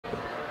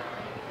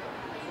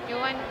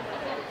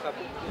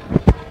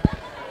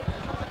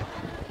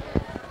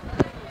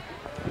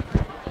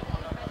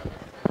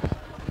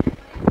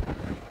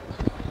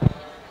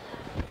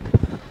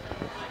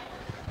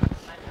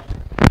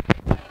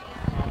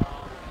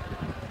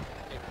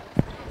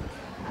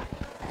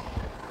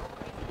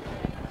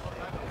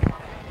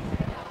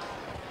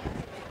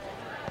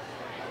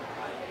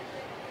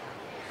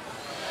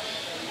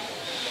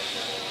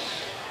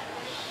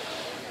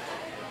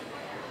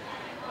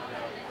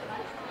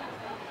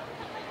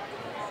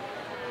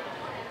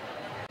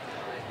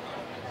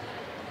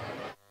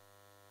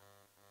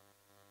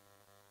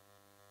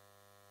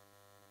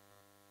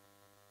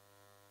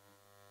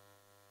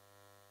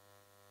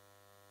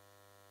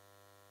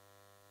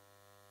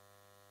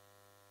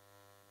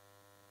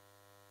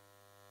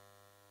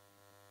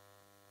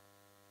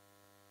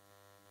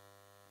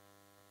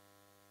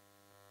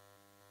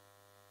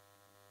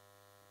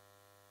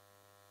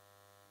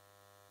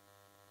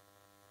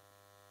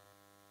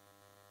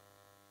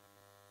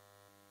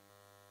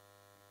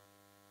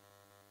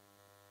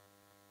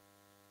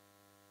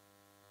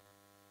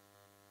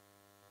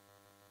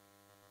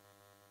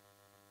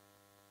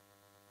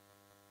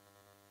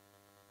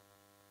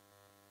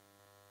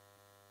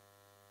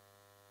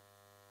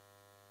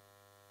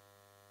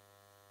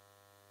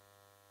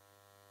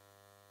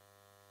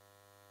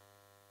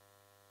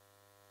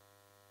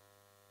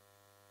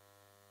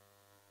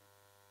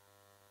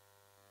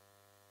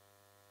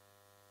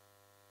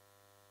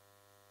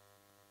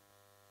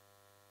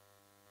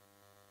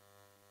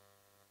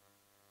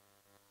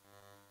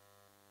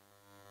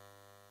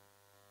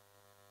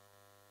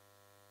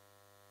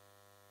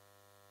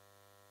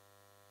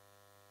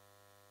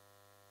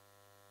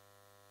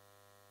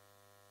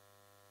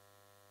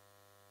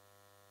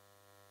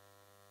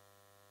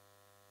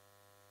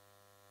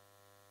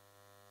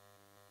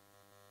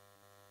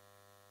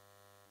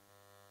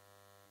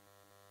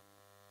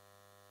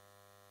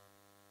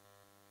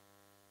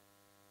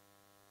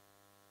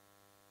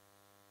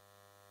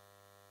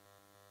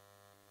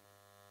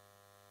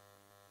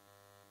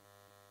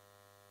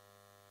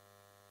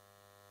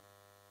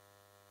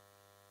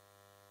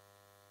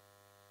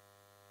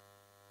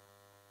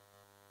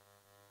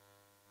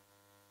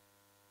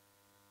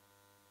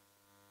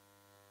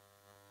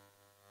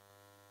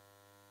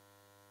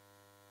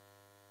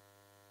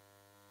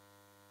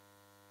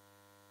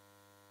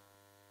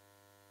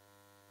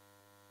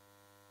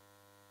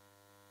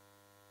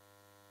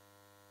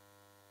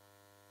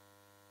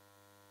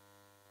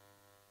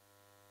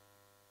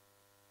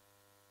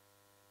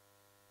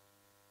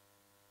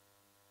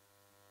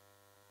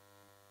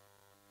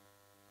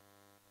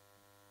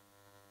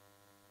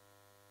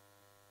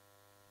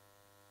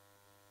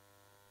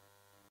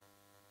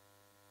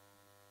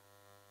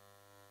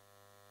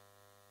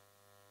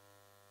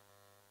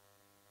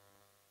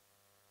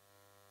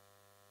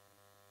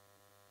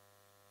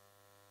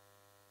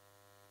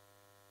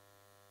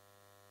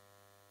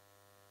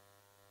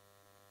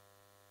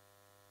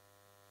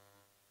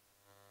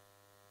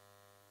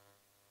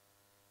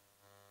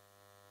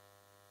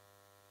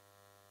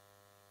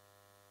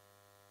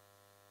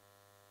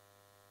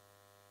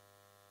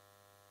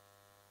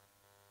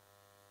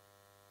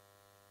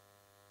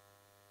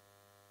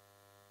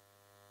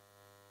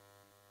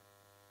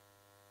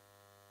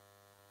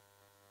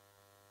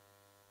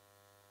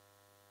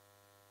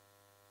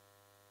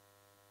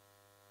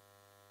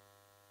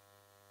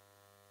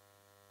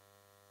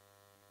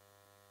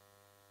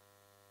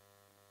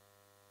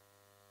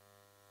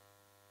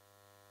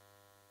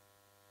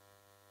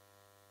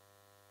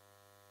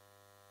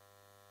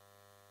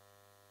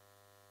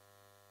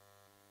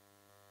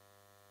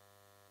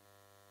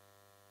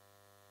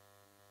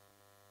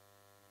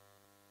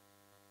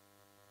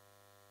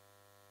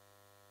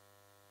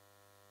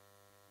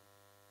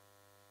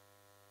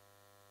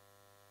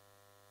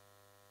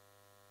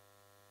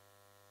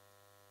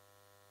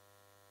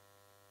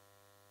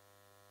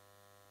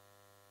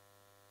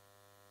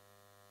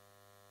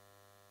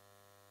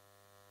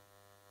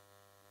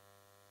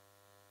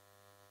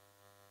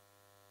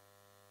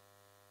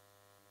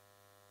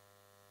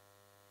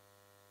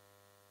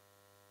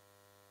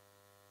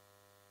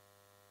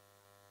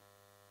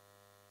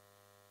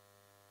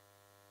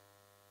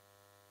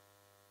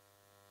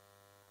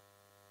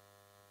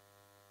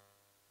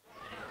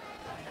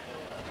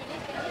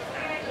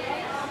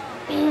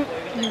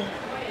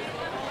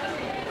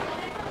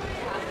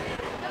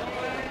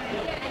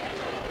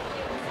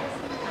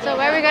So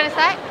where are we going to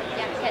start?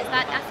 Yeah, we can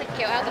start. Ask the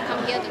KOL to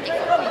come here to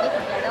take photo with you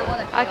together. All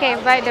the KOL. Okay,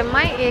 but the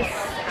mic is...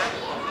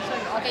 So,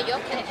 okay, you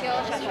can hear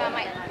Shasha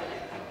mic.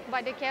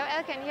 But the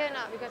KOL can hear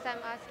not because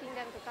I'm asking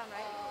them to come,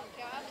 right?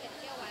 KOL can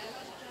hear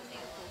whatever Shasha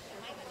says. The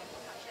mic can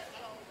function.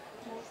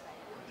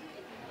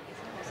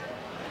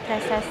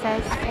 Test, test,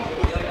 test.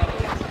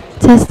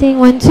 Testing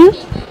 1 2.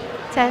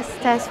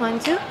 Test 1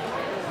 2.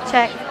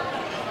 Check.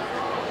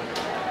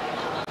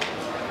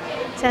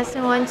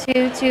 Testing 1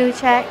 2 2.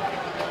 Check.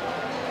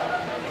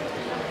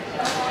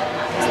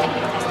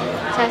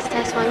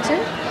 Test 1 2.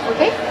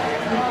 Okay.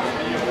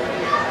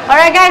 All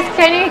right, guys.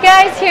 Can you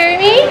guys hear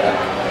me?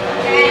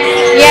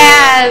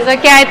 Yes. Yes,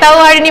 okay. I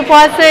tahu hari ni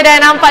puasa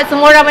dan nampak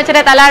semua orang macam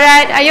dah tak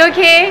larat. Are you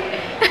okay?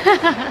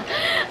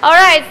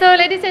 Alright, so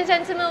ladies and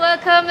gentlemen,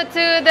 welcome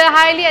to the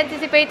highly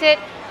anticipated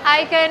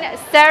Aiken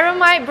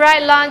Ceramide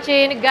Bright launch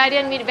in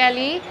Guardian Mid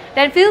Valley.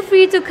 Then feel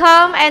free to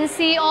come and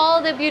see all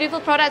the beautiful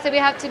products that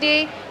we have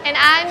today. And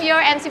I'm your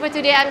MC for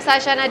today. I'm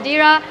Sasha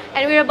Nadira,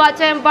 and we're about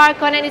to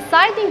embark on an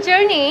exciting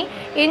journey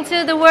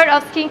into the world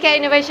of skincare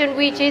innovation,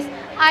 which is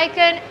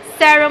Aiken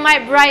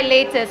Ceramide Bright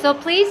later. So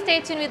please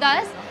stay tuned with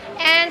us.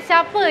 And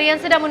siapa yang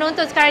sedang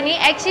menonton sekarang ni,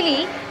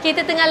 actually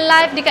kita tengah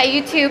live dekat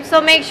YouTube. So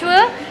make sure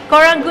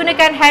korang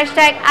gunakan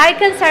hashtag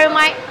Aiken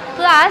Ceramide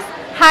plus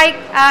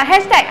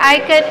hashtag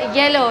Aiken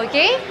Yellow,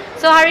 okay?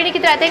 So hari ni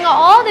kita nak tengok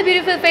all the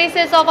beautiful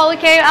faces of our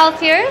KOLs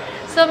here.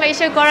 So make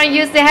sure korang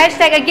use the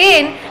hashtag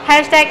again,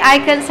 hashtag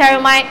Aiken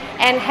Ceramide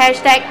and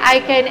hashtag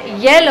Aiken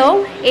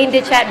Yellow in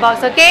the chat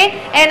box, okay?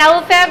 And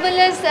our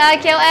fabulous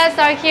KOLs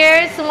are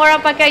here. Semua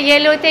orang pakai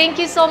yellow. Thank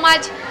you so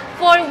much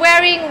for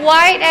wearing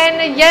white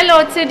and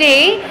yellow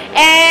today.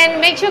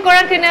 And make sure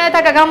korang kena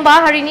tangkap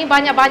gambar hari ni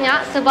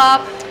banyak-banyak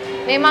sebab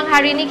memang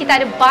hari ni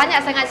kita ada banyak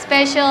sangat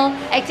special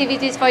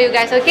activities for you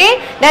guys, okay?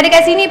 Dan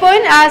dekat sini pun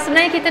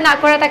sebenarnya kita nak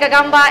korang tangkap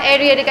gambar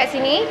area dekat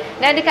sini.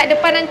 Dan dekat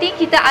depan nanti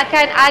kita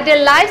akan ada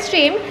live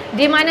stream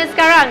di mana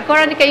sekarang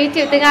korang dekat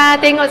YouTube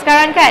tengah tengok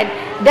sekarang kan.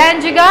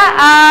 Dan juga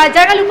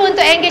jangan lupa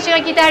untuk engage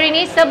dengan kita hari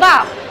ni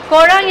sebab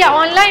korang yang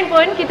online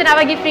pun kita nak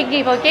bagi free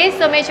gift, okay?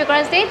 So make sure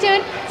korang stay tune.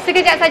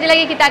 Sekejap saja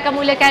lagi kita akan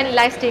mulakan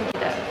live stream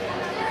kita.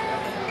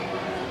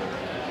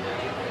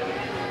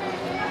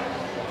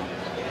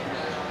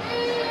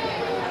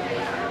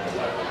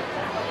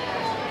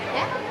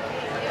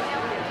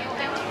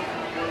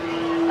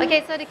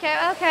 Okay, so the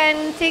KOL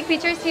can take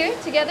pictures here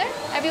together,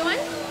 everyone?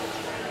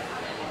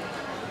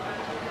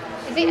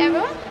 Is it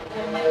everyone?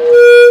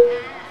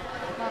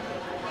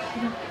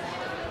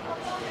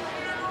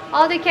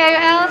 All the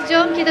KOLs,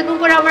 jom kita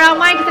kumpul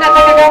ramai-ramai, kita nak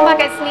tangkap gambar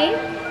kat sini.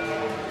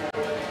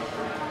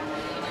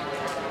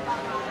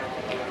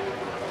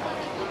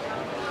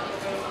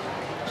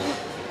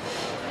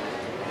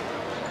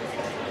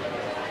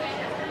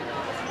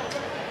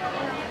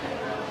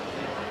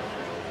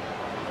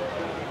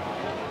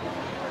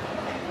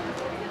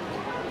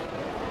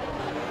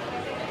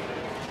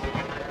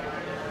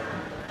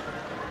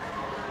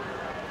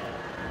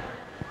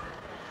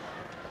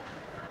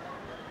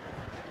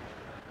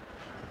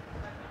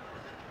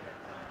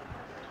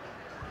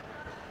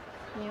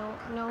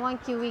 No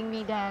one queuing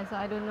me there, so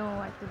I don't know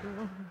what to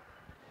do.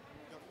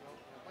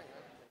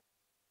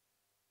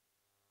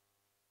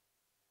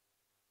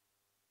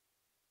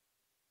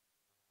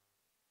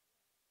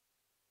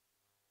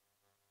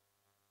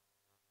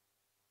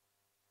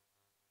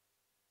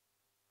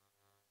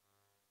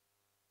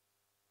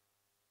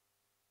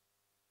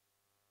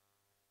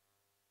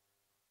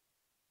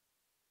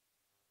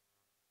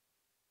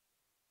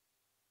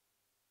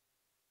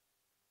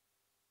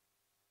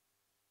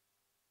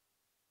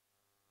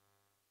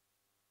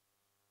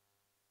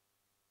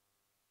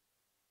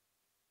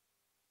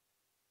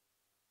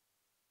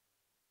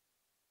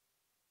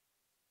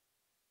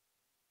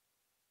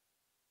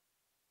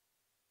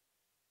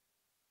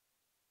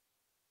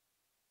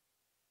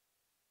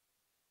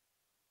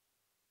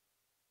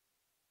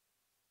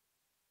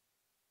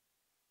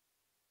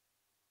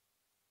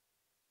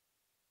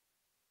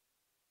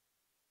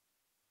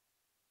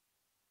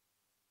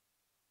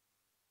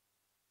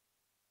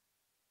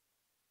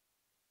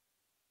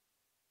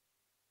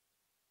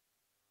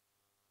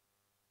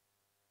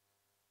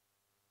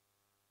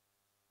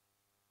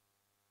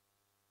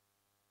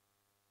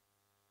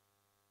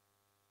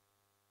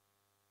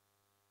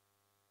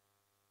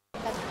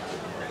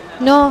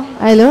 No,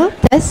 hello,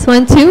 test,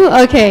 1, 2,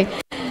 okay.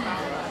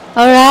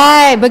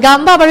 Alright,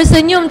 bergambar baru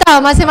senyum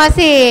tau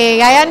masing-masing.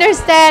 I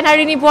understand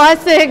hari ni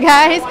puasa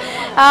guys.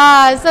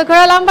 So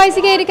korang lambai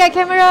sikit dekat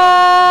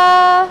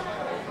kamera.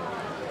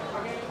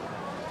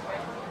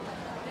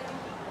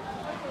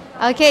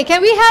 Okay, can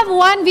we have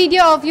one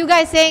video of you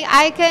guys saying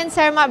Aiken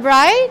Ceramide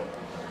Bright?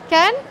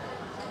 Can?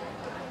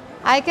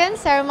 Aiken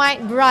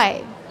Ceramide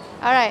Bright.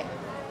 Alright.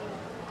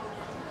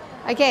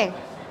 Okay.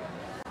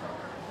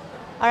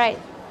 Alright.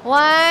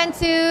 1,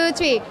 2,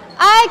 3.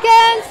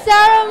 Aiken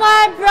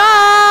Ceramide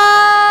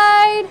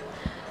Bright.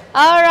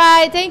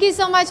 Alright, thank you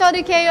so much all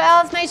the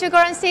KOLs. Make sure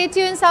korang stay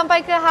tuned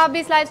sampai ke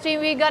habis live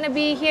stream. We're gonna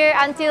be here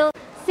until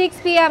 6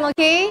 PM,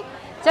 okay?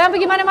 Jangan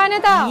pergi mana-mana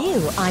tau.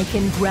 New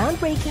Aiken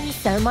groundbreaking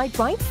Ceramide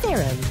Bright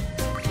Serum.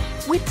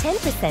 With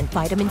 10%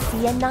 vitamin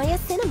C and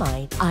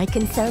niacinamide,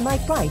 Aiken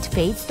Ceramide Bright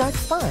fades dark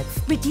spots,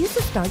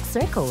 reduces dark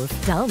circles,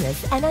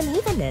 dullness and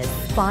unevenness.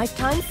 5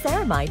 times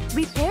ceramide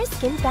repairs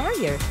skin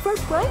barrier for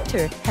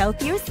brighter,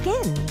 healthier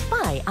skin.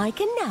 Buy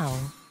Aiken now.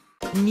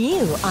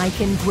 New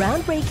Aiken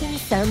groundbreaking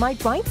Ceramide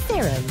Bright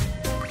Serum.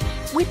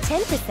 With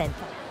 10%.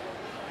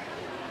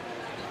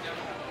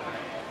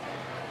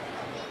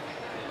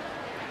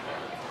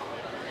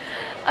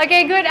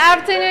 Okay, good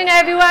afternoon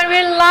everyone.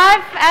 We're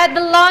live at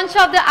the launch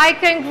of the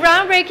Aiken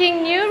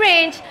groundbreaking new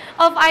range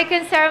of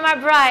Aiken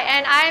Ceramide Bright.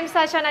 And I'm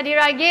Sasha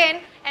Nadira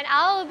again. And and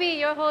I will be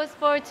your host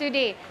for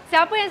today.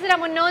 Siapa yang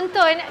sedang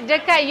menonton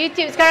dekat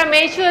YouTube sekarang,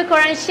 make sure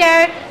korang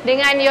share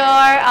dengan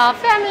your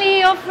family,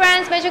 your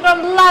friends, make sure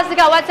korang blast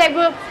dekat WhatsApp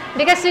group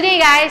dekat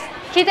today guys.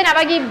 Kita nak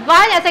bagi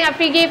banyak sangat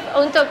free gift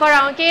untuk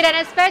korang, okay? Dan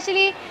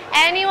especially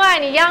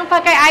anyone yang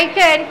pakai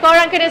Aiken,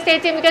 korang kena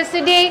stay tuned because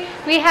today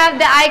we have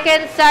the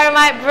Aiken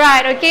Ceramide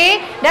Bright,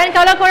 okay? Dan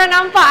kalau korang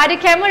nampak ada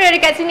kamera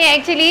dekat sini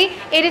actually,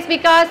 it is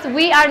because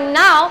we are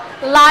now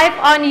live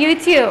on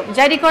YouTube.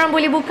 Jadi korang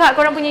boleh buka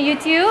korang punya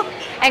YouTube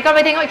and korang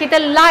boleh tengok kita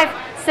live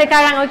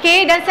sekarang,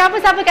 okay? Dan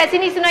siapa-siapa kat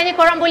sini sebenarnya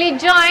korang boleh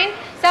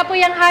join. Siapa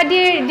yang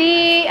hadir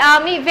di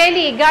Mid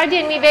Valley,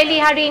 Guardian Mid Valley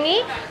hari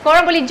ini,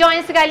 korang boleh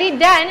join sekali.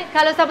 Dan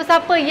kalau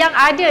siapa-siapa yang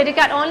ada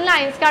dekat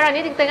online sekarang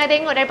ni tengah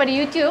tengok daripada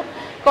YouTube,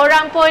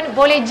 korang pun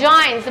boleh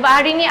join sebab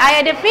hari ni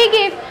I ada free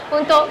gift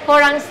untuk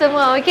korang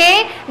semua,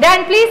 okay?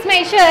 Dan please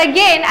make sure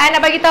again, I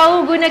nak bagi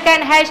tahu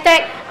gunakan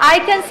hashtag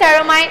Aiken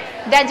Ceramide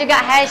dan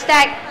juga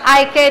hashtag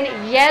Aiken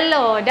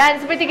Yellow.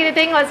 Dan seperti kita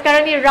tengok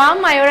sekarang ni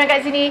ramai orang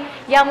kat sini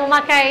yang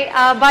memakai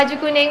baju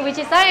kuning, which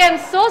is I am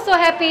so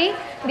happy.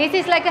 This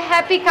is like a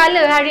happy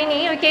colour hari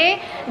ni,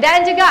 okay?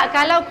 Dan juga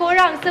kalau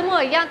korang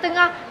semua yang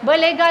tengah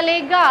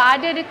berlega-lega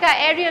ada dekat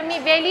area Mid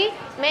Valley,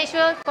 make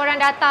sure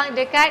korang datang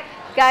dekat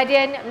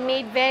Guardian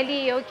Mid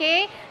Valley,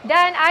 okay?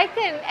 Dan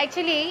Aiken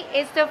actually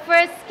is the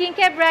first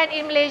skincare brand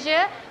in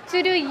Malaysia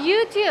to do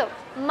YouTube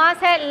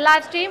must-have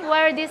live stream,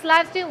 where this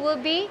live stream will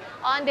be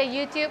on the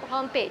YouTube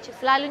homepage.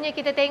 Selalunya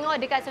kita tengok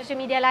dekat social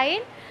media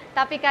lain,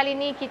 tapi kali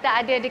ni kita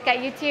ada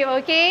dekat YouTube,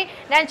 okay?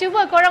 Dan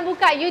cuba korang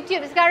buka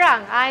YouTube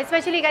sekarang,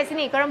 especially kat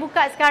sini. Korang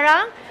buka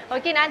sekarang,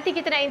 okay? Nanti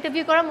kita nak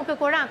interview korang, muka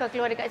korang akan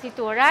keluar dekat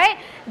situ, alright?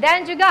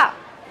 Dan juga,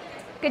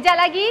 kejap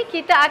lagi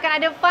kita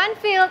akan ada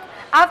fun-filled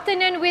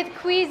afternoon with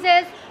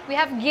quizzes. We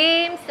have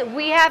games,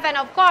 we have, and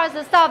of course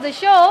the star of the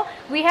show,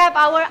 we have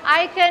our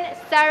Aiken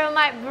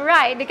Ceramide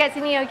Bright dekat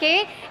sini,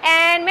 okay?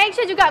 And make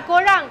sure juga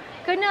korang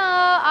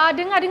kena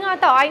dengar-dengar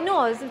tau. I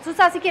know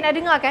susah sikit nak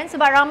dengar kan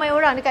sebab ramai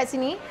orang dekat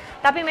sini.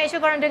 Tapi make sure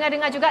korang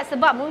dengar-dengar juga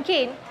sebab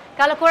mungkin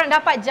kalau korang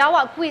dapat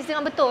jawab quiz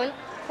dengan betul,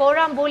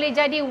 korang boleh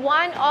jadi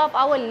one of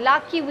our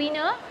lucky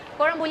winner.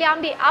 Korang boleh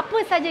ambil apa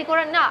saja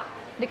korang nak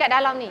dekat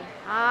dalam ni.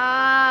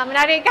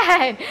 Menarik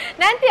kan?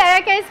 Nanti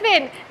I akan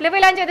explain lebih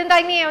lanjut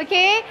tentang ni,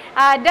 okay?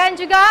 Dan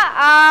juga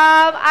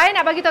I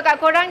nak bagi tahu kat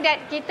korang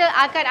that kita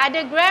akan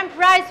ada grand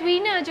prize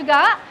winner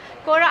juga.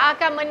 Korang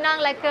akan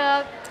menang like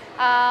a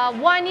 1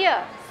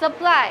 year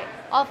supply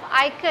of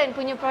Aiken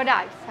punya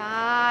products.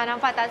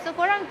 Nampak tak? So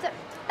korang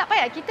tak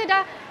payah,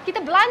 kita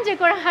belanja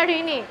korang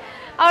hari ni.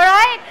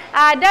 Alright,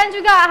 dan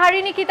juga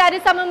hari ni kita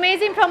ada some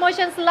amazing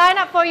promotions line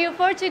up for you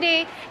for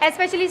today,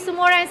 especially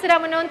semua orang yang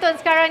sedang menonton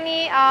sekarang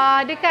ni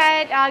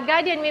dekat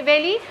Guardian Mid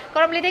Valley.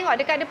 Korang boleh tengok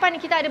dekat depan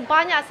ni kita ada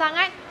banyak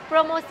sangat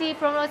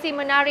promosi-promosi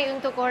menarik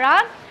untuk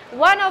korang.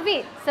 One of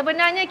it,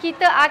 sebenarnya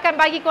kita akan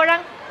bagi korang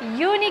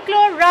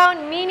Uniqlo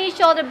Round Mini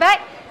Shoulder Bag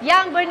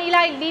yang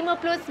bernilai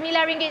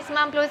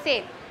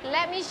RM59.90.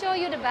 Let me show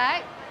you the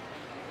bag.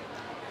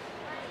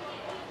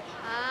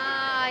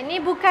 Ini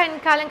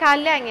bukan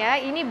kaleng-kaleng ya.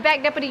 Ini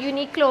bag daripada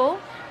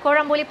Uniqlo.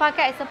 Korang boleh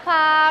pakai as a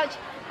pouch.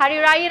 Hari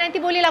raya nanti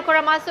bolehlah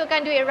korang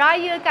masukkan duit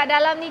raya kat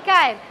dalam ni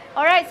kan.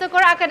 Alright, so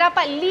korang akan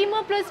dapat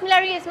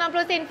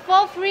RM59.90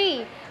 for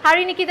free.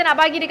 Hari ni kita nak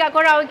bagi dekat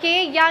korang,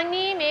 okay? Yang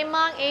ni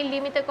memang in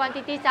limited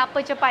quantity,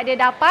 siapa cepat dia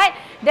dapat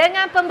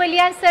dengan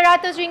pembelian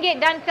RM100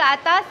 dan ke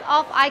atas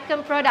of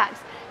Aiken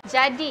products.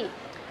 Jadi,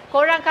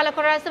 korang kalau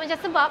korang rasa macam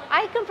sebab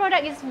Aiken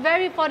product is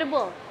very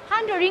affordable.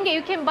 RM100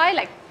 you can buy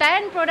like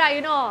 10 product, you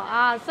know.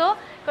 So,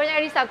 korang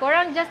jangan risau.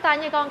 Korang just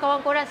tanya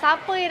kawan-kawan korang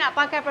siapa yang nak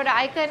pakai produk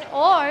Aiken,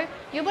 or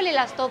you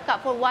bolehlah stock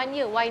up for 1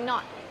 year, why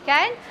not?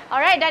 Kan?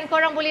 Alright, dan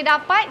korang boleh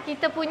dapat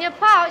kita punya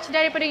pouch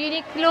daripada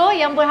Uniqlo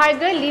yang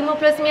berharga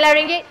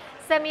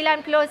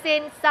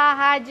RM59.90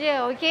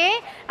 sahaja, okay?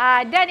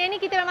 Dan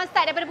ini kita memang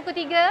start daripada pukul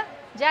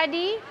 3.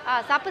 Jadi,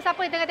 siapa-siapa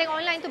yang tengah tengok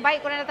online tu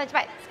baik korang datang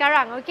cepat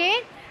sekarang,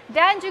 okay?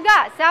 Dan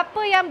juga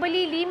siapa yang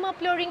beli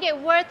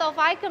RM50 worth of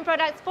Aiken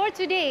products for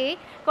today,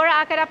 korang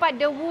akan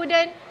dapat the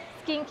wooden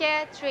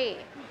skincare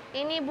tray.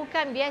 Ini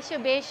bukan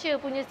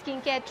biasa-biasa punya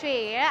skincare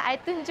tray ya. I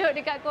tunjuk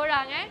dekat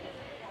korang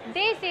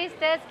This is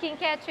the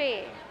skincare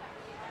tray.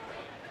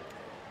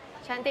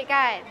 Cantik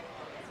kan?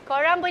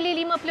 Korang beli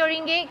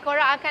RM50,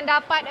 korang akan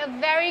dapat a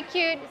very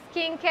cute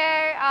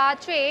skincare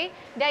tray.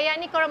 Dan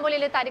yang ni korang boleh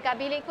letak dekat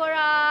bilik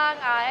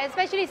korang.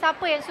 Especially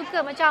siapa yang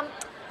suka macam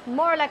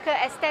more like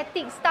a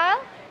aesthetic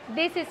style.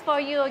 This is for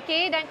you,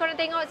 okay? Dan korang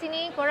tengok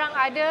sini, korang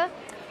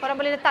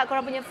boleh letak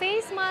korang punya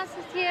face mask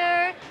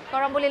here.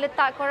 Korang boleh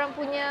letak korang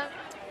punya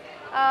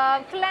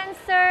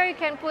cleanser. You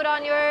can put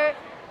on your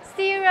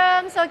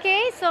serums,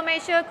 okay? So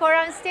make sure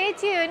korang stay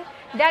tuned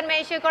dan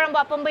make sure korang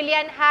buat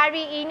pembelian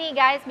hari ini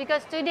guys,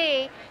 because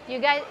today you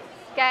guys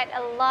get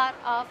a lot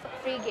of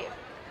free gift.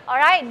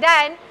 Alright,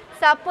 dan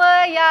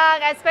siapa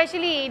yang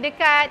especially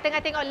dekat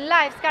tengah tengok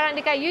live sekarang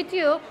dekat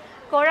YouTube,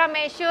 korang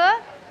make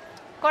sure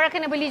korang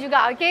kena beli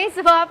juga, okay?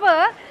 Sebab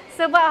apa?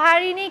 Sebab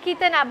hari ni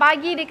kita nak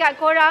bagi dekat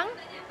korang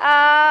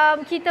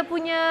kita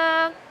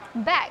punya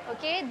bag.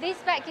 Okay, this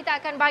bag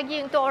kita akan bagi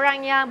untuk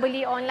orang yang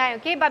beli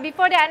online. Okay, but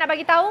before that, nak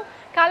bagi tahu,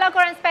 kalau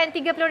korang spend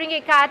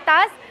RM30 ke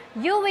atas,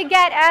 you will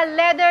get a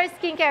leather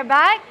skincare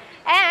bag.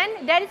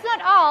 And that is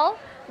not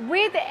all.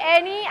 With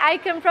any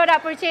Aiken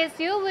product purchase,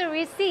 you will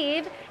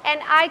receive an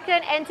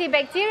Aiken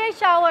antibacterial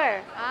shower.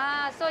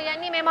 So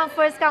yang ni memang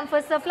first come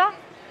first serve lah.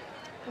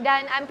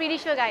 Dan I'm pretty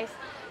sure guys,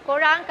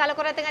 korang kalau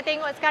korang tengah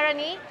tengok sekarang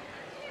ni,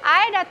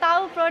 I dah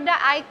tahu produk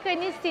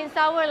Aiken ni skin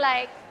shower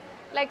like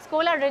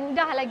sekolah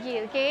rendah lagi,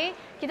 okay?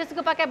 Kita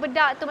suka pakai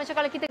bedak tu, macam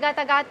kalau kita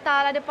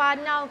gatal-gatal, ada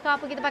panau ke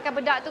apa, kita pakai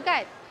bedak tu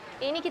kan.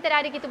 Ini kita dah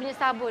ada kita punya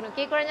sabun,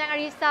 okay? Korang jangan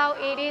risau,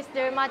 it is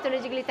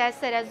dermatologically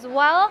tested as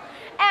well.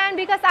 And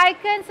because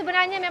Aiken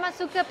sebenarnya memang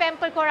suka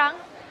pamper korang,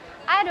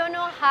 I don't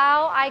know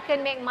how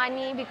Aiken make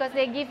money because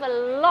they give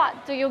a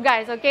lot to you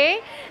guys,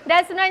 okay?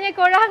 Dan sebenarnya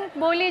korang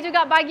boleh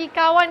juga bagi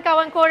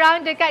kawan-kawan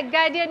korang dekat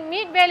Guardian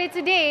Mid Valley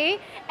today.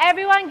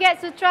 Everyone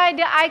gets to try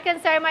the Aiken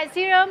Ceramide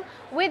Serum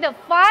with a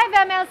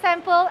 5 ml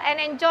sample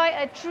and enjoy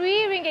a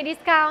RM3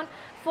 discount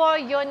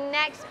for your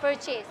next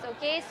purchase,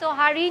 okay? So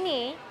hari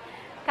ni,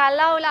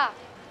 kalaulah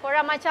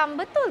korang macam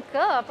betul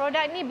ke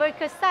produk ni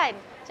berkesan,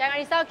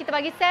 jangan risau, kita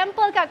bagi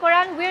sampel kat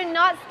korang. We're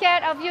not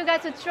scared of you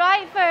guys to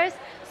try it first.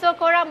 So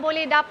korang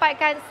boleh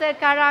dapatkan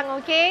sekarang,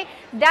 okay?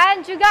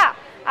 Dan juga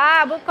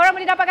korang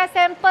boleh dapatkan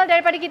sampel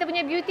daripada kita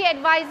punya beauty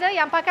advisor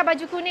yang pakai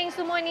baju kuning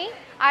semua ni.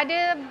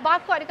 Ada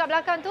barcode dekat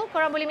belakang tu,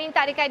 korang boleh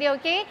minta dekat dia,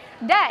 okay?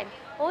 Dan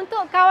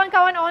untuk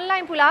kawan-kawan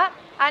online pula,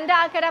 anda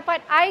akan dapat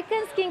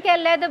Aiken Skincare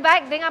Leather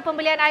Bag dengan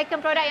pembelian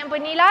Aiken produk yang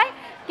bernilai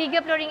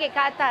RM30 ke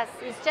atas.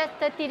 It's just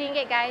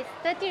RM30 guys.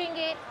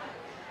 RM30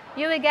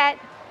 you will get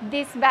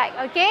this bag,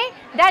 okay?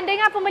 Dan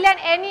dengan pembelian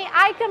any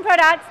Aiken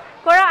products,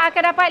 korang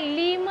akan dapat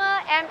 5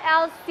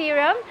 ml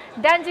serum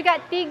dan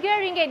juga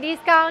RM3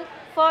 discount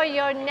for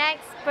your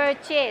next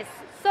purchase.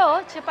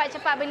 So,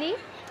 cepat-cepat beli.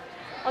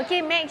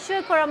 Okay, make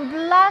sure korang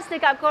blast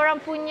dekat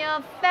korang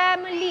punya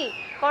family,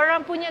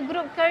 korang punya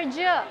grup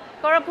kerja,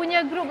 korang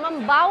punya grup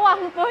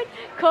membawang pun.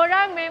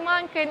 Korang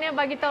memang kena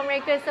bagi tahu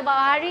mereka sebab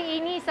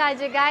hari ini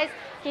saja guys,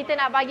 kita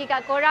nak bagi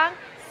kat korang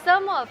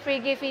semua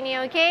free gift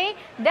ini, okay?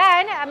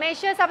 Dan make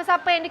sure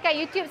siapa-siapa yang dekat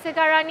YouTube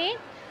sekarang ni,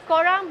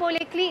 korang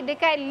boleh klik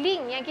dekat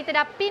link yang kita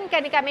dah pinkan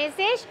dekat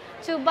message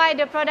to buy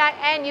the product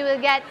and you will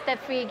get the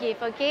free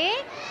gift, okay?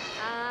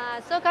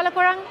 So kalau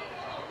korang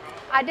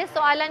ada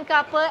soalan ke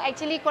apa,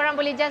 actually korang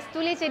boleh just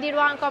tulis je di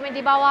ruangan komen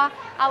di bawah.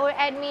 Our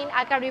admin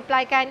akan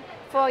replykan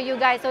for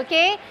you guys,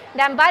 okay?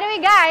 Dan by the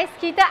way guys,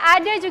 kita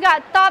ada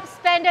juga top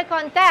spender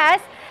contest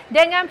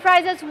dengan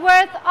prizes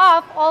worth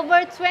of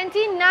over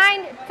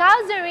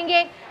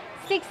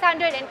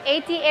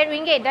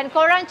RM29,688 dan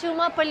korang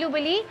cuma perlu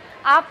beli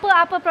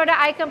apa-apa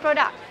produk Aiken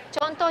produk.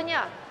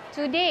 Contohnya,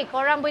 today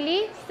korang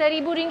beli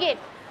RM1,000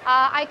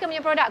 Aiken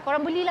punya produk.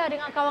 Korang belilah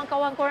dengan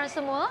kawan-kawan korang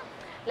semua.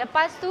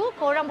 Lepas tu,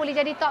 korang boleh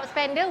jadi top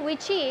spender,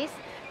 which is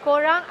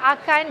korang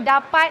akan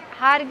dapat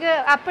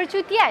harga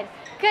percutian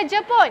ke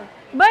Jepun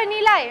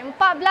bernilai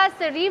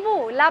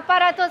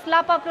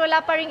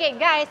RM14,888.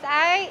 Guys,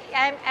 I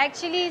am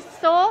actually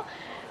so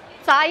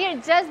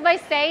tired just by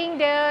saying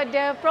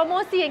the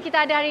promosi yang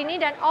kita ada hari ini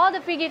dan all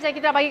the free gifts yang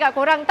kita bagi kat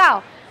korang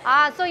tau.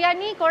 So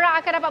yang ni korang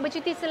akan dapat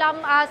bercuti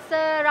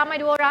seramai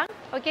 2 orang.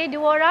 Okay,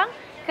 2 orang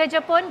ke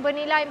Jepun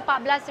bernilai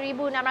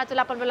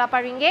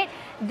RM14,688.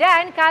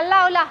 Dan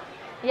kalaulah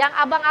yang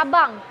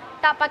abang-abang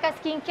tak pakai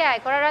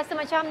skincare, korang rasa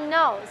macam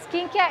no,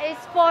 skincare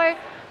is for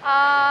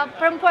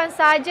perempuan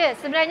saja.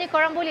 Sebenarnya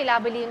korang bolehlah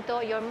beli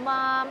untuk your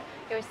mom,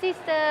 your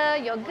sister,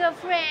 your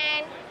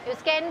girlfriend, your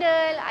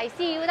scandal. I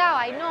see you tau,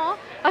 I know.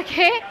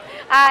 Okay.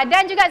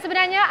 Dan juga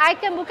sebenarnya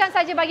Aiken bukan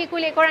saja bagi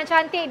kulit korang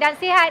cantik dan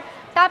sihat,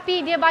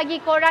 tapi dia bagi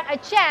korang a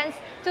chance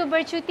to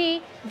bercuti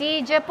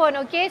di Jepun.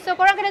 Okay. So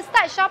korang kena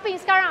start shopping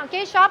sekarang.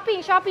 Okay. Shopping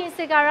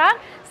sekarang.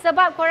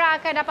 Sebab korang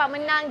akan dapat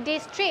menang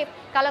this trip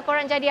kalau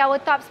korang jadi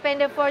our top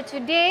spender for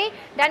today.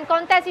 Dan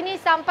kontes ini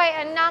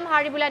sampai 6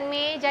 hari bulan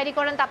Mei. Jadi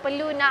korang tak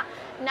perlu nak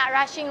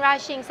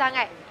rushing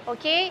sangat.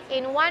 Okay,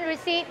 in one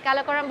receipt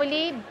kalau korang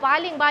beli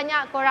paling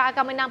banyak, korang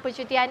akan menang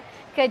percutian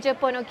ke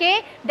Jepun.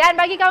 Okay, dan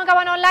bagi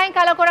kawan-kawan online,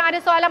 kalau korang ada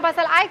soalan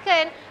pasal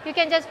Aiken, you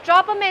can just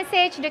drop a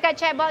message dekat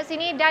chat box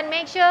ini. Dan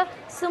make sure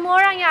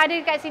semua orang yang ada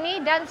dekat sini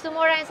dan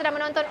semua orang yang sedang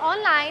menonton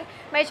online,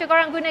 make sure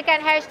korang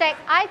gunakan hashtag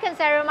Aiken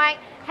Ceramide,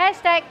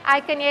 hashtag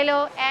Aiken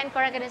Yellow, and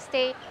korang kena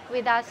stay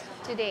with us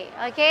today.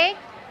 Okay,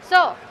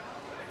 so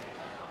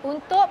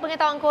untuk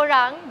pengetahuan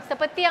korang,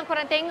 seperti yang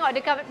korang tengok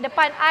dekat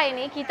depan I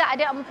ni, kita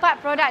ada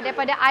 4 produk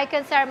daripada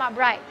Aiken Ceramide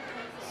Bright.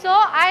 So,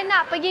 I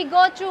nak pergi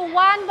go through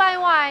one by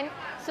one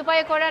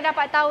supaya korang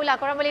dapat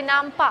tahulah, korang boleh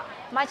nampak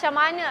macam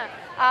mana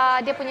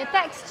dia punya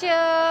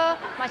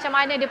texture, macam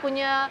mana dia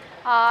punya,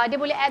 dia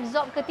boleh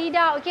absorb ke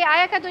tidak. Okay,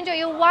 I akan tunjuk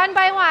you one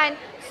by one.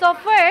 So,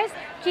 first,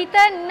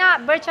 kita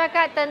nak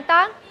bercakap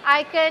tentang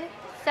Aiken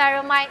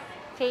Ceramide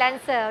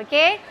Cleanser,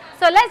 okay?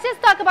 So let's just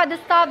talk about the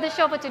star of the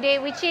show for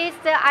today, which is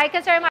the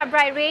Aiken Ceramide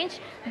Bright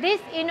range. This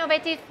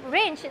innovative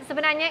range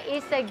sebenarnya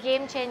is a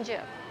game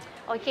changer.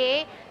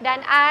 Okay, dan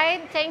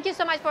thank you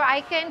so much for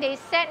Aiken. They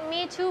sent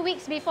me 2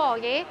 weeks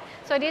before. Okay,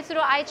 so dia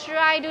suruh I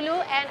try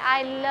dulu and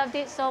I loved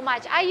it so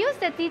much. I use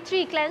the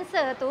T3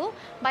 cleanser tu,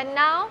 but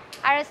now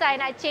I rasa I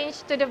nak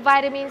change to the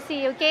vitamin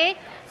C. Okay,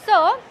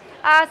 so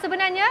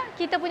sebenarnya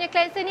kita punya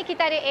cleanser ni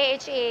kita ada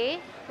AHA,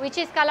 which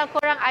is kalau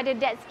korang ada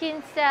dead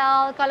skin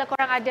cell, kalau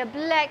korang ada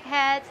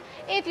blackheads,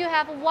 if you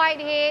have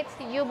whiteheads,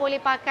 you boleh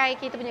pakai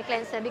kita punya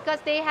cleanser because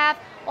they have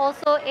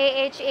also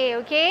AHA,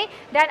 okay?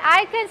 Dan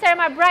Aiken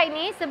Ceramide Bright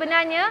ni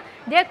sebenarnya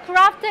dia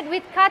crafted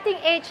with cutting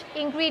edge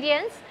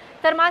ingredients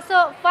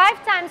termasuk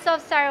 5 times of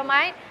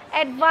ceramide,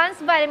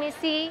 advanced vitamin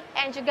C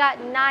and juga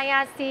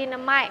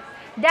niacinamide.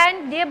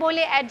 Dan dia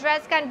boleh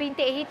addresskan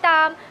bintik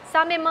hitam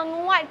sambil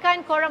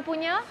menguatkan korang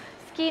punya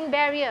skin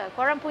barrier,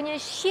 korang punya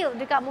shield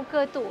dekat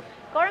muka tu.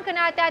 Korang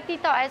kena hati-hati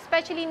tau,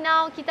 especially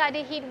now kita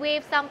ada heat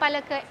wave sampai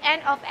ke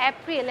end of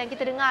April yang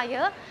kita dengar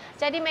ya.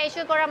 Jadi make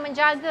sure korang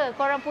menjaga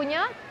korang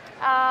punya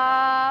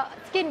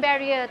skin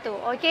barrier tu,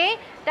 okay?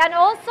 Dan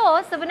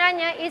also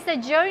sebenarnya it's a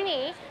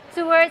journey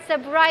towards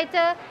a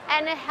brighter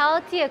and a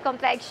healthier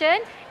complexion,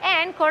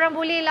 and korang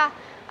bolehlah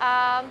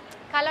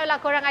kalau lah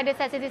korang ada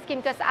sensitive skin,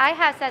 because I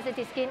have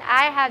sensitive skin,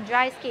 I have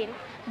dry skin,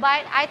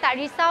 but I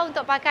tak risau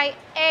untuk pakai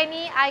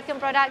any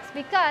Aiken products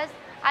because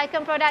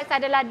Aiken products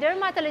adalah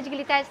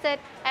dermatologically tested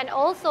and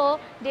also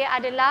they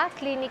adalah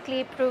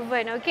clinically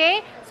proven,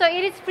 okay? So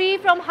it is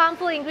free from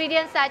harmful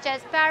ingredients such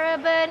as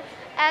paraben,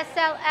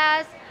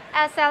 SLS,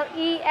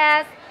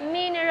 SLES,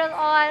 mineral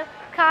oil,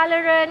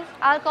 colorant,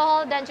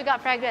 alcohol dan juga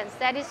fragrance.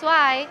 That is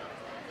why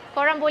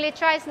korang boleh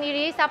try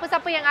sendiri,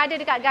 siapa-siapa yang ada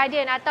dekat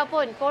Guardian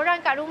ataupun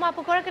korang kat rumah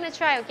pun korang kena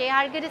try, okay?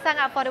 Harga dia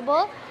sangat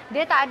affordable.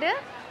 Dia tak ada,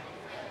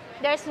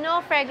 there's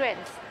no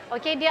fragrance.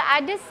 Okay, dia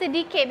ada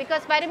sedikit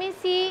because vitamin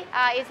C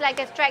is like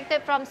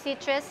extracted from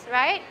citrus,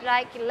 right?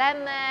 Like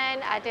lemon,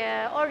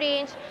 ada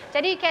orange.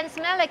 Jadi you can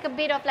smell like a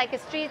bit of like a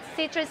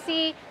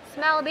citrusy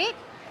smell bit,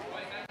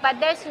 but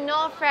there's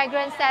no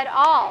fragrance at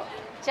all.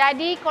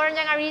 Jadi korang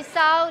jangan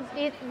risau,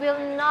 it will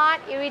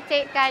not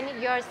irritatekan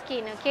your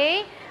skin,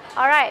 okay?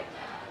 Alright.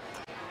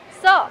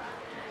 So,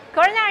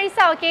 korang jangan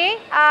risau, okay?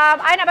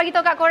 I nak bagi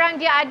tahu kat korang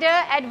dia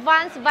ada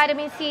advanced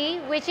vitamin C,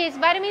 which is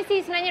vitamin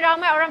C sebenarnya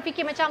ramai orang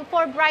fikir macam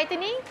for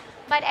brightening,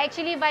 but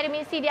actually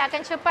vitamin C dia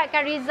akan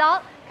cepatkan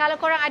result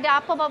kalau korang ada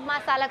apa-apa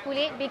masalah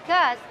kulit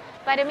because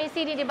vitamin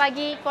C ni dia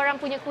bagi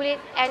korang punya kulit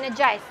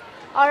energized.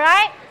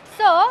 Alright?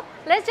 So,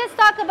 let's just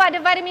talk about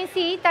the vitamin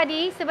C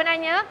tadi.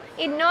 Sebenarnya,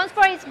 it known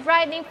for its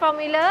brightening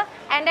formula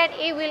and then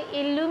it will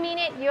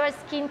illuminate your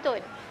skin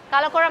tone.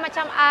 Kalau korang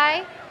macam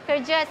I,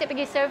 kerja asyik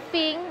pergi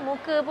surfing,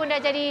 muka pun dah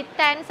jadi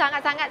tan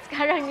sangat-sangat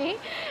sekarang ni.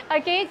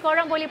 Okay,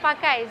 korang boleh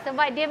pakai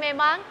sebab dia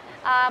memang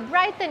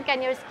brightenkan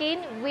your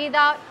skin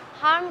without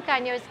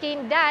harmkan your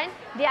skin dan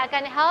dia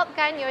akan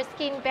helpkan your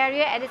skin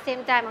barrier at the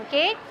same time,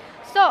 okay?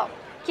 So,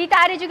 kita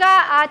ada juga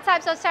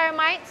types of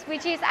ceramides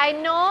which is I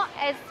know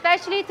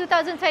especially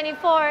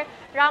 2024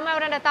 ramai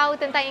orang dah tahu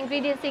tentang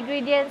ingredients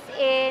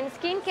in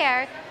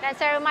skincare dan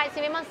ceramides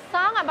ni memang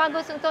sangat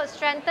bagus untuk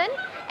strengthen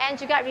and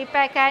juga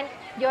repairkan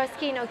your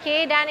skin,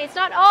 okay? Dan it's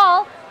not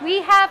all,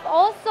 we have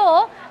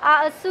also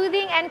a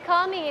soothing and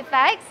calming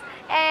effects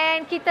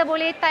and kita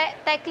boleh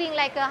tackling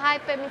like a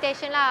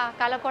hyperpigmentation lah.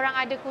 Kalau korang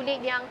ada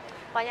kulit yang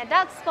banyak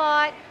dark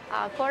spot,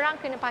 korang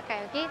kena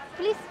pakai, okay?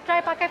 Please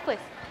try pakai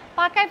first.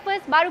 Pakai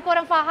first baru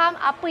korang faham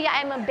apa yang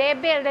I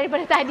membebel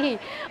daripada tadi.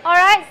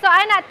 Alright, so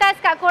I nak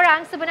test kat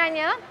korang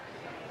sebenarnya.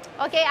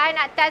 Okay, I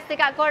nak test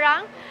dekat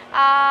korang.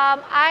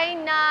 I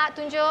nak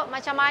tunjuk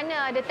macam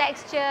mana the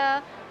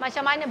texture,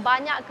 macam mana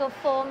banyak ke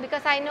foam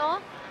because I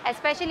know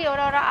especially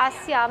orang-orang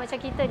Asia macam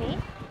kita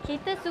ni,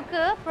 kita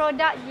suka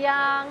produk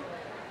yang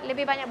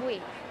lebih banyak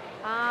buih.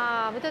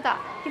 Betul tak?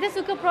 Kita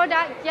suka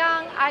produk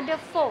yang ada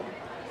foam.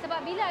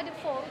 Sebab bila ada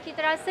foam,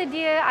 kita rasa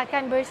dia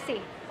akan bersih.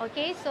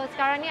 Okay, so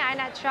sekarang ni I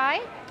nak try.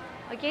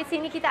 Okay,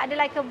 sini kita ada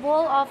like a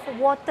bowl of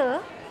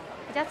water.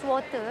 Just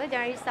water,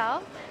 jangan risau.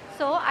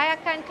 So, I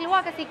akan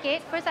keluarkan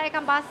sikit. First, I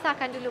akan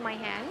basahkan dulu my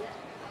hand.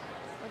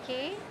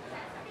 Okay.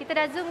 Kita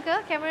dah zoom ke?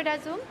 Kamera dah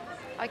zoom?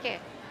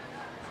 Okay.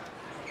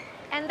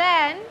 And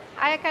then,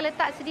 I akan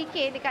letak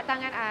sedikit dekat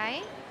tangan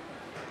I.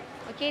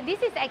 Okay,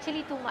 this is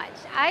actually too much.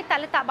 I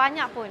tak letak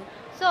banyak pun.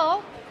 So,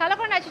 kalau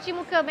korang nak cuci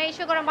muka, make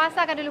sure korang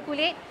basahkan dulu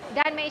kulit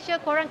dan make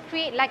sure korang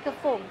create like a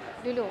foam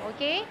dulu,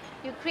 okay?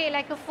 You create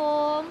like a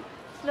foam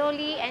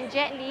slowly and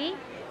gently.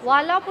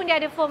 Walaupun dia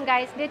ada foam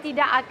guys, dia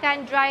tidak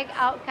akan dry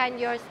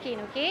outkan your skin,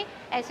 okay?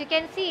 As you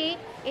can see,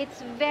 it's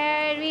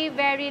very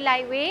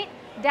lightweight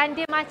dan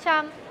dia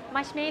macam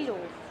marshmallow.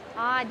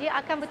 Dia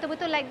akan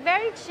betul-betul like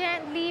very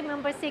gently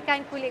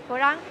membersihkan kulit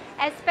korang,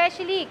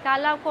 especially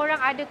kalau korang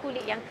ada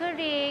kulit yang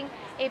kering.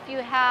 If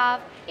you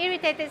have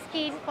irritated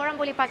skin, korang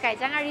boleh pakai.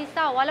 Jangan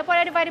risau, walaupun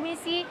ada vitamin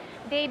C,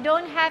 they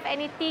don't have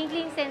any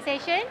tingling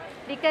sensation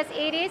because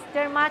it is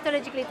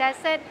dermatologically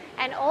tested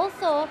and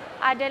also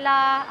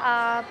adalah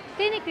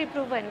clinically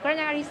proven. Korang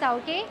jangan risau,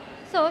 okay?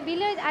 So,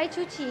 bila I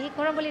cuci,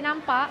 korang boleh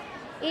nampak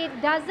it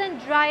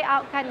doesn't dry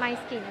outkan my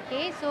skin,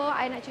 okay? So,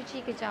 I nak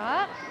cuci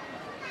kejap.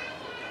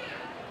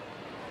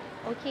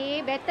 Okey,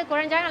 better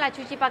korang janganlah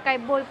cuci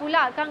pakai bowl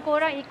pula. Kan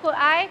korang ikut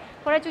I,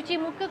 korang cuci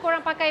muka,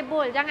 korang pakai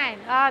bowl. Jangan.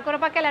 Korang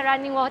pakailah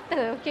running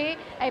water, okey?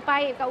 Air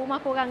paip kat rumah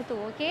korang tu,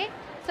 okey?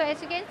 So as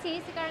you can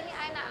see, sekarang ni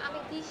I nak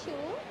ambil tisu.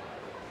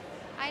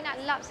 I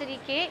nak lap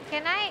sedikit.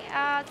 Can I,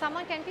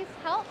 someone can please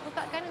help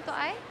bukakan untuk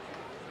I?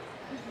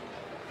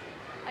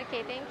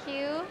 Okay, thank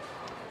you.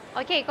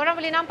 Okay, korang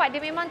boleh nampak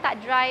dia memang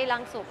tak dry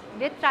langsung.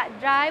 Dia tak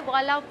dry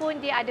walaupun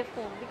dia ada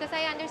foam. Because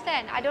I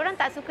understand, ada orang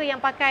tak suka yang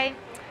pakai,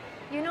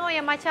 you know,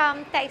 yang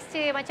macam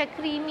tekstur macam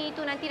creamy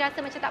tu nanti rasa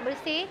macam tak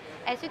bersih.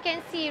 As you can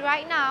see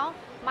right now,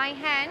 my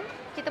hand,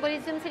 kita boleh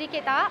zoom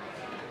sedikit tak?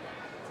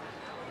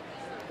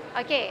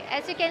 Okay,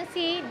 as you can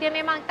see, dia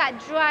memang tak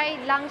dry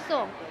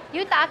langsung.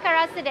 You tak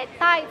akan rasa that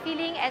tight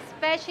feeling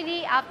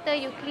especially after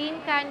you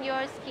cleankan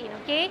your skin,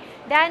 okay?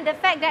 Dan the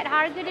fact that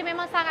harga dia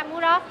memang sangat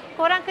murah,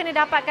 korang kena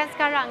dapatkan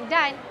sekarang.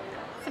 Dan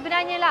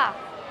sebenarnya lah,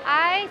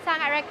 I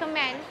sangat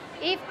recommend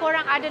if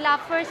korang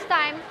adalah first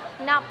time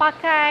nak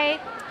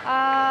pakai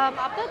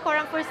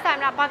korang first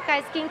time nak pakai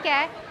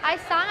skincare, I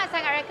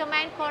sangat-sangat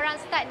recommend korang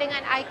start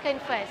dengan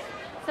Aiken first.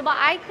 Sebab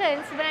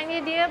Aiken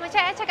sebenarnya dia macam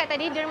saya cakap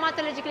tadi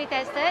dermatologically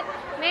tested.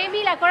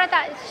 Maybe lah korang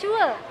tak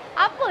sure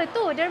apa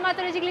tu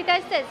dermatologically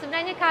tested.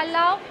 Sebenarnya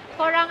kalau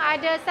korang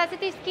ada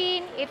sensitive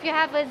skin, if you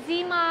have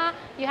eczema,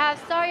 you have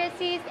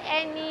psoriasis,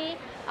 any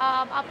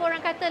apa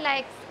orang kata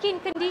like skin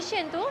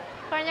condition tu,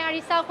 korang jangan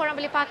risau, korang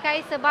boleh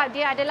pakai sebab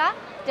dia adalah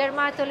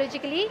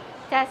dermatologically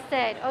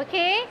tested.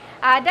 Okay?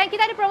 Dan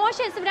kita ada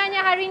promotion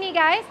sebenarnya hari ni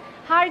guys.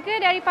 Harga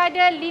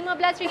daripada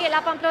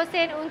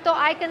RM15.80 untuk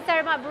Aiken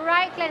Ceramide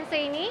Bright Cleanser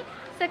ini,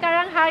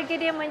 sekarang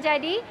harga dia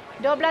menjadi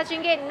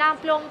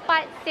RM12.64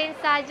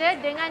 saja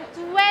dengan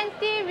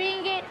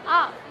RM20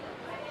 off.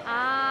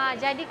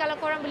 Jadi kalau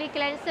korang beli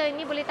cleanser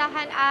ni boleh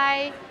tahan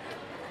I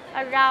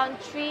around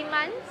 3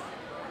 months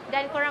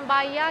dan korang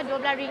bayar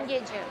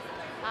RM12 je.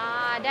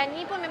 Dan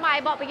ni pun memang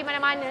I bawa pergi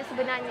mana-mana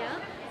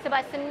sebenarnya. Sebab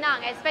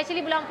senang,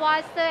 especially bulan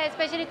puasa,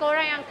 especially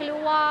korang yang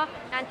keluar,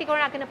 nanti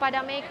korang nak kena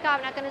padam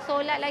makeup, nak kena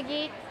solat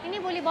lagi.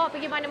 Ini boleh bawa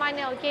pergi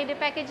mana-mana, okay? The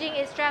packaging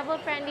is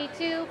travel friendly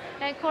too.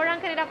 Dan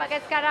korang kena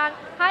dapatkan sekarang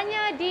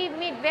hanya di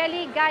Mid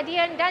Valley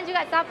Guardian. Dan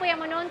juga siapa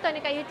yang menonton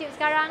dekat YouTube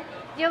sekarang,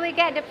 you will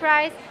get the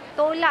price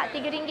tolak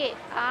RM3.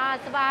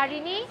 Sebab hari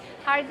ni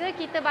harga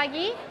kita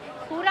bagi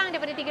kurang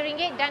daripada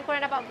RM3 dan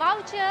korang dapat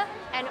voucher.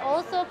 And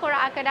also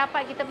korang akan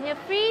dapat kita punya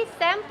free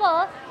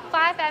sample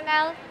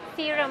 5ml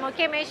serum.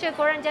 Okay, make sure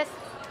korang just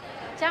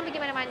jangan pergi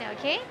mana-mana,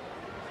 okay?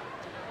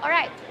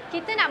 Alright,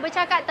 kita nak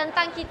bercakap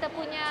tentang kita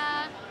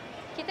punya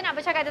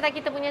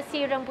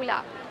serum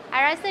pula.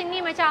 I rasa ni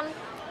macam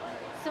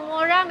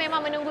semua orang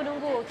memang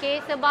menunggu-nunggu,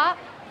 okay? Sebab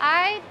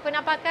I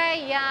pernah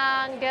pakai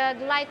yang the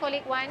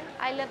glycolic one.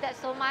 I love that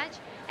so much.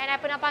 And I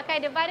pernah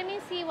pakai the vitamin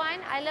C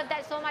one. I love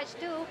that so much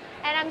too.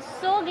 And I'm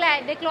so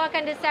glad dia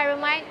keluarkan the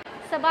ceramide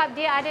sebab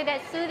dia ada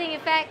that soothing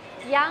effect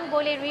yang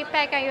boleh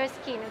repairkan your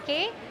skin,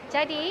 okay?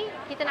 Jadi,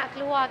 kita nak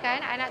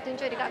keluarkan, I nak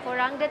tunjuk dekat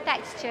korang the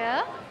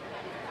texture.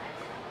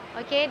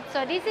 Okay,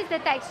 so this is the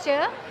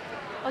texture.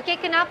 Okay,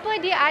 kenapa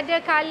dia ada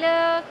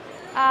colour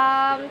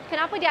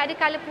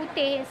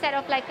putih instead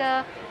of like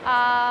a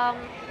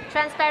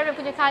transparent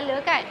punya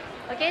colour kan?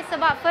 Okay,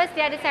 sebab first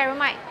dia ada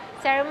ceramide.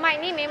 Ceramide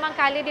ni memang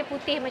colour dia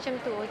putih macam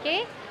tu,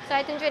 okay? So,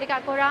 I tunjuk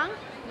dekat korang.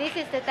 This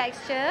is the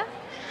texture.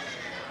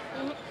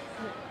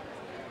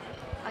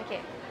 Okay.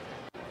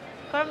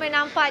 Korang boleh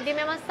nampak dia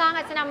memang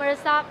sangat senang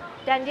meresap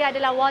dan dia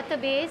adalah water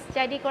based.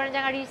 Jadi korang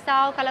jangan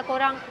risau kalau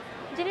korang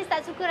jenis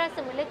tak suka rasa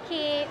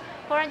melekit,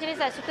 korang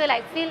jenis tak suka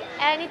like feel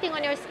anything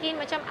on your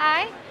skin macam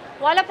I.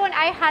 Walaupun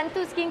I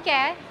hantu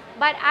skincare,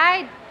 but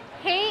I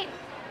hate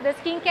the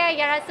skincare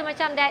yang rasa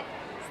macam that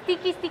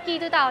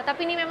sticky tu tau.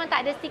 Tapi ni memang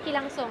tak ada sticky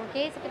langsung,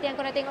 okay? Seperti yang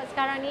korang tengok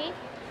sekarang ni.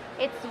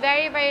 It's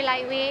very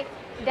lightweight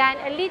dan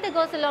a little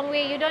goes a long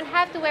way. You don't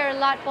have to wear a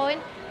lot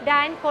pun.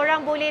 Dan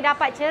korang boleh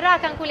dapat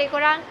cerahkan kulit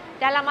korang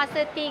dalam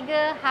masa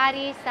 3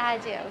 hari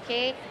sahaja,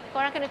 okay?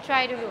 Korang kena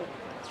try dulu.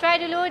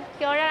 Try dulu,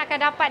 korang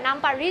akan dapat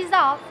nampak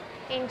result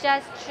in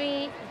just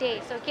 3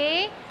 days,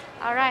 okay?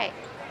 Alright.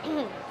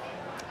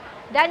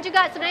 Dan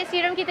juga sebenarnya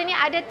serum kita ni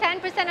ada 10%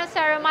 of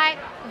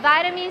ceramide,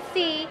 vitamin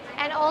C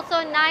and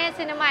also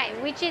niacinamide,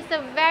 which is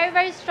a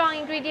very strong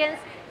ingredients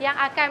yang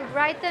akan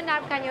brighten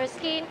upkan your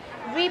skin,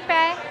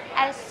 repair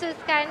and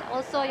soothekan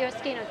also your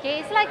skin, okay?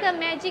 It's like a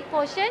magic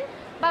potion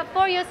but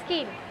for your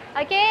skin.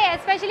 Okay,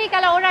 especially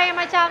kalau orang yang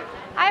macam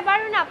I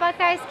baru nak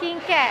pakai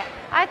skincare.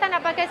 I tak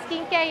nak pakai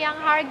skincare yang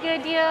harga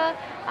dia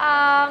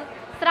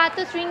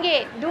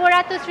RM100,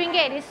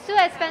 RM200. It's too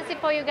expensive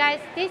for you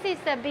guys. This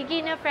is a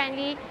beginner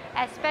friendly,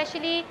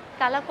 especially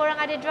kalau korang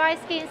ada dry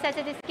skin,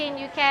 sensitive skin,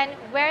 you can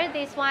wear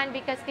this one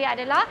because dia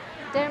adalah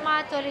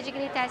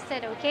dermatologically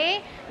tested,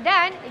 okay?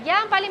 Dan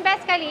yang paling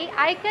best sekali,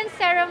 Aiken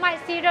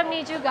Ceramide Serum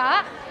ni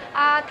juga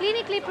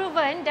clinically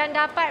proven dan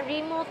dapat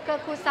remove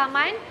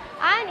kekusaman,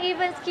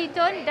 uneven skin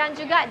tone dan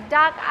juga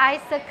dark eye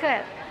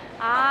circle.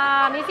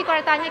 Mesti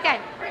korang tanya kan,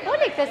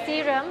 boleh ke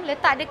serum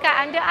letak dekat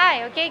under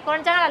eye? Okay,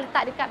 korang janganlah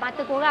letak dekat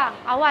mata korang.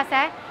 Awas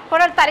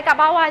korang letak dekat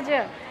bawah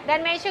je.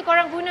 Dan make sure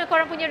korang guna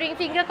korang punya ring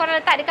finger, korang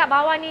letak dekat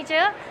bawah ni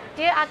je.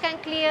 Dia akan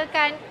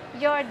clearkan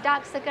your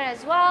dark circle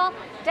as well.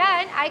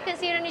 Dan Aiken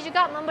Serum ni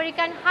juga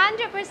memberikan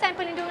 100%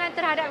 perlindungan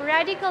terhadap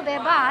radikal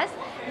bebas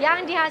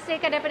yang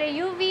dihasilkan daripada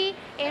UV,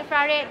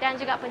 infrared dan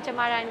juga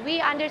pencemaran. We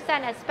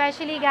understand,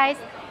 especially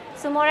guys,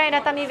 semua orang yang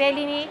datang di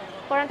Valley ni,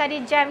 korang tadi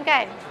jam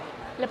kan?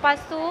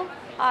 Lepas tu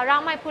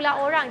ramai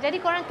pula orang.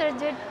 Jadi korang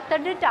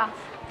terdedah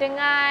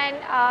dengan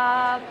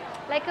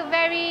like a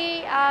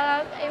very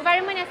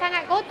environment yang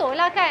sangat kotor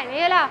lah kan.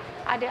 Yalah,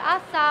 ada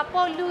asap,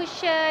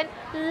 pollution,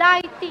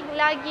 lighting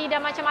lagi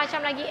dan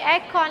macam-macam lagi,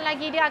 aircon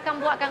lagi, dia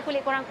akan buatkan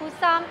kulit korang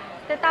kusam.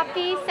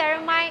 Tetapi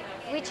ceramide,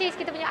 which is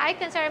kita punya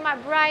Aiken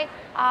Ceramide Bright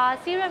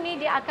serum ni,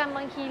 dia akan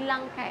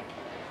menghilangkan,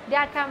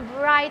 dia akan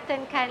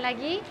brightenkan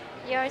lagi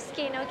your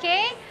skin,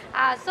 okay?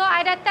 So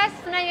I dah test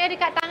sebenarnya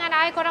dekat tangan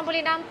I, korang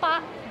boleh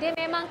nampak dia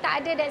memang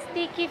tak ada that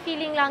sticky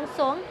feeling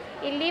langsung.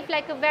 It leave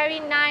like a very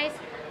nice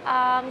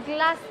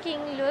glass skin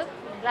look.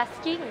 Glass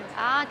skin.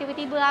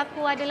 Tiba-tiba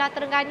aku adalah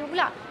Terengganu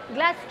pula.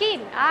 Glass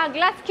skin.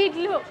 Glass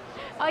skin look.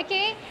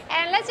 Okay.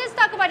 And let's just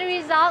talk about the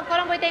result.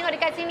 Korang boleh tengok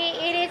dekat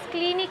sini. It is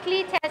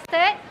clinically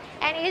tested.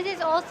 And it is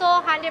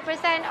also 100%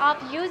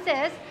 of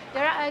users.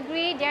 Diorang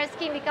agree their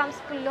skin becomes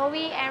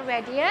glowy and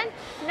radiant.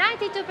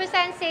 92%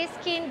 say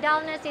skin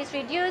dullness is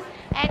reduced.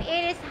 And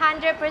it is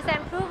 100%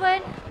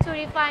 proven to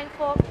refine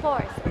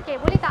pores. Okay,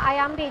 boleh tak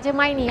I ambil je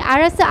mic ni?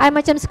 I rasa I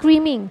macam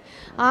screaming.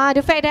 The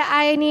fact that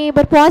I ni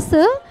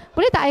berpuasa,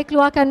 boleh tak I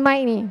keluarkan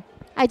mic ni?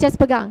 I just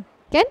pegang.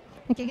 Kan?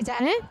 Okay,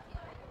 kejap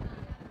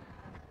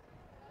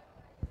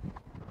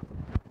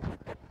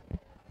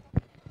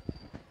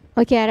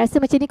Okay, I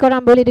rasa macam ni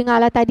korang boleh dengar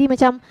lah tadi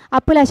macam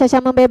apalah Syasha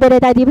membebel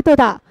dari tadi, betul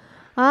tak?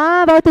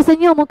 Baru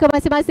tersenyum muka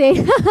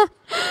masing-masing.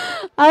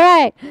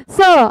 Alright,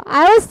 so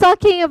I was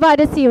talking about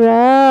the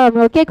serum.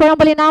 Okay, korang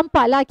boleh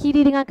nampak lah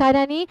kiri dengan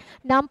kanan ni,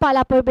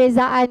 nampaklah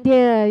perbezaan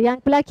dia.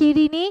 Yang belah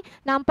kiri ni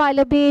nampak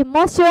lebih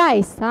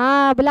moisturized.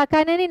 Belah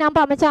kanan ni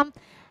nampak macam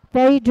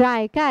very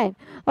dry kan.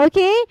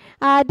 Okay,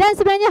 dan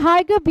sebenarnya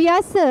harga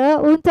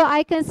biasa untuk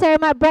Aiken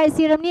Ceramide Bright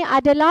Serum ni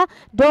adalah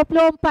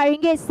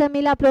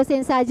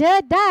RM24.90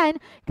 saja. Dan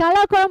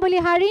kalau korang beli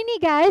hari ni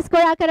guys,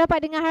 korang akan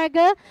dapat dengan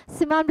harga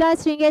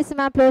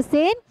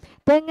RM19.90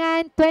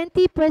 dengan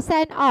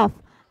 20% off.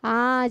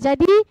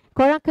 Jadi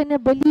korang kena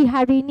beli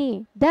hari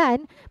ni.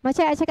 Dan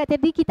macam saya cakap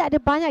tadi, kita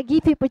ada banyak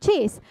gift with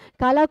purchase.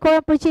 Kalau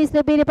korang purchase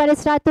lebih daripada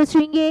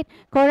RM100,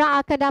 korang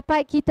akan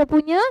dapat kita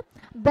punya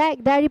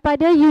bag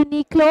daripada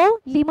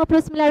Uniqlo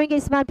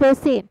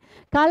RM59.90.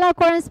 Kalau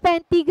korang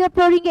spend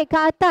RM30 ke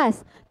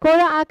atas,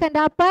 korang akan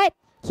dapat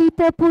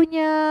kita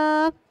punya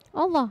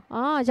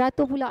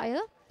jatuh pula ya.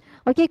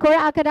 Okay,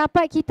 korang akan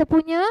dapat kita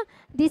punya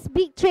this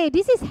big tray.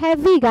 This is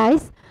heavy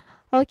guys.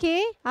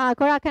 Okay,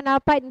 korang akan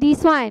dapat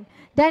this one.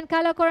 Dan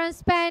kalau korang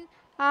spend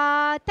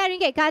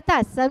RM10 ke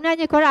atas,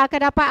 sebenarnya korang akan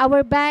dapat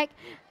our bag.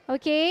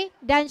 Okay,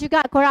 dan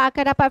juga korang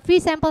akan dapat free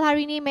sample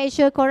hari ni. Make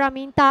sure korang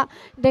minta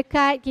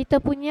dekat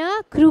kita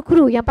punya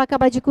kru-kru yang pakai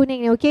baju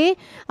kuning ni, okay.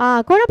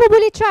 Korang pun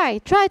boleh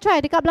try.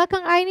 Dekat belakang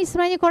I ni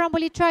sebenarnya korang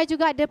boleh try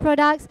juga the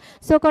products.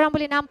 So korang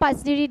boleh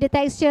nampak sendiri the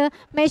texture.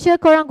 Make sure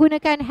korang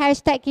gunakan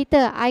hashtag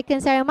kita,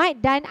 Aiken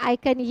Ceramide dan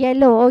Aiken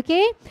Yellow,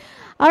 okay.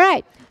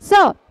 Alright,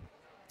 so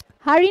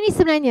hari ni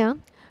sebenarnya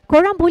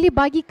korang boleh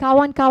bagi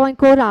kawan-kawan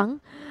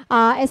korang,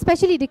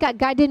 especially dekat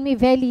Garden May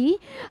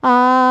Valley,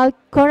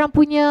 korang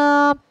punya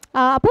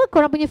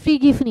korang punya free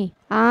gift ni.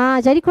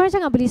 Jadi korang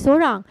jangan beli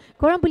seorang,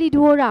 korang beli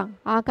dua orang.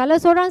 Kalau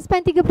seorang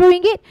spend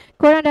RM30,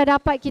 korang dah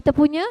dapat kita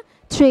punya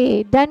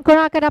tray. Dan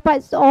korang akan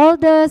dapat all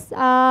the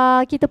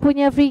kita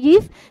punya free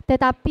gift.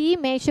 Tetapi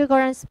make sure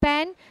korang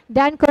spend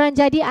dan korang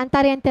jadi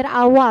antara yang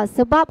terawal.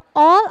 Sebab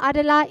all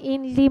adalah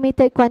in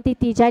limited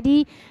quantity.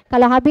 Jadi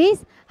kalau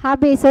habis,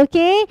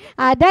 okay.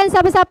 Dan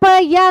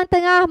siapa-siapa yang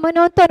tengah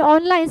menonton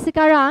online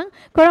sekarang,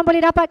 korang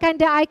boleh dapatkan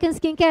the Aiken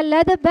Skincare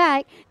Leather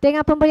Bag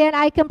dengan pembelian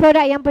Aiken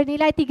produk yang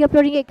bernilai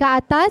RM30 ke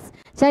atas.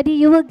 Jadi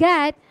you will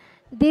get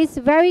this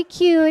very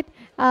cute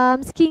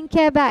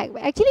skincare bag.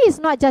 Actually it's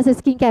not just a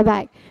skincare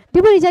bag.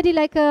 Dia boleh jadi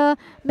like a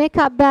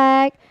makeup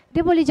bag.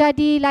 Dia boleh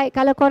jadi like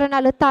kalau korang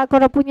nak letak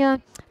korang punya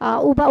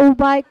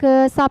ubat-ubat ke,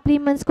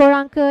 supplements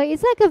korang ke.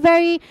 It's like a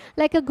very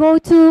like a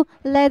go-to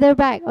leather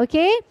bag,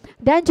 okay.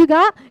 Dan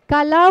juga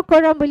kalau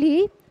korang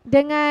beli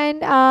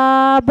dengan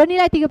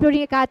bernilai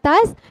RM30 ke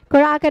atas,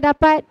 korang akan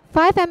dapat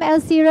 5 ml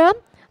serum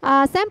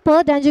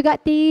sample dan juga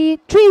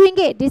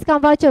RM3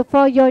 discount voucher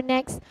for your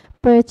next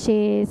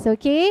purchase,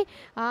 okay.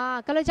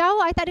 Kalau jauh,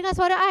 I tak dengar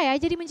suara I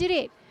jadi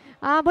menjerit.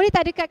 Boleh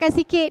tak dekatkan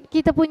sikit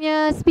kita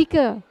punya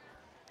speaker?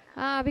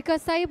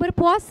 Because saya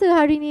berpuasa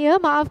hari ni ya,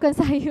 maafkan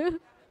saya.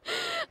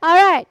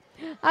 Alright,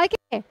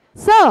 okay.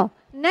 So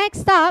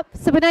next up,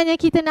 sebenarnya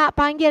kita nak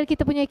panggil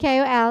kita punya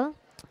KOL.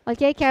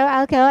 Okay,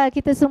 KOL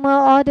kita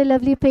semua, all the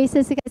lovely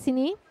faces dekat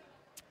sini.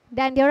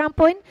 Dan diorang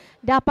pun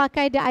dah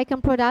pakai the Aiken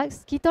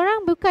products. Kita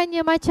orang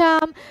bukannya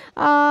macam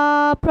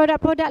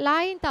produk-produk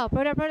lain tau.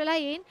 Produk-produk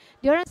lain,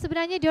 diorang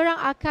sebenarnya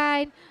diorang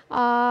akan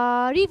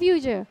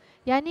review je.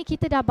 Yang ni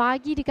kita dah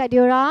bagi dekat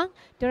diorang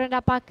dah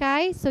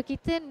pakai. So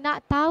kita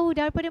nak tahu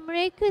daripada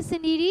mereka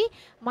sendiri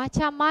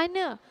macam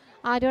mana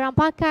diorang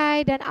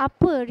pakai dan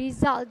apa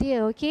result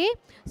dia, okay?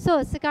 So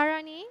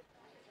sekarang ni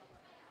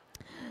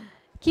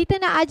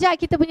kita nak ajak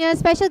kita punya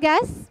special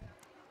guest.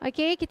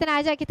 Okay, kita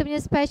nak ajak kita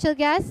punya special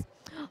guest.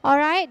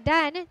 Alright,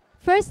 dan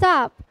first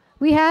up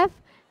we have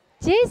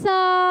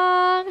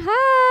Jason.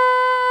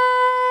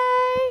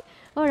 Hi.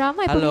 Oh,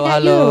 ramai peminat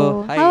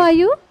you. Hi. How are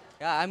you?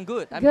 Yeah, I'm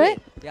good. I'm Good? great.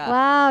 Yeah.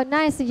 Wow,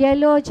 nice.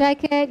 Yellow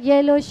jacket,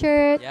 yellow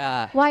shirt,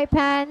 Yeah. white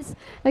pants.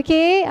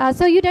 Okay,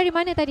 so you dari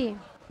mana tadi?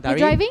 You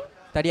driving?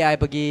 Tadi I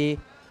pergi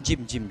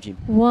gym.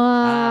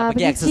 Wah,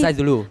 Pergi exercise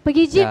gym. dulu.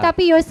 Pergi gym Yeah.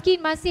 tapi your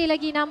skin masih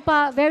lagi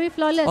nampak very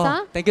flawless,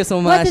 Oh, thank you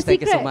so What's much. the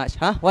Thank you so secret? much.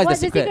 Huh? What's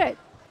the secret?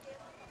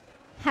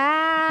 Ha.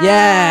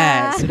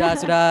 Yeah,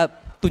 sudah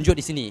tunjuk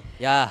di sini.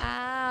 Yeah.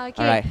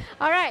 Okay.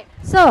 Alright.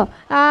 So,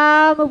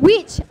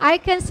 which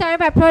Aiken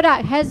Ceramide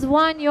product has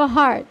won your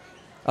heart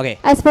Okay.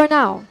 as for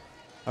now?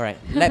 Alright.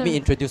 Let me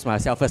introduce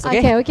myself first.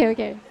 Okay.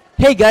 Okay.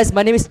 Hey guys,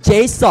 my name is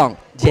Jason.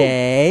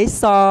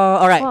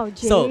 Alright. Wow,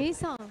 So,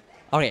 Jason.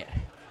 alright.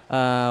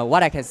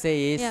 What I can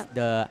say is Yeah.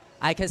 the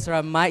Aiken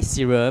Ceramide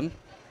serum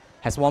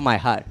has won my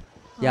heart.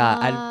 Yeah,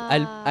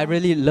 I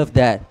really love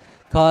that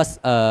because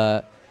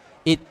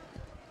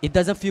it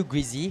doesn't feel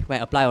greasy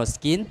when applied on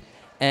skin,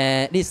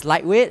 and it's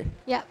lightweight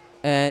Yeah.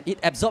 and it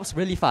absorbs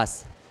really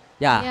fast.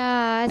 Yeah.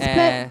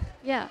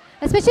 Yeah,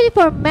 especially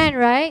for men,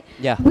 right?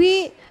 Yeah.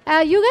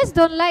 You guys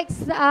don't like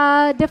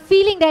the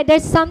feeling that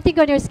there's something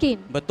on your skin.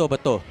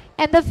 Betul.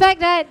 And the fact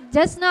that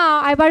just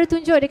now I baru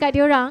tunjuk dekat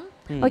diorang,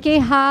 okay,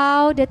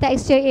 how the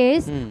texture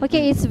is.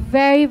 Okay, it's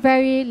very,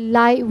 very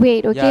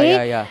lightweight,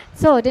 okay? Yeah.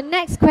 So the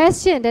next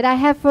question that I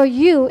have for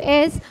you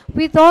is,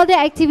 with all the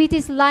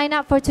activities lined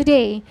up for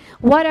today,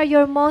 what are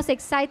you most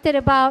excited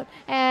about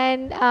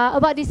and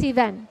about this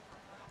event?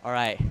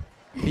 Alright.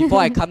 Before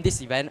I come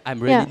this event,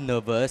 I'm really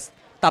nervous.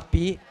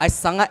 Tapi I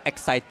sangat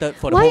excited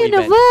for the Why whole you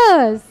event.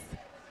 nervous?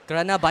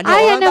 Kerana banyak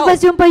I orang am nervous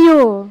tahu. jumpa you.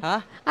 Huh?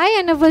 I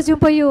am nervous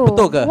jumpa you.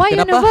 Betul ke? Why you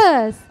Kenapa?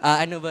 nervous?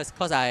 I'm nervous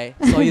because I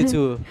saw you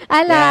too.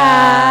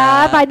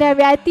 Alah, pandai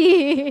ambil hati.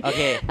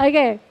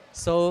 Okay.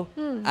 So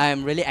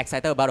I'm really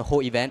excited about the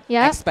whole event,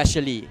 Yeah.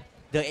 especially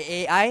the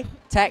AI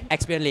tag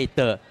experience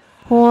later.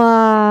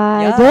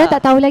 Wah, Yeah. dia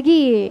tak tahu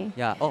lagi.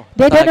 Yeah. Oh,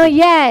 They tak don't know lagi.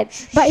 yet.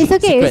 But it's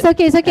okay,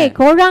 Secret. it's okay. Yeah.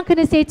 Korang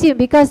kena stay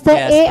tuned because the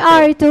Yes,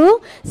 AR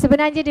itu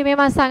sebenarnya dia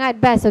memang sangat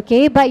best,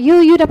 okay? But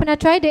you dah pernah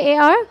try the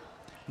AR?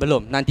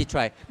 Belum, nanti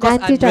try. Because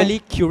Nanti I'm try. really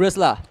curious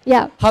lah.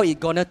 Yeah. How it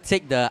gonna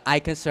take the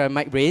Aiken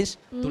Ceramide range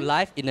to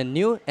life in a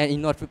new and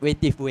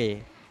innovative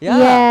way. Yeah.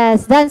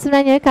 Yes, dan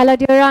sebenarnya kalau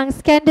diorang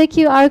scan the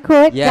QR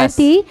code Yes,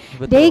 nanti,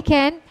 betul. they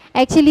can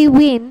actually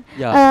win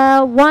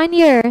Yeah. 1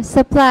 year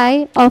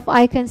supply of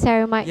Aiken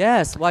Ceramide.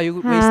 Yes. What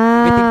you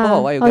waiting for?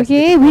 What you guys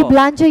Okay, waiting we for?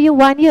 belanja you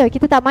 1 year.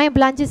 Kita tak main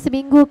belanja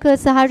seminggu ke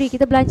sehari.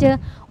 Kita belanja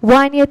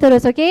 1 year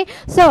terus, okay?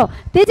 So,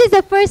 this is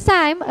the first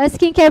time a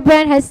skincare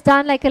brand has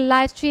done like a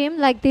live stream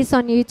like this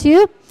on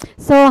YouTube.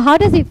 So, how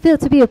does it feel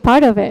to be a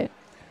part of it?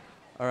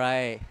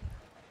 Alright.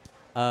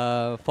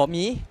 For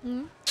me,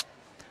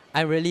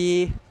 I'm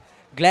really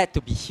glad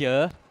to be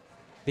here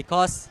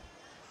because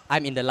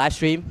I'm in the live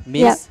stream,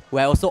 means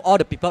where also all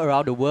the people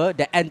around the world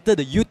that enter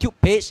the YouTube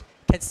page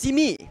can see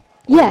me.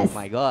 Yes. Oh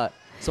my god.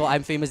 So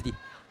I'm famous.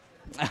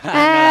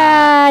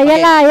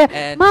 Yalah.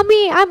 And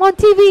Mommy, I'm on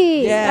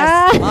TV.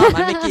 yes, Mom,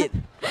 I make it.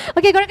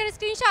 Okay, korang kena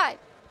screenshot.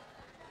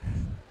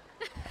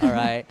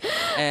 Alright.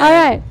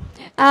 Alright.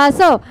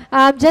 So,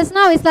 just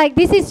now it's like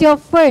this is your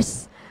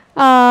first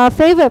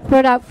favorite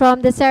product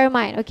from the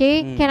Ceramide,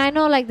 okay? Can I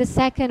know like the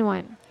second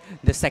one?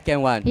 The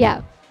second one.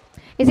 Yeah.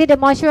 Is it the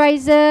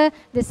moisturizer,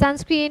 the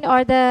sunscreen,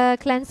 or the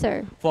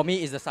cleanser? For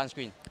me, it's the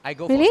sunscreen. I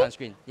go Really? for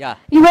sunscreen. Yeah.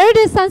 You wear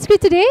the sunscreen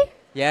today?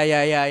 Yeah.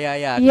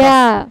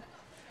 Yeah.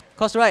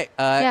 Cause right,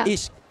 Yeah.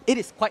 it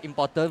is quite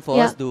important for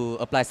Yeah. us to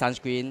apply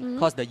sunscreen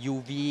cause the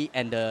UV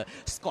and the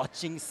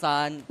scorching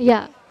sun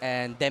Yeah.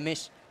 and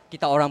damage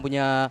kita orang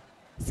punya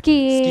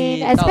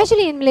Skin. Skin,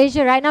 Especially in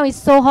Malaysia right now, it's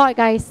so hot,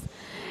 guys.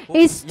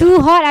 It's too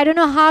hot. I don't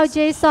know how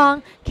Jae-sung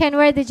can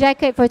wear the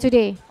jacket for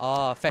today.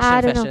 oh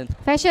I don't fashion.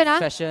 know. Fashion, huh?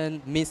 Fashion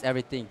means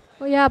everything.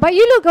 Oh, yeah, but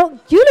you look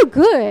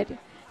good.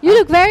 You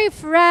look very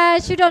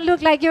fresh. You don't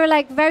look like you're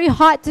like very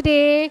hot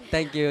today.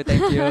 Thank you.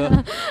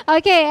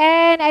 Okay,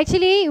 and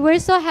actually we're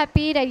so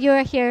happy that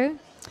you're here.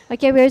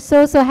 Okay, we're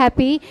so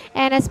happy,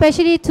 and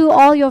especially to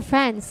all your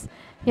friends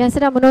yang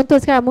sedang menonton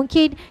sekarang.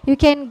 Mungkin you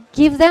can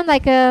give them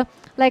like a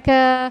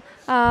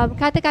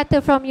kata-kata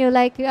from you,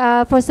 like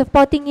for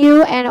supporting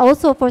you and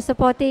also for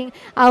supporting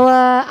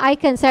our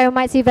Aiken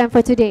Ceramide event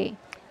for today.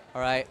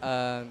 Alright.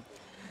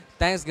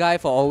 Thanks, guys,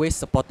 for always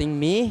supporting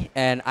me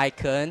and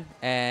Aiken,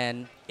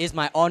 and it's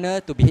my honor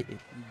to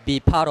be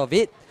part of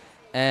it.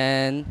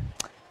 And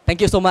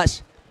thank you so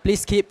much.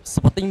 Please keep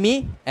supporting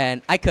me and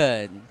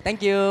Aiken.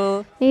 Thank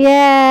you.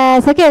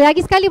 Yes. Okay,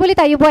 lagi sekali boleh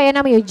tak you buat yang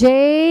nama you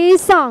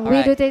Jae-sung?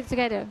 We do Alright. it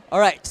together.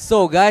 Alright,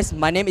 so guys,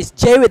 my name is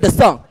Jay with the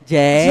song.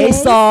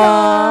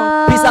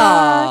 Jae-sung. Peace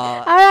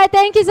out. Alright,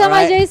 Thank you so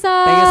much, Alright.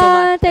 Jason. Thank you so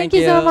much. Thank Thank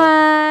you so you.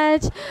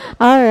 much.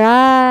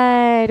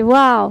 Alright.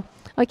 Wow.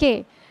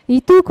 Okay.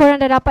 Itu korang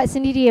dah dapat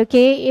sendiri,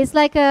 okay? It's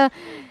like a,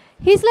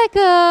 he's like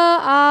a,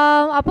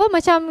 apa,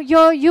 macam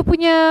you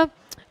punya,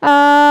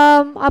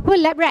 apa,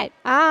 lab rat.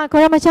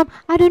 Korang macam,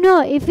 I don't know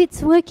if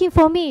it's working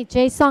for me.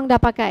 Jason dah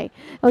pakai.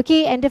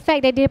 Okay, and the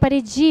fact that daripada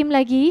gym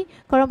lagi,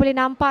 korang boleh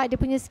nampak dia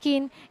punya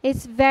skin,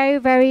 it's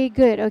very, very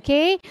good,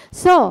 okay?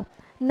 So,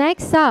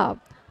 next up,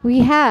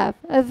 we have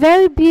a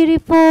very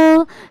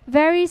beautiful,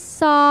 very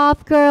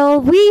soft girl.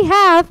 We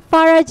have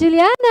Farah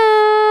Juliana.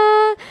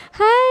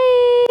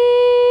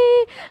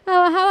 Hi.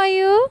 How are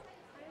you?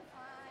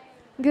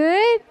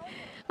 Good?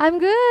 I'm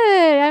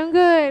good. I'm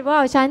good.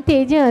 Wow,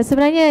 cantik je.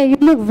 Sebenarnya you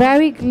look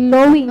very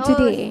glowing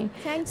today.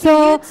 Thank you. So,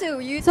 You too.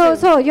 You too.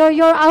 so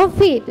your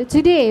outfit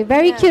today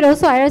very cute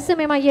also. I rasa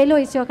memang yellow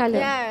is your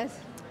color. Yes.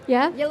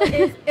 Yeah? Yellow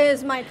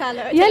is my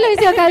color. Yellow is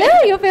your color?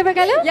 Your favorite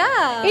color?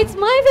 Yeah. It's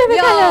my favorite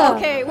Yeah, color.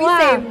 okay, we Wow.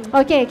 same.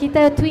 Okay,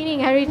 kita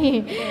twinning hari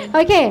ni.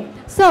 Okay,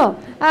 so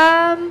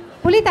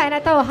boleh tak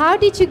nak tahu how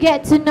did you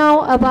get to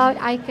know about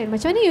Aiken?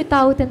 Macam mana you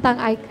tahu tentang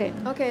Aiken?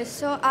 Okay,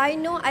 so I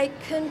know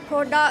Aiken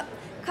product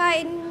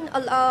kind a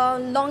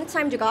long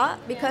time juga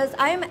because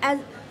I'm a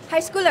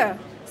high schooler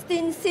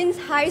since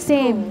high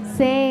school.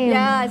 Same.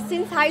 Yeah,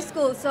 since high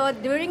school. So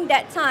during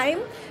that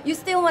time, you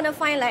still want to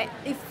find like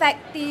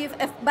effective,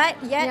 but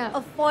yet Yeah.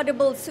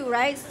 affordable too,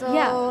 right? So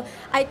Yeah.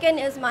 Aiken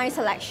is my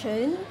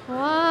selection.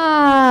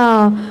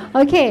 Wow.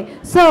 Okay.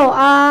 So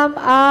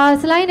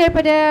selain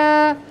daripada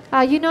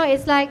you know,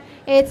 it's like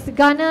it's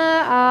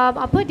gonna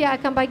apa, dia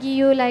akan bagi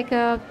you like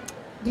a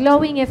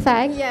glowing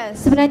effect.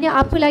 Yes. Sebenarnya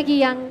apa lagi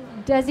yang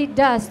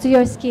does to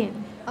your skin?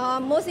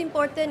 Most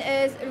important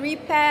is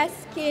repair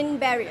skin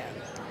barrier.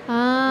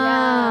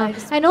 Yeah.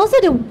 just- And also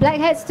the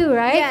blackheads too,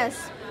 right? Yes.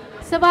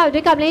 Sebab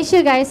dekat Malaysia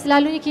guys,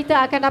 selalunya kita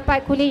akan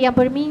dapat kulit yang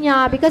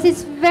berminyak because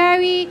it's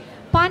very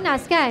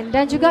panas kan,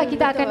 dan juga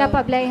kita akan betul.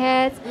 dapat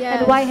blackheads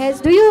and Yes. whiteheads.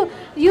 Do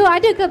you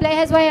ada ke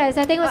blackheads, whiteheads?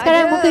 Saya tengok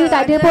sekarang muka you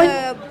tak ada pun.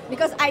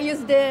 Because I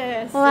use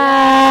this.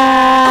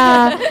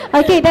 Wow.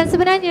 Okay, dan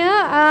sebenarnya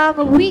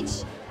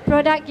which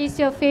product is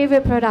your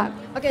favorite product?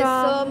 Okay,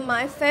 so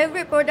my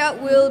favorite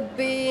product will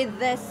be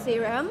the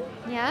serum,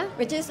 yeah.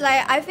 which is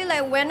like I feel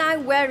like when I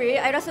wear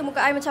it, I rasa muka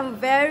I macam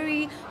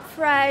very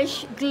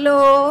fresh,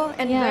 glow,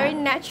 and Yeah. very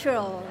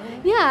natural.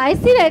 Yeah, I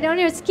see that on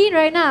your skin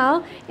right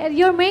now.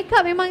 Your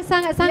makeup memang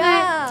sangat-sangat.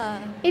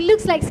 Yeah. It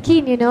looks like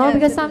skin, you know, Yes,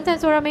 because it is.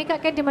 sometimes orang makeup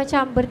kan dia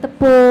macam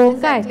bertepung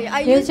Exactly. kan.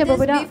 I Dia use macam this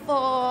berbedak.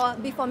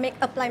 before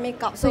apply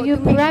makeup. So you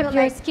to make prep sure,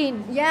 your like, skin.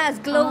 Yes,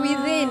 glow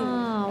within.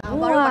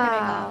 Baru pakai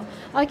makeup.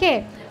 Okay,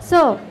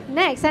 so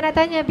next saya nak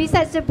tanya,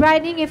 besides the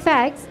brightening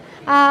effects,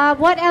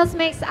 what else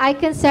makes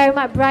Aiken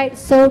Ceramide Bright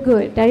so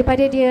good?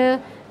 Daripada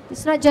dia,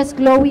 it's not just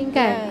glowing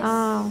kan?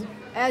 Yes.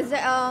 As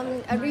a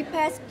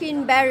repair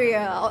skin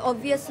barrier,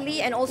 obviously,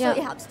 and also Yeah.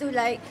 it helps to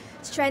like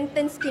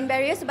strengthen skin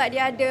barrier sebab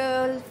dia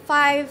ada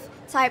 5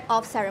 type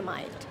of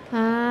ceramide.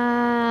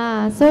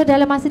 So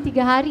dalam masa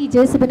 3 hari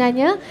je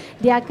sebenarnya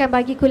dia akan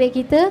bagi kulit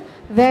kita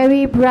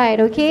very bright,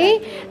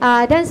 okay?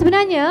 Dan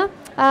sebenarnya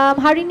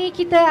hari ni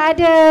kita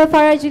ada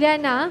Farah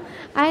Juliana.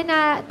 I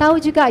nak tahu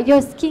juga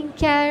your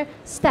skincare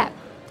step.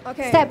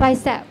 Okay. Step by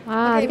step.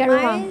 Okay, Dekat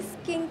rumah. my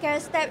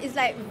skincare step is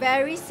like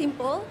very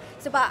simple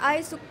sebab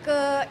I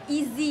suka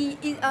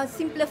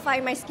simplify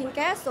my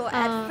skincare. So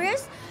at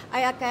first,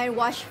 I akan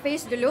wash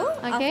face dulu.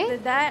 Okay. After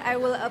that, I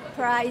will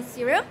apply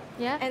serum.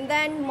 Yeah. And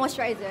then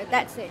moisturizer.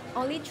 That's it.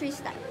 Only 3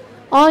 steps.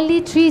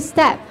 Only 3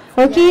 step.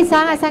 Okay, Yes,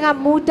 sangat-sangat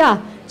mudah.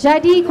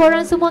 Jadi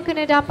korang semua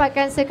kena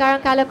dapatkan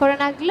sekarang kalau korang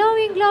nak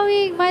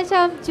glowing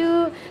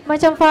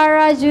macam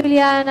Farah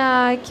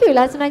Juliana. Cute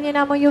lah sebenarnya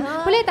nama you.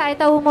 Boleh tak I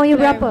tahu umur you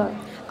berapa?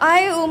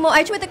 I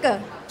cuba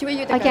teka. Cuba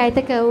you teka. Okay, I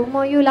teka.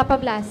 Umur you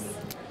 18.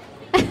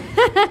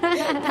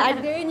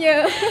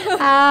 Adanya.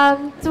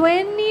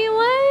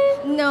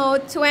 21?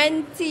 No,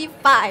 25.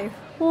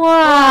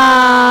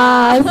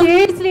 Wow,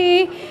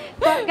 seriously.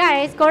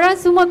 Guys, korang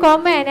semua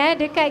komen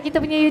dekat kita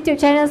punya YouTube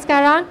channel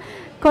sekarang.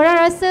 Korang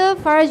rasa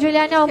Farah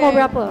Juliana umur Okay.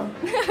 berapa?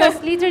 Because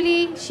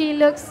literally she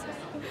looks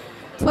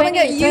Oh my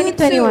god, you 20, 21.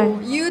 too.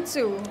 You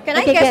too. Can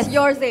Okay, I guess guess.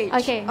 yours age?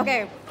 Okay.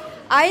 Okay.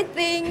 I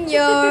think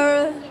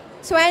you're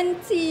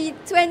 23?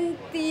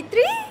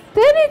 23?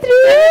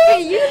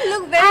 Okay, you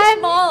look very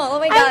I'm- small. Oh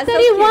my I'm god, so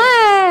cute.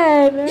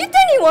 31. You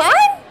 21?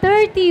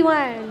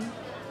 31.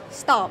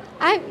 Stop.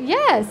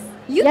 Yes.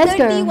 You yes,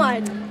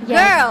 31. Yes.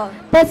 Girl.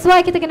 That's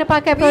why kita kena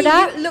pakai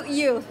produk. Look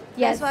you.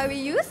 Yes. That's why we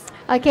use.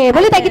 Okay,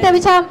 boleh tak Okay.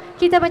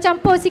 kita macam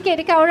post sikit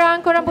dekat orang,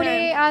 korang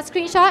boleh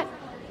screenshot?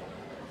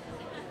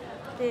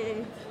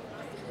 Okay.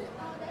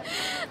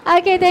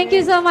 Okay, thank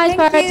you so much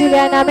Thank Farah you.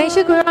 Juliana. Make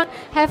sure korang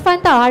have fun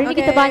tau. Hari ni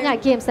kita Okay. banyak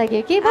games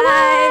lagi. Okay,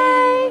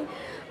 bye-bye.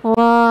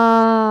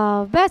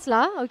 Wow, best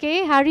lah.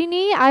 Okay, hari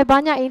ni I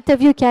banyak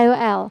interview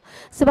KOL.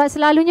 Sebab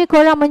selalunya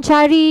korang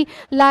mencari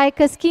like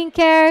a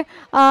skincare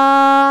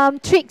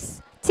tricks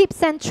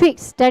tips and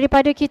tricks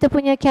daripada kita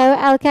punya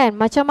KOL kan.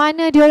 Macam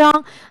mana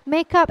diorang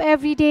make up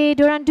every day,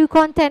 diorang do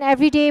content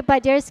every day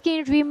but their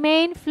skin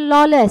remain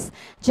flawless.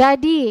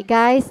 Jadi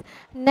guys,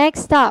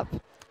 next up,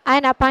 I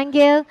nak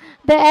panggil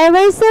the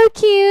ever so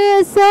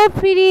cute, so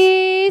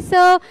pretty,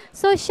 so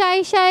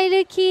shy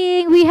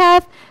looking. We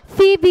have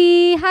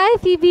Phoebe. Hi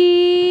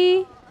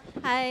Phoebe.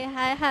 Hi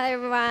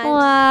everyone.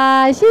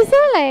 Wow,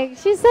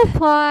 she's so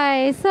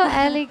poised, so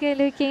elegant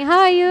looking.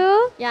 How are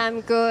you? Yeah, I'm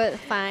good,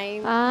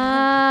 fine.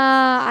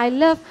 I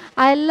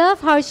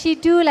love how she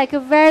do like a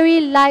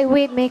very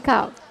lightweight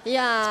makeup.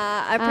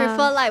 Yeah, I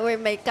prefer lightweight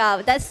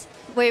makeup. That's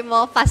way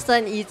more faster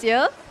and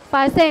easier.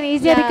 Faster and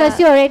easier because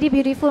you're already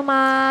beautiful,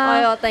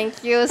 ma. Oh, thank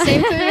you.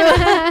 Same to you.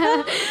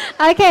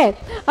 Okay,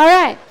 all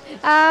right.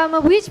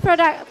 Which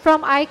product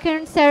from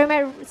Aiken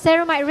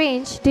Ceramide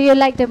range do you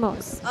like the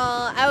most?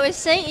 I would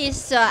say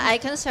it's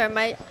Aiken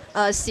Ceramide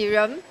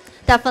serum.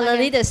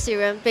 Definitely the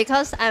serum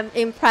because I'm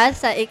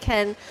impressed that it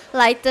can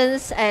lighten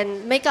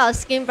and make our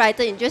skin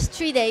brighter in just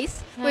 3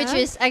 days, which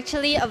is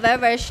actually a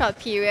very short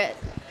period.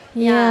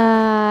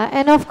 Yeah,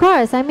 and of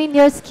course, I mean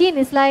your skin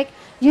is like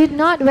you're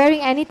not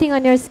wearing anything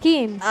on your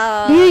skin.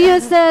 Do you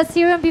use the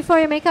serum before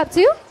your makeup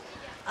too?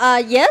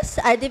 Yes,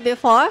 I did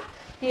before.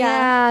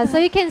 Yeah,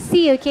 so you can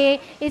see, okay,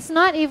 it's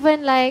not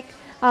even like,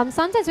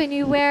 sometimes when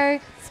you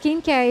wear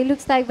skincare, it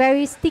looks like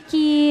very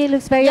sticky, it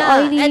looks very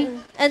oily.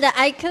 And the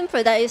Aiken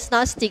product is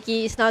not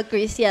sticky, it's not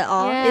greasy at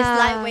all. It's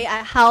lightweight,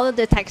 how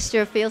the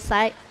texture feels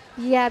like.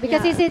 Yeah,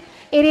 because it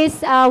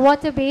is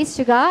water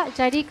based juga.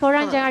 Jadi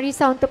korang jangan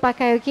risau untuk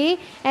pakai, okay?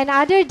 And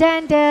other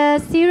than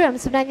the serum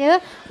sebenarnya,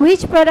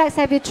 which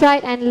products have you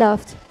tried and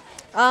loved?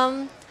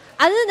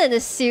 Other than the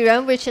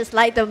serum, which is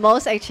like the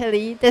most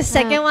actually, the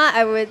second one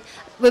I would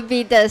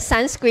be the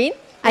sunscreen.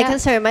 Aiken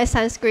Ceramide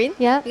sunscreen.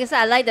 Yeah. Because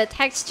I like the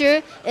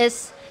texture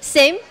is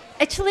same.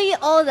 Actually,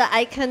 all the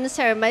Aiken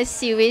Ceramide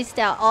series,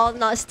 they are all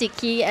not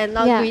sticky and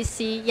not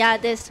greasy. Yeah,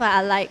 that's what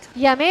I like.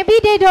 Yeah, maybe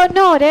they don't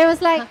know. They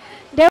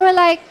were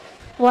like,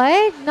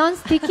 what?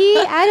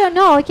 Non-sticky? I don't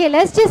know. Okay,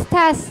 let's just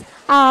test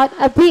out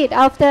a bit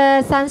of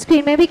the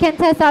sunscreen. Maybe you can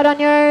test out on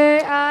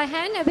your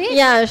hand a bit?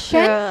 Yeah,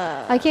 sure.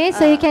 Okay,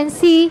 so you can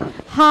see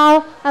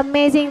how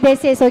amazing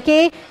this is,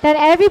 okay? Dan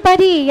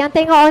everybody yang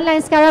tengok online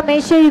sekarang,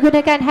 make sure you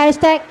gunakan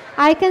hashtag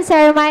Aiken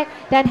Ceramide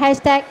dan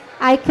hashtag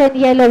Aiken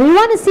Yellow. We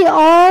want to see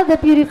all the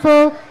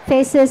beautiful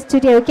faces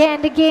today, okay?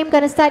 And the game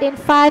gonna start in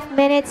 5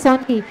 minutes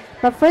only.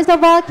 But first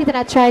of all, kita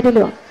nak try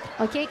dulu.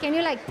 Okay, can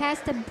you like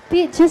test a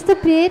bit, just a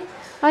bit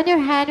on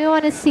your hand? We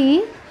want to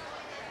see.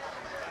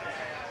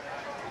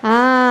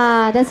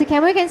 Does the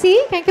camera can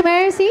see? Can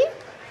camera see?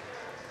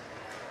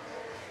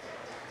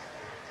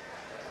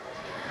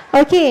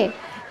 Okay.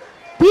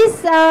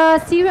 This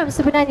serum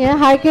sebenarnya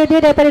harga dia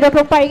daripada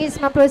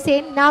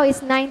RM24.90 now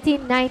is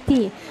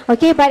 $19.90.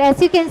 Okay, but as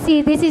you can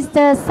see, this is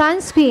the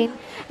sunscreen.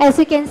 As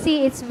you can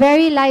see, it's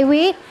very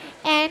lightweight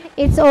and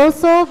it's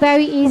also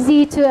very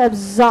easy to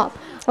absorb.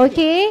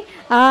 Okay,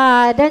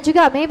 dan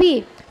juga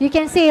maybe you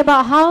can say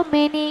about how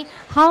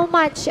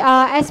much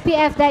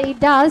SPF that it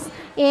does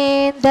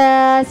in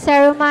the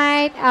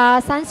ceramide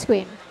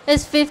sunscreen.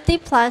 It's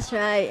 50 plus,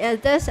 right?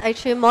 That's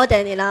actually more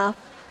than enough.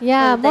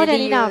 Yeah, more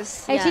than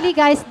enough. Actually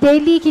guys,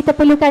 daily kita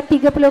perlukan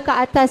 30 ke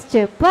atas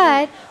je.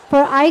 But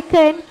for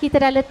Aiken,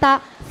 kita dah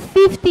letak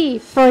 50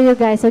 for you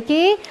guys,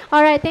 okay?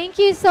 Alright, thank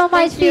you so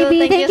much,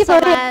 Phoebe. Thank you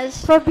so much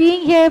for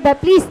being here.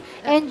 But please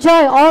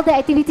enjoy all the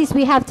activities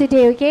we have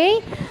today, okay?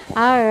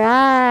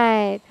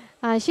 Alright.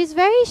 She's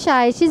very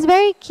shy. She's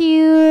very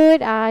cute.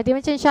 Dia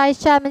macam shy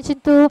macam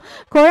tu.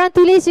 Korang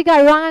tulis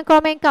juga ruangan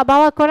komen kat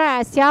bawah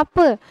korang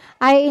siapa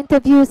I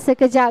interview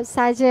sekejap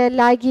saja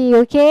lagi,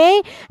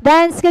 okay?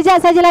 Dan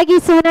sekejap saja lagi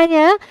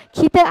sebenarnya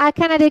kita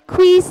akan ada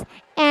quiz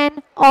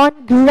and on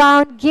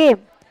ground game.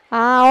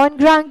 On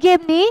ground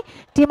game ni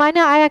di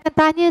mana I akan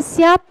tanya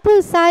siapa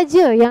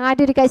saja yang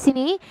ada dekat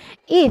sini.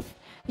 If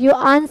you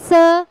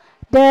answer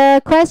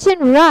the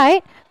question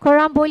right,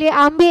 korang boleh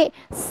ambil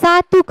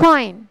 1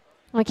 coin.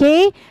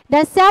 Okay,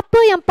 dan siapa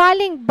yang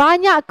paling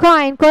banyak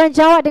coin korang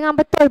jawab dengan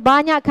betul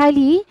banyak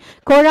kali,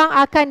 korang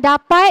akan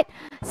dapat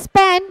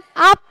spend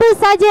apa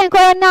saja yang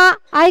korang nak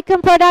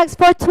Aiken products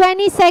for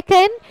 20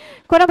 second.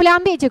 Korang boleh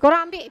ambil je,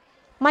 korang ambil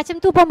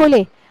macam tu pun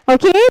boleh.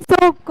 Okay,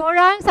 so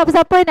korang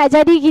siapa-siapa nak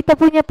jadi kita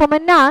punya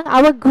pemenang,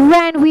 our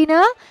grand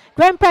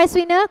prize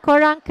winner,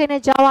 korang kena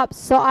jawab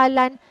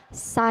soalan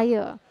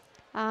saya.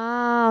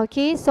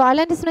 Okay,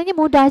 soalan dia sebenarnya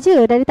mudah je.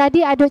 Dari tadi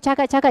Aduk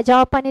cakap-cakap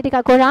jawapan dia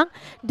dekat korang.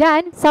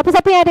 Dan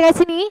siapa-siapa yang ada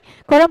dekat sini,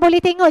 korang boleh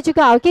tengok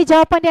juga, okay,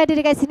 jawapan dia ada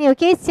dekat sini,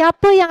 okay.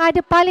 Siapa yang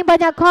ada paling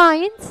banyak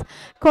coins,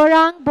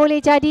 korang boleh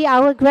jadi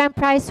our grand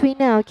prize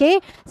winner, okay.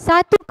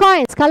 1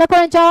 coins, kalau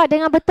korang jawab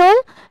dengan betul,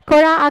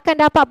 korang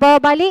akan dapat bawa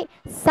balik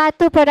 1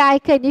 produk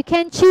Aiken. You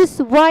can choose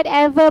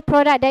whatever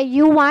product that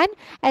you want,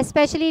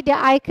 especially the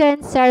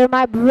Aiken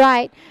Ceramide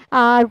Bright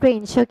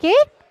range, okay.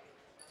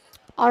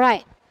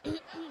 Alright.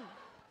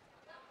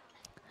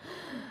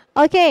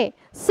 Okay,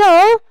 so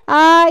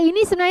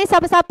ini sebenarnya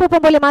siapa-siapa pun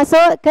boleh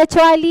masuk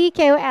kecuali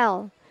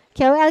KOL.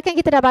 KOL kan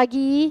kita dah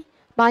bagi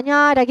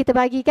Banyak dah kita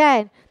bagi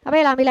kan. Tak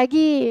payahlah ambil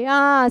lagi.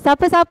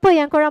 Siapa-siapa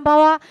yang korang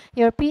bawa,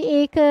 your PA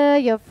ke,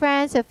 your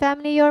friends, your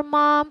family, your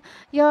mom,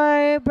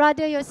 your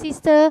brother, your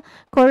sister,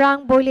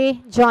 korang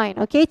boleh join.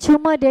 Okay,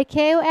 cuma the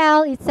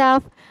KOL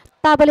itself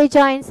tak boleh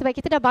join sebab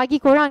kita dah bagi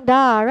korang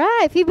dah.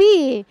 Right,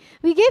 Phoebe?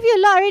 We gave you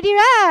a lot already,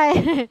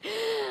 right?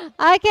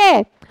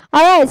 Okay.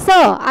 Alright,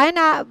 so I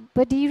nak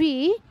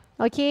berdiri.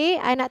 Okay,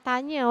 I nak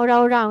tanya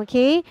orang-orang,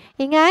 okay.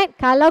 Ingat,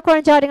 kalau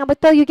korang jawab dengan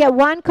betul, you get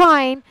 1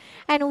 coin.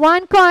 And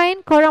 1 coin,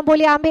 korang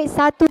boleh ambil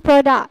satu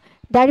produk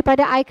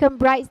daripada Aiken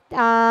Bright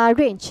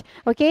range.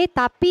 Okay,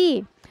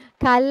 tapi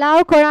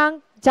kalau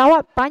korang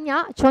jawab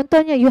banyak,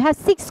 contohnya you have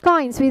 6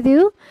 coins with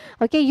you.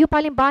 Okay, you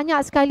paling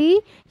banyak sekali,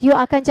 you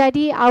akan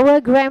jadi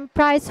our grand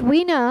prize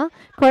winner.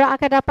 Korang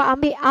akan dapat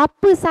ambil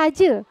apa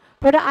saja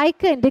produk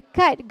Aiken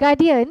dekat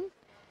Guardian.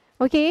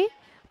 Okay,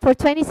 for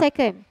 20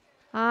 second.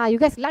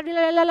 You guys lari,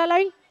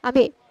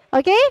 ambil.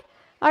 Okay?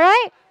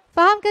 Alright?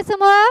 Faham ke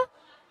semua?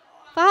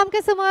 Faham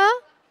ke semua?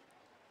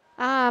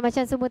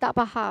 Macam semua tak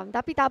faham.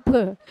 Tapi tak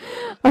apa.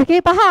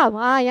 Okay, faham?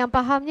 Yang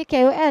fahamnya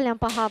KOL yang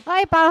faham.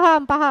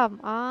 Faham.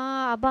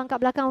 Abang kat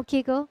belakang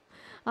okey ke?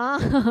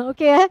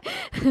 Okay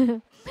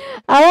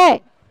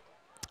Alright.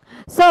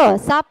 So,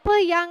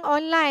 siapa yang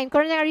online,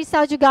 korang jangan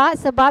risau juga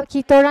sebab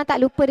kita orang tak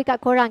lupa dekat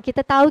korang.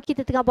 Kita tahu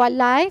kita tengah buat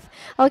live.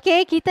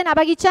 Okay, kita nak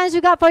bagi chance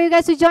juga for you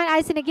guys to join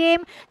us in the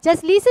game.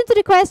 Just listen to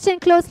the question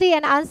closely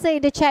and answer in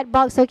the chat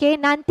box. Okay,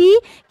 nanti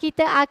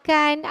kita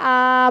akan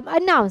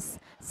announce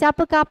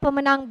siapakah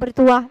pemenang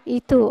bertuah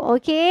itu.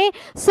 Okay,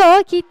 so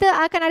kita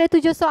akan ada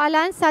 7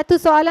 soalan. 1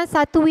 soalan,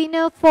 1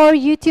 winner for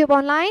YouTube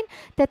online.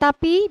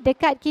 Tetapi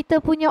dekat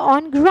kita punya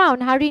on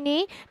ground hari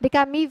ni,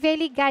 dekat Mi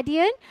Valley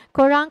Guardian,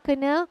 korang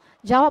kena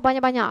jawab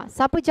banyak-banyak.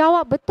 Siapa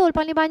jawab betul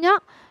paling banyak,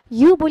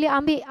 you boleh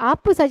ambil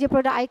apa saja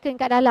produk Aiken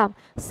kat dalam.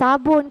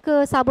 Sabun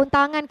ke, sabun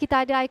tangan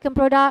kita ada Aiken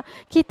produk.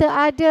 Kita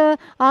ada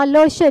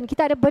lotion,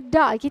 kita ada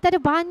bedak, kita ada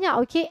banyak.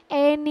 Okay,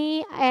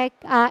 any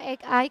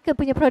Aiken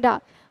punya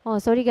produk. Oh,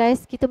 sorry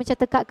guys, kita macam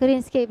tekak kering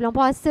sikit belum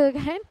puasa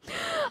kan.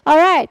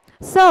 Alright,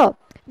 so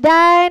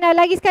dan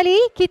lagi sekali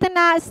kita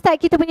nak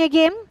start kita punya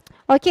game.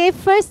 Okay,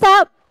 first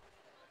up,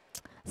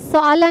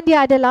 soalan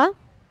dia adalah,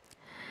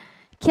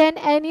 can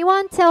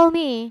anyone tell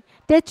me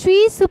the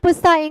 3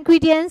 superstar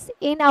ingredients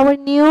in our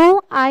new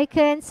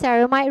Aiken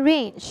Ceramide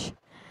range?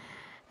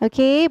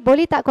 Okay,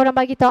 boleh tak korang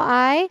bagi tahu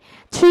I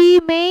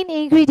 3 main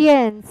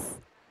ingredients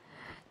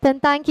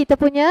tentang kita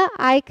punya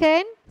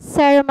Aiken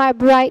Ceramide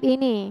Bright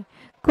ini?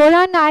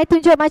 Korang nak I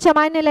tunjuk macam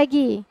mana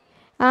lagi?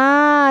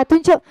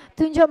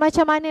 Tunjuk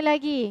macam mana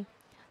lagi?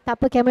 Tak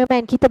apa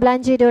cameraman, kita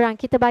belanja diorang,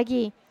 kita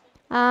bagi.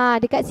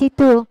 Dekat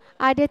situ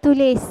ada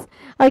tulis.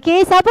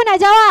 Okay, siapa nak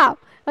jawab?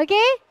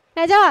 Okay,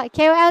 nak jawab?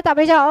 KOL tak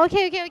boleh jawab.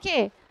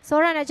 Okay.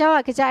 Seorang nak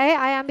jawab kejap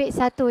I ambil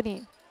satu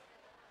ni.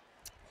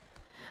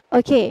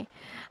 Okay.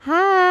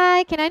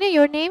 Hi, can I know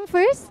your name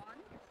first?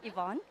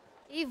 Yvonne.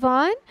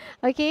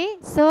 Okay,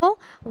 so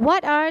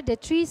what are the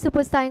 3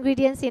 superstar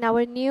ingredients in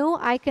our new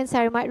Aiken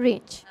Ceramide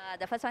range?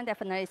 The first one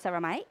definitely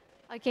ceramide.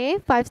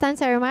 Okay, 5-star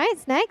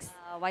ceramides. Next?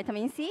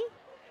 Vitamin C.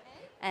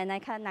 And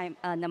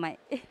niacinamide.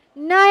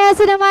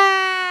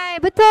 Niacinamide,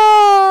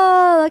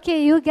 betul.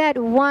 Okay, you get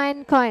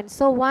 1 coin.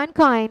 So 1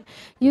 coin,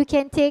 you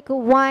can take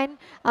 1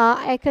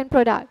 Aiken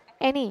product,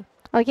 any.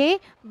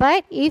 Okay,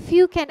 but if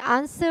you can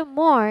answer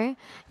more,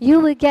 you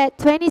will get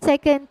 20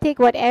 seconds. Take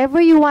whatever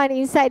you want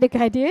inside the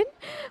Guardian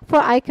for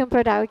Aiken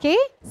product. Okay,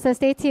 so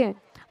stay tuned.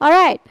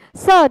 Alright,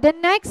 so the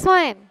next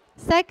one,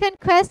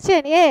 second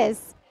question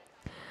is,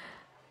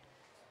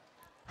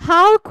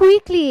 how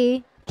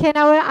quickly can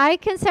our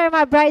Aiken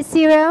Ceramide Bright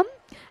Serum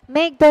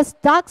make those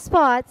dark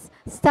spots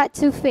start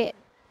to fade?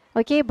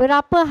 Okay,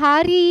 berapa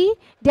hari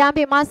dia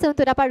ambil masa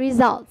untuk dapat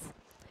results?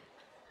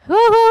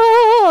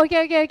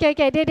 Okay.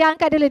 Dia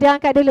angkat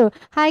dulu.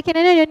 Hi, can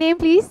I know your name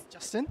please?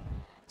 Justin,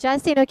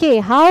 okay.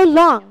 How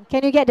long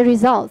can you get the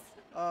results?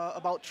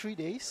 About 3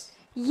 days.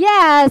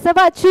 Yes,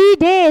 about 3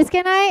 days.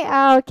 Can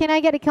I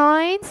get the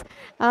coins?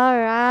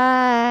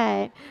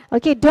 Alright.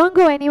 Okay, don't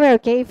go anywhere,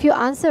 okay? If you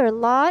answer a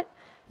lot,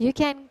 you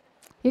can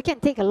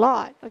take a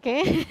lot,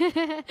 okay?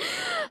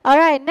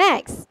 Alright,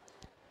 next.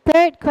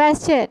 Third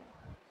question.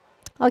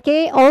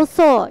 Okay,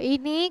 also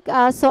ini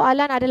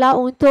soalan adalah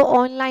untuk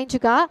online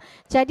juga.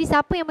 Jadi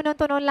siapa yang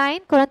menonton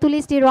online, korang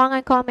tulis di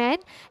ruangan komen.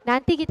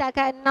 Nanti kita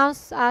akan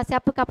announce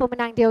siapakah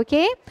pemenang dia,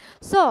 okay?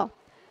 So,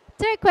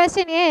 third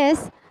question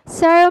is,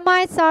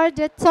 ceramides are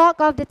the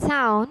talk of the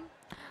town,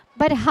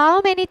 but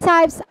how many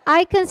types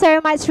Aiken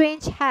Ceramides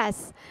range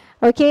has?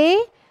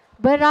 Okay,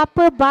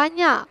 berapa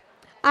banyak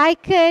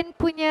Aiken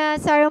punya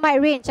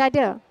ceramide range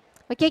ada?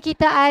 Okay,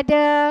 kita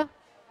ada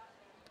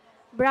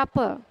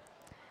berapa?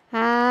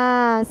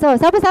 So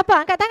siapa?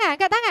 Angkat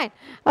tangan.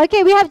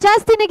 Okay, we have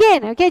Justin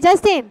again. Okay,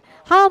 Justin,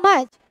 how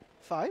much?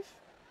 5.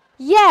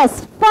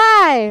 Yes,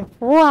 5.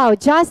 Wow,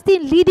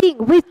 Justin leading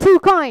with 2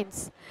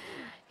 coins.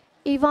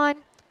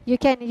 Yvonne, you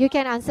can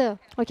answer.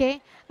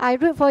 Okay, I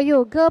root for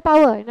you. Girl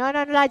power. No,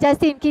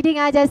 Justin.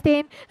 Kidding,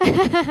 Justin.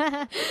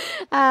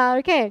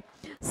 Okay,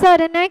 so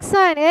the next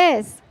one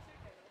is,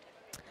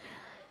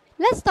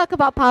 let's talk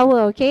about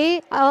power,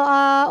 okay?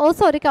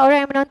 Also dekat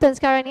orang yang menonton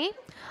sekarang ni,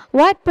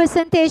 what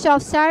percentage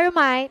of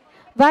ceramide,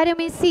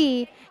 vitamin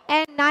C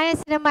and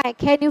niacinamide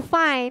can you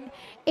find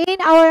in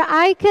our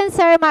Aiken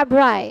Ceramide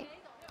Bright?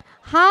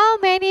 How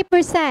many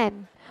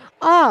percent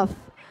of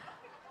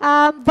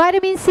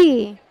vitamin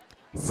C,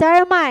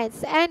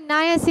 ceramides and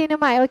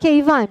niacinamide? Okay,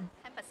 Yvonne.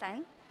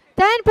 10%.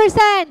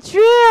 10%,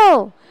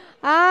 true.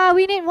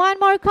 We need one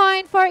more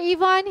coin for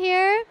Yvonne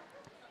here.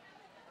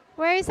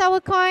 Where is our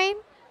coin?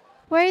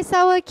 Where is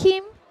our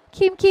Kim?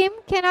 Kim,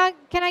 can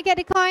I get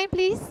the coin,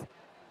 please?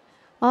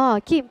 Oh,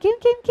 Kim.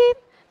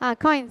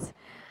 Coins.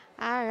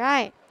 All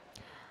right.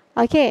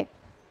 Okay.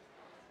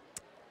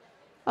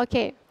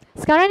 Okay.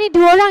 Sekarang ni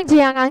 2 orang je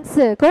yang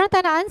answer. Korang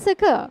tak nak answer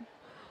ke?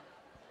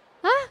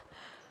 Hah?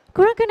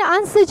 Korang kena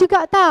answer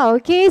juga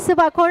tau, okay?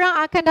 Sebab korang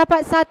akan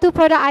dapat satu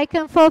produk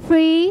Aiken for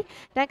free.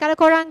 Dan kalau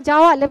korang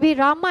jawab lebih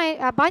ramai,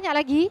 banyak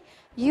lagi,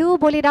 you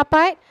boleh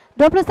dapat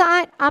 20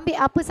 saat ambil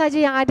apa saja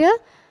yang ada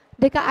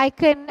dekat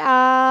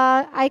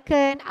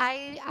Aiken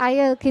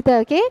aisle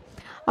kita, okay?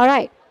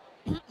 Alright.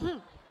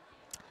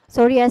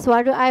 Sorry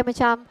suara I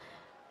macam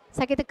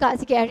sakit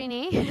tekak sikit hari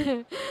ni.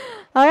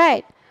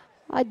 Alright.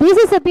 This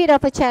is a bit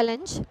of a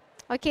challenge.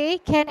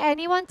 Okay, can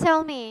anyone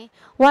tell me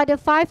what the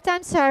 5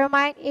 times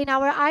ceramide in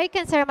our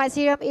Aiken Ceramide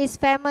Serum is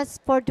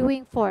famous for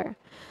doing for?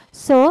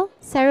 So,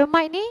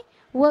 ceramide ni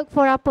work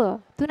for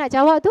apa? Tu nak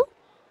jawab tu?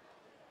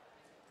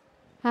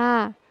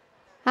 Angkat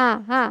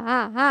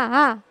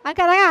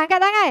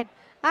tangan.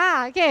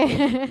 Okay.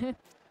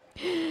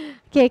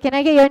 Okay, can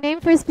I get your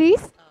name first,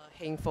 please?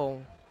 Heng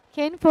Fong.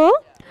 Ken Fo?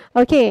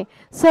 Okay,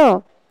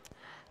 so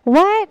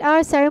what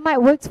are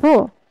ceramide works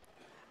for?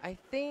 I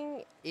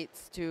think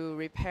it's to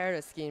repair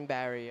the skin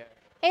barrier.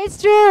 It's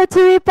true,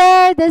 to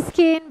repair the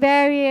skin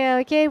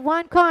barrier. Okay,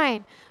 1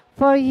 coin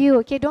for you.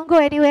 Okay, don't go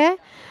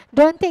anywhere.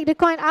 Don't take the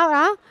coin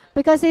out,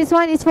 because this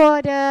one is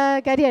for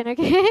the guardian,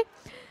 okay?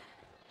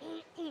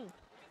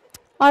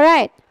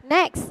 Alright,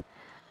 next.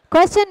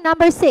 Question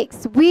number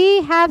 6.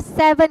 We have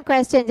 7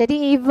 questions.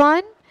 Jadi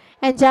Yvonne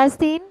and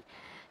Justin,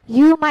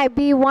 you might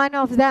be one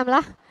of them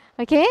lah.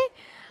 Okay?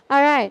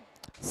 Alright.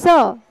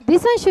 So, this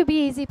one should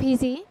be easy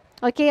peasy.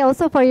 Okay,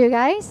 also for you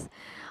guys.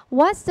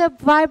 What's the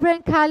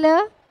vibrant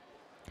color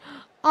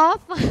of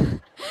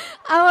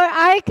our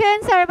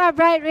Aiken Ceramide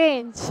Bright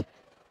range?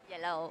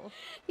 Yellow.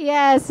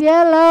 Yes,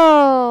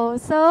 yellow.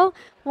 So,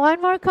 1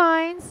 more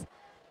coins.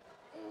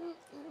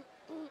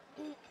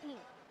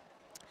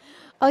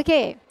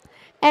 Okay.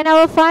 And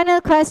our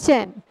final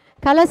question.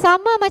 Kalau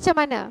sama macam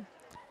mana?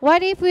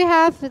 What if we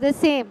have the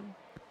same?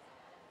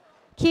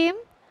 Kim?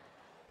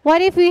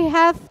 What if we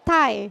have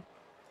tie?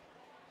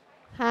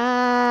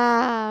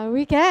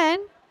 We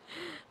can.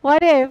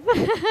 What if?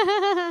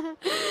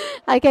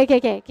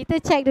 Okay. Kita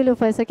check dulu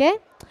first, okay?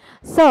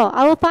 So,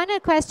 our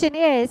final question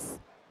is,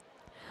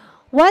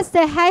 what's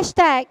the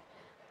hashtag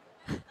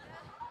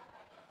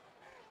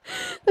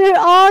we're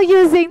all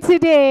using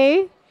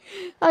today?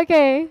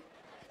 Okay.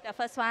 The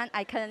first one,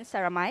 Aiken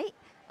Ceramide.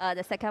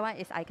 The second one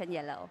is Aiken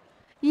Yellow.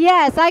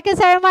 Yes, Aiken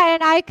Ceramide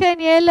and Aiken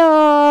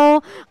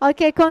Yellow.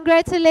 Okay,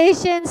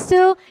 congratulations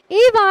to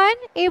Yvonne.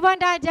 Yvonne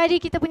dah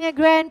jadi kita punya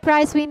grand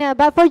prize winner.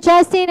 But for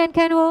Justin and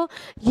Kenwo,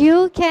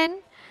 you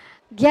can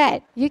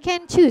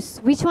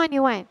choose which one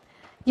you want.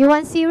 You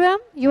want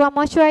serum? You want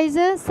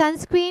moisturizer?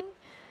 Sunscreen?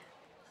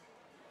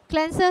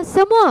 Cleanser?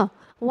 Semua?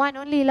 One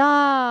only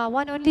lah.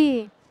 One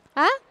only.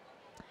 Huh?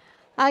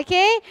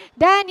 Okay,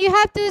 then you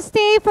have to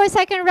stay for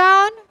second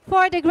round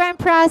for the grand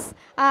prize.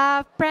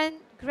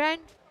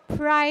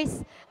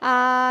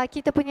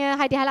 Kita punya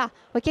hadiah lah.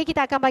 Okay,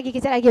 kita akan bagi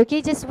kejap lagi.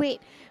 Okay, just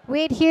wait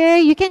here.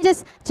 You can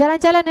just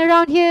jalan-jalan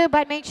around here,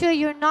 but make sure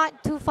you're not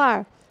too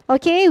far.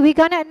 Okay, we're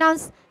gonna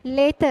announce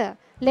later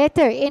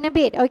in a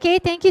bit. Okay,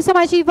 thank you so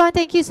much Yvonne,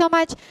 thank you so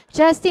much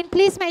Justin.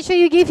 Please make sure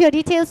you give your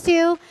details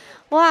too.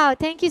 Wow,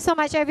 thank you so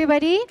much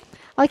everybody.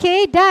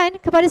 Okay,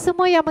 dan kepada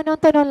semua yang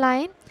menonton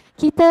online,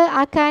 kita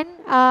akan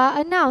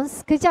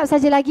announce kejap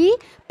saja lagi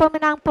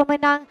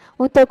pemenang-pemenang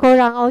untuk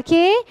korang,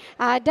 okay?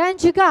 Dan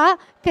juga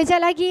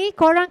kejap lagi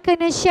korang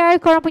kena share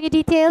korang punya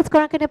details,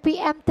 korang kena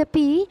PM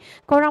tepi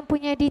korang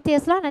punya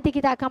details lah. Nanti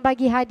kita akan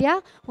bagi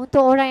hadiah untuk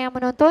orang yang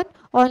menonton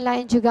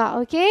online juga,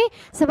 okay?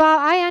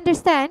 Sebab I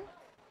understand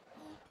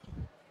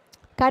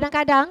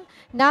kadang-kadang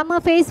nama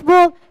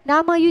Facebook,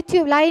 nama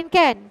YouTube lain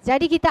kan.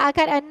 Jadi kita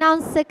akan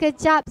announce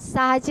sekejap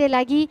sahaja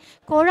lagi.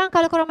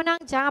 Kalau korang menang,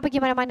 jangan pergi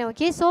mana-mana,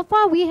 okay? So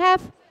far we have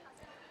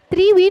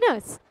 3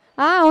 winners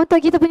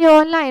untuk kita punya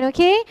online,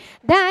 okay?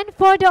 Dan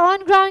for the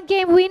on-ground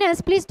game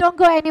winners, please don't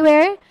go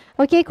anywhere.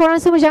 Okay, korang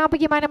semua jangan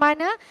pergi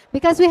mana-mana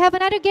because we have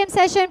another game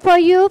session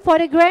for you for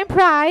the grand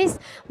prize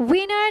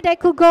winner that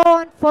could go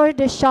on for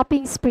the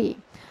shopping spree.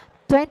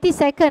 20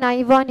 seconds,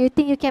 Yvonne, you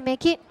think you can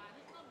make it?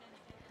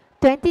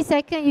 20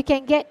 seconds you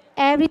can get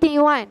everything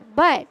you want.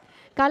 But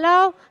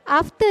kalau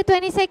after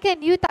 20 seconds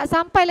you tak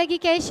sampai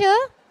lagi cashier,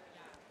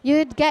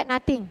 you get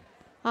nothing.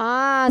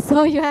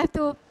 So you have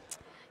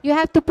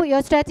to put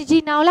your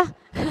strategy now lah.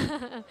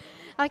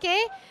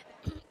 Okay?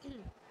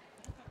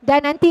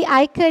 dan nanti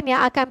Aiken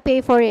yang akan pay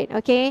for it,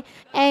 okay?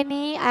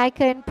 Any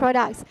Aiken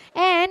products.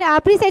 And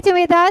please stay tuned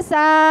with us.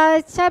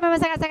 Saya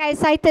memang sangat-sangat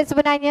excited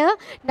sebenarnya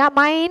nak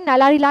main, nak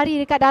lari-lari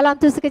dekat dalam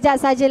tu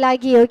sekejap saja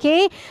lagi,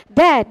 okay?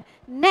 Then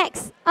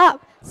next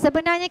up,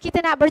 sebenarnya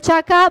kita nak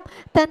bercakap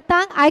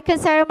tentang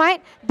Aiken Ceramide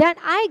dan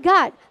I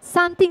got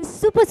something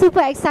super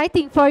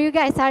exciting for you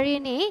guys hari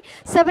ini.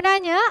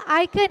 Sebenarnya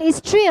Aiken is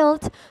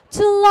thrilled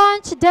to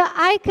launch the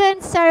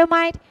Aiken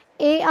Ceramide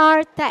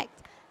AR tag.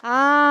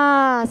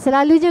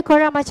 Selalunya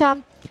korang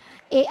macam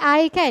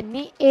AI kan,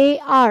 ni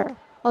AR.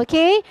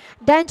 Okay,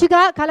 dan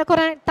juga kalau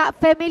korang tak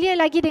familiar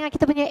lagi dengan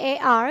kita punya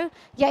AR,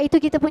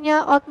 iaitu kita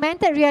punya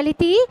augmented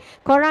reality,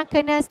 korang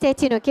kena stay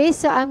tune, okay?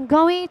 So I'm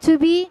going to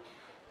be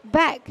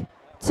back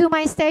to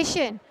my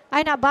station.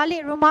 I nak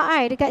balik rumah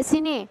I dekat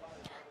sini.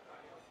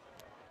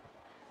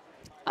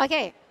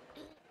 Okay.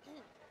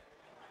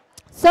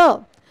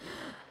 So,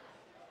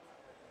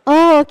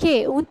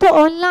 okay, untuk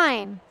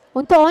online,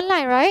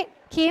 right,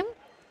 Kim?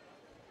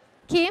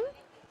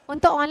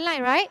 Untuk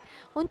online, right?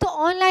 Untuk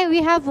online, we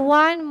have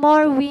one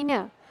more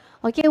winner.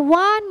 Okay,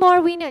 one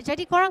more winner.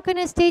 Jadi korang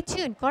kena stay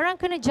tune. Korang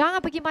kena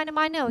jangan pergi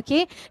mana-mana,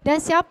 okay?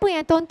 Dan siapa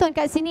yang tonton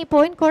kat sini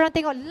pun, korang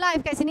tengok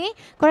live kat sini,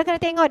 korang kena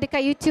tengok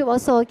dekat YouTube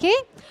also, okay?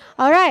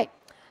 Alright.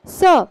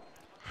 So,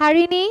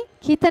 hari ni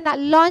kita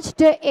nak launch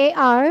the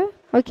AR.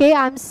 Okay,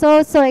 I'm so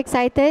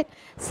excited.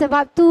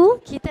 Sebab tu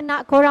kita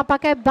nak korang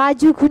pakai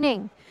baju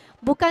kuning.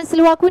 Bukan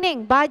seluar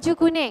kuning, baju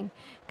kuning.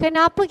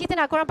 Kenapa kita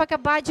nak korang pakai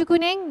baju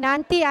kuning?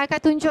 Nanti I akan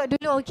tunjuk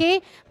dulu, okay?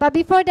 But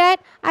before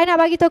that, I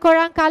nak bagi tahu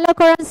korang, kalau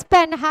korang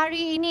spend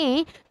hari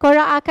ini,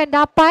 korang akan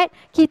dapat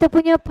kita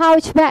punya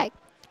pouch bag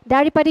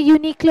daripada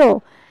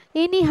Uniqlo.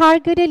 Ini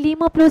harga dia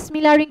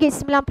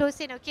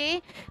RM59.90, okay?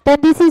 Dan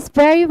this is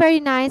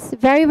very nice,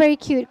 very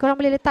cute. Korang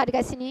boleh letak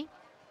dekat sini.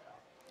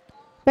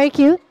 Very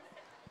cute.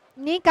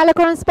 Ni kalau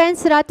korang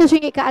spend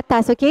RM100 ke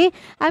atas, okay?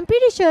 I'm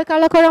pretty sure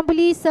kalau korang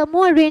beli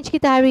semua range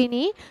kita hari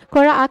ni,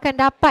 korang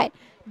akan dapat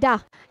dah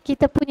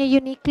kita punya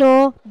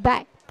Uniqlo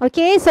bag.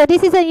 Okay, so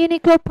this is a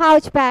Uniqlo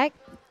pouch bag.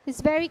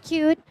 It's very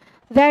cute,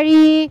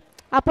 very,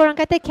 apa orang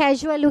kata,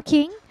 casual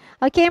looking.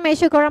 Okay, make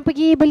sure korang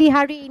pergi beli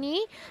hari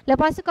ini.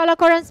 Lepas tu kalau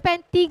korang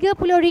spend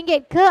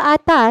RM30 ke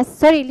atas,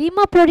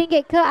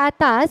 RM50 ke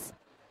atas,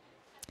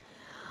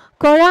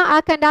 korang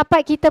akan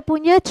dapat kita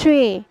punya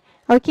tray.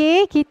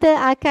 Okay, kita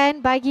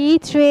akan bagi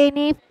tray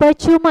ni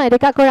percuma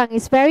dekat korang.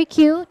 It's very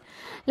cute.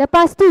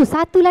 Lepas tu,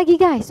 satu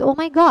lagi guys. Oh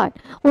my god.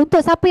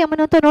 Untuk siapa yang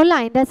menonton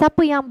online dan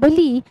siapa yang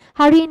beli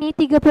hari ni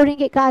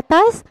RM30 ke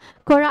atas,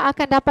 korang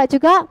akan dapat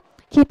juga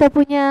kita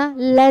punya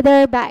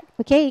leather bag.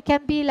 Okay, it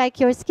can be like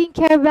your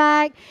skincare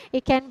bag,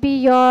 it can be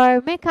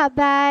your makeup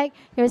bag,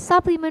 your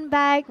supplement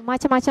bag,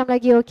 macam-macam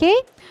lagi, okay?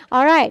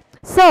 Alright,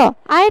 so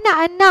I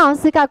nak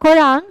announce dekat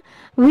korang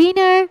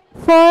winner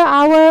for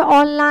our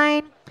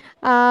online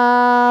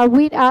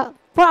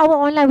for our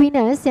online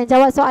winners yang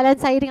jawab soalan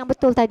saya dengan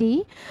betul tadi.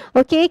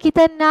 Okay,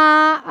 kita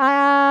nak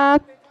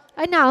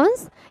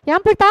announce. Yang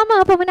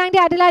pertama pemenang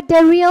dia adalah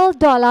The Real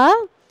Dollar.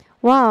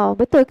 Wow,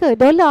 betul ke?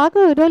 Dollar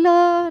ke?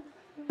 Dollar,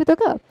 betul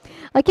ke?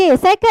 Okay,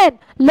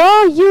 second,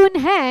 Lo Yun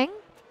Hang.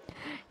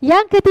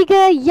 Yang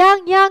ketiga,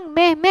 Yang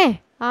Meh Meh.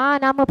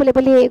 Nama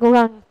pelik-pelik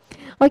korang.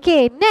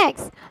 Okay,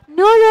 next,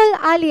 Nurul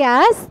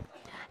Alias.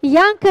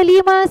 Yang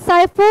kelima,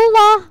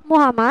 Saifullah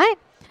Muhammad.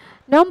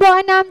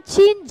 Nombor 6,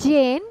 Chin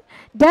Jin.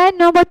 Dan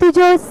nombor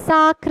 7,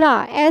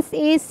 Sakra.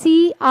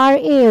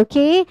 S-A-C-R-A,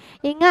 okay?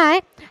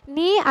 Ingat,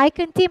 ni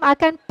Aiken Team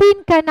akan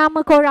pinkan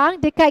nama korang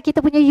dekat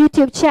kita punya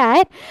YouTube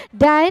chat.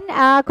 Dan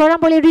korang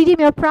boleh redeem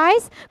your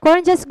prize.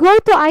 Korang just go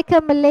to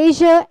Aiken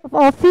Malaysia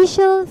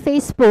official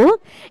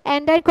Facebook.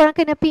 And then korang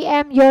kena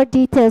PM your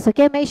details,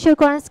 okay? Make sure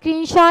korang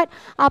screenshot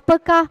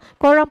apakah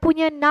korang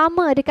punya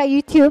nama dekat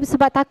YouTube.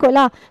 Sebab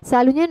takutlah,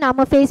 selalunya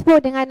nama Facebook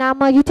dengan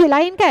nama YouTube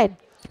lain kan?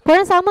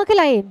 Korang sama ke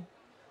lain?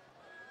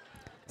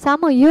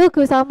 Sama, ya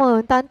ke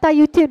sama? Tanta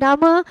YouTube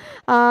nama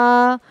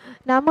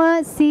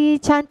nama si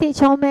cantik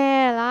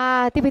comel.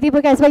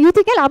 Tiba-tiba kan, sebab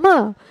YouTube kan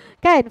lama.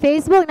 Kan,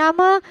 Facebook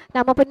nama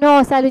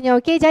penuh selalunya,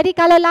 okay? Jadi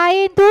kalau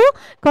lain tu,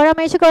 korang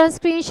make sure korang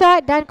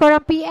screenshot dan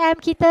korang PM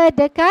kita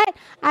dekat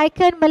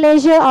Aiken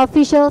Malaysia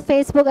official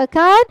Facebook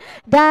account.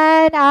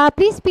 Dan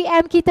please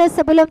PM kita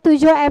sebelum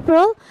 7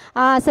 April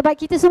sebab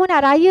kita semua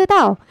nak raya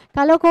tau.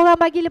 Kalau korang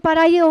bagi lepas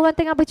raya, orang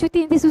tengah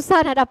bercuti, nanti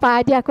susah nak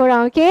dapat hadiah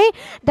korang, okay?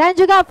 Dan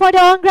juga for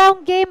the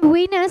on-ground game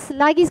winners,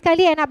 lagi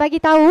sekali saya nak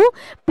bagi tahu,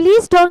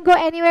 please don't go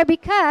anywhere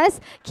because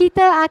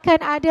kita akan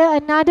ada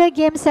another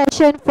game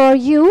session for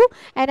you.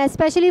 And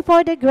especially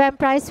for the grand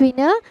prize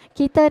winner,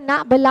 kita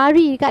nak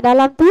berlari kat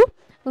dalam tu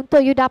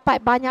untuk you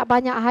dapat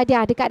banyak-banyak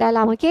hadiah dekat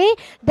dalam, okay?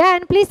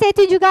 Dan please stay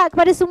tune juga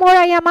kepada semua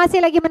orang yang masih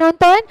lagi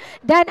menonton.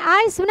 Dan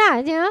I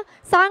sebenarnya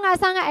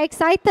sangat-sangat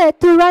excited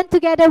to run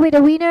together with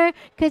the winner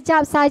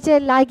kejap saja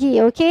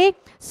lagi, okay?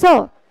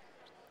 So,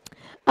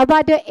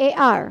 about the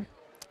AR,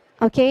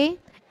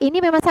 okay? Ini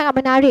memang sangat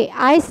menarik.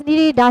 I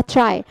sendiri dah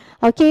try.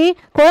 Okay,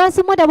 korang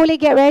semua dah boleh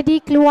get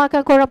ready,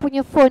 keluarkan korang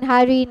punya phone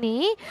hari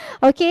ni.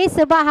 Okay,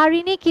 sebab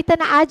hari ni kita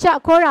nak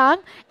ajak korang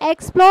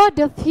explore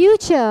the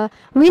future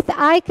with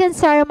Aiken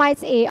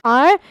Ceramide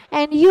AR,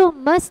 and you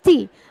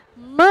mesti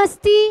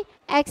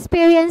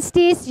experience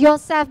this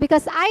yourself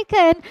because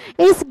Aiken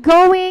is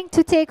going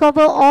to take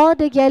over all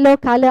the yellow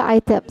color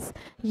items.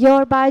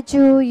 Your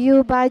baju,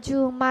 you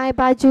baju, my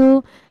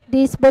baju,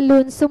 this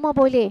balloon, semua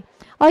boleh.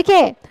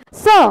 Okay,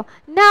 so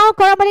now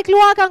korang boleh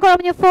keluarkan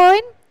korang punya phone.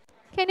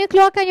 Can you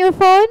keluarkan your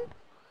phone?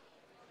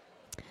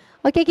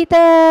 Okay, kita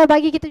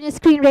bagi kita punya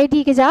screen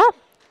ready kejap.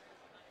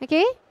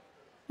 Okay,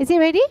 is it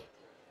ready?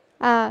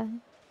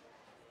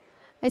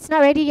 It's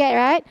not ready yet,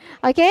 right?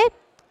 Okay.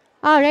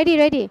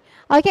 Ready.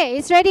 Okay,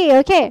 it's ready.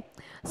 Okay.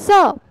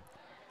 So,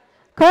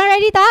 korang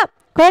ready tak?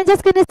 Korang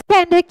just kena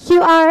scan the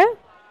QR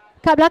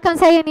kat belakang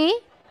saya ni.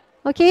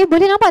 Okay,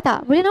 boleh nampak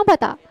tak? Boleh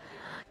nampak tak?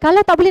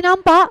 Kalau tak boleh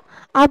nampak,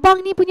 abang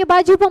ni punya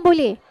baju pun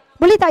boleh.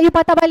 Boleh tak you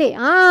patah balik?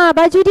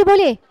 Baju dia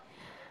boleh.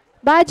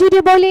 Baju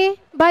dia boleh.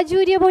 Baju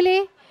dia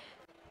boleh.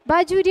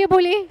 Baju dia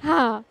boleh.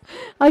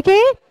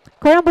 Okay.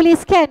 Korang boleh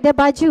scan the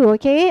baju.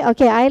 Okay.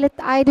 Okay,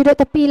 I duduk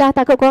tepi lah,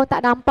 takut korang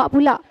tak nampak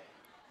pula.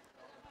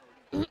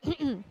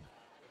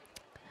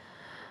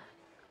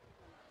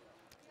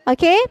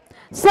 Okay.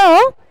 So,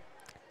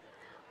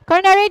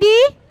 korang dah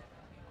ready?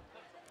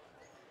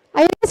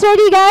 Are you guys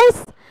ready, guys?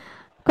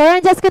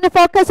 Korang just gonna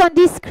focus on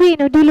this screen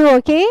dulu,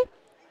 okay?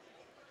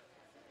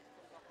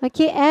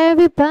 Okay,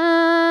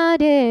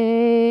 everybody.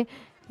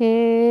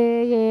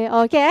 Yeah.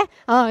 Okay.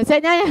 Saya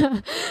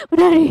nyanyi.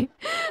 Menari.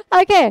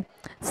 Okay.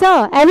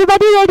 So,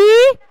 everybody ready?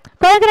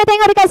 Korang kena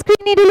tengok dekat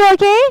screen ni dulu,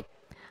 okay?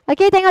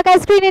 Okay, tengok kat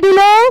screen ni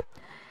dulu.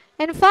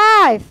 And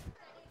 5,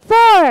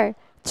 4,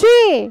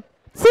 3,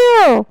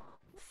 2.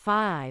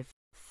 5,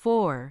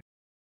 4,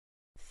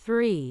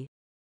 3,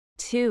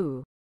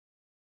 2,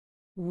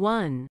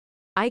 1.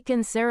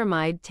 Aiken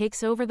Ceramide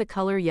takes over the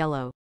color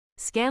yellow.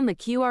 Scan the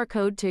QR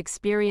code to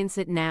experience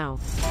it now.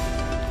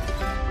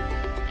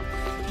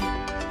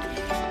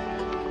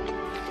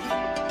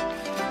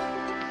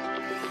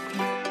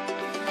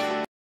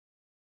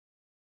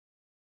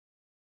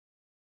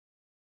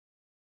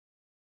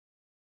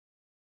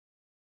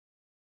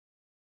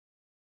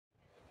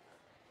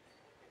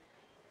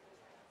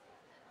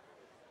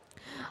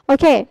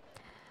 Okay.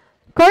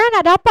 Korang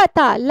nak dapat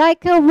tak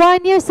like a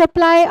 1-year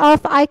supply of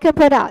Aiken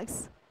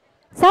products?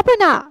 Siapa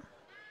nak?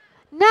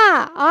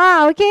 Nak?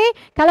 Okay.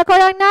 Kalau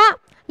korang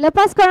nak,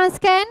 lepas korang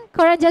scan,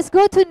 korang just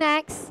go to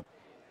next.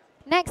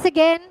 Next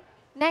again,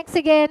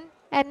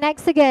 and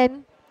next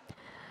again.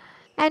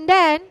 And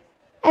then,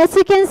 as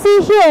you can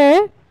see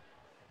here,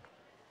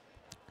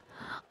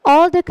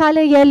 all the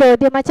color yellow,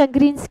 dia macam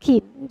green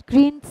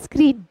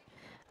screen.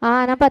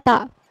 Nampak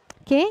tak?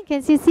 Okay,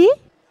 can you see?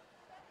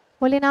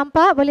 Boleh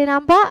nampak?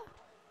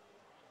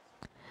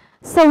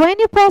 So when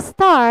you press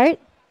start,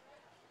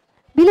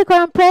 bila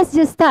korang press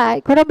je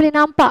start, korang boleh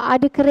nampak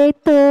ada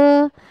kereta,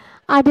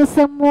 ada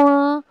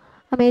semua.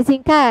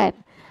 Amazing kan?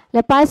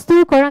 Lepas tu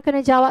korang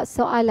kena jawab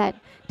soalan.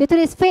 Dia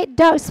tulis fade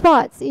dark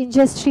spots in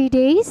just 3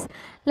 days.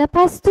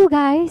 Lepas tu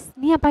guys,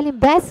 ni yang paling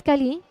best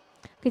sekali.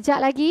 Kejap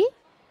lagi,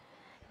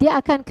 dia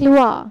akan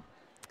keluar.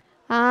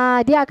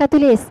 Dia akan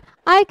tulis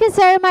Aiken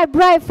Ceramide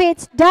Bright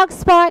fades dark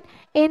spot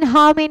in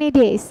how many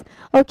days?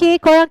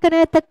 Okay, korang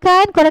kena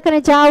tekan, korang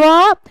kena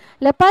jawab.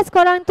 Lepas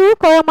korang tu,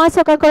 korang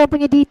masukkan korang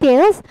punya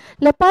details.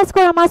 Lepas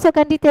korang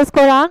masukkan details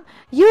korang,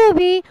 you will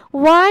be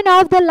one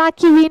of the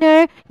lucky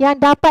winner yang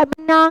dapat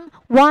menang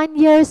 1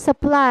 year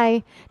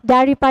supply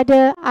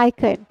daripada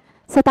Aiken.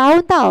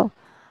 Setahun tau.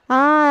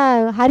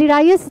 Hari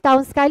raya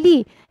setahun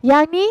sekali.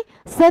 Yang ni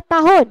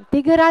setahun,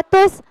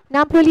 365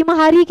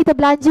 hari kita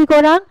belanja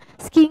korang.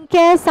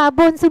 Skincare,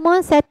 sabun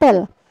semua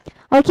settle.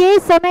 Okay,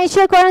 so make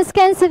sure korang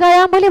scan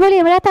sekarang. Boleh.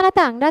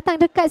 Datang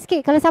dekat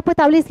sikit. Kalau siapa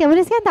tak boleh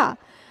scan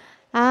tak?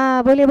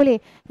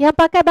 Boleh. Yang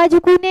pakai baju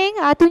kuning,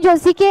 tunjuk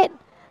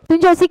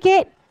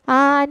sikit.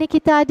 Ni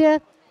kita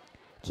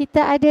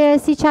ada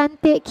si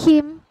cantik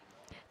Kim.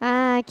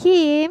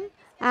 Kim.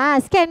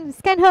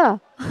 Scan her.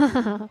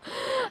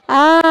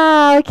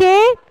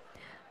 Okay.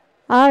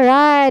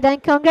 Alright, and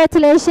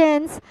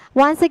congratulations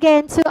once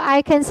again to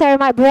Aiken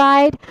Ceramide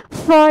Bright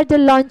for the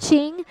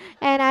launching.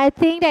 And I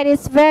think that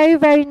it's very,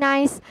 very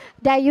nice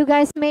that you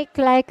guys make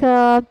like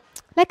a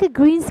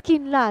green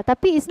screen lah.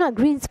 Tapi it's not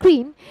green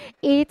screen,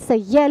 it's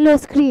a yellow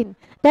screen.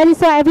 That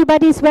is why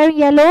everybody is wearing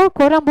yellow.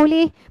 Korang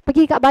boleh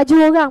pergi kat baju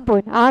orang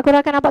pun.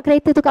 Korang akan nampak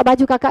kereta tu kat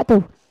baju kakak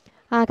tu.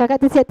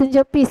 Kakak tu siap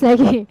tunjuk piece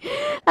lagi.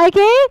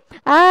 Okay.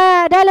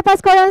 Dah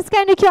lepas korang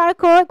scan the QR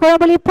code, korang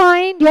boleh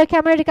point your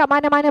camera dekat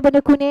mana-mana benda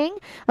kuning.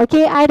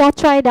 Okay, I dah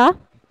try dah.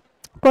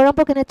 Korang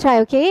pun kena try,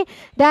 okay.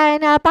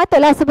 Dan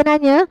patutlah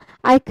sebenarnya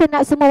Aiken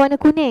nak semua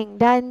warna kuning.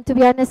 Dan to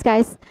be honest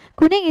guys,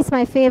 kuning is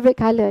my favourite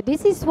colour.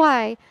 This is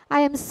why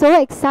I am so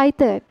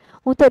excited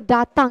untuk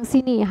datang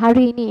sini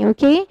hari ini,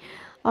 okay.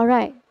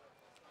 Alright.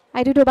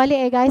 I duduk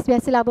balik guys,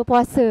 biasalah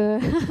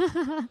berpuasa.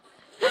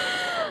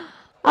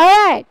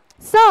 Alright.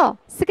 So,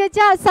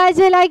 sekejap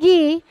saja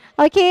lagi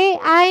Okay,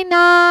 I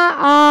nak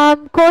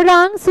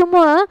korang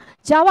semua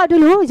jawab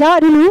dulu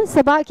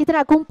sebab kita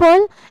nak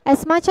kumpul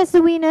as much as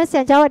the winners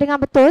yang jawab dengan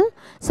betul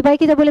supaya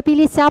kita boleh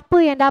pilih siapa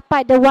yang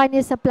dapat the 1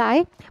 year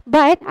supply.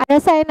 But I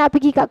rasa I nak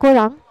pergi kat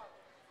korang.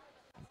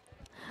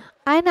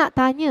 I nak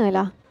tanya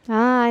lah.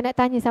 I nak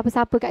tanya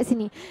siapa-siapa kat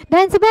sini.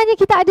 Dan sebenarnya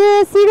kita ada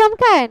serum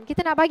kan?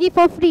 Kita nak bagi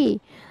for free.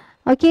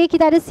 Okay,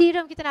 kita ada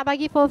serum kita nak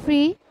bagi for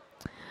free.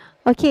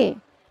 Okay,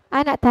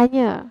 I nak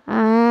tanya.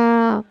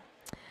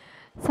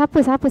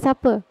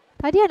 Siapa?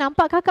 Tadi I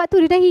nampak kakak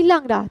tu dia dah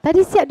hilang dah.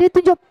 Tadi siap dia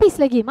tunjuk peace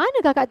lagi. Mana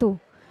kakak tu?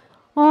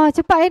 Oh,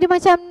 cepat dia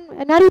macam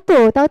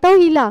Naruto. Tahu-tahu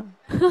hilang.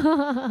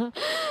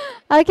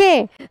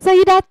 Okay, so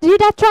you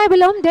dah try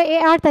belum the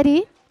AR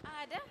tadi?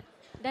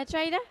 Dah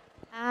try dah?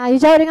 You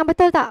jawab dengan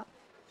betul tak?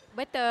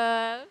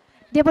 Betul.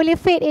 Dia boleh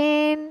fade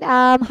in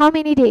how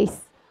many days?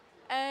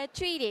 3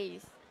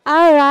 days.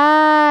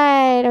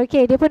 Alright,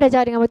 okay, dia pun dah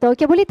jawab dengan betul.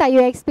 Okay, boleh tak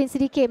you explain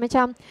sedikit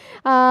macam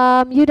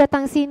you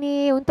datang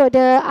sini untuk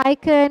the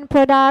Aiken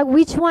product,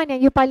 which one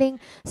yang you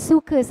paling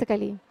suka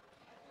sekali?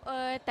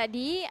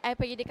 Tadi I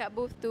pergi dekat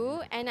booth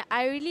tu and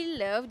I really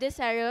love the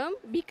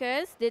serum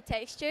because the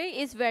texture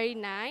is very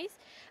nice.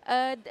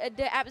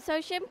 The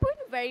absorption pun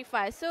very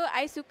fast. So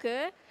I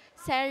suka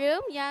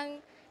serum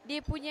yang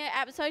dia punya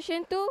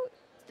absorption tu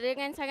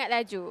dengan sangat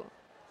laju.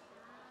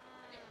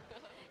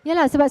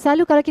 Yalah, sebab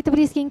selalu kalau kita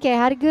beli skincare,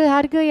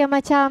 harga yang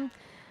macam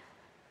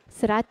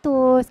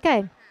 100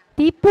 kan?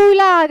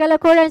 Tipulah kalau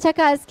korang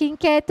cakap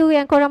skincare tu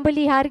yang korang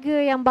beli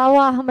harga yang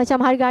bawah macam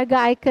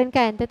harga-harga Aiken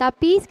kan.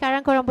 Tetapi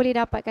sekarang korang boleh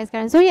dapatkan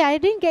sekarang. Sorry, I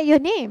didn't get your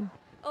name.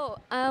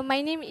 Oh, my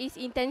name is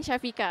Intan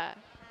Shafika.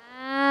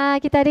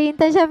 Kita ada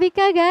Intan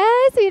Shafika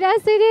guys with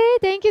us today.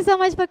 Thank you so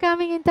much for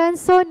coming Intan.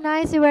 So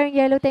nice you wearing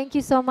yellow. Thank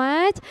you so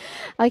much.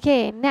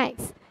 Okay,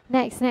 next.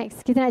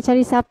 Kita nak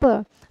cari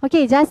siapa?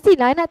 Okay, Justin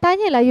lah. Nak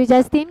tanya lah you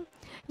Justin.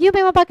 You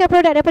memang pakai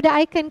produk daripada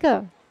Aiken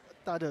ke?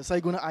 Tak ada,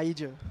 saya guna air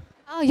je.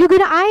 Oh, you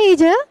guna air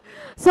je?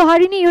 So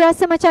hari ni you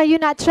rasa macam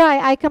you nak try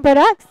Aiken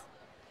products?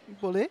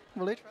 Boleh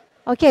try.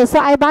 Okay, so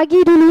I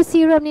bagi dulu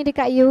serum ni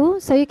dekat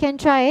you. So you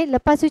can try it.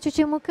 Lepas tu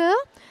cuci muka.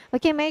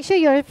 Okay, make sure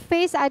your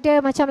face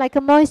ada macam like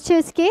a moisture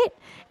sikit.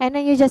 And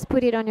then you just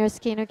put it on your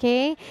skin,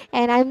 okay?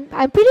 And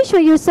I'm pretty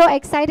sure you're so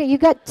excited. You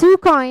got 2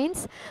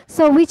 coins.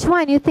 So which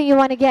one you think you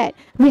want to get?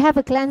 We have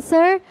a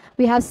cleanser,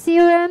 we have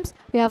serums,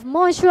 we have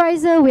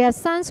moisturizer, we have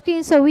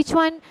sunscreen. So which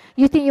one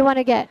you think you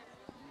want to get?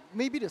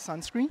 Maybe the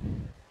sunscreen.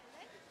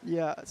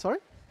 Yeah,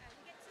 sorry?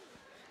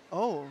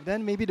 Oh,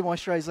 then maybe the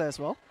moisturizer as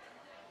well.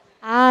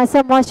 So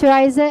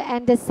moisturizer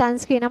and the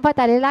sunscreen. Nampak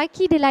tak?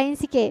 Lelaki dia lain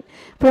sikit.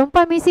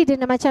 Perempuan mesti dia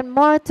macam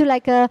more to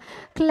like a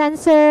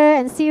cleanser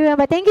and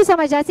serum. But thank you so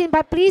much Justin.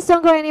 But please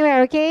don't go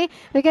anywhere, okay?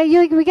 We're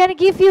gonna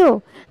give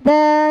you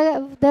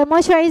the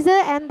moisturizer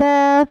and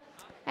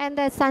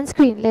the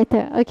sunscreen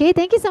later. Okay?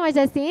 Thank you so much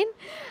Justin.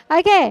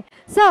 Okay.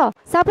 So,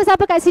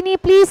 siapa-siapa kat sini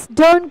please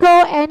don't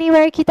go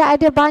anywhere. Kita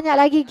ada banyak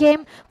lagi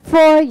game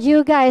for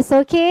you guys,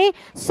 okay?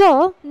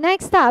 So,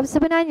 next up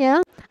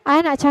sebenarnya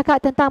I nak cakap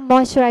tentang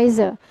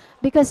moisturizer.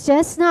 Because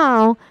just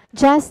now,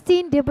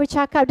 Justin dia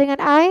bercakap dengan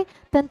I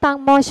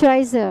tentang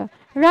moisturizer.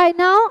 Right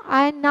now,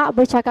 I nak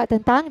bercakap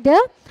tentang the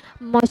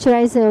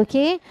moisturizer,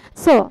 okay?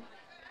 So,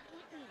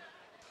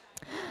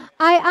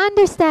 I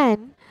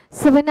understand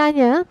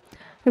sebenarnya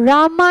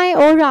ramai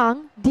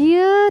orang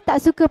dia tak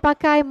suka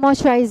pakai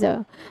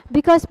moisturizer.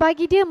 Because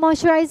bagi dia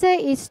moisturizer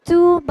is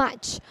too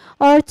much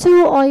or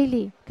too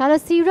oily. Kalau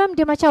serum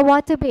dia macam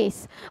water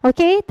based.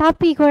 Okay,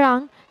 tapi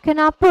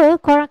kenapa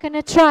korang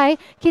kena try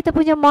kita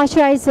punya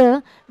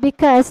moisturizer?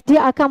 Because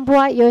dia akan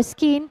buat your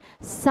skin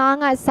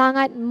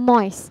sangat-sangat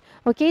moist.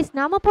 Okay,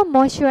 nama pun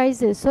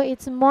moisturizer. So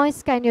it's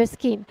moistkan your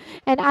skin.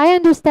 And I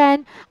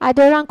understand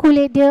ada orang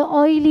kulit dia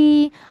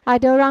oily,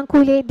 ada orang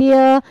kulit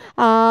dia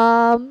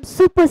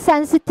super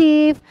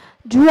sensitive,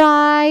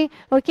 dry.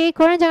 Okay,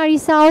 korang jangan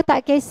risau,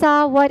 tak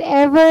kisah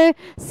whatever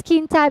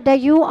skin type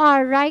that you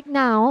are right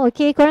now.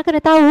 Okay, korang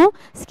kena tahu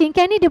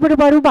skincare ni dia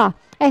berubah-ubah.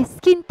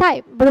 Skin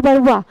type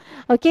berubah-ubah.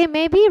 Okay,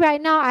 maybe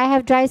right now I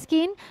have dry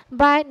skin,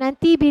 but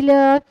nanti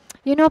bila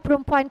you know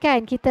perempuan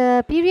kan,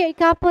 kita period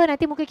ke apa,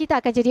 nanti muka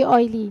kita akan jadi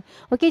oily.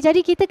 Okay, jadi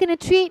kita kena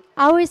treat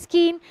our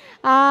skin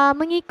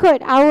mengikut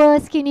our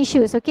skin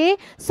issues, okay?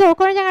 So,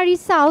 korang jangan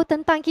risau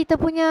tentang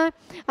kita punya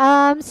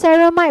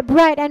Ceramide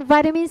Bright and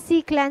Vitamin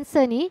C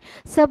Cleanser ni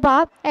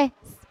sebab,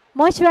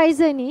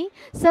 moisturizer ni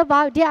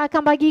sebab dia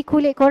akan bagi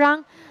kulit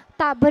korang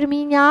tak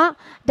berminyak,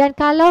 dan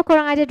kalau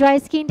korang ada dry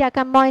skin dia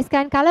akan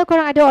moistkan. Kalau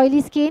korang ada oily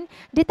skin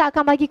dia tak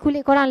akan bagi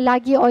kulit korang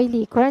lagi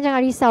oily. Korang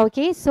jangan risau,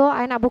 okay? So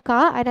I nak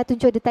buka, I nak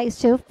tunjuk the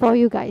texture for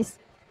you guys.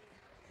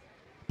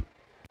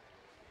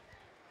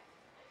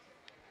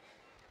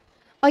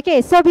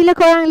 Okay, so bila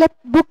korang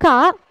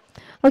buka,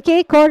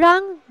 okay,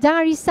 korang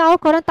jangan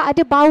risau, korang tak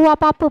ada bau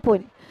apa-apa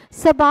pun.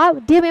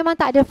 sebab dia memang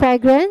tak ada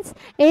fragrance.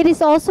 It is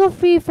also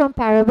free from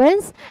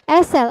parabens,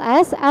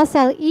 SLS,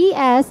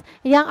 SLES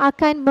yang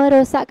akan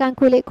merosakkan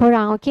kulit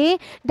korang, okay?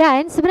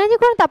 Dan sebenarnya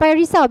korang tak payah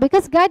risau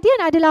because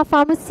Guardian adalah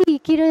farmasi,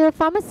 kira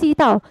farmasi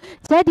tau.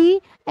 Jadi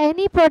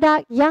any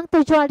produk yang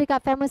terjual dekat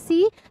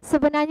farmasi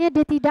sebenarnya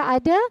dia tidak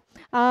ada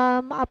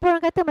apa orang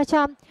kata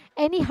macam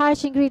any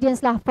harsh ingredients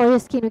lah for your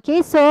skin,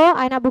 okay? So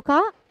I nak buka.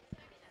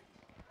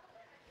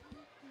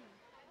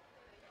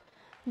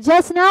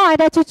 Just now I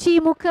dah cuci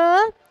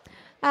muka,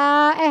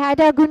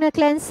 ada guna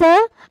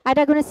cleanser,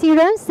 ada guna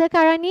serum.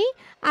 Sekarang ni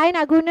I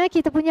nak guna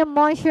kita punya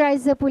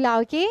moisturizer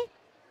pula, okay?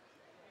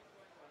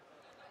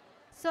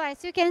 So as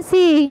you can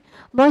see,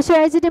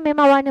 moisturizer dia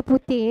memang warna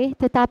putih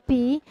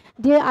tetapi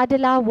dia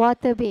adalah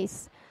water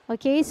based.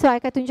 Okay, so I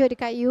akan tunjuk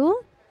dekat you.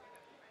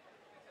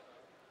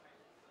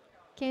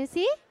 Can you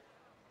see?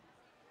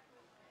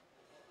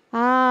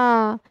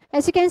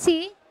 As you can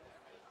see,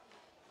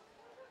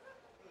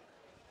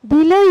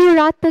 bila you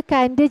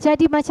ratakan, dia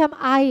jadi macam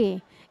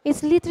air.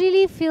 It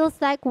literally feels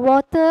like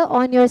water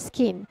on your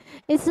skin.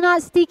 It's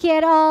not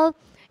sticky at all.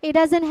 It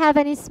doesn't have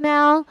any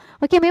smell.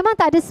 Okay, memang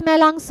tak ada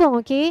smell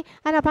langsung, okay?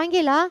 I nak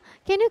panggil lah.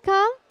 Can you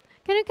come?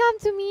 Can you come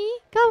to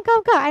me? Come.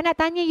 I nak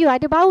tanya you,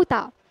 ada bau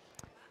tak?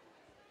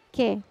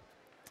 Okay.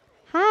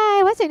 Hi,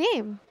 what's your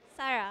name?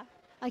 Sarah.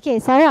 Okay,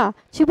 Sarah.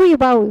 Cuba you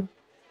bau.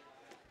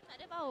 Tak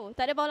ada bau.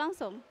 Tak ada bau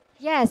langsung.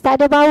 Yes, tak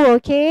ada bau,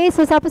 okay?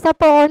 So,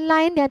 siapa-siapa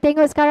online yang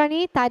tengok sekarang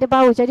ni, tak ada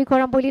bau. Jadi,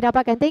 korang boleh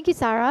dapatkan. Thank you,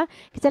 Sarah.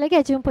 Kejap lagi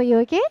I jumpa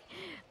you, okay?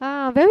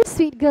 Very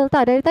sweet girl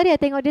tau. Dari tadi I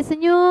tengok dia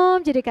senyum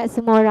je dekat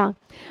semua orang.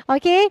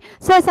 Okay?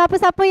 So,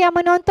 siapa-siapa yang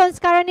menonton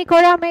sekarang ni,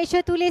 korang make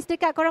sure tulis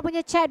dekat korang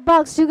punya chat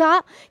box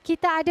juga.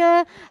 Kita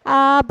ada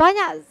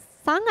banyak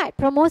sangat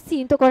promosi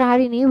untuk korang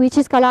hari ni. Which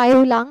is kalau I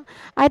ulang,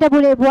 I dah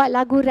boleh buat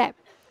lagu rap.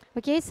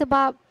 Okay?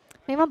 Sebab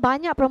memang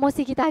banyak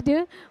promosi kita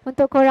ada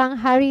untuk korang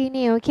hari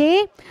ini,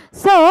 okay?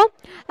 So,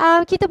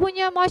 kita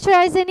punya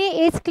moisturizer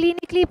ni is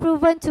clinically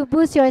proven to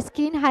boost your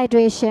skin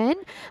hydration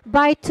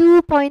by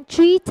 2.3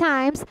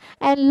 times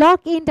and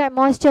lock in that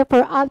moisture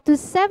for up to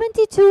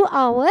 72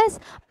 hours.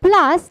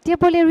 Plus, dia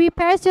boleh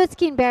repair your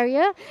skin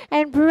barrier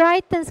and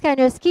brightens kind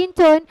of skin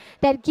tone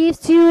that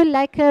gives you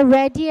like a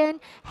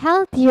radiant,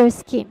 healthier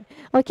skin.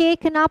 Okay,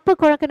 kenapa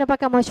korang kena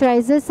pakai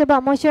moisturizer?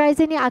 Sebab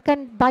moisturizer ni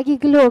akan bagi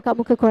glow kat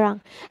muka korang.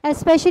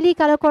 Especially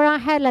kalau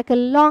korang had like a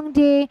long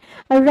day,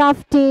 a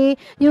rough day,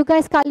 you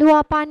guys kat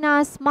luar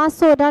panas,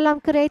 masuk dalam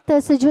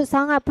kereta sejuk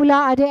sangat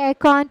pula, ada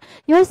aircon,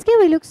 your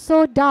skin will look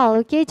so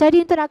dull, okay?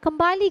 Jadi untuk nak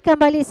kembalikan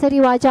balik seri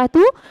wajah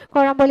tu,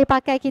 korang boleh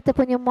pakai kita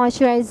punya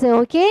moisturizer,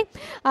 okay?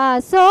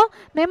 So,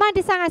 memang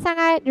dia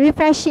sangat-sangat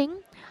refreshing.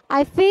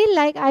 I feel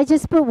like I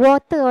just put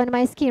water on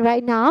my skin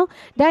right now.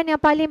 Dan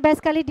yang paling best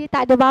sekali, dia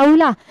tak ada bau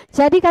lah.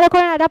 Jadi kalau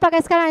korang nak dapatkan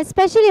sekarang,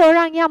 especially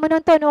orang yang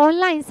menonton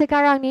online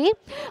sekarang ni,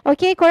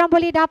 okay, korang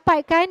boleh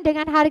dapatkan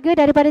dengan harga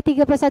daripada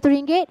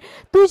RM31,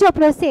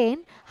 70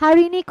 sen.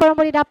 Hari ni korang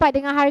boleh dapat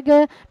dengan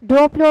harga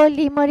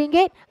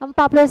RM25,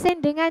 40 sen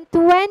dengan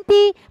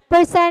 20%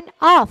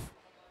 off.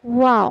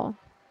 Wow.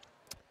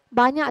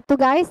 Banyak tu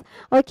guys.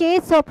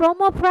 Okay, so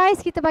promo price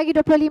kita bagi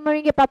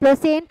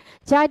RM25.40.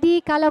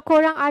 Jadi kalau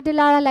korang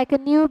adalah like a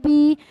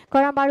newbie,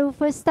 korang baru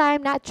first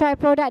time nak try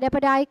produk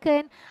daripada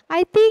Aiken,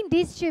 I think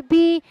this should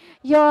be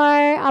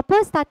your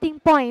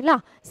starting point lah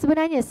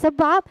sebenarnya.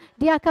 Sebab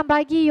dia akan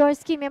bagi your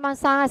skin memang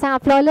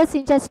sangat-sangat flawless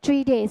in just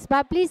 3 days.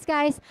 But please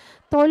guys,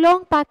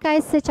 tolong pakai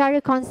secara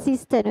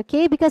konsisten,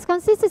 okay? Because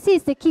consistency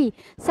is the key.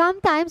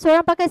 Sometimes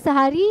orang pakai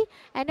sehari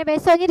and then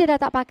besoknya dia dah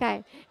tak pakai.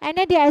 And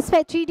then dia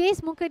expect 3 days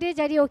muka dia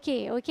jadi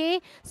okay,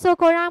 okay? So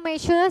korang make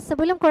sure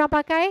sebelum korang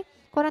pakai,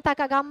 korang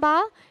takat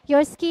gambar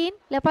your skin.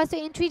 Lepas tu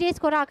in 3 days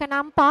korang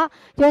akan nampak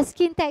your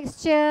skin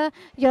texture,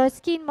 your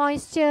skin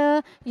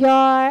moisture,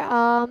 your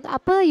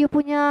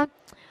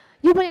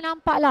you boleh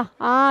nampak lah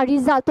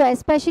result tu,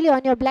 especially on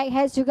your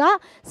blackheads juga,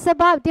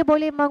 sebab dia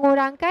boleh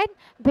mengurangkan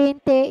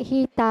bintik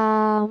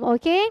hitam,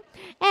 okay?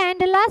 And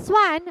the last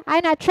one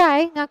I nak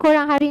try dengan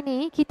korang hari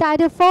ni, kita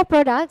ada 4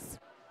 products,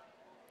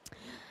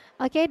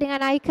 okay, dengan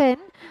Aiken.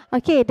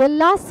 Okay, the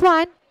last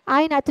one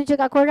I nak tunjuk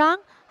kat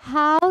korang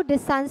how the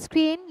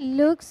sunscreen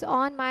looks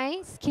on my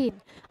skin.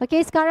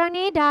 Okay, sekarang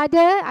ni dah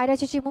ada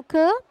cuci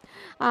muka.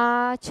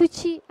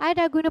 I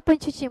dah guna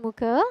pencuci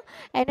muka,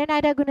 and then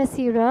I dah guna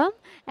serum,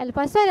 and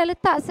lepas tu I dah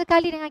letak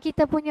sekali dengan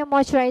kita punya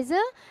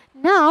moisturizer.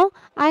 Now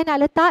I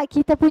nak letak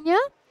kita punya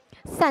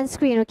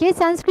sunscreen. Okay,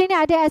 sunscreen ni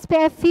ada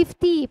SPF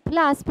 50+++.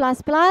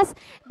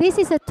 This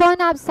is a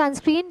tone up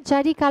sunscreen.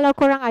 Jadi kalau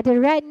korang ada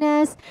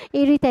redness,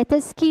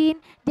 irritated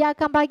skin, dia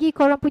akan bagi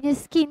korang punya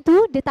skin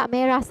tu dia tak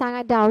merah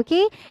sangat dah,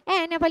 okay?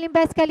 And yang paling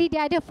best sekali,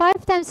 dia ada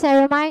 5 times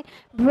ceramide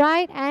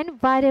bright and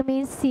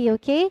vitamin C,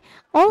 okay?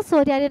 Also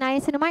dia ada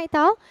niacinamide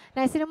tau.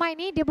 Niacinamide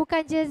ni dia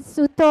bukan just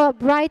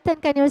untuk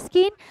brightenkan your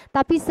skin,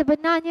 tapi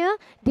sebenarnya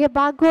dia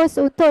bagus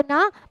untuk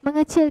nak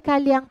mengecilkan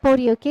liang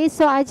pori, okay?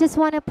 So I just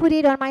want to put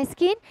it on my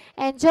skin,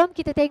 and jom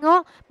kita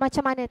tengok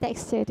macam mana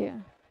tekstur dia.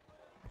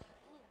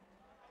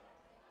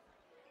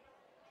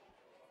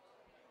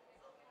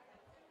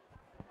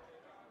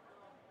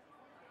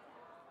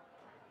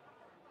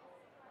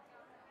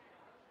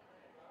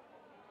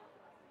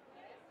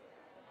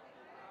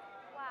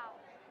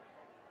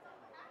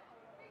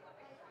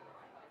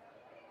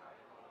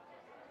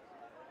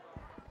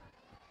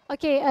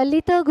 Okay, a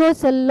little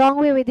goes a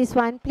long way with this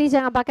one. Please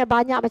jangan pakai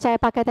banyak macam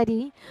saya pakai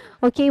tadi.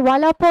 Okay,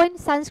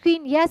 walaupun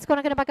sunscreen, yes,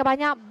 korang kena pakai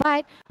banyak,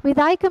 but with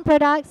Aiken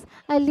products,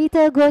 a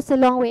little goes a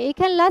long way. It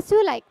can last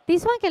you like,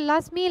 this one can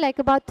last me like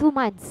about 2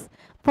 months.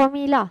 For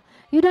me lah.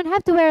 You don't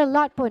have to wear a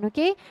lot pun,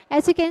 okay?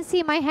 As you can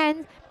see, my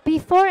hands,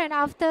 before and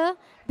after,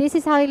 this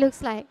is how it looks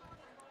like.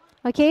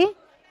 Okay?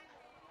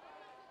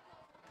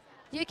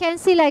 You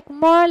can see like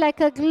more like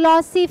a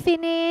glossy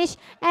finish,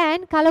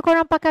 and kalau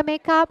korang pakai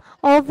makeup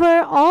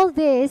over all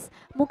this,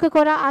 muka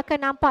korang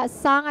akan nampak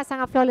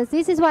sangat-sangat flawless.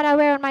 This is what I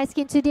wear on my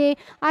skin today.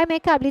 I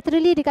make up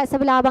literally dekat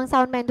sebelah abang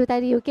soundman tu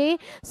tadi, okay?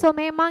 So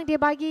memang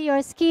dia bagi your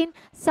skin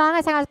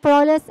sangat-sangat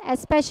flawless,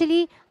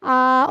 especially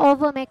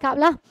over makeup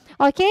lah.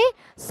 Okay?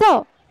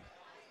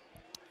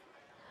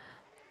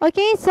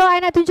 Okay, so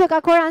I nak tunjuk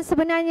kat korang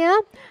sebenarnya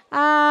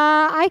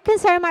Aiken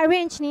Ceramide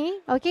range ni,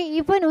 okay,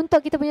 even untuk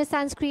kita punya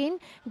sunscreen,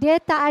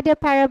 dia tak ada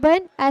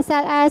paraben,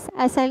 SLS,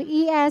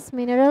 SLES,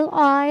 mineral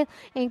oil,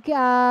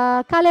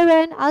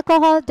 colorant,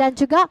 alcohol dan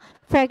juga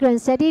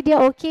fragrance. Jadi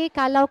dia okay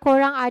kalau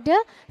korang ada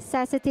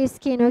sensitive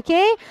skin,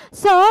 okay.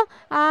 So,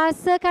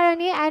 sekarang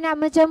ni I nak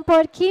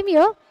menjemput Kim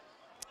Yo,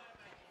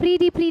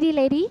 pretty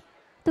lady,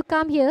 to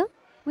come here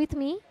with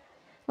me,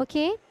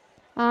 okay.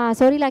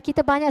 Sorry lah,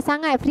 kita banyak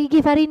sangat free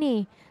gift hari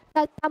ni.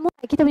 Tak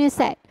muat kita punya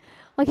set.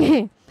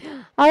 Okay.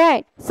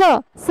 Alright.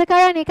 So,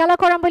 sekarang ni kalau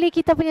korang beli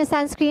kita punya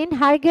sunscreen,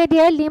 harga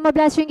dia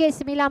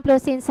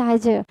RM15.90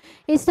 sahaja.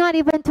 It's not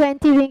even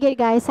RM20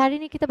 guys. Hari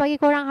ni kita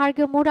bagi korang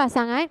harga murah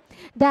sangat.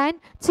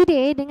 Dan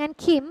today dengan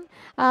Kim,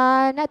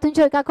 nak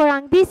tunjuk kat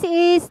korang, this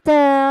is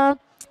the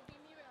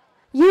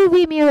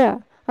UV mirror.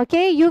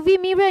 Okay,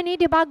 UV mirror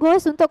ni dia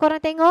bagus untuk korang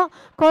tengok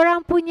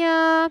korang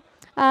punya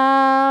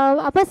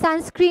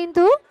sunscreen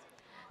tu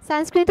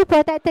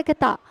protected ke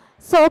tak.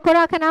 So,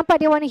 korang akan nampak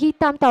dia warna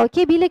hitam tau.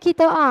 Okay, bila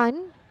kita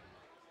on.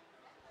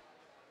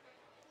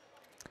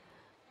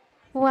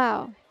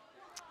 Wow.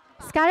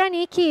 Sekarang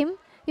ni, Kim,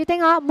 you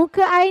tengok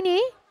muka I ni,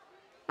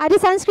 ada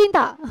sunscreen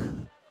tak?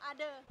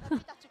 Ada,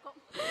 tapi tak cukup.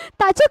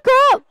 Tak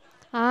cukup?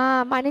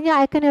 Maknanya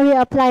I kena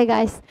reapply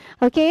guys.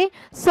 Okay,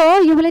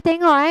 so you boleh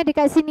tengok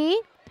dekat sini,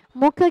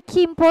 muka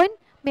Kim pun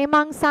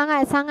memang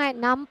sangat-sangat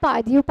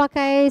nampak you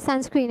pakai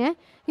sunscreen.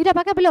 You dah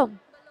pakai belum?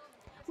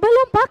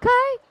 Belum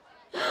pakai?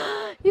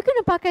 You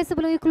kena pakai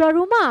sebelum you keluar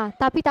rumah.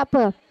 Tapi tak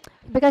apa,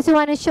 because you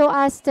want to show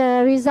us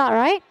the result,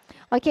 right?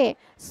 Okay,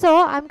 so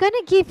I'm going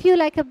to give you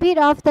like a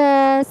bit of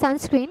the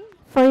sunscreen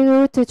for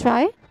you to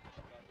try. I'll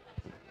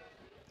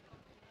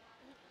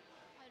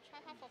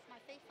try half of my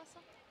face first.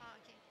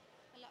 Okay.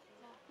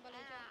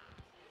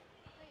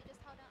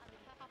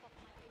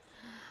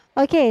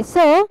 Okay,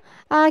 so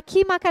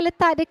Kim akan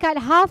letak dekat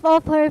half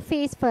of her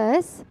face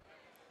first.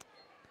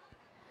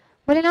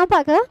 Boleh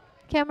nampak ke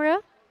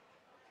kamera?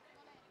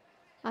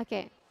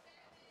 Okay.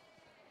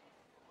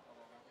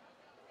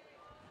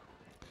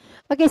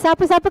 Okay,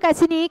 siapa-siapa kat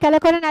sini, kalau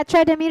korang nak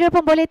try the mirror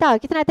pun boleh tau.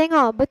 Kita nak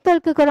tengok,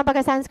 betul ke korang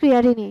pakai sunscreen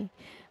hari ni?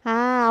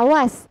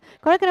 Awas.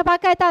 Korang kena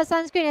pakai tau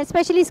sunscreen,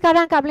 especially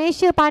sekarang kat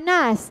Malaysia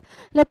panas.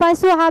 Lepas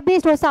tu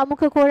habis rosak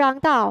muka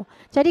korang tau.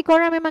 Jadi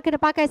korang memang kena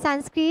pakai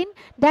sunscreen.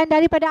 Dan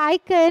daripada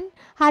Aiken,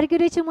 harga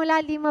dia cuma lah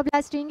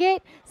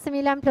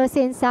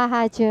RM15.90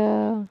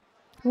 sahaja.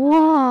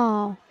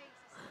 Wow.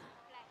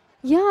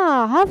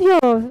 Yeah, have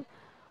your...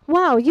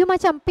 Wow, you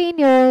macam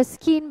paint your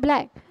skin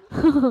black.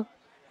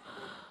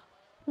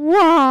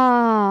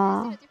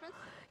 Wow.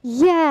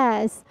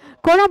 Yes.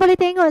 Korang boleh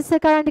tengok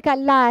sekarang dekat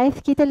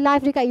live. Kita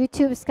live dekat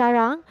YouTube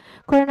sekarang.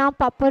 Korang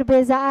nampak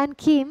perbezaan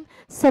Kim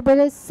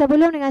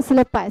sebelum dengan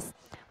selepas.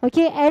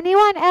 Okay,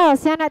 anyone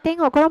else yang nak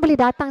tengok, korang boleh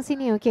datang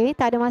sini, okay?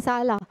 Tak ada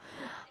masalah.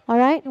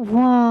 Alright.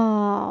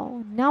 Wow.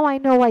 Now I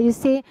know why you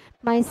say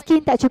my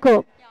skin tak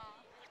cukup.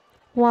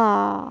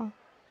 Wow.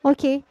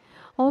 Okay.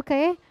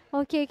 Okay.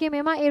 Okay,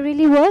 memang it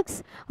really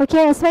works.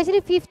 Okay, especially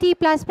 50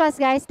 plus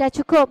guys, dah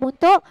cukup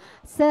untuk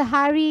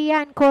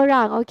seharian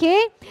korang,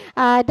 okay?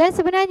 Dan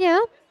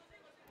sebenarnya,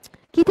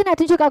 kita nak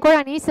tunjuk kat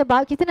korang ni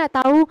sebab kita nak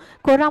tahu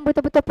korang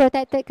betul-betul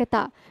protected ke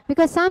tak.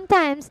 Because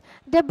sometimes,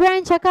 the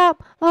brand cakap,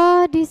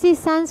 oh, this is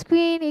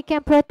sunscreen, it can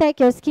protect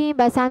your skin,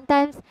 but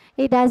sometimes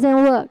it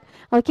doesn't work.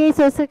 Okay,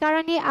 so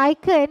sekarang ni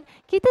Aiken,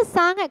 kita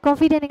sangat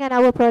confident dengan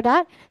our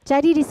product.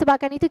 Jadi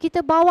disebabkan itu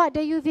kita bawa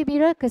the UV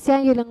mirror.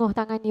 Kesian you lenguh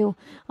tangan you.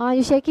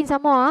 You shaking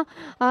sama.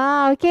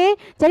 Okay,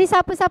 jadi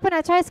siapa-siapa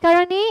nak try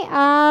sekarang ni,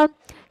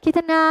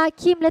 kita nak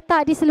Kim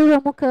letak di seluruh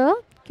muka.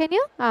 Can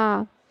you?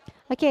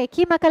 Okay,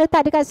 Kim akan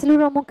letak dekat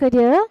seluruh muka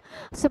dia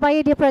supaya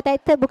dia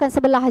protected, bukan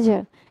sebelah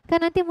je.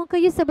 Kan nanti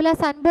muka you sebelah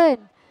sunburn,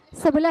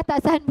 sebelah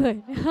tak sunburn.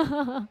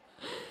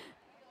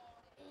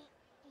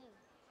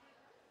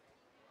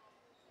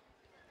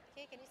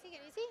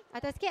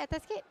 Atas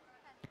sikit.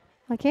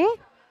 Okay.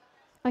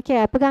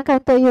 Okay,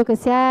 pegangkan untuk you,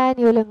 kesian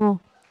you lenguh.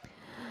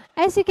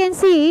 As you can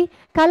see,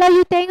 kalau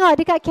you tengok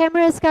dekat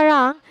kamera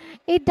sekarang,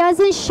 it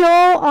doesn't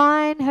show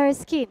on her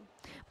skin.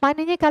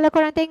 Maknanya kalau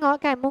korang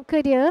tengok kan muka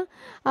dia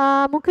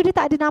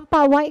tak ada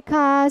nampak white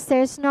cast,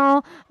 there's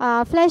no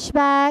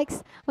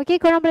flashbacks.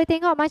 Okay, korang boleh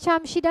tengok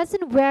macam she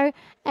doesn't wear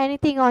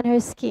anything on her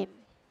skin.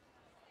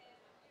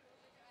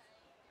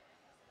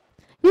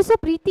 You so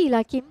pretty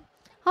lah, Kim.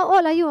 How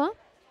old are you?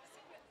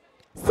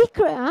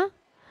 Secret,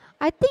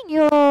 I think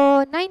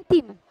you're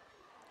 19.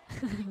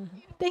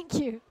 Thank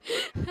you.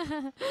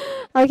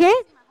 Okay.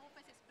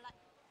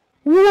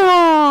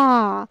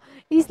 Wow.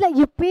 It's like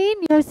you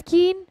paint your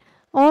skin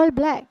all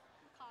black.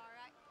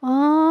 Correct.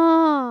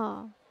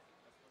 Oh.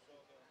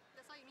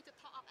 That's why you need to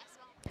top up as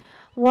well.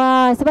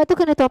 Wah, sebab tu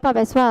kena top up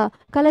as well.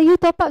 Kalau you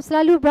top up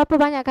selalu berapa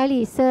banyak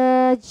kali?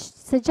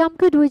 Sejam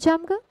ke, 2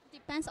 jam ke?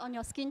 Depends on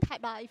your skin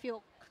type lah. If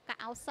you kat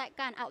outside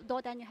kan,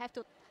 outdoor, then you have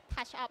to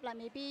touch up like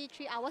maybe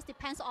 3 hours.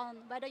 Depends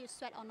on whether you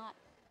sweat or not.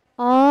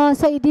 Oh,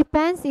 so it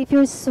depends if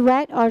you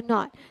sweat or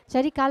not.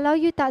 Jadi kalau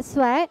you tak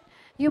sweat,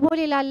 you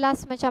boleh lah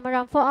last macam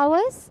around 4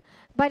 hours.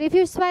 But if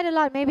you sweat a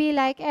lot, maybe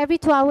like every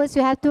 2 hours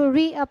you have to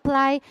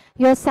reapply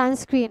your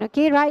sunscreen.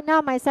 Okay, right now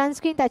my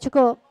sunscreen tak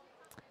cukup.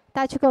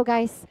 Tak cukup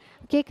guys.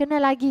 Okay,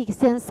 kena lagi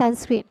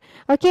sunscreen.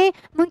 Okay,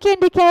 mungkin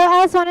the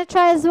KOLs want to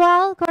try as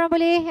well. Korang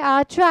boleh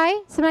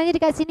try. Sebenarnya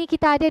dekat sini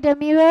kita ada the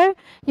mirror.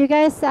 You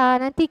guys,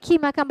 nanti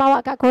Kim akan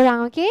bawa kat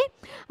korang, okay?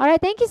 Alright,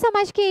 thank you so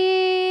much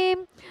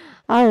Kim.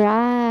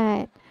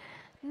 Alright.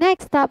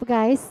 Next up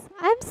guys,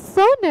 I'm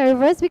so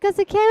nervous because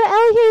the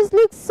KOL here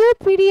looks so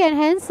pretty and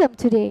handsome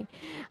today.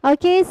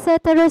 Okay,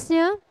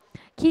 seterusnya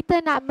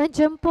kita nak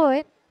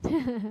menjemput.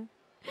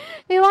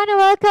 We want to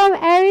welcome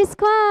Aries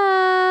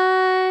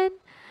Kwan.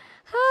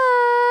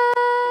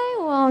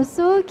 Hi. Wow,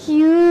 so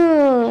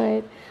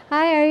cute.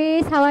 Hi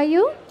Aries, how are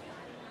you?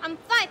 I'm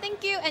fine,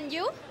 thank you. And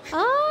you?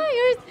 Oh,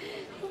 your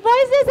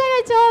voice is like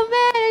a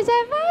comel.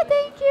 I'm fine,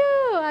 thank you.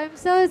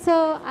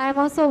 I'm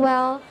also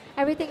well.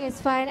 Everything is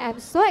fine.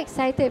 I'm so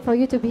excited for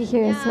you to be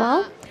here as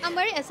well. I'm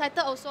very excited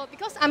also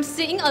because I'm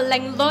seeing a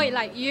Langlois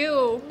like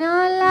you. No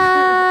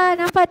lah,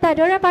 nampak tak?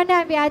 Diorang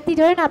pandai ambil hati.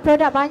 Diorang nak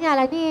produk banyak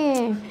lah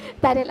ni.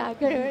 Tak ada lah,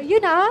 girl. You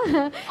know.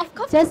 Of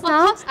course, Just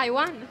now, I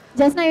want.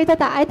 Just now you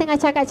tahu tak? I tengah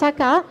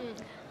cakap-cakap.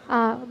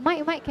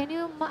 Mike, can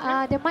you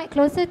the mic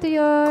closer to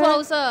your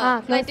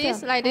closer. Like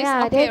this.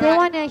 Yeah, okay, they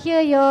want to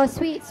hear your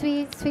sweet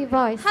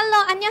voice. Hello,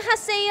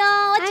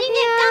 안녕하세요. 我今年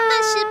刚满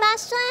18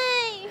岁.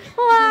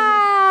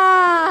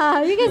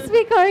 Wow, you can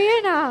speak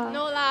Korean now.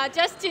 No lah,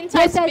 just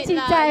cincai speak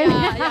lah.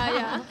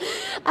 Yeah.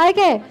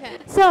 Okay.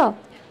 So,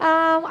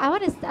 I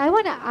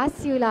want to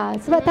ask you lah.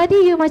 Sebab tadi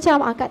you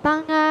macam angkat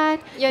tangan.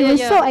 You were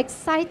so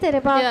excited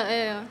about.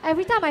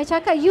 Every time I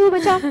cakap, you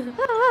macam.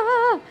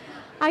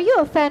 Are you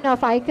a fan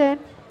of Aiken?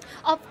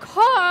 Of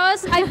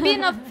course, I've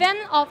been a fan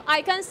of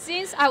Aiken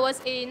since I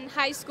was in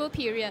high school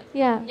period.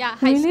 Yeah. Yeah,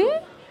 high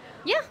school.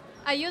 Yeah,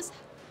 I used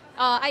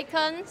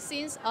Aiken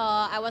since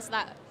I was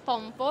like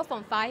Form 4,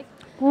 Form 5.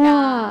 Wow.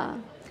 Yeah.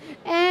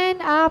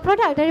 And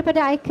product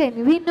daripada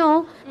Aiken, we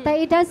know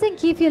that it doesn't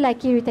give you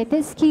like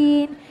irritated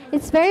skin.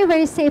 It's very,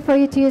 very safe for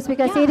you to use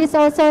because it is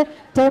also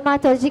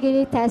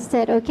dermatologically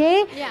tested,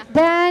 okay? Yeah.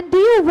 Then,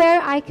 do you wear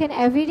Aiken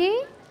every day?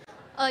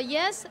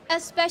 Yes,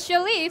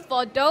 especially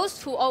for those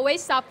who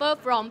always suffer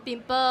from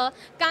pimple.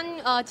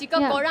 Kan jika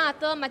korang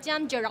ada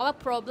macam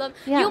jerawat problem,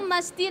 you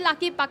mesti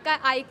lagi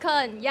pakai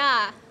Aiken,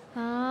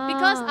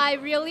 because I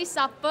really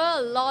suffer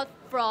a lot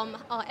from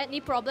acne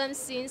problems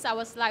since I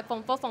was like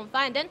Form 4, Form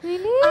 5. And then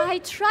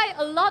I tried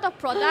a lot of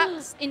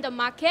products in the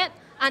market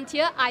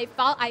until I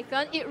found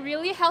Aiken. It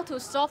really helped to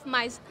solve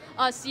my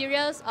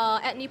serious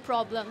acne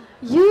problem.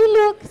 You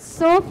look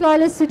so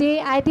flawless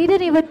today. I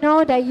didn't even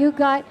know that you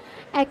got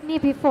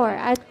acne before.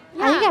 I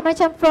ingat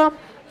macam from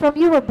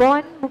you were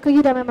born, muka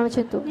you dah memang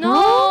macam tu.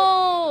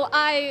 No,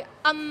 I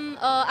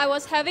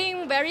was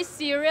having very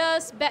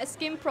serious bad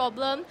skin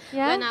problem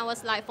when I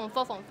was like Form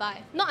 4, Form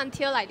 5. Not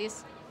until like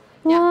this.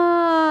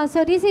 Wow,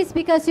 so this is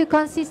because you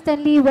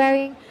consistently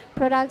wearing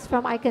products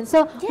from Aiken.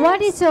 So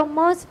what is your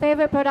most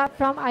favorite product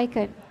from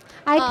Aiken?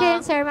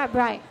 Aiken Ceramide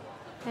Bright.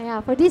 Yeah,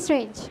 for this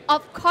range.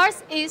 Of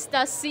course, it's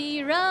the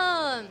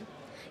serum.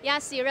 Yeah,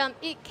 serum.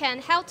 It can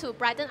help to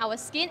brighten our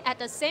skin.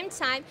 At the same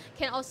time,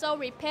 can also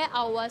repair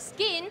our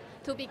skin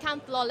to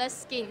become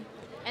flawless skin.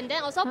 And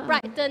then also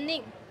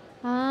brightening.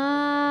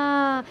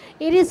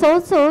 It is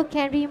also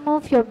can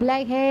remove your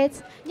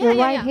blackheads, your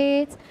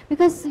whiteheads,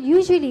 because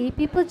usually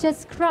people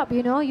just scrub,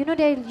 you know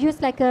they use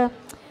like a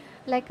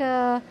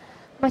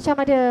macam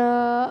ada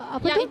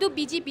apa yang tu? Itu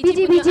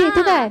biji-biji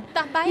itu kan?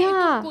 Tak baik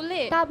untuk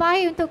kulit. Tak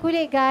baik untuk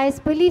kulit guys.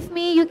 Believe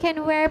me, you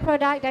can wear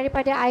product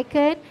daripada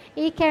Aiken.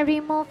 It can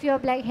remove your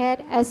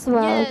blackhead as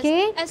well,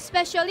 okay?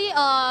 Especially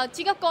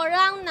jika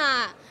korang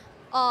nak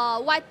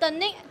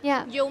whitening,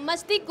 you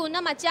mesti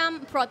guna macam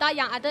produk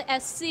yang ada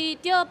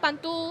SC. Dia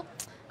bantu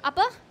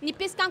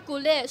nipiskan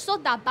kulit, so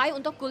dah baik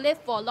untuk kulit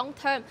for long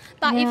term.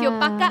 But if you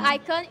pakai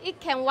Aiken,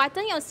 it can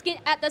whiten your skin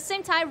at the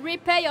same time,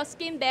 repair your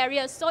skin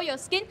barrier, so your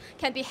skin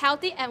can be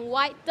healthy and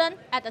whiten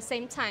at the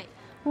same time.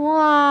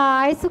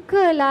 Wah, I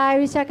suka lah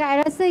Iris cakap.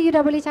 I rasa you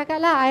dah boleh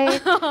cakap lah.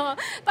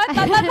 But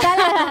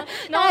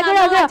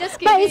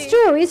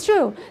it's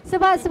true.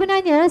 Sebab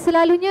sebenarnya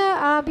selalunya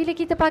bila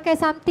kita pakai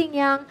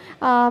something yang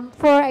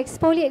for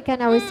exfoliate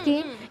kan our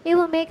skin, it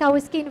will make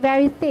our skin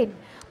very thin.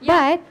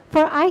 But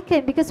for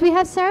Aiken, because we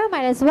have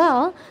ceramide as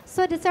well,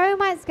 so the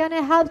ceramide is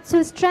gonna help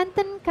to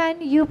strengthenkan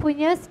you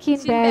punya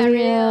skin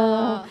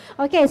barrier.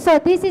 Okay, so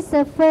this is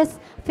the first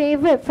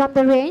favorite from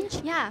the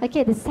range. Yeah.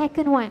 Okay, the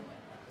second one.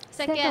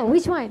 Second.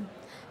 Which one?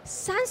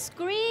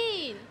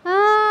 Sunscreen.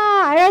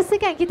 I rasa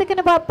kan kita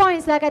kena buat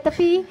points lah kat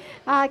tepi.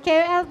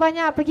 KL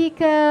banyak pergi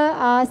ke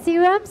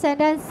serums and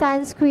then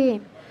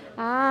sunscreen.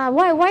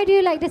 Why do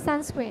you like the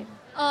sunscreen?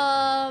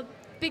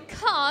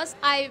 Because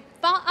I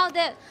found out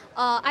that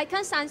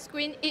Aiken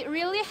sunscreen, it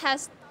really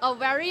has a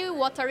very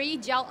watery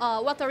gel,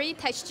 watery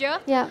texture.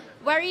 Yeah.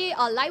 Very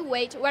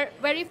lightweight,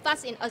 very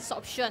fast in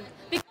absorption.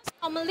 Because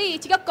normally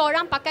jika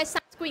korang pakai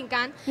sunscreen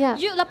kan,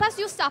 you lepas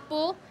you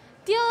sapu,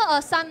 dia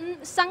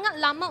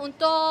sangat lama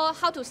untuk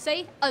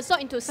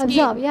absorb into skin.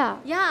 Absorb,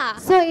 yeah.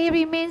 So it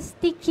remains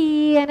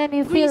sticky and then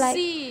you feel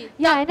greasy.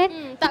 Like and then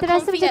kita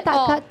rasa macam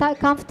tak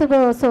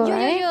comfortable also,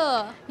 right?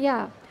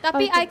 Yeah.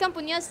 Tapi Aiken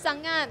punya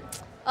sangat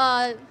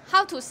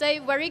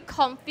very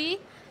comfy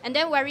and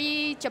then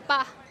very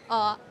cepat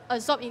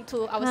absorb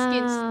into our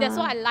skins. That's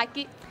why I like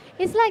it.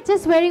 It's like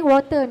just wearing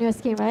water on your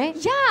skin, right?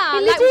 Yeah,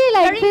 like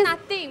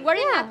nothing,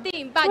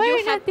 nothing. But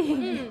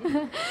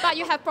but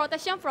you have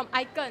protection from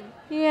Aiken.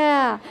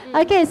 Yeah.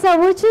 Okay, so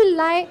would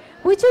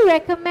you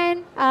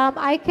recommend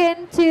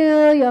Aiken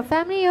to your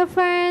family, your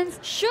friends?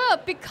 Sure,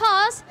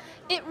 because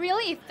it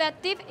really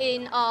effective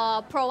in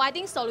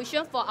providing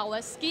solution for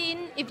our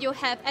skin. If you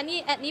have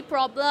any acne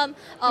problem,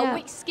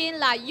 weak skin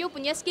like you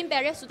punya skin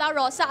barrier sudah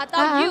rosak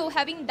atau you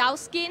having dull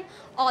skin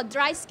or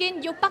dry skin,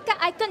 you pakai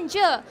Aiken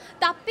je.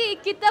 Tapi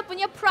kita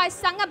punya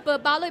price sangat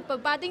berbaloi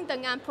berbanding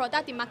dengan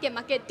produk di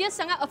market-market. Dia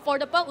sangat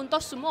affordable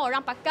untuk semua orang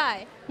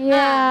pakai.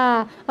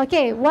 Yeah.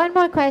 Okay, one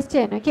more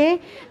question.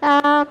 Okay,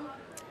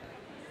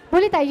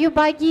 boleh tak you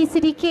bagi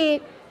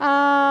sedikit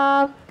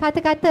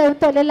kata-kata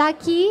untuk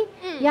lelaki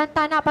yang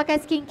tak nak pakai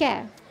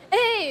skincare?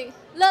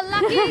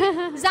 Lelaki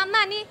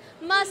zaman ni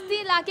mesti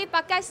lagi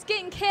pakai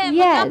skincare.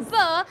 Yes.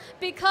 Mengapa?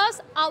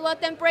 Because our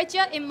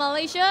temperature in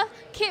Malaysia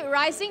keep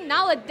rising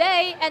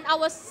nowadays and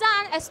our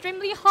sun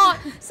extremely hot.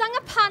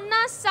 Sangat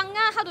panas,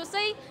 sangat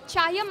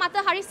cahaya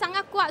matahari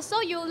sangat kuat. So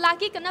you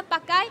lagi kena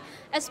pakai,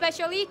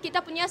 especially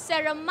kita punya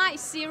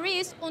ceramide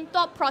series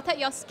untuk protect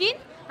your skin.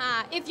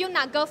 If you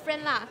nak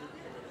girlfriend lah.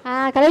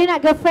 Kalau you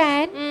nak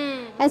girlfriend,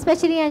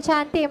 especially yang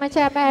cantik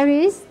macam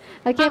Aris,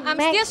 okay, I'm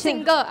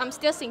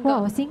still single.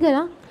 Wow, single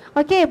lah.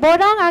 Okay,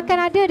 borang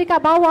akan ada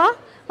dekat bawah.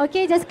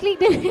 Okay, just click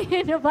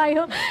the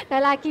bio.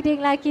 Lelaki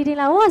ding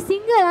lah. Oh,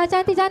 single lah,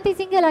 cantik-cantik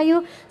single lah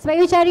you. Sebab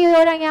you cari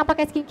orang yang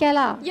pakai skincare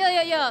lah.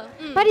 Yeah.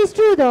 But it's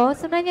true though,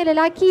 sebenarnya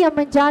lelaki yang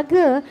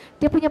menjaga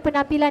dia punya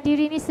penampilan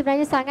diri ni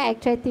sebenarnya sangat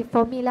attractive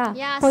for me lah.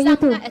 Yeah, for you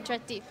too. sangat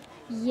attractive.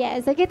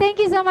 Yes, okay, thank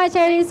you so much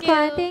Aris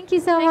Kwan. Thank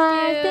you so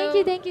much.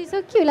 Thank you.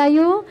 So cute lah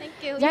you. Thank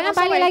you. Jangan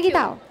balik lagi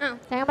tau.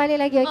 Jangan balik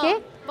lagi, okay?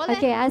 Boleh.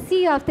 Okay, I'll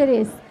see you after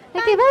this.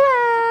 Okay,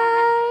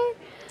 bye-bye.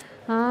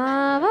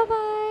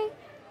 Bye-bye.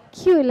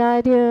 Cute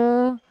lah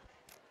dia.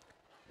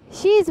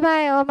 She's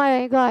oh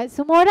my god.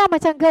 Semua orang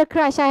macam girl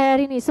crush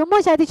hari ni.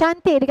 Semua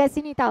cantik-cantik dekat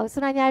sini tau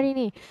sebenarnya hari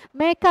ni.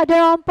 Makeup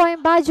dia on point,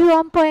 baju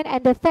on point, and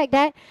the fact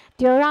that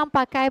diorang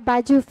pakai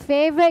baju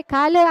favorite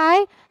colour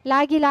I,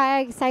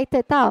 lagilah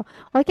excited tau.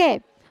 Okay.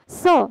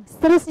 So,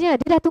 seterusnya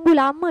dia dah tunggu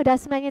lama dah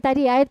sebenarnya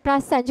tadi. I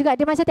perasan juga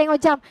dia macam tengok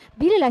jam.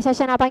 Bilalah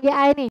Sasha nak panggil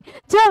I ni.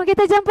 Jom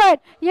kita jemput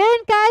Yun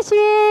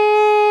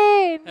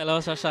Kashrin.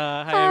 Hello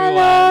Sasha. Hi Hello,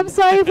 everyone. I'm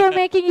sorry for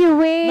making you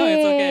wait. No,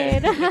 it's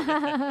okay.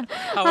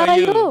 How are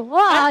you?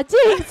 Wow,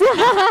 jinx.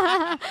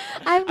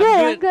 I'm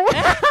good.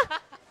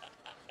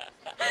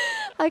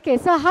 Okay,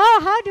 so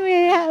how do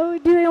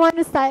we want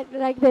to start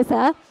like this,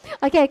 huh?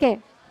 Okay.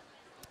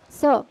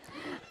 So,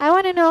 I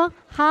want to know,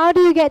 how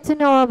do you get to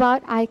know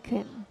about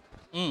Aiken?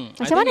 I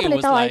think it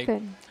was like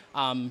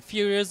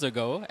few years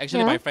ago.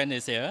 Actually, my friend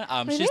is here.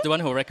 Really? She's the one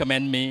who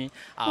recommended me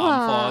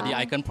for the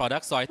Aiken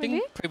product. So I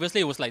think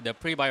previously it was like the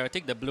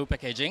prebiotic, the blue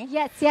packaging.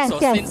 Yes. So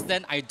since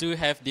then, I do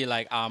have the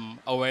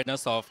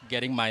awareness of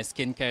getting my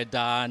skincare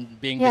done,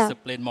 being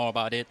disciplined more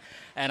about it.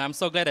 And I'm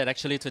so glad that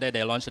actually today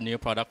they launched a new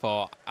product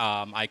for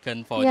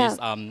Aiken for this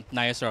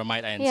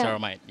niacinamide and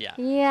ceramide.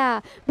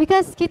 Yeah,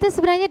 because kita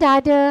sebenarnya dah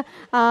ada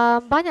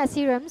banyak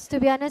serums. To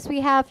be honest,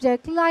 we have the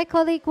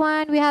glycolic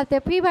one, we have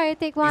the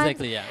prebiotic one,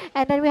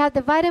 and then we have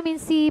the vitamin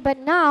C. But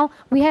now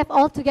we have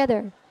all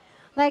together.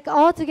 Like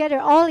all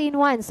together, all in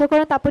one. So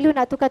korang tak perlu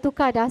nak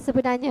tukar-tukar dah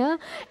sebenarnya.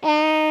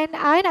 And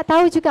I nak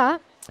tahu juga,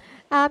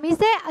 is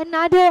there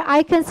another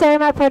Aiken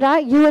Ceramide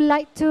product you would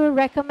like to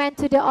recommend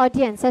to the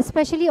audience,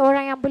 especially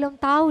orang yang belum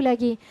tahu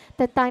lagi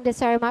tentang the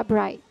Ceramide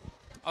Bright?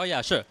 Oh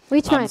yeah, sure.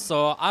 Which one?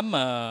 So I'm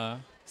a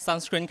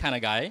sunscreen kind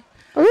of guy.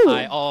 Ooh.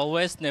 I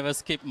always never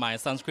skip my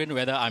sunscreen,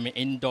 whether I'm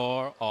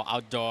indoor or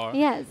outdoor.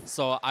 Yes.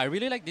 So I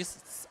really like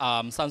this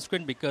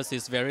sunscreen because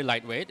it's very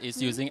lightweight.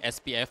 It's using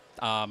SPF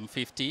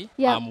 50,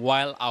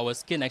 while our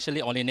skin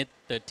actually only need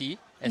 30,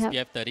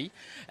 SPF 30,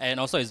 and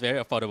also it's very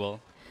affordable.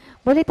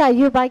 Boleh tak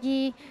you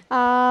bagi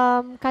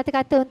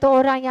kata-kata untuk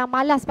orang yang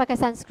malas pakai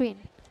sunscreen?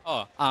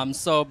 Oh,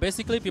 so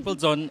basically people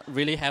don't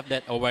really have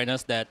that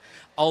awareness that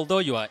although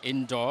you are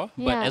indoor,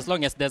 but as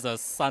long as there's a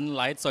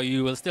sunlight, so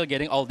you will still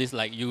getting all these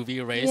like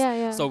UV rays.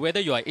 So whether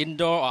you are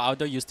indoor or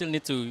outdoor, you still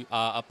need to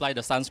apply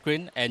the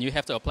sunscreen, and you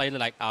have to apply it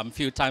like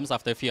few times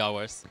after a few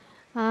hours.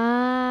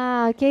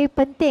 Okay,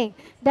 penting.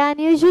 Dan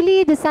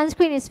usually the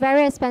sunscreen is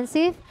very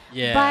expensive.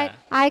 But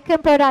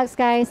Aiken products,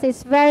 guys,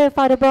 it's very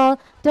affordable,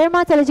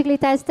 dermatologically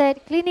tested,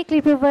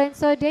 clinically proven,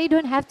 so they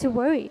don't have to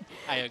worry.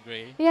 I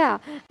agree. Yeah.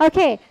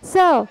 Okay,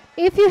 so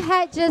if you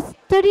had just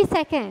 30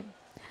 seconds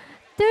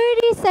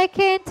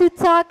to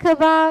talk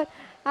about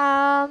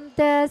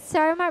the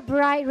Ceramide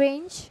Bright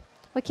range,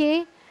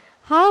 okay,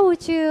 how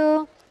would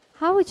you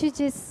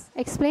just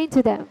explain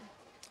to them?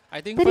 I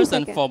think first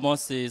and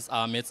foremost is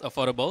it's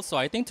affordable. So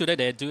I think today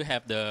they do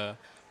have the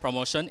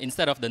promotion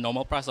instead of the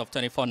normal price of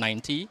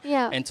 $24.90.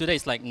 And today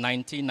it's like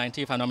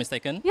 $19.90 if I'm not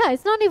mistaken. Yeah,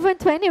 it's not even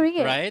 20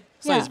 ringgit. Right?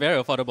 So it's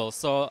very affordable.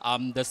 So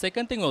the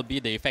second thing will be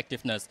the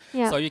effectiveness.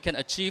 So you can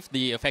achieve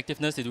the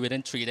effectiveness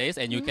within 3 days,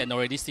 and you can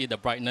already see the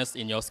brightness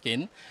in your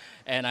skin.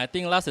 And I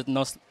think last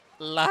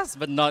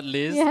but not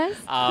least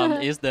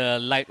is the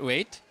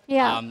lightweight.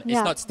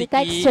 It's not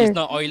sticky, it's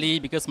not oily,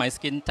 because my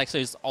skin texture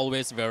is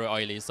always very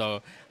oily.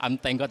 So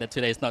thank God that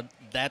today is not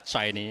that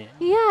shiny.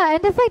 Yeah,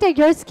 and the fact that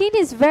your skin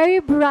is very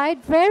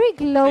bright, very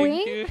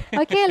glowing.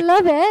 Okay,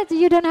 love it.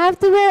 You don't have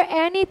to wear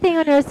anything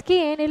on your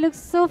skin. It looks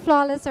so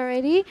flawless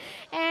already.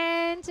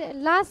 And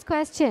last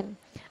question.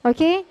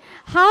 Okay,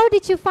 how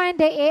did you find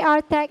the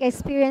AR tag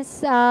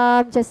experience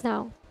just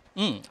now?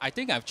 I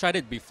think I've tried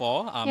it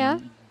before.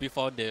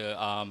 Before the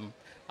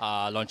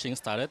launching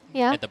started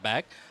at the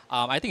back.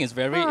 I think it's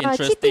very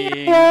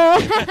interesting.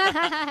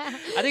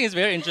 I think it's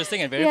very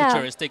interesting and very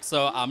futuristic.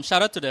 So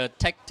shout out to the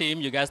tech team.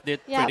 You guys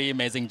did pretty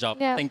amazing job.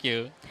 Thank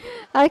you.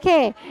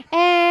 Okay,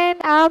 and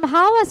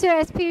how was your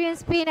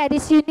experience being at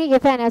this unique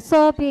event,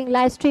 also being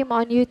live streamed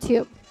on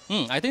YouTube?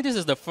 I think this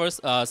is the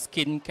first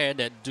skincare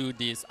that do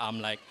this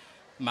like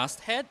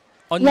masthead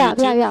on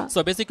YouTube.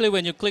 So basically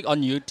when you click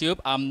on YouTube,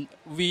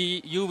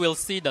 you will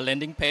see the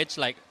landing page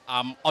like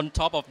on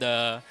top of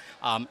the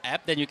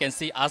app. Then you can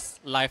see us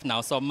live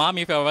now. So Mom,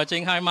 if you're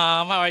watching, hi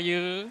Mom, how are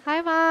you? Hi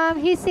Mom,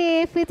 he's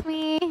safe with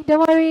me,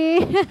 don't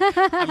worry.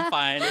 I'm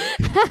fine.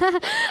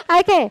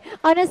 Okay,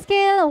 on a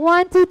scale of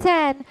 1 to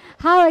 10,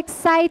 how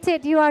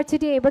excited you are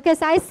today?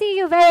 Because I see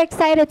you very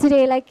excited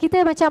today. Like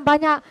kita macam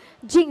banyak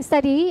jinx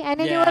tadi, and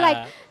then you were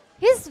like,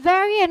 he's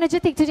very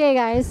energetic today,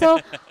 guys. So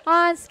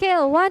on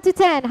scale 1 to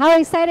 10, how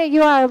excited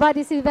you are about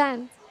this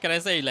event? Can I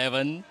say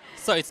 11?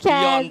 So it's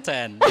beyond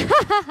 10.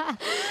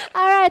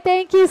 All right,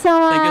 thank you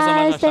so much. Thank you so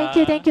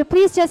much, Thank you.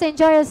 Please just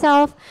enjoy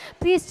yourself.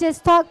 Please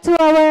just talk to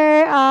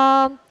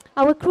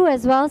our crew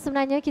as well.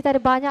 Sebenarnya kita ada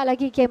banyak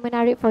lagi game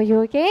menarik for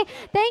you, okay?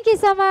 Thank you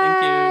so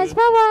much.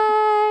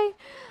 Bye-bye.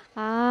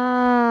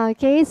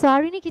 Okay, so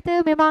hari ni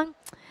kita memang,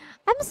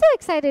 I'm so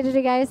excited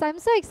today, guys.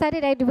 I'm so excited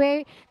that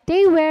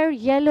they wear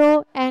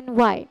yellow and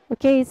white.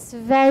 Okay, it's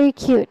very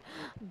cute.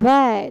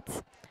 But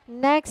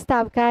next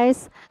up,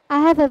 guys, I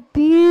have a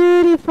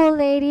beautiful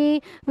lady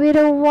with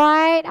a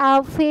white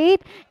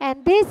outfit,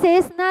 and this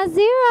is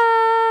Nazira.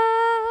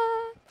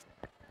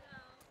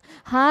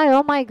 Hi,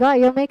 oh my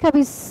God, your makeup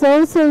is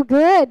so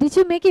good. Did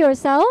you make it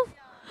yourself?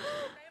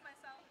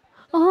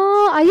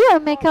 Oh, are you a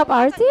makeup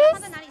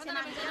artist?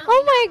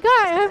 Oh my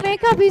God, her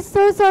makeup is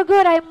so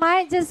good. I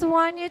might just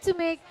want you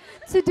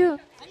to do.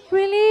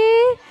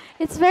 Really?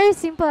 It's very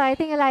simple. I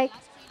think like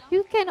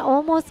you can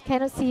almost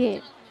cannot see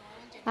it.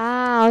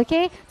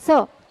 Okay.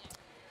 So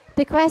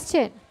the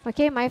question,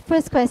 okay, my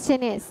first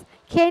question is,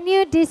 can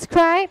you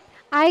describe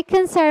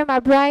Aiken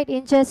Ceramide Bright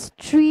in just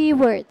 3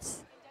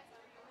 words?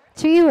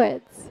 3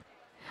 words.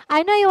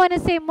 I know you want to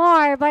say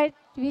more, but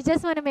we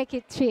just want to make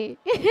it 3.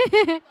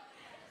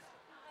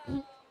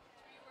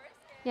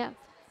 Yeah.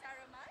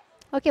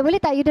 Okay,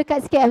 boleh tak you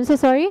dekat sikit? I'm so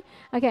sorry.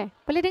 Okay,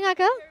 boleh dengar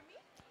ke?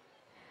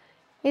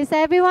 Is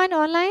everyone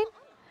online?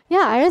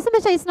 Yeah, I rasa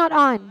macam it's not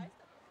on.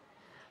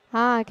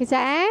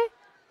 Kejap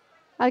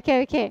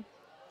Okay.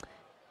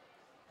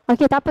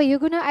 Okay, tak apa. You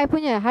guna I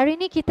punya. Hari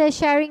ni kita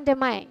sharing the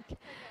mic.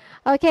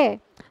 Okay,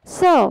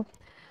 so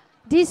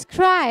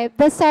describe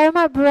the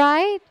Ceramide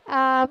Bright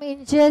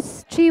in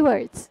just 3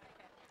 words.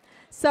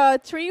 So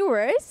 3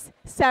 words: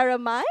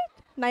 ceramide,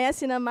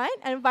 niacinamide,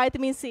 and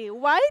vitamin C.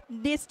 Why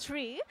these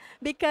 3?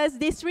 Because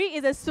these 3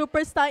 is a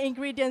superstar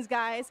ingredients,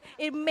 guys.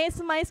 It makes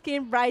my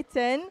skin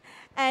brighten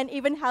and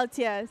even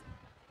healthier.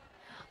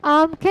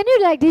 Can you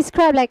like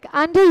describe like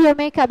under your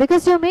makeup,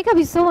 because your makeup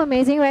is so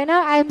amazing right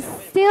now. I'm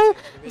still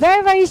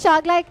very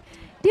shocked. Like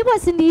dia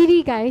buat sendiri,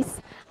 guys.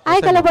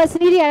 I kalau buat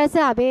sendiri, I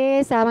rasa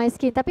habis my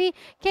skin. Tapi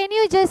can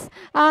you just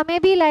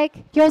maybe like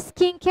your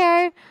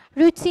skincare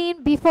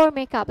routine before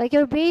makeup, like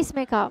your base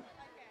makeup?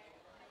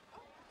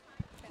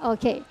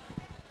 Okay.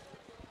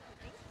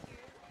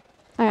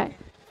 All right.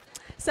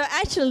 So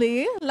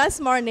actually, last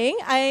morning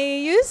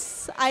I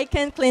use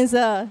Aiken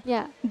cleanser.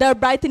 Yeah. The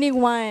brightening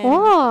one.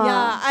 Oh.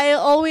 Yeah, I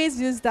always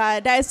use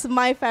that. That's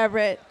my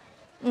favorite.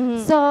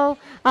 So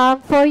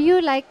for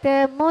you, like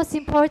the most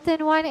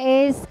important one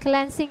is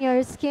cleansing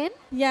your skin.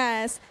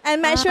 Yes,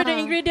 and make sure the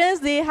ingredients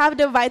they have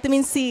the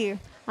vitamin C.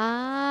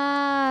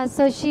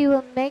 So she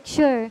will make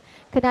sure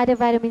kena ada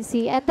vitamin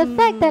C. And the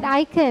fact that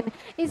Aiken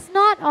is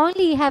not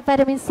only have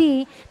vitamin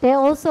C, they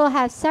also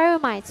have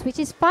ceramides, which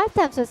is 5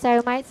 times of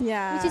ceramides,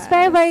 which is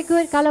very, very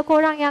good kalau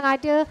korang yang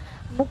ada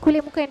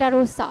kulit muka yang dah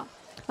rosak.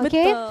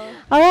 Okay?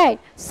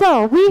 Alright.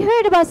 So, we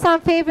heard about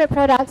some favorite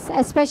products,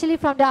 especially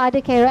from the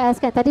other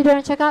KOLs kan. Tadi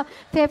dorang cakap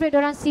favorite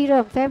dorang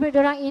serum, favorite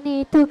dorang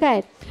ini itu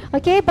kan.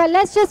 Okay, but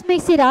let's just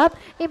mix it up.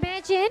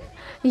 Imagine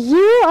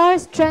you are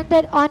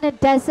stranded on a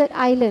desert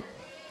island.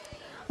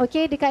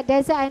 Okay, dekat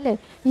desert island.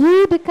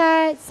 You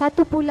dekat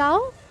satu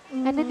pulau,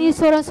 and then you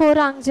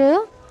sorang-sorang je.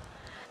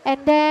 And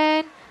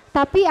then,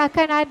 tapi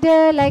akan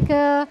ada like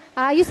a,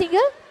 are you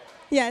single?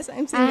 Yes,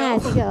 I'm single.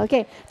 Single,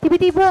 okay.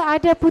 Tiba-tiba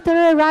ada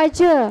putera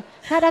raja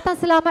nak datang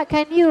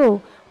selamatkan you.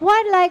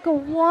 What like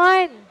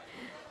one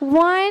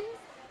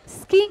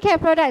skincare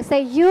products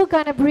that you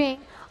gonna bring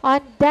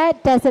on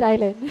that desert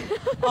island?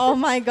 Oh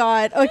my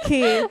God.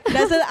 Okay.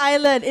 Desert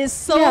island is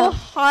so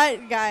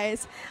hot,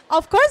 guys.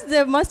 Of course,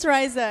 the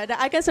moisturizer, the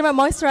Aiken Ceramide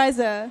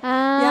moisturizer.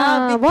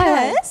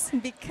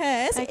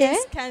 Because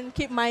it can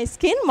keep my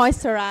skin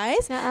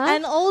moisturized.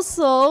 And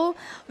also,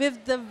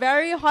 with the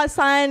very hot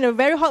sun,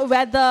 very hot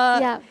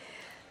weather,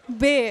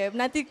 babe,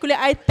 nanti kulit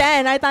I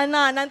tan, I tak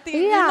nak. Nanti,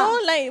 you know,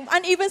 like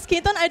uneven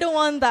skin tone, I don't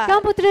want that. Kan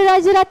putera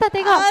raja datang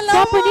tengok.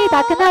 Siapa ni?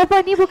 Tak kenal apa.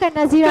 Ni bukan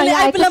Nazira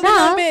yang I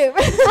kenal. Babe.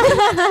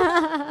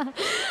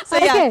 So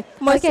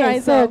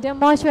moisturizer. So the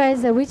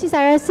moisturizer, which is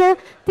I rasa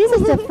this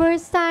is the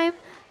first time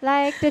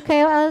like the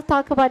KOL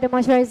talk about the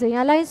moisturizer.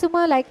 Yang lain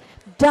semua like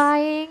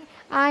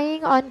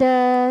eyeing on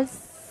the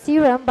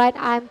serum, but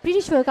I'm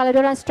pretty sure kalau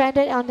diorang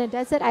stranded on the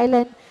desert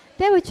island,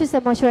 they would choose the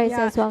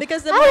moisturizer as well.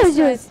 Because the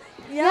moisturizer.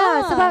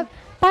 Sebab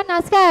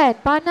panas kan,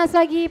 panas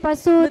lagi,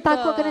 lepas tu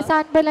takut kena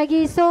sunburn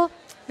lagi. So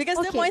because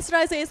the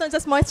moisturizer is not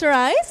just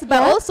moisturize, but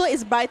also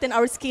it's brighten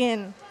our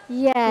skin.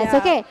 Yes,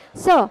 okay.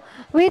 So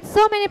with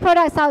so many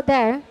products out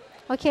there,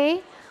 okay,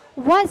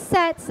 what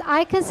sets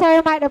Aiken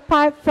Ceramide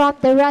apart from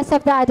the rest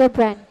of the other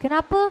brand?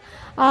 Kenapa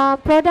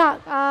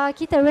produk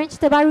kita, range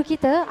terbaru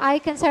kita,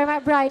 Aiken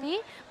Ceramide Bright ni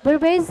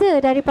berbeza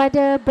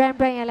daripada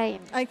brand-brand yang lain?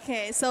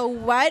 Okay, so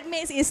what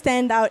makes it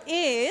stand out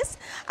is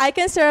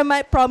Aiken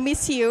Ceramide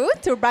promise you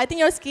to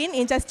brighten your skin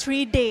in just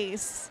 3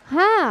 days.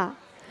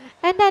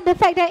 And then the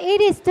fact that it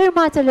is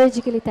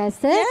dermatologically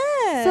tested.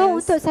 Yes. So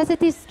untuk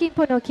sensitive skin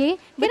pun okay.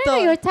 Can I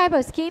know your type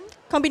of skin?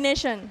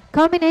 Combination.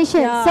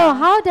 So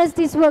how does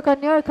this work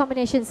on your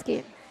combination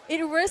skin?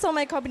 It works on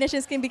my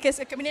combination skin because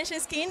a combination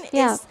skin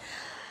is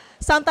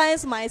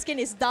sometimes my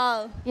skin is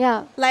dull.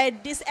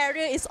 Like this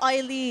area is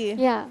oily.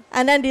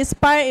 And then this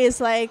part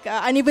is like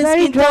uneven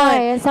very skin dry,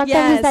 tone. and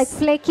sometimes it's like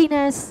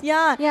flakiness.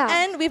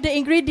 And with the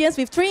ingredients,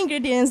 with 3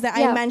 ingredients that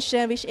I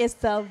mentioned, which is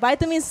the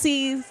vitamin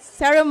C,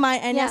 ceramide,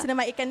 and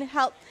niacinamide, it can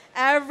help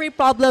every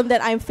problem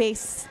that I'm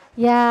faced.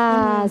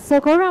 So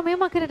korang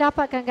memang kena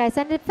dapatkan guys.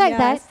 And the fact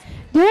that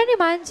diorang ni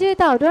manja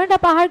tau. Diorang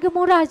dapat harga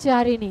murah je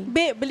hari ni.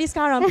 Babe, beli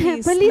sekarang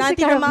please. Beli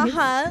nanti sekarang,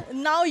 mahal.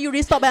 Now you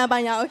restock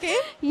banyak-banyak, okay?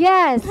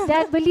 Yes,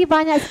 dan beli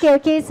banyak sikit,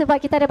 okay? Sebab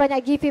kita ada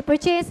banyak gift you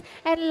purchase.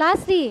 And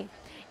lastly,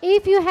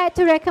 if you had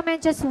to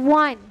recommend just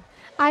one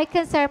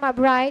Aiken Ceramide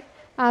Bright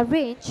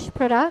range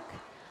product,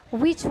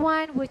 which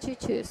one would you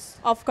choose?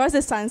 Of course,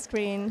 the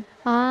sunscreen.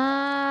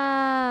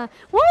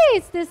 Why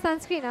is the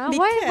sunscreen?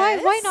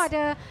 Why not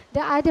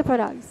the other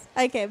products?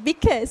 Okay,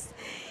 because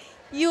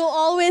you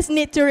always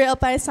need to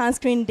reapply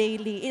sunscreen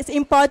daily. It's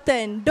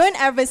important. Don't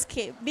ever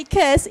skip.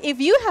 Because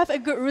if you have a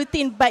good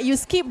routine but you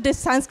skip the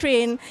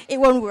sunscreen, it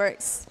won't work.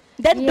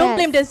 Then don't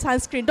blame the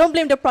sunscreen. Don't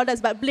blame the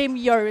products, but blame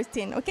your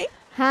routine, okay?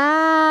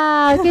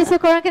 Okay, so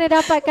korang kena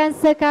dapatkan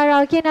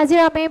sekarang. Okay,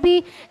 Nazira,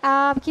 maybe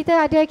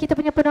kita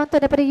punya penonton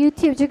daripada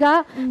YouTube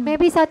juga.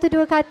 Maybe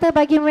 1-2 kata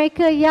bagi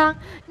mereka yang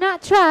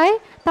nak try,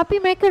 tapi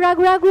mereka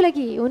ragu-ragu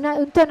lagi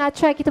untuk nak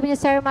try kita punya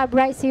Ceramide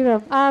Bright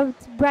Serum,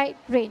 Bright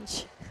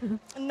range.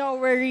 No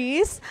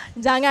worries.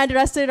 Jangan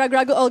ada rasa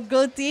ragu-ragu or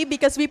guilty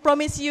because we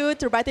promise you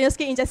to brighten your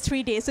skin in just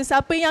 3 days. So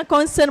siapa yang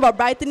concerned about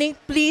brightening,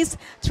 please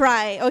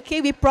try.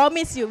 Okay, we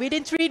promise you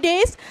within 3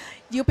 days,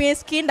 you punya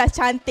skin dah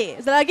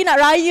cantik. Selagi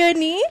nak raya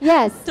ni,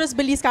 terus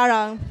beli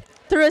sekarang.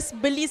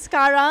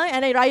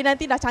 And then raya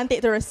nanti dah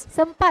cantik terus.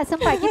 Sempat.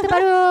 Kita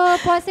baru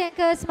puasa yang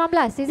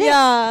ke-19, is it?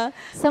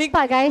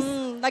 Sempat guys.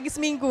 Lagi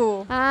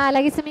seminggu.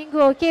 Lagi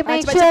seminggu. Okay,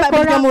 make sure cepat-cepat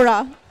korang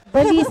murah.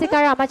 beli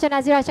sekarang. Macam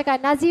Nazira cakap,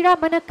 Nazira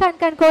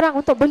menekankan korang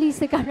untuk beli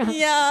sekarang.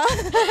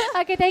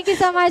 Okay, thank you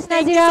so much Nazira.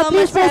 Thank you so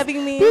much for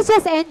having me. Please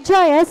just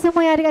enjoy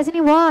semua yang ada kat sini.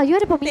 Wah, you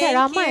ada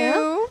peminat ramai.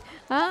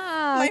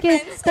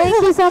 Okay, thank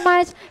you so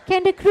much.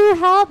 Can the crew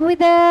help with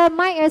the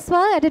mic as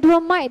well? Ada 2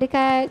 mic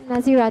dekat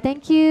Nazira.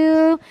 Thank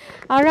you.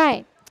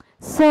 Alright.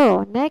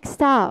 So, next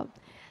up.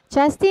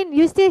 Justin,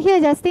 you still here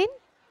Justin?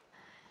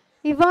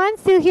 Yvonne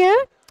still here?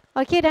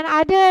 Okay, dan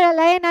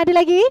ada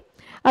lagi?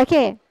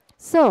 Okay,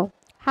 so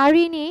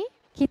hari ni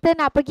kita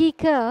nak pergi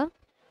ke,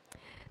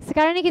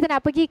 sekarang ni kita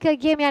nak pergi ke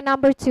game yang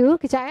number 2.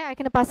 Kejap I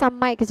kena pasang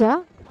mic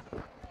kejap.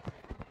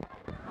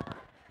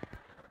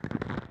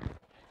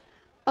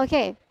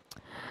 Okay.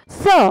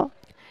 So,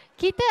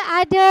 kita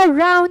ada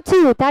round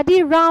 2.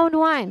 Tadi round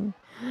 1.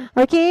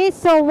 Okay,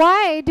 so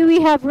why do we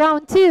have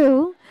round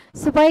 2?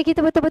 Supaya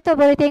kita betul-betul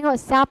boleh tengok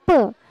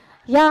siapa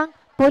yang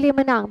boleh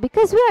menang.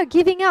 Because we are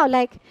giving out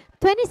like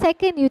 20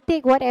 seconds you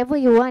take whatever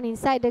you want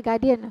inside the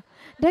garden.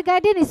 The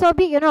garden is so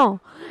big, you know.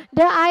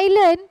 The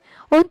island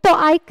untuk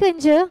icon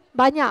je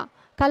banyak.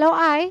 Kalau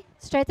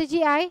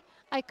strategi I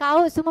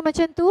kaut semua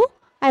macam tu,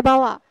 I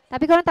bawa.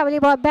 Tapi korang tak boleh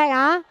bawa bag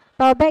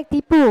Bawa bag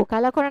tipu.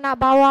 Kalau korang nak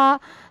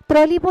bawa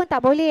troli pun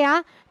tak boleh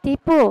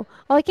tipu.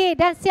 Okay,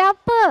 dan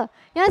siapa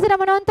yang sedang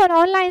menonton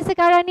online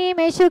sekarang ni,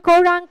 make sure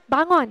korang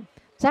bangun.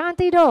 Jangan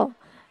tidur.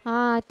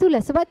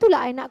 Itulah sebab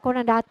itulah I nak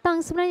korang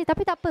datang sebenarnya.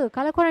 Tapi tak apa,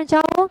 kalau korang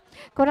jauh,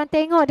 korang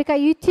tengok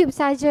dekat YouTube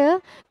saja,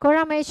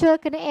 korang make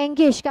sure kena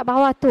engage kat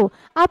bawah tu.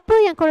 Apa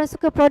yang korang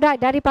suka produk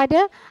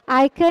daripada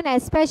Aiken,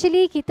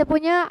 especially kita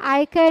punya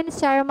Aiken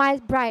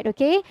Ceramide Bright,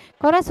 okay?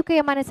 Korang suka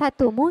yang mana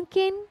satu?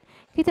 Mungkin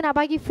kita nak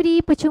bagi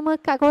free percuma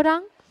kat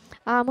korang.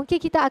 Mungkin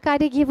kita akan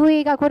ada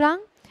giveaway kat korang.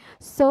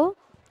 So,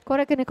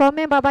 korang kena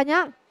komen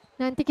banyak-banyak.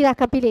 Nanti kita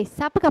akan pilih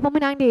siapakah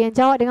pemenang dia yang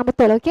jawab dengan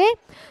betul, okay?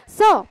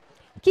 So,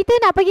 kita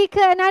nak pergi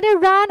ke another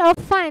round of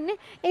fun.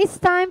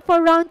 It's time for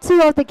round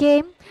 2 of the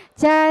game.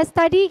 Just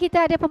tadi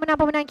kita ada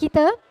pemenang-pemenang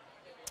kita.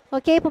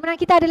 Okay, pemenang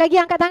kita ada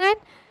lagi angkat tangan.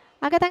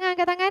 Angkat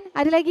tangan.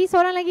 Ada lagi,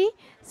 seorang lagi.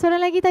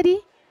 Seorang lagi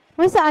tadi.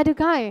 Masa ada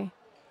guy?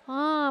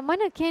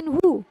 Mana Ken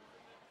Wu?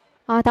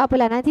 Tak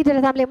apalah, nanti dia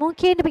datang balik.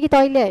 Mungkin dia pergi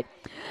toilet.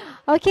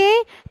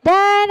 Okay,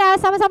 dan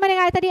sama-sama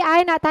dengan tadi,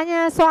 I nak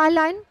tanya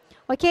soalan.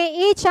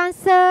 Okay, each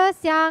answers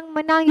yang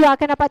menang you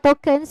akan dapat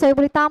token. So, you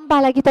boleh tambah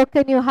lagi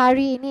token you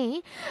hari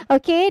ini.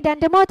 Okay,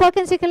 dan the more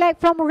tokens you collect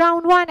from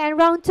round 1 and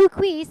round 2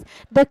 quiz,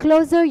 the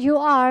closer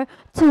you are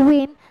to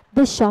win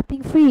the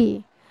shopping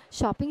free.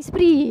 Shopping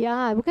spree.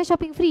 Bukan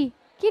shopping free.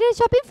 Kira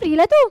shopping free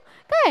lah tu.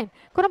 Kan?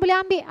 Korang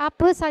boleh ambil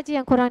apa saja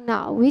yang korang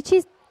nak. Which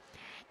is,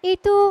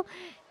 it's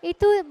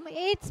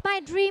my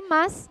dream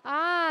mask.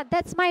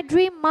 That's my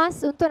dream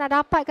mask untuk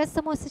nak dapatkan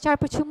semua secara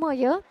percuma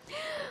ya.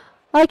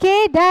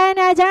 Okay, dan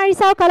jangan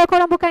risau kalau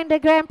korang bukan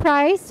the grand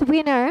prize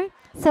winner.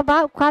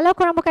 Sebab kalau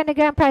korang bukan the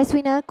grand prize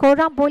winner,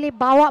 korang boleh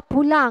bawa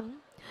pulang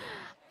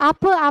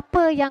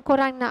apa-apa yang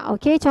korang nak.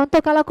 Okay, contoh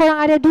kalau korang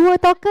ada 2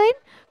 token,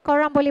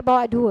 korang boleh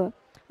bawa 2.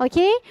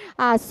 Okay,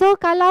 so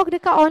kalau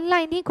dekat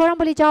online ni korang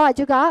boleh jawab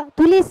juga.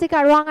 Tulis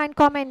dekat ruangan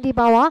komen di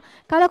bawah.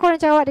 Kalau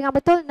korang jawab dengan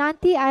betul,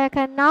 nanti I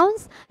akan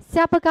announce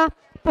siapakah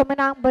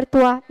pemenang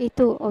bertuah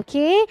itu.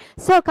 Okay,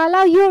 so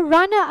kalau you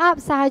runner up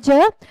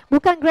sahaja,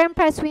 bukan grand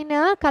prize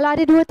winner, kalau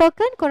ada 2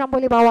 token, korang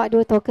boleh bawa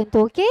 2 token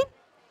tu. Okay,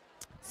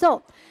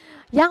 so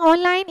yang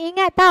online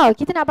ingat tau,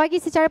 kita nak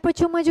bagi secara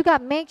percuma juga.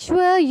 Make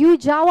sure you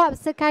jawab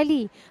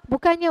sekali,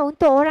 bukannya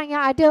untuk orang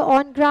yang ada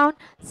on ground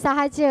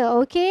sahaja.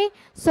 Okay,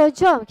 so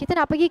jom kita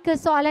nak pergi ke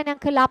soalan yang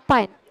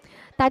ke-8.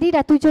 Tadi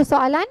dah 7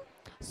 soalan.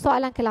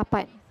 Soalan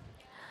ke-8.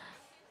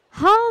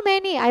 How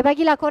many? I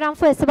bagilah korang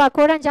first sebab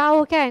korang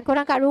jauh kan.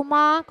 Korang kat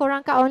rumah, korang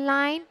kat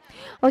online.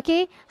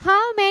 Okay,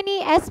 how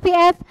many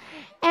SPF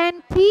and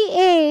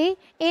PA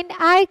in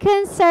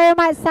Aiken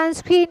Ceramide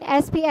Sunscreen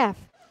SPF?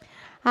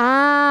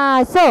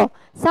 So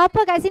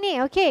siapa kat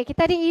sini? Okay,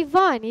 kita ada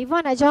Yvonne.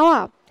 Yvonne nak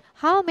jawab.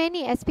 How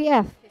many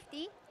SPF?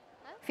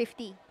 50.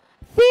 50,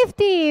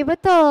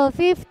 betul.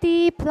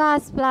 50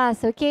 plus,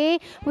 okay.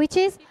 Which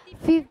is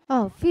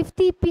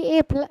 50 PA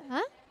plus.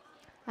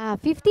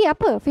 50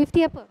 apa?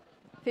 50 apa?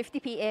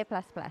 50 PA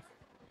plus.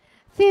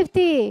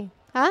 50.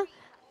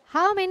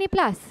 How many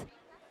plus?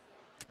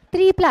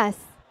 3 plus.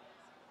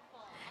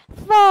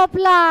 4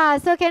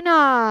 plus. So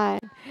cannot.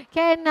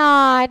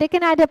 Dia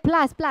kena ada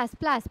plus.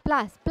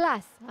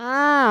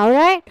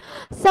 Alright.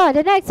 So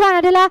the next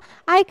one adalah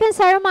Aiken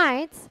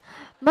Ceramides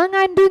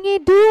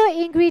mengandungi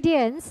 2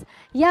 ingredients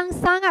yang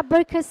sangat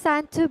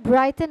berkesan to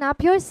brighten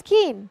up your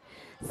skin.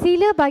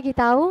 Sila bagi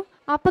tahu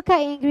apakah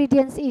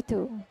ingredients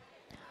itu.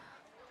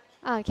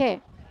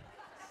 Okay.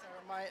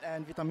 Ceramide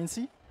and vitamin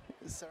C.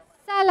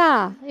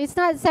 Salah. It's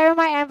not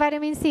ceramide and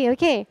vitamin C.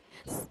 Okay.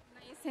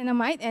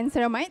 Niacinamide and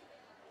ceramide.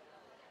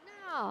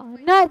 No,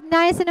 not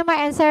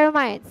niacinamide and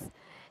ceramides.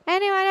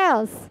 Anyone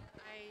else?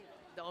 I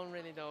don't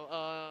really know.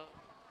 Oh,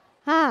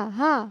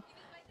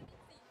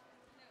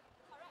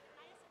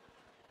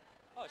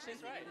 she's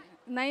right.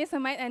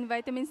 Niacinamide and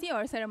vitamin C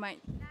or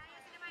ceramide?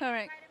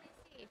 Correct.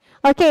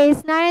 Okay,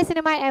 it's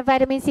niacinamide and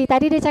vitamin C.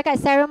 Tadi dia cakap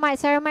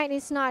ceramide. Ceramide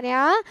is not,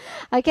 ya.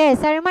 Okay,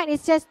 ceramide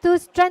is just to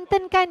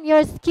strengthenkan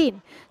your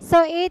skin.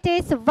 So it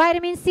is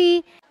vitamin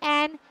C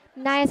and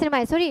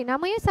niacinamide. Sorry,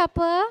 nama you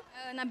siapa?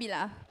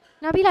 Nabila.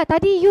 Nabila,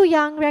 tadi you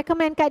yang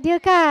recommend kat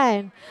dia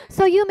kan?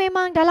 So you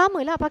memang dah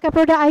lama lah pakai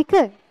produk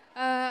Aiken?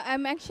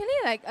 I'm actually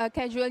like a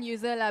casual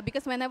user lah,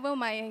 because whenever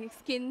my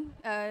skin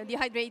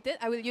dehydrated,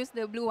 I will use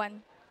the blue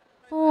one.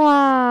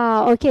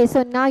 Wow, okay,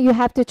 so now you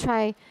have to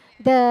try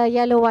the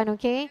yellow one,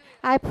 okay?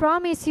 I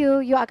promise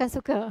you, you akan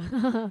suka.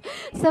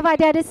 Sebab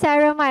dia ada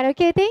ceramide.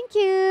 Okay, thank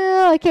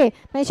you. Okay,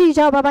 make sure you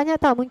jawab banyak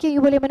tau. Mungkin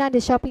you boleh menang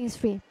the shopping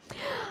spree.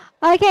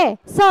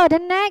 Okay, so the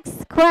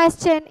next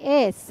question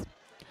is,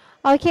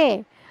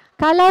 okay,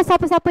 Kalau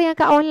siapa-siapa yang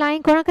kat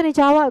online, korang kena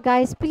jawab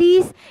guys.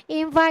 Please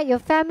invite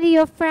your family,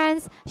 your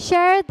friends.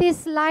 Share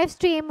this live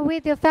stream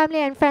with your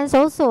family and friends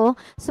also.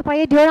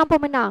 Supaya diorang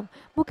pun menang.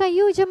 Bukan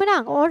you je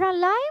menang. Orang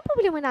lain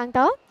pun boleh menang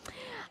tau.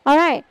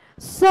 Alright.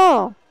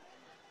 So,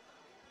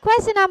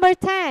 question number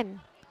 10.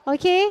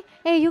 Okay.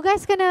 You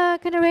guys kena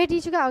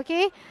ready juga,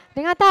 okay?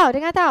 Dengar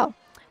tahu.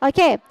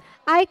 Okay.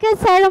 Aiken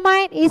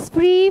Ceramide is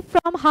free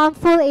from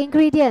harmful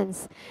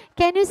ingredients.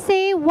 Can you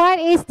say what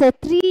is the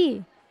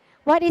three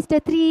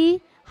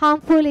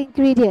harmful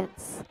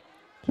ingredients?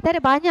 Kita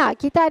ada banyak.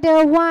 Kita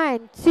ada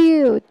 1,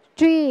 2,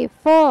 3,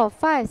 4,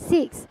 5,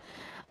 6.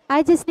 I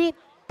just need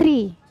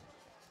 3.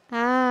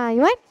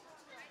 You want?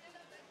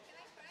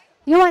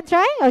 You want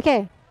try?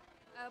 Okay.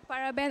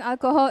 Paraben,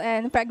 alcohol,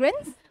 and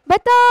fragrance.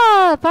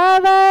 Betul,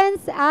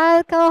 parabens,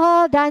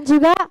 alcohol dan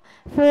juga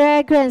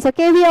fragrance.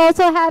 Okay, we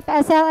also have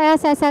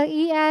SLS,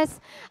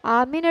 SLES,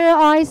 mineral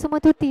oil, semua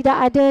tu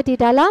tidak ada di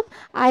dalam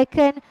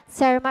Aiken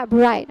Ceramide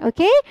Bright.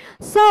 Okay,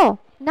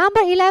 so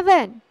number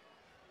 11.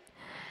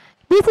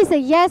 This is a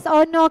yes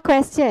or no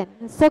question.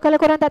 So kalau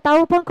korang tak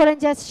tahu pun, korang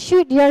just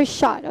shoot your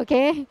shot.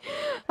 Okay,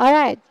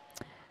 alright.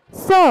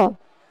 So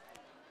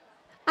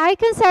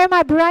Aiken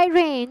Ceramide Bright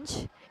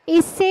range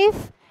is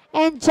safe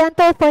and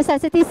gentle for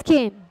sensitive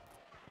skin.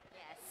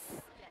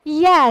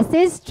 Yes,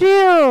 it's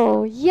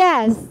true.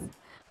 Yes.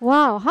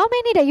 Wow, how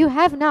many that you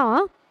have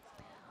now?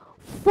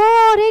 4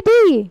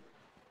 already.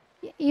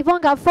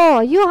 Yvonne got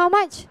 4. You how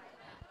much?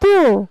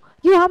 2.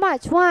 You how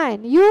much?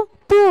 1. You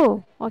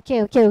 2.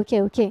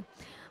 Okay.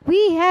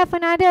 We have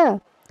another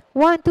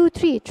 1, 2,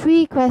 3.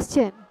 3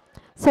 question.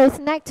 So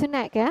it's neck to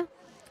neck, yeah?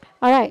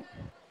 Alright.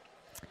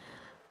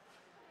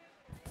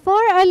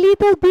 For a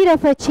little bit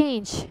of a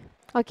change.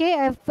 Okay,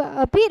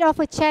 a bit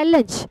of a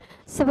challenge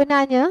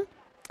sebenarnya.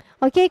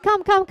 Okay, come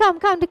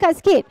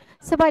dekat sikit.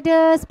 Sebab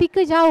dia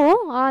speaker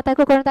jauh,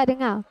 takut korang tak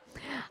dengar.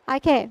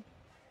 Okay.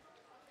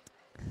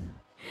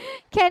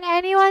 Can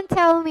anyone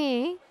tell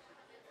me,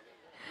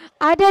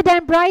 other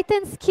than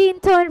brighten skin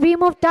tone,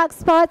 remove dark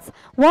spots,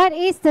 what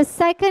is the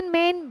second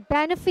main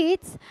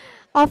benefits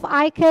of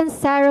Aiken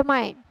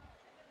Ceramide?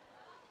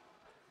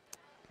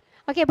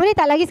 Okay, boleh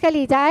tak lagi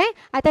sekali je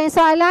I tanya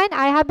soalan,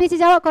 I habis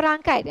je jawab, korang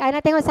angkat. I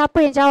nak tengok siapa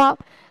yang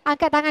jawab.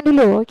 Angkat tangan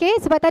dulu, okay?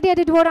 Sebab tadi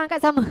ada 2 orang angkat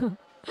sama.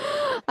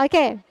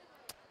 Okay.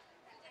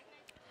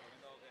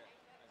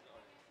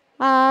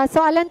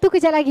 Soalan tu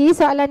kejap lagi.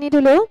 Soalan ni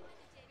dulu.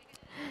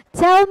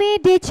 Tell me,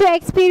 did you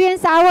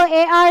experience our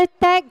AR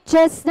tag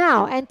just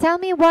now? And tell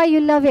me why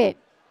you love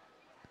it.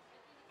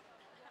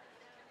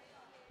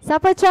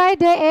 Siapa try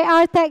the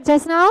AR tag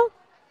just now?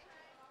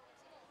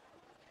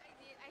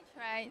 I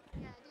tried.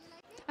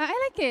 I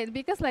like it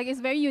because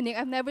it's very unique.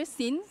 I've never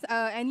seen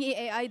any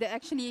AI that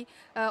actually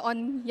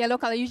on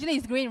yellow color. Usually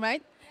it's green,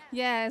 right?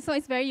 Yeah, so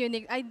it's very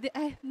unique.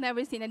 I've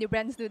never seen any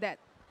brands do that.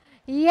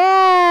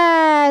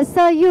 Yeah,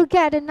 so you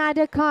get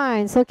another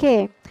coins.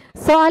 Okay.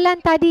 Soalan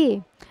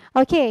tadi.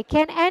 Okay,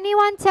 can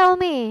anyone tell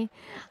me,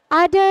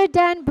 other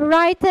than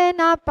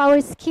brighten up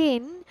our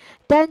skin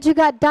dan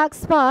juga dark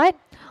spot,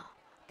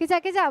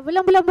 kejap,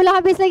 belum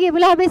habis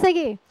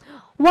lagi.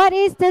 What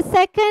is the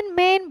second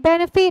main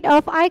benefit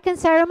of Aiken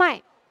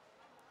Ceramide?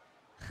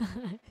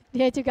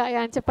 Dia juga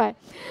yang cepat.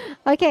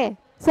 Okay,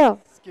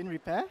 so. Skin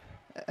repair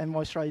and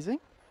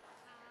moisturizing.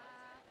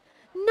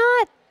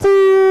 Not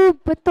too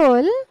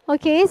betul.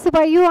 Okay,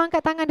 sebab you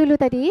angkat tangan dulu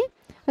tadi.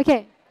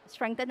 Okay.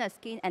 Strengthen the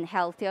skin and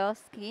healthier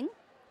skin.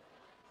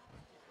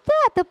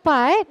 Tak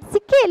tepat.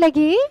 Sikit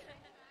lagi.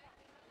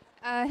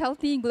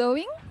 Healthy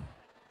glowing.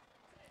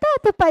 Tak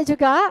tepat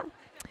juga.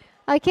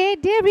 Okay,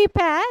 dia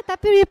repair.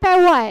 Tapi repair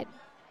what?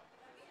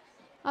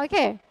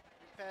 Okay.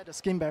 Repair the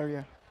skin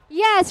barrier.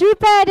 Yes,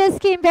 repair the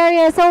skin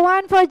barrier. So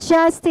 1 for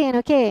Justin.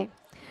 Okay.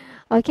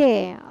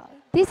 Okay.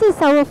 This is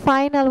our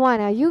final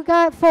one. You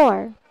got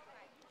 4.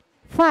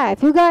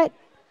 5. You got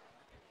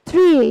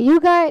 3.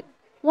 You got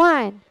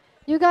 1.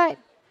 You got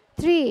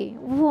 3.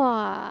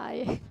 Wah.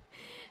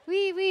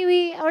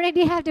 We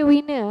already have the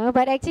winner.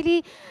 But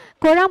actually,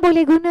 korang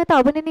boleh guna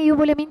tau. Benda ni you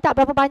boleh minta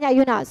berapa banyak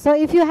you nak. So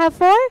if you have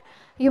 4,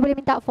 you boleh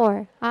minta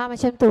 4.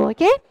 Macam tu.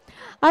 Okay.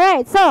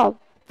 Alright. So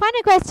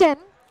final question.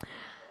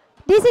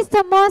 This is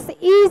the most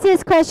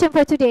easiest question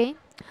for today.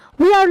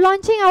 We are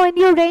launching our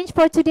new range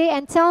for today,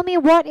 and tell me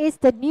what is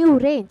the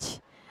new range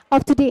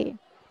of today.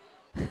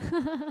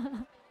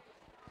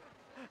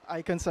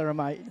 Aiken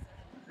Ceramide.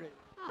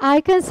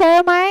 Aiken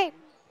Ceramide.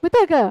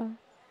 Betul ke?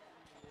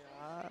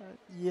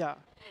 Yeah.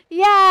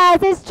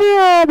 Yes, it's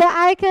true. The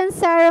Aiken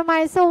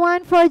Ceramide. So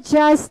 1 for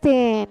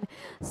Justin.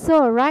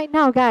 So right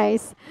now,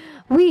 guys,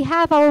 we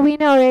have our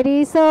winner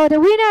already. So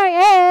the winner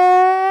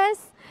is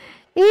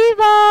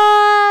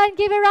Yvonne.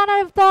 Give a round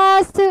of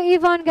applause to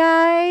Yvonne,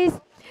 guys.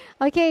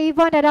 Okay,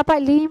 Yvonne dah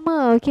dapat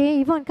 5.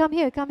 Okay, Yvonne, come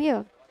here.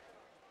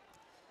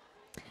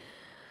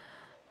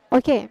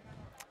 Okay.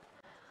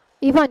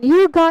 Yvonne,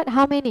 you got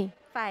how many?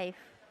 5.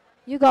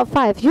 You got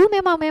 5. You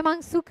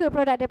memang suka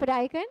produk daripada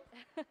Aiken?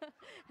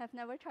 Have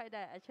never tried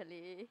that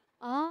actually.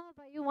 Oh,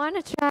 but you want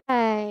to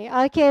try.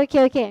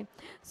 Okay.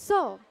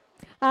 So,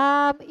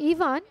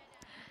 Yvonne,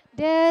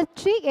 The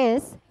trick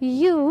is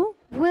we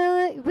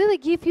will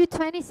give you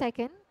 20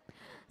 seconds.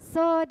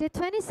 So the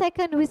 20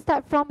 second we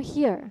start from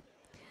here.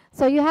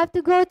 So you have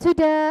to go to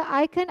the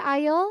icon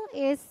aisle.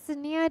 It's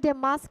near the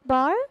mask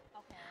bar.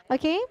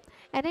 Okay?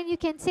 And then you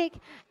can take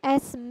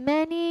as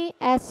many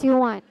as you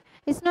want.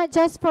 It's not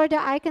just for the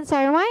Aiken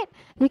Ceramide.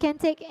 You can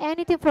take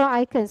anything from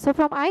Aiken. So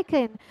from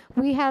Aiken,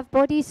 we have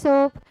body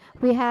soap,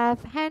 we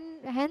have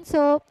hand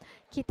soap,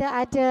 kita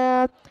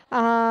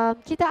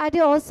ada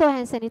also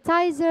hand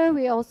sanitizer.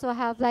 We also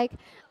have like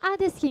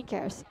other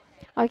skincares.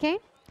 Okay?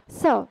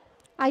 So,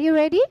 are you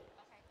ready?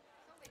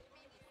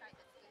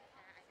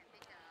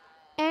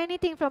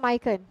 Anything from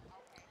Aiken.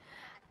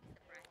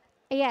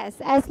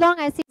 Yes, as long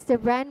as it's the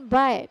brand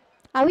Bright.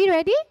 Are we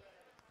ready?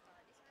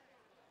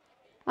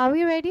 Are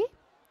we ready?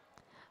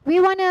 We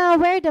want to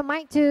wear the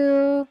mic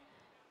to...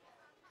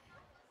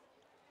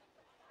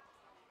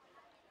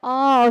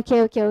 Oh,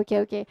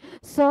 okay.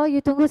 So, you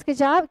tunggu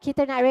sekejap.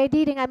 Kita nak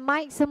ready dengan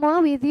mic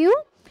semua with you.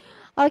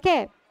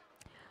 Okay.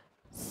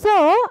 So,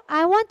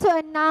 I want to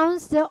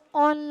announce the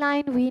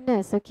online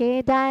winners,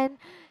 okay?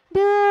 Dan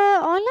the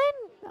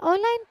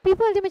online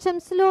people dia macam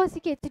slow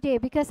sikit today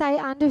because I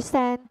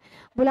understand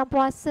bulan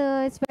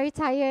puasa is very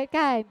tired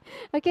kan.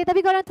 Okay,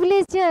 tapi korang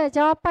tulis je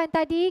jawapan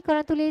tadi,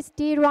 korang tulis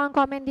di ruang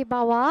komen di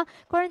bawah.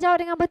 Korang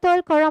jawab dengan betul,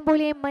 korang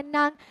boleh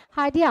menang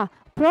hadiah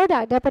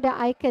produk daripada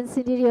Aiken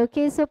sendiri.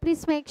 Okay, so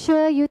please make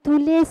sure you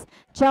tulis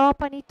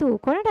jawapan itu.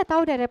 Korang dah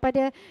tahu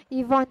daripada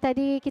Yvonne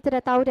tadi, kita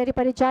dah tahu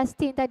daripada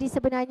Justin tadi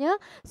sebenarnya.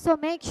 So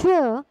make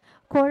sure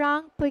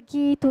korang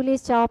pergi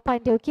tulis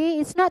jawapan dia,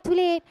 okay? It's not too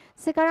late.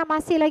 Sekarang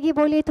masih lagi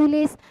boleh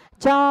tulis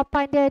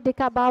jawapan dia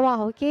dekat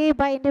bawah, okay?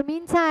 But in the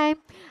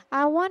meantime,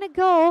 I want to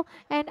go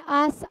and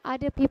ask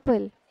other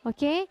people,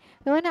 okay?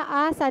 We want to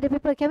ask other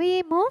people. Can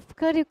we move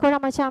ke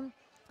korang macam...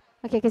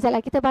 Okay, kejap lah.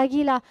 Kita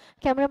bagilah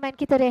cameraman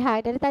kita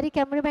rehat. Dari tadi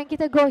cameraman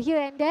kita go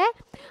here and there.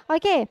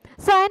 Okay,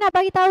 so I nak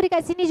bagi tahu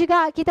dekat sini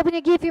juga kita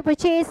punya gift you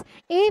purchase.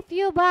 If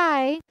you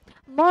buy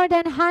more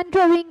than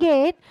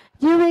RM100,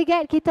 you will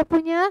get kita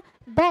punya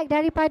bag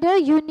daripada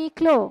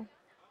Uniqlo.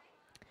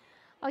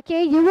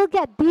 Okay, you will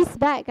get this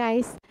bag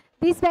guys.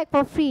 This bag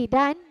for free.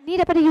 Dan ni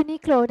daripada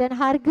Uniqlo dan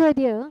harga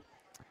dia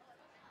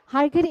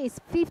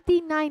is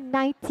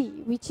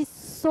 $59.90, which is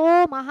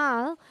so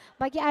mahal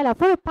bagi I lah.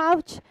 For a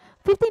pouch,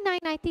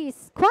 $59.90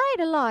 is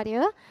quite a lot,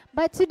 yeah.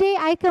 But today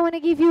I can want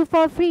to give you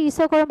for free,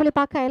 so korang boleh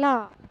pakai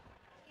lah.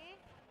 Okay.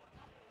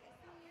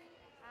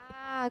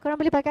 Korang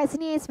boleh pakai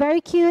sini. It's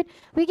very cute.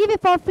 We give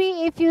it for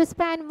free if you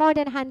spend more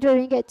than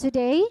RM100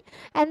 today,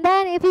 and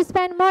then if you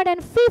spend more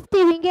than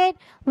RM50,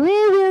 we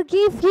will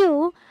give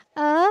you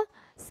a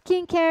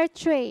skincare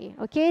tray.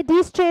 Okay,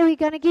 this tray we're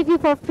gonna give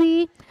you for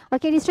free.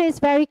 Okay, this tray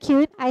is very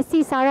cute. I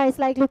see Sarah is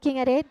like looking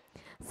at it.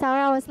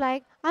 Sarah was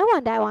like, I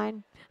want that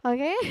one.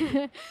 Okay.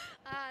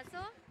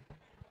 So,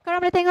 korang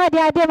boleh tengok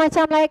dia ada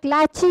macam like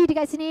laci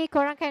dekat sini.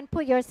 Korang can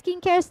put your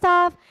skincare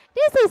stuff.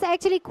 This is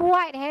actually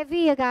quite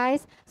heavy,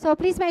 guys. So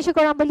please make sure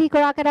korang beli.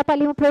 Korang akan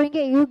dapat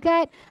RM50. You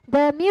get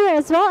the mirror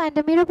as well, and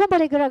the mirror pun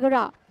boleh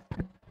gerak-gerak.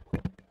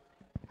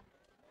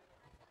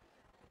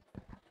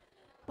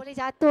 Boleh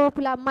jatuh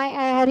pula mic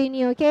hari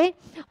ni, okay?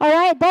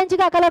 Alright, dan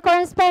juga kalau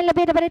korang spend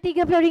lebih daripada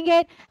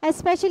RM30,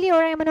 especially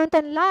orang yang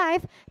menonton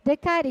live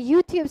dekat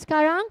YouTube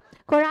sekarang,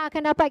 korang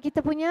akan dapat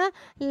kita punya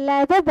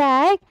leather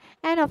bag,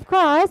 and of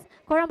course,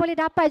 korang boleh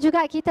dapat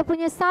juga kita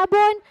punya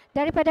sabun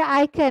daripada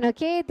Aiken,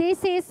 okay?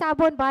 This is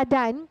sabun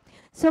badan.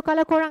 So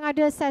kalau korang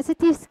ada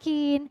sensitive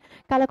skin,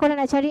 kalau korang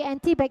nak cari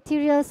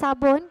antibacterial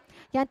sabun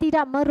yang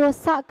tidak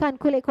merosakkan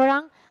kulit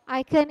korang,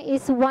 Aiken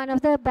is one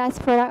of the best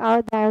product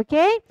out there,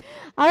 okay?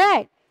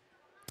 Alright.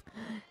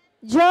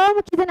 Jom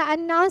kita nak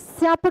announce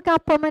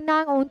siapakah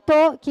pemenang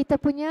untuk kita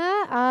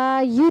punya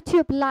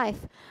YouTube live.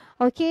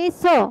 Okay,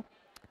 so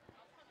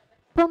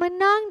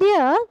pemenang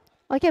dia,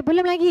 okay,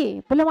 belum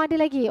ada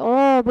lagi.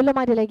 Oh, belum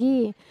ada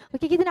lagi.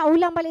 Okay, kita nak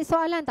ulang balik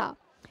soalan tak?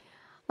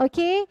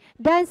 Okay,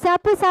 dan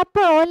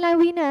siapa-siapa online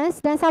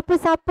winners dan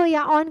siapa-siapa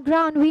yang on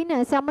ground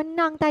winners yang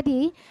menang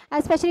tadi,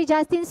 especially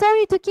Justin.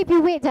 Sorry to keep you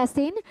wait,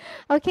 Justin.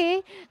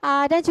 Okay,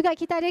 dan juga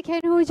kita ada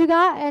Kenhu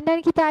juga, and then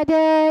kita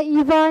ada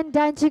Yvonne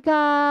dan juga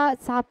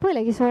siapa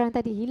lagi seorang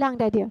tadi, hilang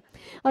dah dia.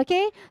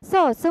 Okay,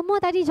 so semua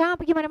tadi jangan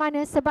pergi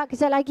mana-mana sebab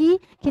kejap lagi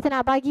kita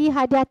nak bagi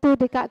hadiah tu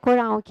dekat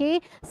korang,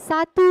 okay?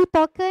 1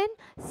 token,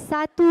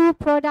 1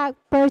 produk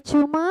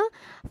percuma,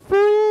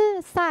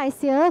 full size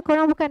ya.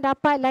 Korang bukan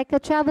dapat like a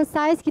travel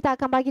size, kita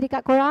akan bagi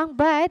dekat korang.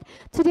 But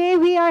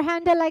today we are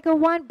handle like a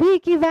one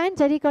big event,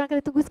 jadi korang kena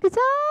tunggu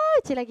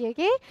sekejap je lagi,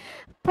 okay?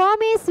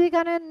 Promise we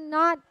gonna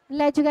not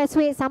let you guys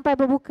wait sampai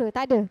berbuka,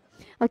 tak ada.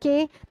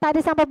 Okay, tak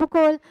ada sampai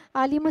pukul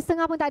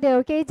 5:30 pun tak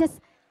ada, okay?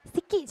 Just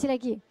sikit je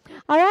lagi.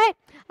 Alright,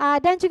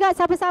 dan juga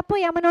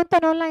siapa-siapa yang menonton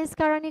online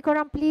sekarang ni,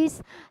 korang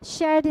please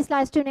share this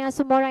live stream dengan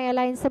semua orang yang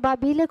lain. Sebab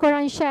bila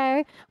korang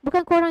share,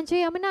 bukan korang je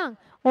yang menang,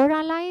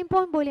 orang lain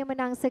pun boleh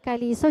menang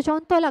sekali. So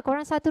contohlah,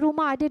 korang satu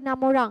rumah ada 6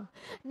 orang.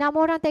 6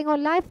 orang tengok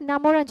live, 6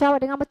 orang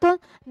jawab dengan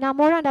betul, 6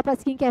 orang dapat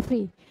skincare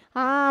free.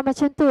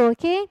 Macam tu,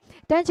 okay?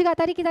 Dan juga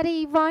tadi kita ada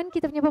Yvonne,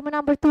 kita punya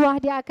pemenang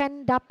bertuah, dia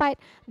akan dapat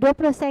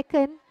 20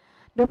 second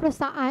 20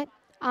 saat,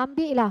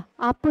 ambil lah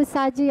apa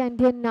saja yang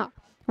dia nak.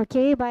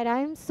 Okay, but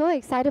I'm so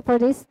excited for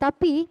this.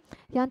 Tapi,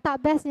 yang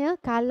tak bestnya,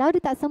 kalau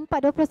dia tak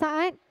sempat 20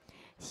 saat,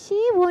 she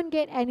won't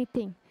get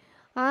anything.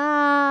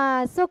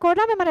 So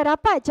korang memang dah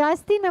dapat.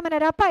 Justin memang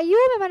dah dapat. You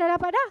memang dah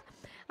dapat dah.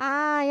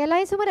 Yang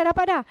lain semua dah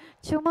dapat dah.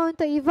 Cuma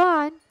untuk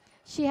Yvonne,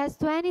 she has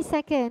 20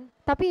 seconds.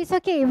 Tapi it's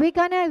okay. We're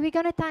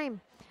gonna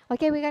time.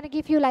 Okay, we're gonna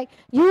give you like,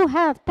 you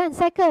have 10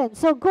 seconds.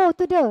 So go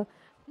to the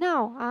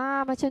now.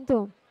 Macam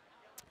tu.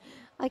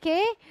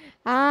 Okay.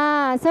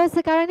 So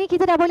sekarang ni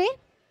kita dah boleh?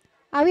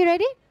 Are we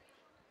ready?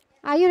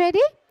 Are you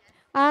ready?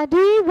 Do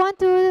you want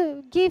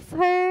to give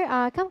her?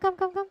 Come.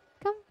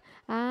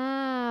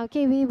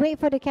 Okay, we wait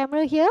for the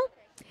camera here.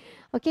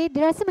 Okay,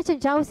 dia rasa macam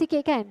jauh sikit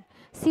kan?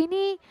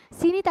 Sini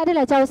tak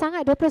adalah jauh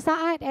sangat. 20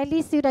 saat, at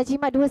least you dah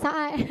jimat 2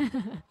 saat.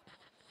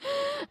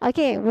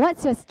 Okay,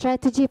 what's your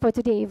strategy for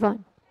today,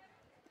 Yvonne?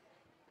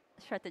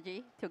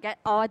 Strategy to get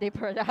all the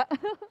product.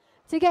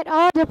 To get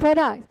all the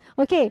products.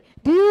 Okay,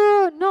 do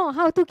you know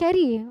how to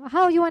carry?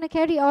 How you want to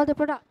carry all the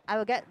product?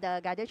 I will get the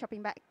garden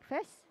shopping bag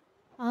first.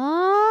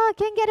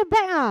 Can get a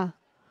bag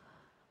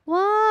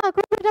Wah,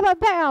 kau boleh dapat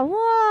bag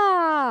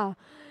Wah.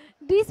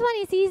 This one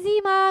is easy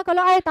mah.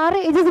 Kalau I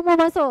tarik je semua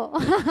masuk.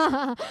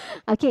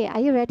 Okay, are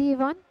you ready,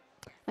 Yvonne?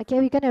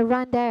 Okay, we're gonna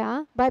run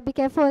there But be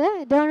careful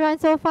Don't run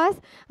so fast.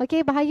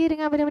 Okay, bahaya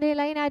dengan benda-benda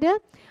lain ada.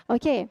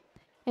 Okay,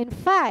 in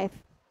 5.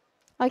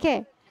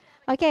 Okay.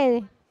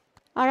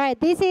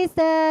 Alright, this is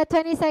the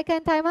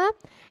 20-second timer.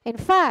 In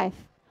 5,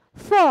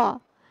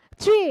 4,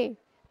 3,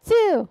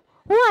 2, 1.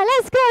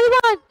 Let's go,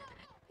 Yvonne.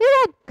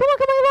 Come on,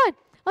 Yvonne.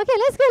 Okay,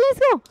 let's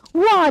go.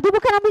 Wah, dia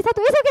bukan ambil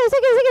satu. It's okay.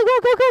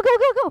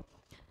 Go.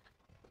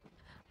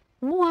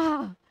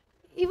 Wah,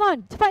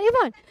 Yvonne, cepat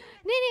Yvonne.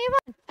 Ni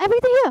Yvonne,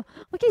 everything here.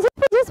 Okay, just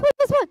put.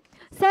 6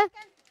 seconds.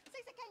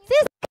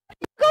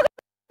 Go.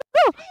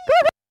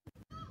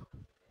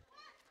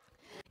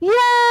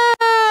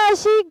 Yeah,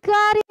 she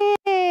got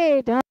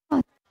it.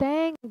 Oh,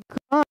 thank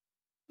God.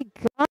 She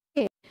got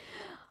it.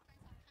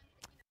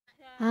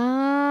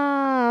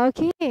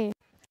 Okay.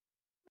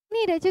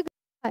 Ni dah juga.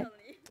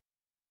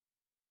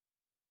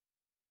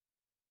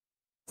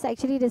 It's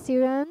actually the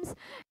serums.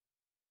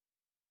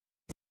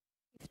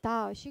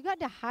 She got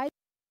the high.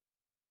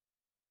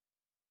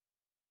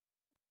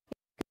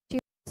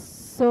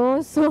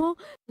 So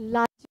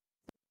large.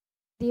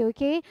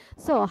 Okay.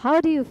 So how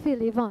do you feel,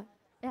 Yvonne?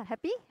 Yeah,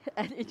 happy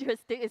and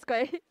interesting. It's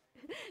quite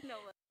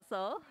normal.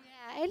 So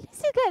yeah, at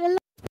least you got a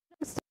lot of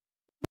products.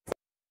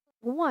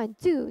 1,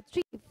 2,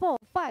 3, 4,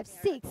 5,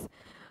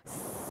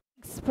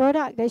 6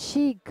 product that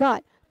she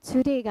got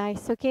today,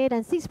 guys. Okay,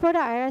 dan 6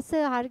 product I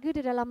rasa harga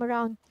dia dalam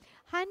around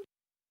 100.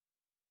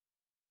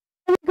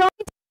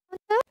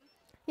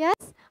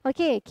 Yes.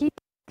 Okay,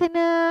 kita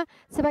kena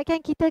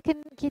sebabkan kita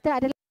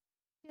adalah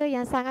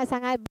yang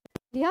sangat-sangat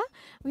dia.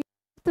 We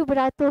have to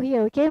beratur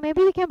here. Okay,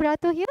 maybe we can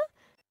beratur here.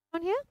 On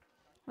here.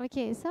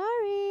 Okay,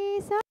 sorry.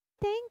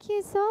 Thank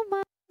you so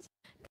much.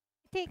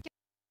 Take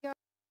your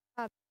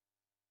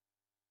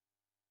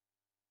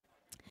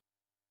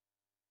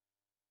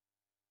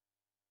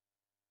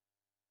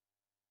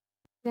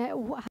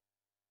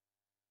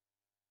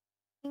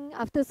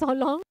after so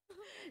long.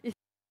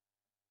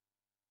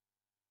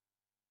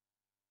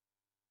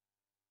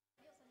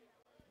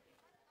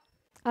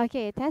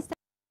 Okay, test.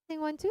 1,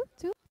 2.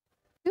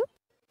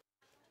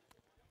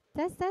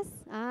 Test.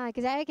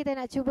 Kejap kita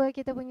nak cuba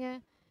kita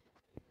punya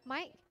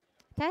mic.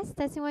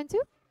 Testing 1, 2.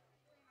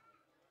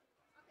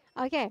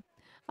 Okay.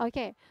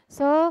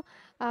 So,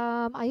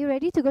 are you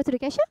ready to go to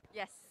the cashier?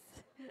 yes.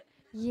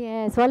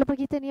 Yes, walaupun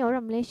kita ni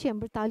orang Malaysia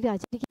yang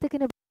bertala, jadi kita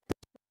kena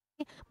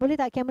boleh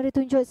tak kamera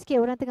tunjuk sikit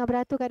orang tengah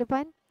beratur kat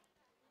depan?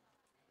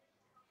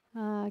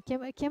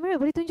 Kamera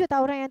boleh tunjuk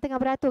tak orang yang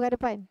tengah beratur kat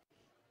depan?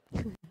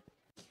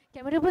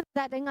 Kamera pun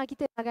tak dengar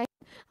kita lah, guys.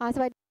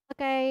 Sebab dia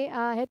pakai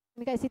headphone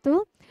dekat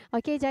situ.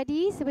 Okay,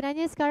 jadi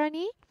sebenarnya sekarang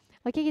ni,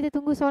 okay, kita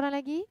tunggu seorang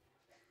lagi.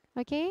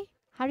 Okay,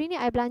 hari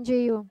ni I belanja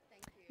you.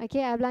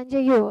 Okay, I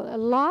belanja you a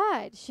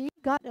lot. She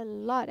got a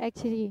lot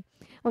actually.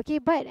 Okay,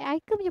 but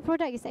Aiken punya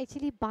product is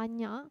actually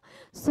banyak.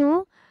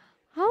 So,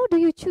 how do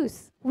you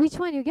choose which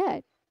one you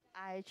get?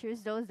 I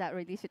choose those that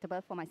really suitable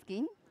for my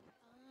skin.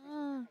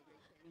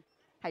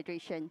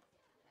 Hydration.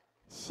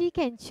 She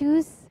can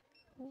choose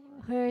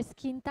her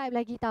skin type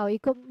lagi tau,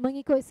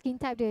 mengikut skin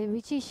type dia,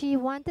 which is she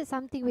wanted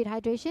something with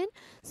hydration,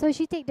 so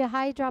she take the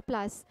Hydra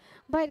Plus.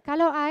 But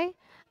kalau I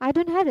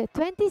don't have it.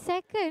 20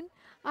 seconds,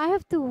 I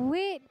have to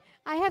wait.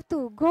 I have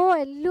to go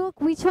and look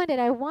which one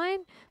that I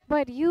want,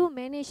 but you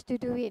managed to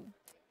do it.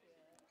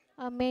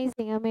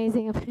 Amazing.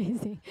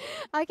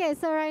 Okay,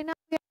 so right now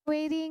we are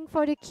waiting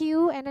for the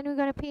queue and then we're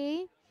gonna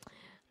pay.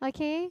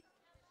 Okay.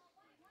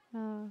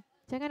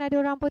 Jangan ada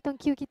orang potong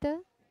queue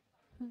kita.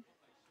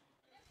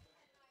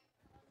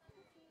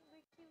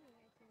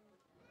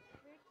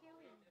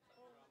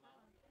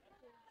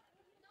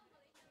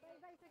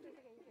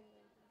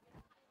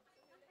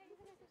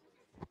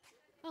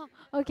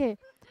 Okay.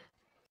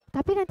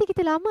 Tapi nanti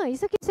kita lama.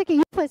 It's okay.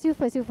 You first.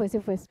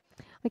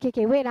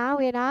 Okay, wait.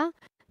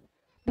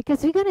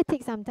 because we're gonna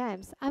take some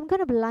time. I'm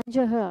gonna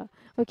belanja her.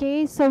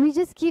 Okay, so we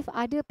just give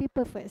other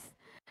people first.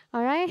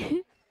 All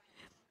right.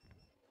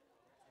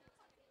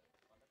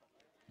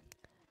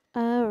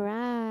 All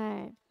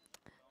right.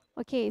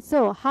 Okay,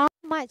 so how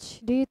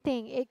much do you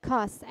think it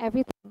costs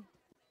everything?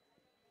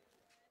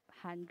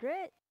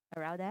 100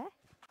 around there.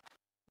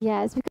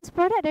 Yes, because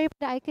product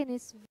daripada Icon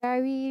is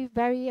very,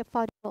 very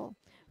affordable,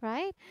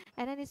 right?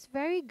 And then it's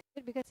very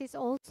good because it's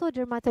also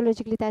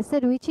dermatologically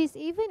tested, which is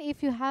even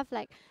if you have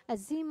like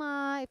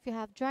eczema, if you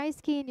have dry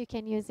skin, you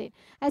can use it.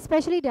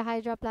 Especially the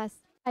Hydra Plus.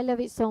 I love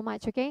it so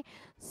much, okay?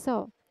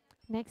 So,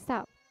 next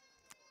up.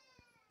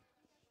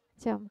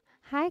 Jom.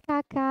 Hai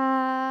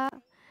kakak.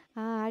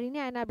 Hari ni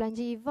I nak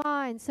belanja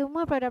Yvonne.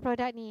 Semua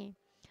produk-produk ni.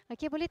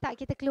 Okay, boleh tak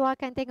kita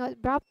keluarkan tengok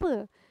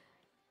berapa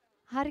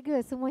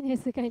harga semuanya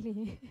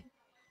sekali?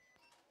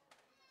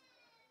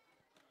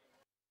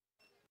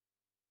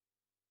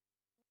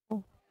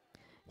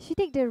 She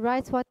take the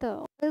rice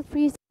water,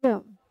 oil-free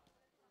serum.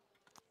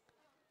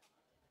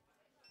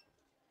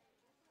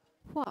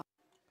 Wah.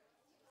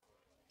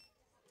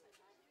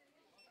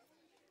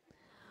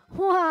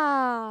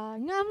 Wah,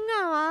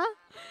 ngam-ngam ah.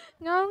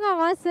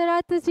 Ngam-ngam ah,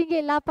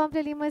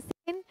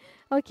 RM100.85.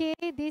 Okay,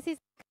 this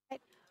is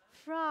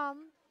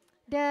from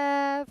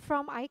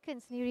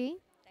Icon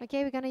sendiri.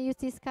 Okay, we're gonna use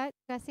this card.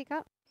 Kasih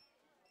kak.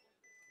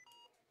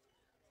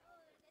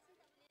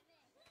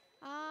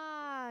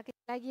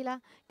 Kejap lagi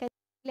lah.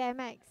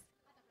 MX.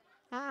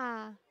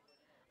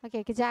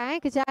 Okay, kejap.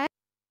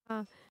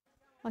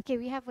 Okay,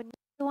 we have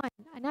another one.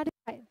 Another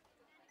card.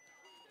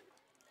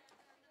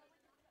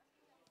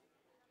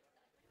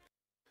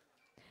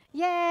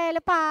 Yay,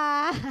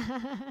 lepas.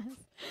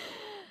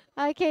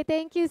 Okay,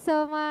 thank you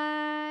so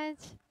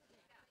much.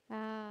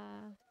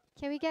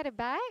 Can we get a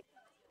bag?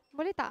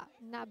 Boleh tak?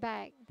 Nak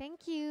bag.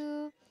 Thank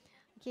you.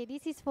 Okay,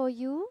 this is for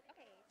you.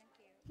 Okay,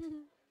 thank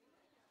you.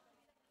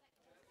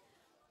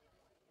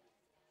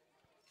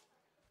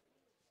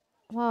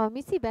 Wow,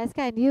 Missy best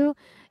kan? You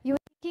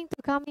were thinking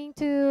to coming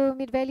to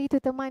Mid Valley to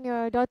teman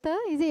your daughter?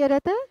 Is it your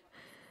daughter?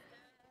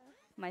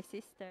 My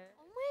sister.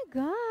 Oh my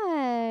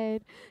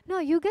god.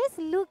 No, you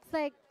guys look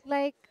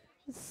like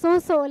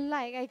so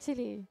alike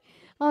actually.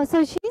 Oh,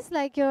 so she's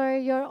like your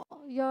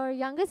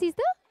younger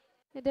sister?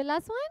 The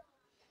last one?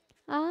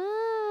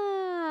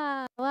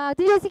 Wow,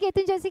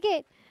 tunjuk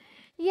sikit.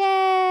 Yay!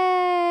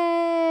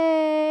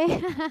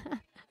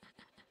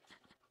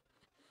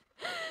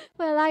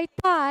 Well, I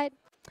thought.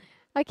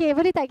 Okay,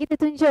 boleh tak kita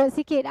tunjuk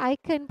sikit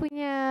Icon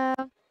punya.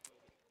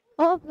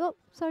 Oh,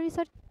 sorry.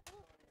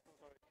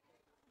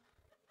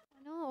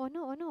 Oh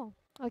no.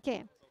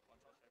 Okay.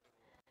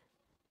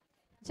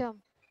 Jom.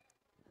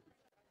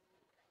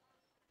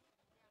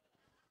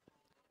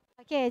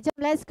 Okay, jom,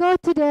 let's go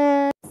to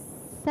the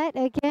set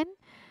again.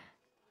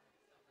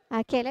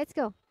 Okay, let's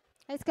go.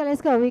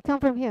 We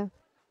come from here.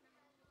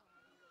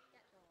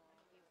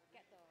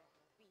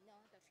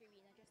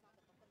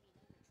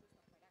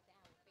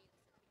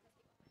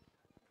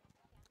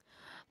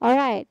 All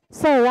right.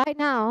 So right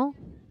now,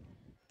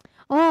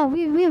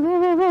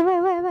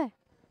 wait.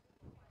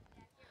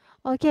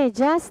 Okay,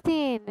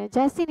 Justin.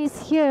 Justin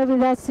is here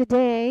with us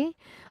today.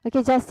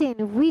 Okay,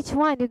 Justin, which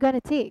one you gonna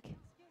take?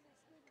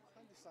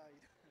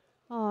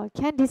 Oh,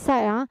 can't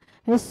decide, huh?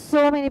 There's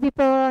so many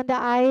people on the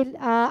Icon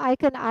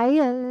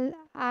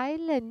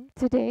Island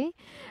today.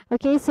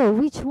 Okay, so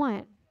which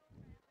one?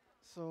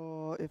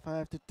 So if I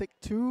have to take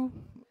two,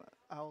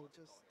 I'll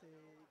just take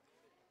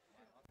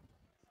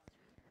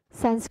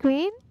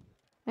sunscreen.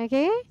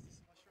 Okay.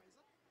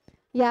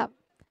 Yep.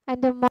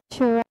 And the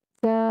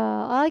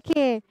moisturizer.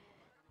 Okay.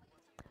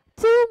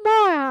 Two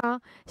more. Huh?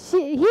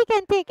 He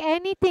can take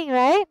anything,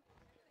 right?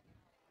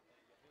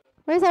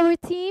 Where's our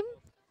team?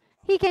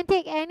 He can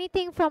take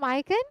anything from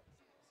Icon?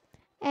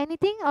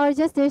 Anything or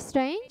just the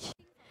strange?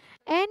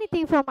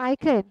 Anything from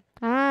Icon.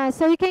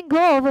 So you can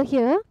go over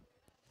here.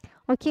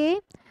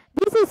 Okay.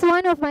 This is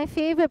one of my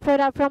favorite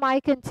products from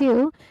Icon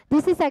too.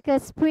 This is like a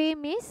spray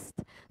mist.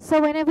 So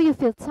whenever you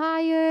feel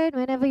tired,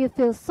 whenever you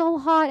feel so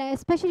hot, and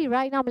especially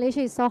right now,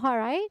 Malaysia is so hot,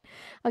 right?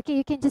 Okay,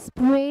 you can just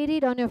spray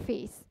it on your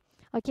face.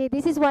 Okay,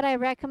 this is what I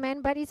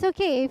recommend, but it's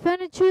okay. If you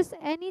want to choose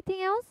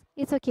anything else,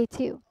 it's okay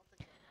too.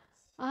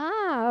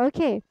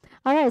 Okay.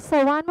 All right,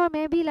 so one more,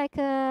 maybe like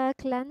a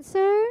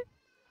cleanser.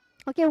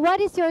 Okay,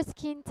 what is your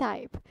skin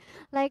type?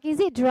 Like, is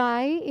it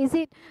dry? Is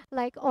it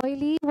like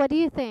oily? What do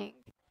you think?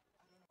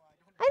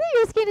 I think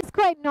your skin is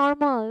quite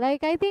normal.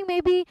 Like, I think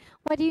maybe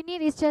what you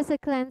need is just a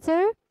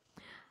cleanser.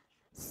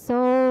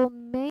 So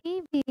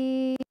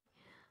maybe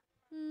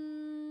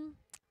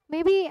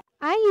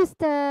I use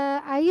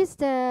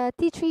the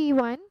tea tree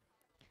one,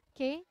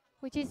 okay,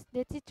 which is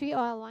the tea tree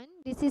oil one.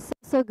 This is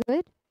so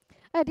good.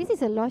 This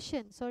is a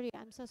lotion. Sorry,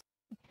 I'm so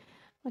sorry.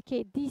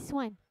 Okay, this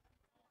one.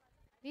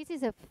 This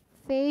is a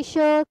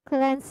facial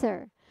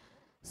cleanser.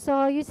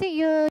 So you say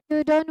you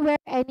don't wear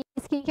any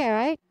skincare,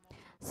 right?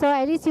 So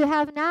at least you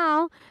have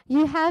now,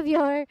 you have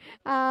your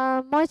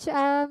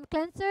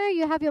cleanser,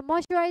 you have your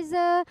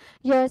moisturizer,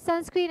 your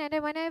sunscreen, and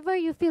then whenever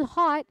you feel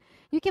hot,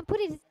 You can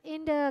put it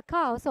in the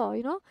car also,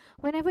 you know.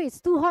 Whenever it's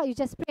too hot, you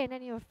just spray and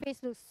then your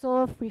face looks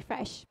so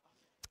refreshed.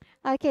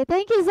 Okay,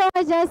 thank you so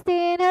much,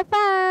 Justin. Have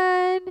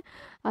fun.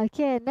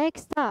 Okay,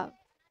 next up.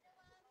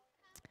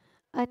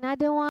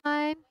 Another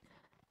one.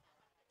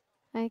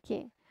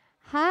 Okay.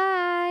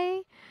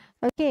 Hi.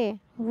 Okay,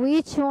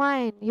 which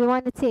one you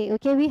want to take?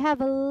 Okay, we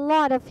have a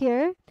lot of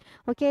here.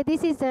 Okay,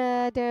 this is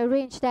the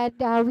range that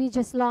we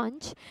just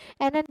launched.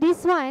 And then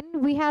this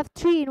one, we have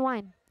 3 in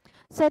 1.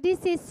 So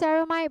this is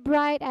Ceramide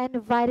Bright and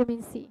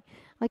vitamin C.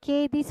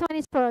 Okay, this one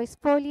is for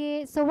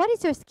exfoliate. So what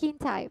is your skin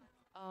type?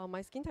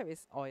 My skin type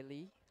is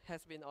oily,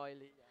 has been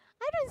oily.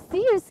 I don't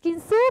see your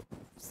skin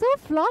so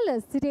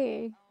flawless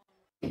today.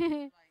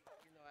 I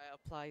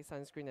apply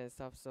sunscreen and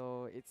stuff,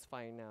 so it's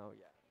fine now.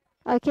 Yeah.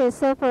 Okay,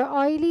 so for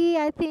oily,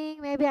 I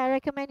think maybe I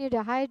recommend you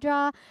the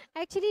Hydra.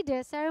 Actually,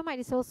 the ceramide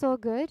is also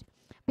good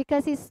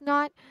because it's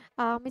not,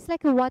 it's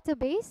like a water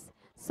base,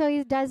 so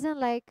it doesn't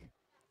like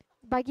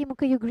bagi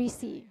muka you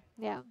greasy.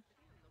 Yeah.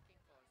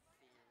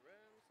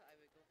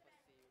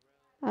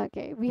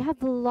 Okay, we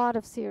have a lot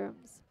of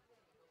serums.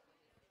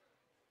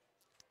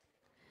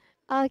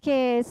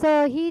 Okay,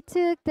 so he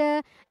took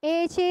the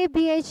AHA,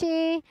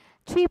 BHA,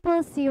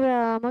 triple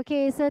serum.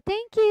 Okay, so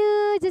thank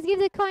you. Just give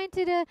the coin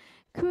to the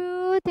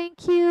crew.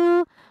 Thank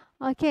you.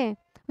 Okay,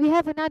 we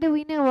have another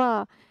winner.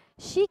 Wow,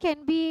 she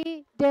can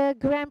be the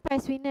grand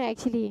prize winner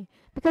actually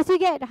because you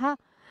get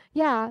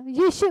yeah,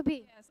 you should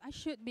be. Yes, I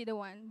should be the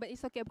one, but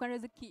it's okay, bukan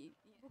rezeki.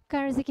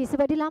 Bukan rezeki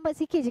sebab dia lambat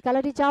sikit je.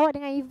 Kalau dia jawab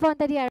dengan Yvonne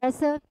tadi, I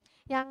rasa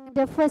yang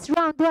the first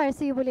round tu I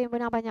rasa you boleh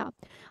menang banyak.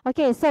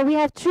 Okay, so we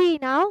have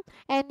 3 now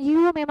and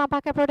you memang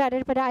pakai produk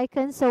daripada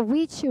Aiken. So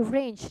which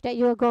range that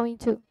you are going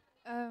to?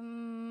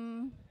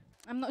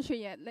 I'm not sure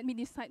yet. Let me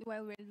decide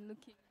while we're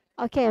looking.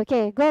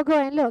 Okay, go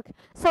and look.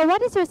 So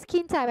what is your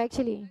skin type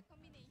actually?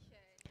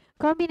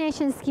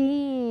 Combination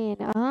skin.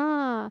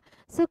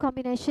 So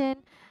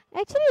combination.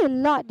 Actually a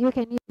lot you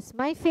can use.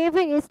 My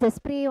favorite is the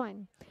spray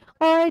one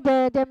or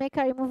the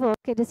makeup remover.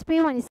 Okay, the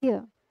spray one is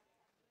here.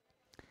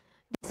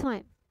 This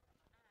one.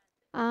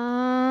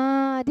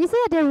 These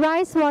are the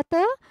rice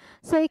water.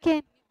 So you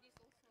can,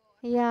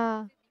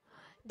 yeah,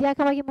 dia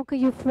akan bagi muka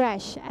you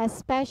fresh,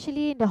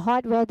 especially in the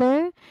hot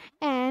weather.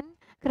 And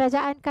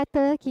kerajaan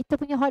kata kita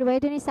punya hot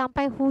weather ni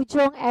sampai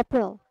hujung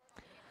April.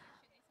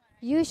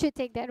 You should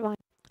take that one.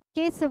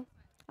 Okay, so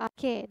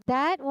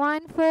that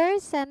one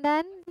first, and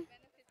then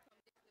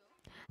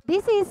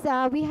this is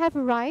we have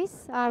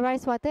rice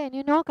water, and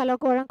you know kalau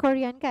orang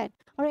Korean kan,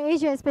 orang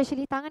Asia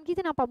especially, tangan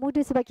kita nampak muda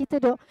sebab kita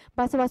duk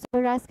basuh-basuh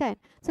beras kan.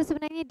 So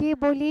sebenarnya dia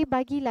boleh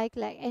bagi like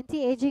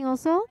anti-aging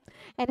also,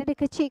 and then dia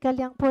kecilkan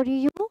yang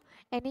pori you,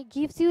 and it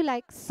gives you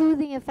like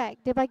soothing effect.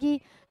 Dia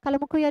bagi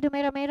kalau muka you ada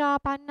merah-merah,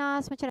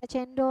 panas macam nak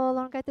cendol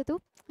orang kata tu.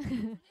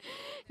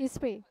 You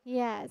spray.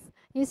 Yes.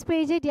 You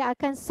spray je dia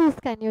akan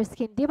soothe-kan your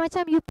skin. Dia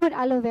macam you put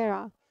aloe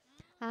vera.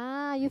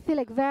 You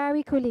feel like very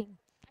cooling.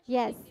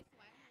 Yes.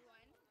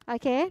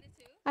 Okay.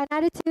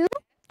 Another 2.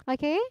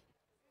 Okay.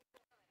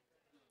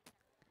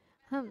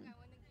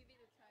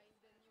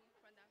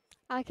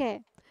 Okay.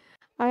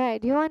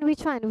 Alright. Do you want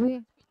which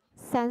one?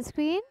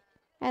 Sunscreen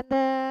and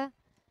the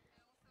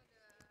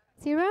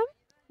serum,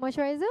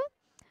 moisturizer.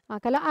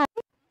 Kalau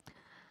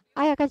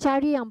I akan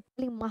cari yang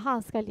paling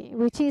mahal sekali,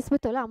 which is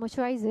betul lah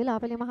moisturizer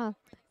lah paling mahal.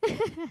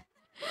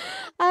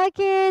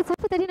 Okay.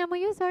 Siapa tadi nama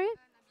you? Sorry.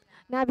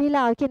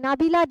 Nabila. Okay,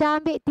 Nabila dah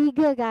ambil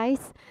 3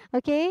 guys.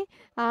 Okay.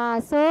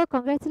 So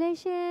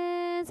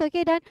congratulations.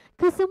 Okay, dan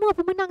ke semua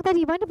pemenang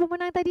tadi. Mana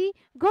pemenang tadi?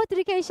 Go to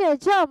the cashier.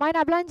 Jom, I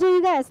nak belanja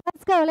you guys.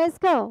 Let's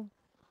go.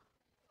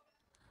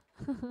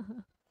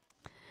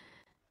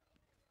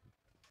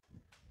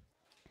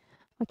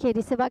 Okay,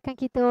 disebabkan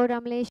kita orang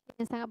Malaysia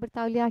yang sangat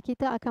bertauliah,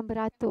 kita akan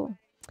beratur.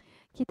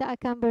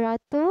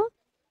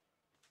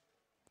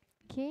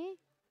 Okay.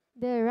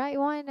 The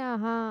right one.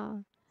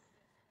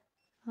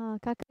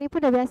 Kakak ni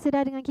pun dah biasa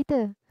dah dengan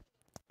kita.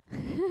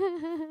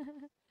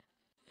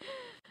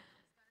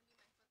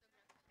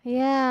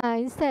 Yeah,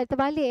 instead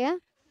terbalik ya.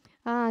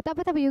 Tak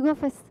apa, you go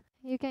first.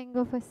 You can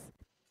go first.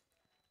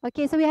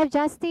 Okay, so we have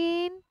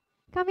Justin.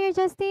 Come here,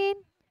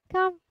 Justin.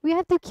 Come. We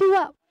have to queue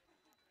up.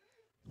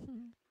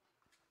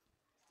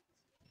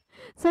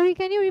 Sorry,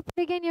 can you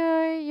repeat again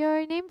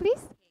your name,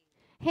 please?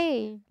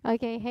 Hey.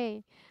 Okay,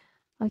 hey.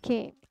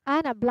 Okay.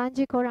 I nak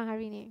belanja korang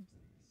hari ni.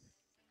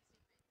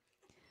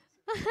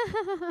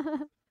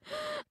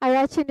 I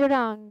racun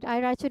diorang. I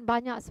racun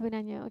banyak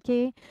sebenarnya.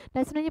 Okay.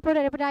 Dan sebenarnya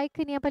produk daripada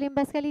Aiken yang paling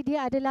best sekali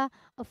dia adalah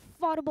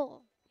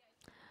affordable.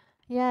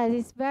 Yeah,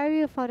 it's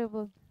very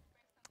affordable.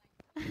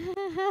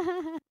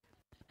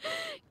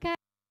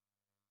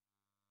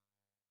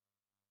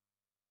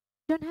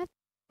 Don't have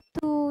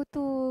to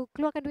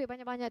keluarkan duit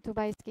banyak-banyak to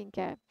buy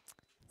skincare.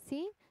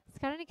 See?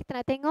 Sekarang ni kita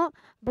nak tengok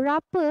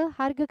berapa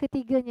harga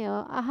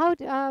ketiganya.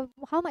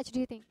 How much do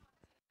you think?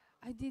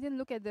 I didn't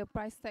look at the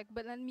price tag,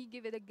 but let me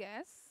give it a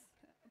guess.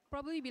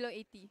 Probably below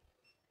 80.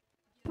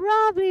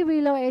 Probably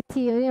below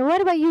 80.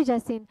 What about you,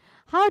 Justin?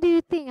 How do you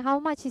think? How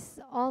much is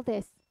all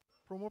this?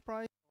 Promo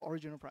price,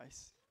 original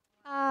price?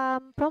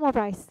 Promo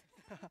price.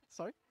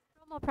 Sorry?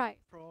 promo price.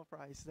 Promo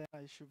price, then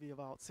I should be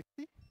about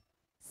 60.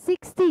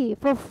 60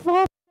 for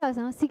 4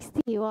 plus,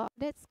 60. Wow,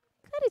 that's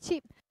kind of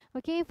cheap.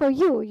 Okay, for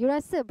you, you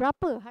rasa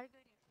berapa harga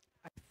dia?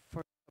 I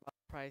forgot about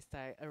price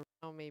tag.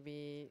 Around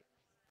maybe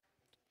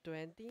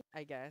 20,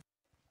 I guess.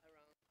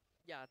 Around,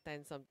 yeah,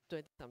 20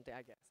 something,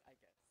 I guess.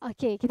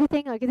 Okay, kita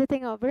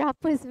tengok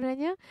berapa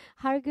sebenarnya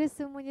harga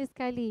semuanya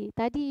sekali.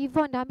 Tadi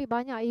Yvonne dah ambil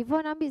banyak.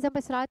 Yvonne ambil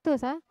sampai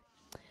 100 ah.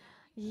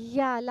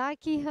 Yeah,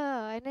 lucky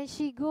her. And then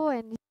she go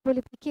and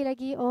boleh fikir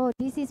lagi, oh,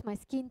 this is my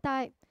skin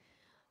type.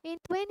 In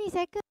 20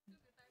 seconds.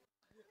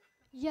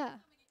 Yeah.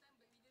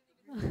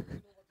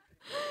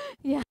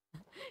 Yeah.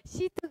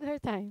 She took her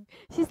time.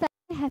 She's like,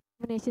 I have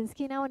combination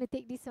skin. I want to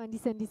take this one,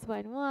 this one, this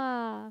one.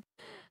 Wah.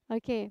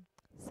 Okay.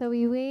 So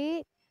we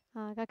wait.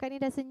 Kakak ni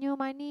dah senyum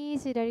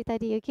manis dari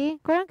tadi, okay?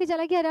 Korang kejap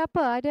lagi ada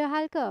apa? Ada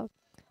hal ke?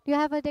 Do you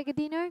have a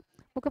dinner?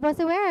 Buka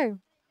puasa where?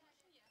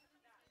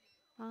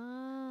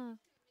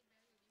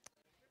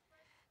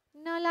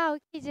 No lah,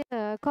 okay je.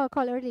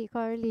 Call early.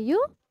 You?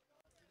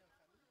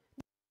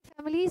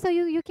 Family? So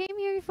you came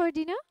here for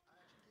dinner?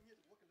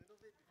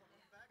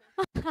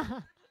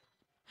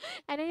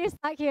 And then you're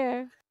stuck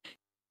here.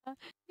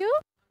 You?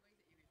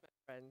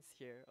 Friends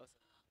here also.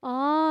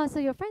 Oh,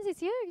 so your friends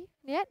is here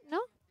yet?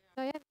 No?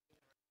 Not yet.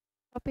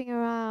 Shopping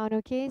around,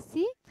 okay?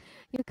 See?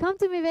 You come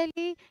to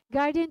Miveli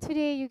Guardian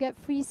today, you get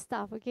free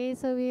stuff, okay?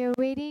 So we are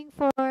waiting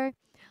for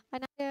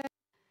another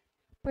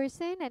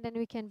person and then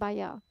we can buy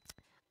out.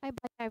 I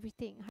buy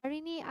everything.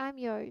 Hari ni, I'm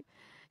your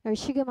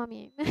sugar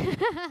mommy.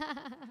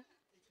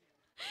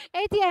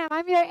 ATM,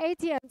 I'm your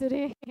ATM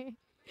today.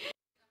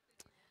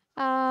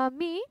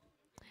 Me,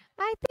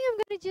 I think I'm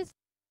gonna just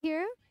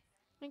here.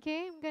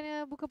 Okay, I'm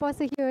gonna buka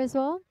puasa here as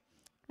well.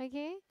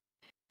 Okay.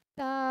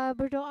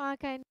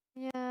 Berdoakan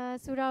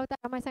surau tak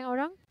ramai sangat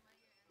orang.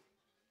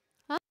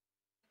 Huh?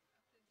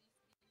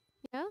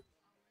 Yeah?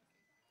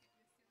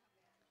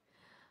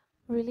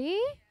 Really?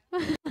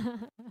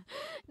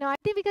 No, I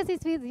think because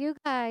it's with you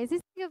guys.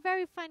 It's like a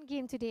very fun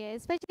game today,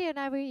 especially on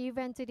our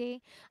event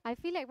today. I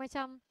feel like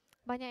macam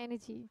banyak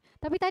energy.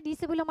 Tapi tadi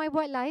sebelum I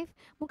buat live,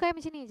 muka I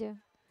macam ni je.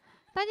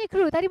 Tanya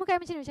kru, tadi muka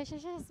I macam ni.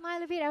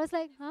 Smile a bit. I was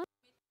like, huh?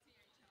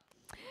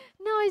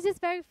 No, it's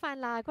just very fun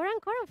lah.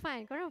 Korang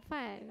fun.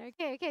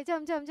 Okay,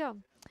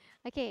 jom.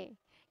 Okay,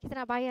 kita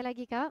nak bayar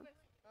lagi kak.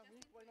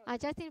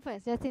 Justin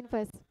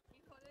first.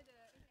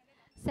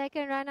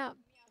 Second run up.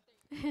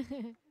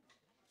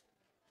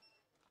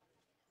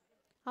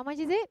 How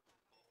much is it?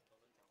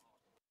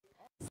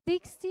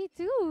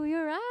 62,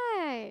 you're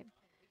right.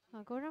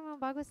 Korang memang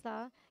bagus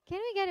lah.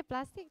 Can we get a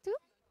plastic too?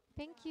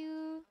 Thank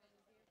you.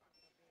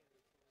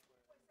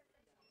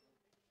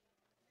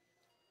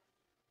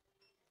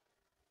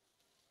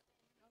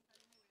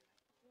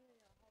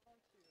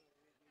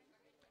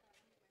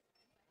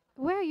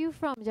 Where are you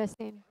from,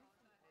 Justin?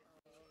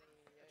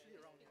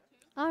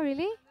 Oh,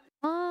 really?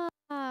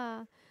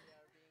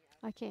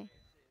 Okay.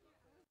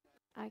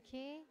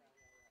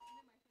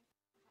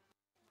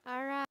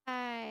 All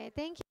right.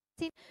 Thank you,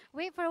 Justin.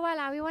 Wait for a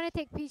while. We want to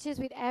take pictures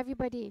with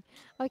everybody.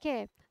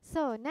 Okay.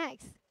 So,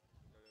 next.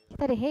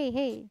 Kita ada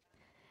hey.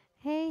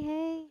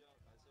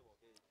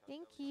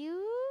 Thank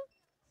you.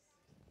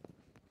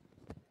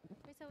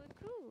 Where's our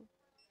crew?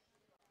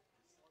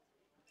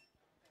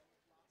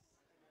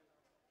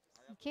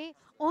 Okay,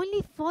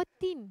 only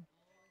 14.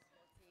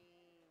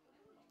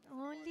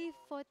 Only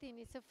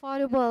 14. It's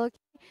affordable. Okay.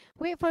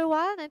 Wait for a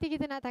while. Nanti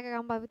kita nak tangkap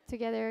gambar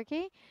together.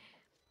 Okay.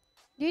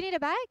 Do you need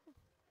a bag?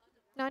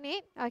 No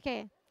need.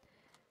 Okay.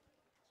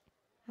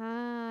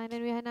 And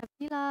then we have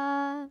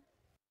Nabila.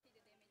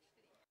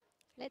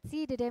 Let's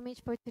see the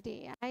damage for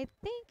today. I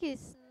think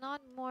it's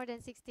not more than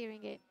 60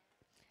 ringgit.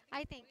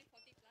 I think.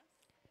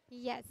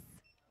 Yes.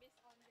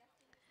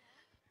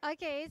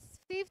 Okay, it's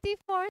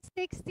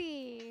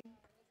 54.60.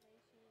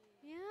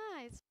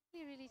 Yeah, it's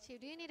really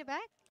cheap. Do you need a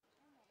bag?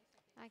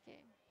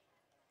 Okay.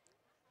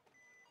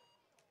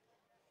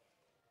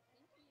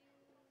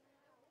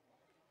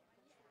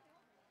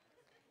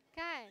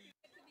 Kan?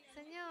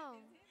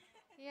 Senyum.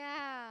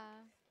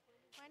 Yeah.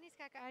 Manis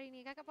kakak hari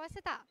ni. Kakak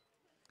puasa tak?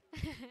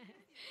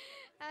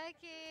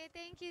 Okay,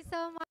 thank you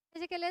so much.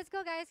 Okay, let's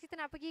go guys. Kita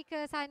nak pergi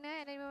ke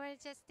sana and then we want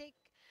to just take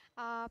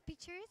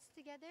pictures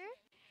together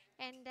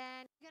and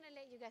then we're gonna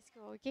let you guys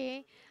go,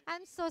 okay?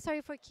 I'm so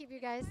sorry for keep you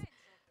guys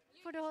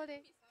for the whole day.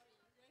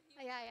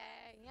 Yeah.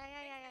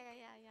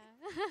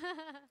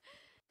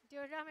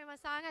 Diorang memang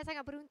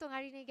sangat-sangat beruntung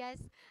hari ni guys.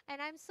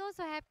 And I'm so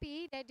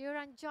happy that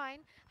diorang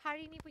join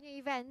hari ni punya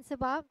event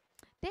sebab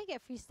they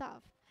get free stuff.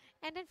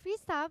 And then free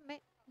stuff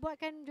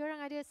buatkan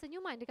diorang ada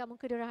senyuman dekat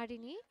muka diorang hari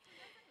ni.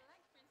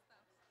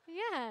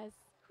 Yes.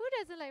 Who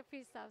doesn't like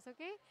free stuffs,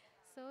 okay?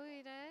 So,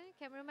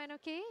 cameraman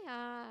okay?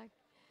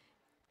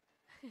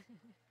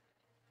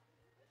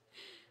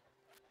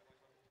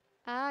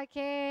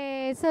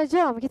 Okay, so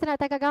jom kita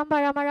nak tangkap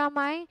gambar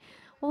ramai-ramai.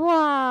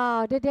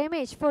 Wow, the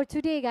damage for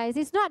today guys.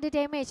 It's not the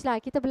damage lah,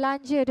 kita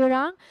belanja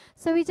diorang.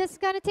 So we just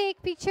gonna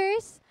take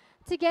pictures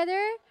together.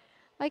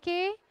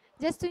 Okay,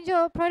 just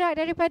tunjuk produk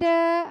daripada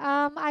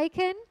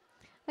Aiken.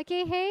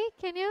 Okay, hey,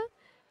 can you?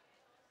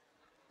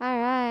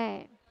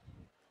 Alright.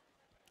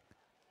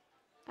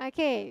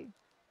 Okay.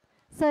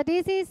 So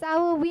this is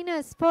our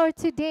winners for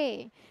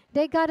today.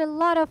 They got a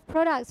lot of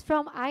products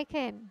from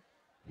Aiken.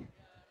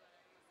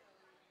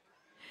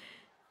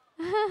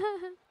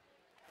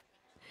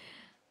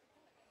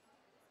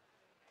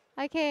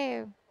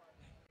 Okay.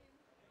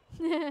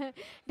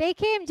 They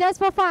came just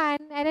for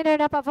fun and then they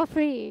dapat for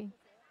free.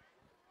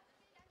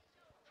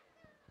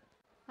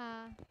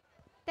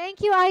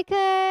 Thank you,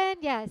 Aiken.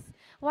 Yes.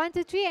 1,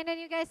 2, 3, and then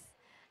you guys.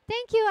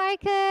 Thank you,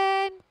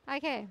 Aiken.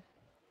 Okay.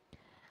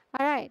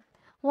 All right.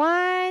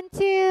 1,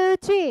 2,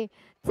 3.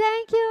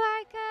 Thank you,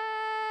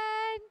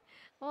 Aiken.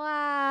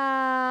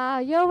 Wow,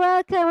 you're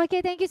welcome.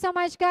 Okay, thank you so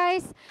much,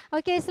 guys.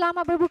 Okay,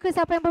 selamat berbuka.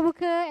 Siapa yang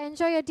berbuka,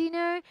 enjoy your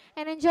dinner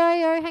and enjoy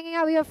your hanging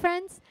out with your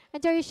friends.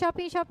 Enjoy your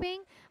shopping.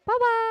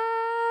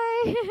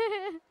 Bye-bye.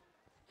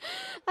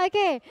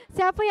 Okay,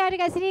 siapa yang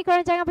ada kat sini,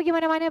 korang jangan pergi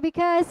mana-mana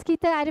because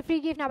kita ada free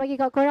gift nak bagi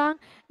kat korang.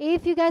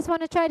 If you guys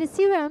want to try the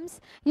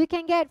serums, you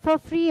can get for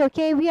free,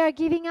 okay? We are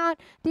giving out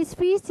these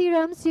free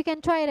serums. You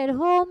can try it at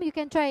home, you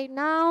can try it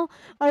now.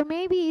 Or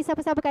maybe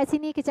siapa-siapa kat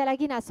sini kejap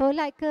lagi nak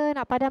solat ke,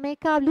 nak padam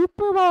makeup,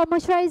 lupa bawa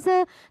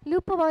moisturizer,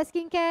 lupa bawa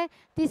skincare.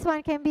 This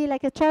one can be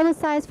like a travel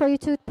size for you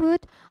to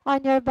put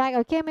on your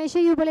bag, okay? Make sure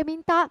you boleh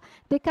minta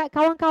dekat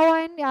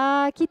kawan-kawan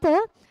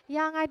kita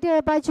yang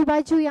ada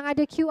baju-baju yang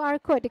ada QR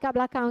code dekat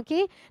belakang,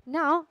 okay?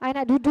 Now, I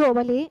nak duduk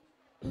balik.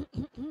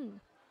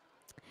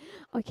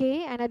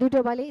 Okay, I nak duduk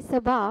balik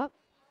sebab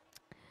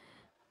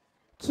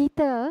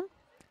kita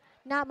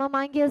nak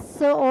memanggil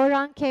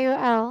seorang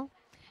KOL.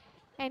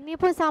 And ni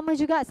pun sama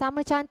juga,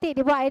 sama cantik.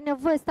 Dia buat I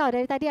nervous tau.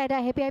 Dari tadi ada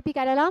happy-happy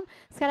kat dalam,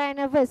 sekarang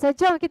I nervous. So,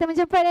 jom kita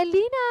menjemput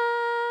Elina.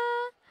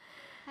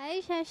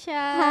 Hi, Shasha.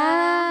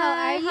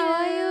 Hi, How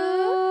are you?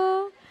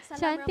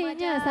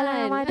 Cantiknya,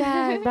 salam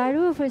Ramadan.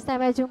 Baru first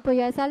time I jumpa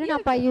you. I selalu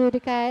nampak you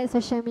dekat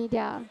social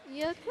media.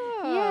 Ya ke?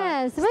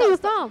 Yes. Where you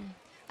from?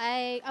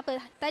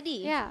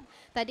 Tadi? Yeah.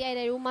 Tadi I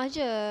dari rumah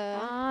je.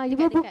 You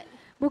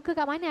buka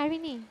kat mana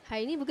hari ni?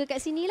 Hari ni buka kat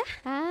sini lah.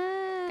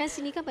 Kan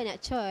sini kan banyak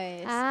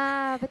choice.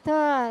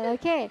 Betul.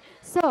 Okay.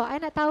 So, I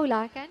nak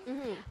tahulah kan.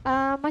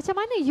 Macam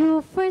mana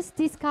you first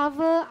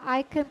discover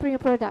Aiken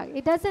punya product?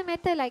 It doesn't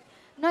matter like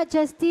not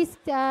just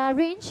this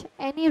range,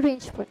 any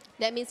range pun.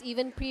 That means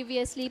even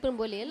previously pun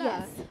boleh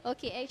lah. Yes.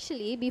 Okay,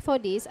 actually before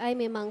this, I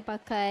memang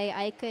pakai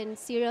Aiken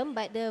serum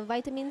but the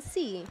vitamin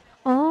C.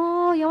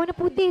 Oh, yang warna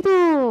putih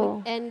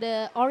tu. And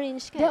the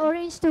orange kan? The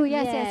orange tu,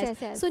 yes.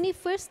 So ni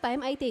first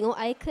time I tengok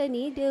Aiken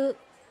ni, the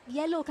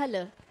yellow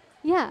colour.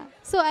 Yeah.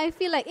 So I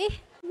feel like,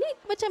 ni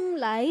macam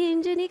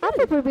lain je ni kan?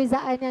 Apa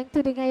perbezaan yang tu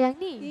dengan yang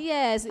ni?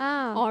 Yes,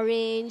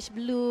 orange,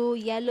 blue,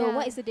 yellow, Yeah.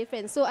 what is the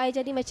difference? So I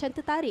jadi macam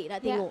tertarik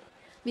nak tengok.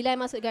 Bila I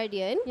masuk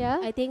Guardian,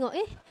 I tengok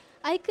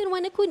Aiken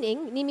warna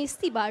kuning ni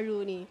mesti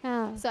baru ni.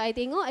 So I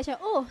tengok macam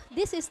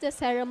this is the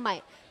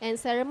ceramide. And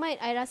ceramide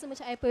I rasa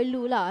macam I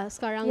perlu lah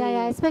sekarang ni.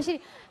 Yeah,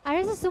 especially I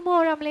rasa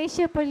semua orang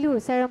Malaysia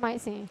perlu ceramide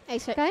ni.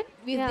 Kan?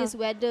 With this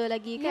weather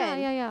lagi kan.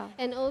 Yeah.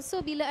 And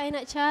also bila I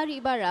nak cari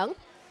barang,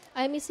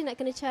 I mesti nak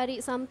kena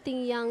cari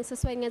something yang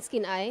sesuai dengan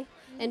skin I.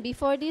 And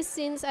before this,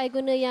 since I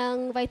guna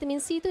yang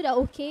vitamin C tu dah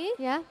okay,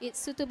 it's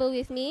suitable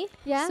with me.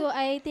 So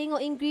I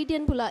tengok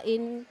ingredient pula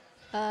in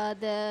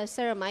the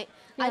ceramide,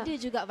 ada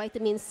juga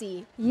vitamin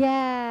C.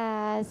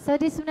 So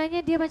dia sebenarnya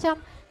dia macam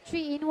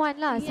 3 in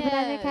 1 lah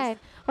sebenarnya kan.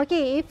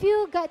 Okay, if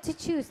you got to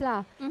choose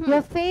lah,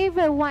 your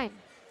favorite one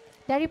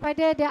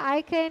daripada the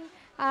Aiken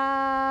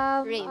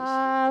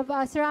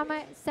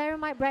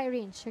Ceramide Bright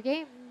range,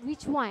 okay?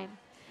 Which one?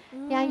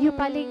 Yang you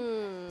paling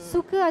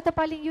suka atau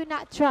paling you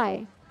nak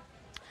try?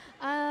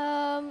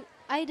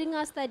 I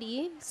dengar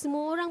tadi,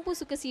 semua orang pun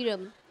suka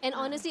serum. And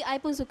honestly, I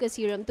pun suka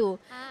serum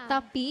tu.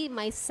 Tapi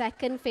my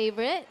second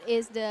favourite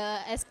is the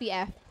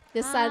SPF.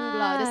 The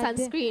sunblock, the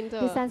sunscreen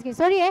tu. The sunscreen.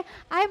 Sorry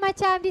I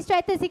macam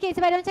distracted sikit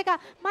sebab dia cakap,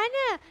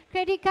 mana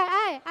credit card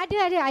I?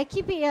 Ada. I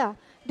keep it ya.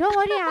 Don't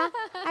worry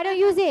I don't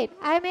use it.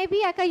 Maybe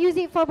akan use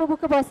it for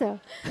berbuka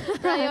puasa.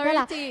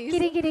 Priorities.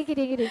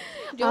 Kidding.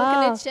 Diorang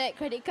kena check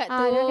credit card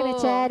tu. Diorang kena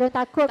check. Don't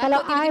takut kalau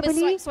I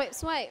beli.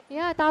 Swipe.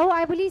 Ya, tahu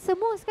I beli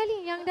semua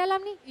sekali yang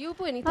dalam ni. You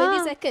pun 20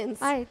 seconds.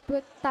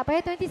 Tak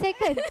payah 20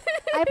 seconds.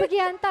 I pergi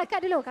hantar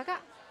kad dulu,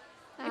 kakak.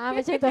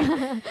 Macam tu.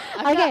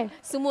 Okay.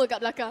 Semua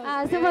kat belakang.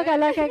 Semua kat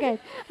belakang kan.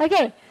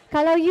 Okay.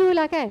 Kalau you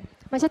lah kan.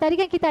 Macam tadi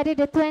kan kita ada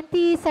the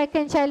 20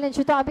 second challenge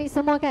untuk ambil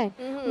semua kan.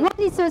 What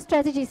is your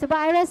strategy? Sebab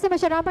I rasa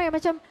macam ramai yang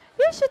macam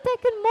you should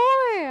take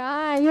more.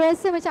 You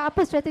rasa macam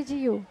apa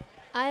strategi you?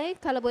 I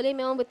kalau boleh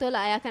memang betul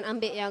lah I akan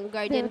ambil yang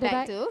Guardian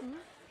bag tu.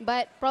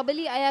 But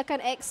probably I akan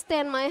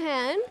extend my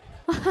hand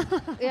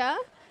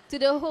to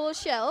the whole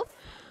shelf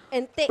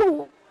and take.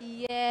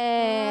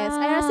 Yes.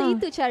 I rasa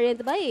itu cara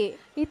yang terbaik.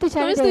 Itu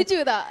cara. Korang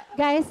setuju tak?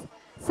 Guys,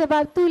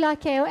 sebab itulah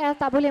KOL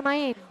tak boleh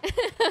main.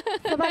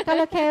 Sebab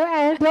kalau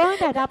KOL, diorang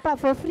dah dapat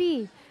for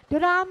free.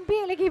 Diorang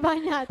ambil lagi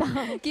banyak tau.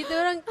 Kita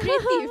orang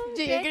kreatif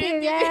je.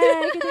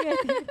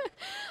 Kreatif.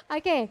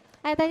 Okay,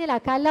 saya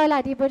tanyalah, kalau lah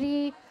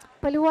diberi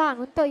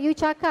peluang untuk you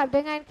cakap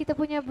dengan kita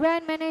punya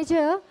brand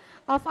manager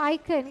of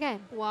Aiken kan.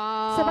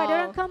 Wow. Sebab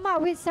diorang come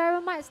up with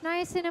ceramide,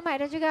 niacinamide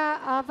dan juga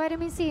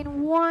vitamin C in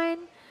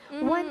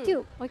one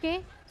tube.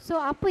 Okay. So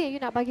apa yang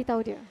you nak bagi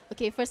tahu dia?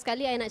 Okay, first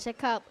kali I nak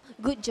cakap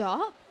good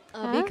job.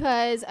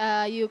 Because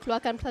you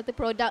keluarkan satu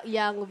produk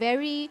yang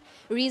very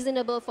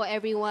reasonable for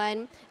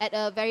everyone at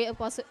a very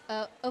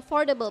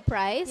affordable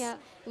price,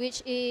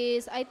 which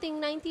is I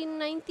think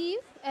 1990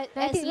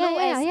 as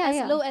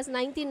low as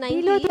 1990.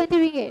 Below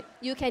 20 ringgit.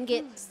 You can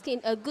get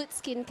a good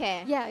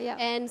skincare.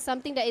 And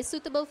something that is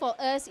suitable for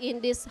us in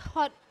this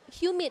hot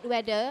humid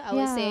weather, I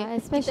would say.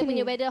 Kita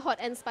punya weather hot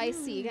and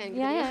spicy kan.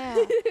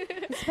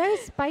 It's very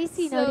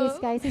spicy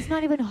nowadays, guys. It's not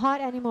even hot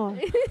anymore.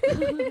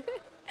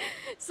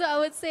 So I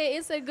would say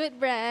it's a good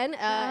brand,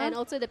 and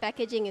also the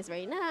packaging is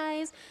very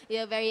nice.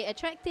 You're very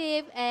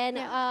attractive, and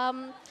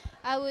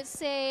I would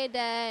say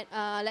that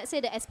let's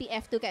say the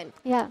SPF tu kan.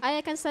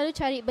 I akan selalu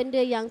cari benda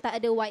yang tak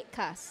ada white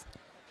cast.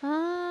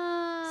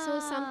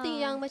 So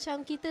something yang macam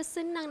kita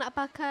senang nak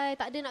pakai,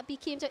 tak ada nak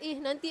fikir macam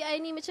nanti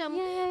I ni macam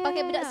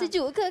pakai bedak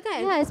sejuk ke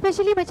kan?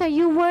 Especially macam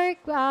you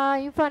work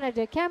in front of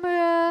the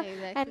camera,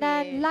 and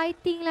then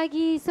lighting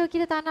lagi, so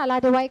kita tak nak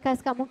lah ada white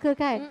cast kat muka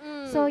kan.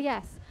 So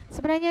yes.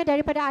 Sebenarnya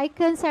daripada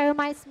Aiken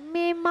Ceramide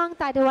memang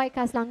tak ada white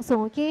cast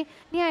langsung, okay?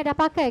 Ni I dah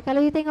pakai.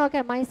 Kalau you tengok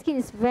kan, my skin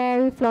is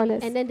very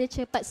flawless. And then dia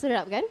cepat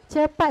serap kan?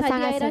 Cepat Tadi I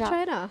sangat serap. dah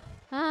try dah.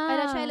 I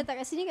dah try letak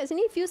kat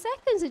sini, few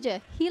seconds saja,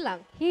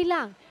 hilang.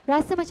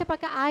 Rasa macam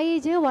pakai air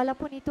je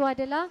walaupun itu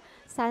adalah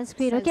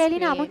sunscreen. Okay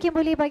Alina, mungkin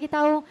boleh bagi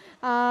tahu,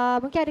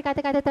 mungkin ada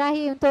kata-kata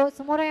terakhir untuk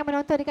semua orang yang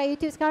menonton dekat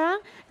YouTube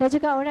sekarang dan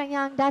juga orang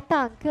yang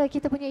datang ke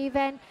kita punya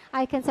event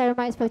Aiken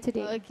Ceramide for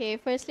today. Okay,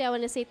 firstly I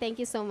want to say thank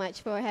you so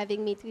much for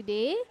having me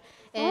today.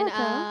 And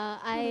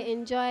I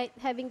enjoyed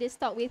having this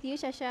talk with you,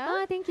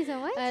 Shasha. Thank you so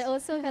much. And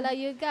also kalau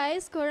you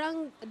guys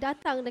korang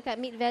datang dekat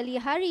Mid Valley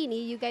hari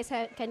ni, you guys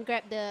can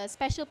grab the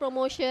special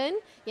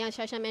promotion yang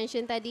Shasha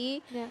mention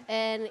tadi.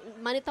 And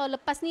mana tahu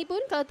lepas ni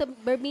pun kalau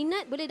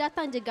berminat boleh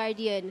datang je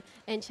Guardian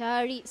and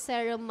cari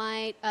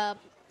ceramide,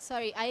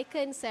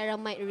 Aiken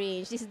Ceramide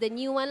range. This is the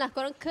new one lah.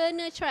 Korang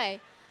kena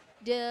try.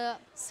 The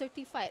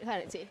certified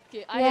kan cik?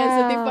 Okay, I am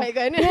certified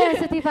kan?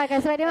 Certified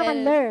kan sebab dia memang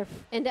love.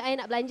 And I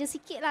nak belanja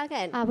sikit lah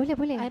kan?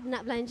 Boleh. I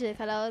nak belanja.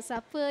 Kalau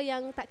siapa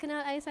yang tak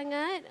kenal I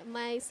sangat,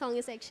 my song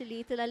is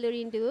actually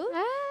Terlalu Rindu.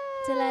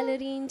 Terlalu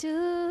rindu,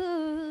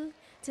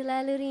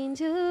 terlalu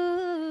rindu,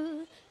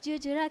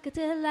 jujur aku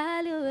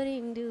terlalu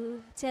rindu,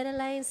 tiada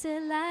lain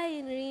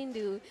selain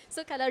rindu.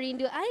 So kalau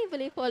rindu I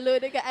boleh follow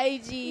dekat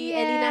IG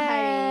Elina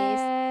Haris.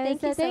 Thank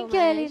you so much. Thank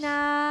you Elina.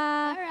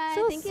 Alright,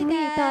 so thank you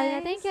sweet guys.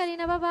 Alina. Thank you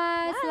Elina.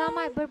 Bye-bye.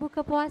 Selamat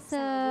berbuka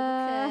puasa.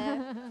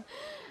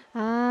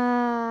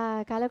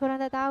 Kalau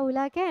korang tak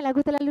tahulah kan,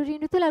 lagu Terlalu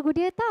Rindu tu lagu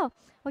dia tau.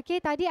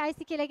 Okay, tadi I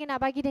sikit lagi nak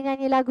bagi dia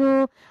nyanyi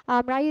lagu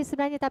Melayu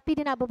sebenarnya, tapi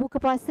dia nak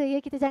berbuka puasa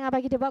ya. Kita jangan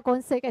bagi dia buat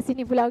konsert kat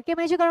sini pula. Okay,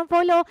 make sure korang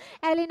follow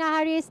Elina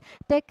Haris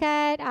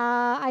dekat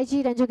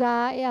IG dan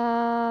juga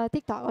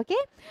TikTok.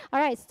 Okay,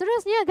 alright,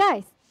 seterusnya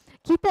guys,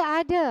 kita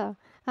ada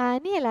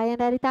ni lah yang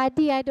dari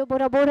tadi I duk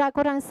borak-borak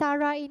korang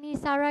Sarah ini,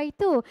 Sarah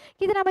itu.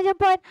 Kita nak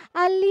menjemput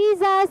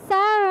Aliza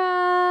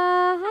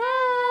Sarah.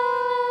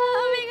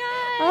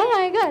 Oh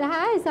my god,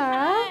 hi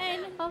Sarah.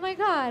 Hi. Oh my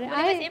god.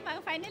 Boleh sembang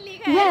finally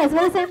kan? Yes,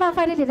 boleh sembang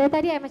finally. Dari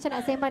tadi I macam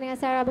nak sembang dengan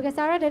Sarah. Because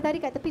Sarah dari tadi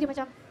kat tepi dia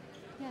macam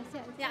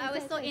Yeah, I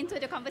was so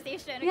into the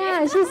conversation.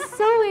 Yeah, she's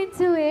so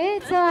into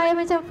it. So I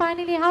macam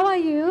finally, how are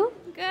you?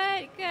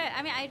 Good. I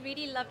mean, I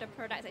really love the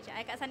products actually.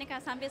 I kat sana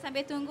kan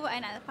sambil tunggu, I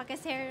nak pakai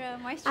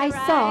serum, moisturize.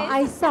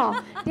 I saw.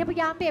 Dia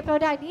pergi ambil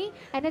produk ni,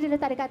 and then dia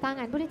letak dekat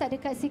tangan. Boleh tak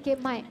dekat sikit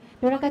mic?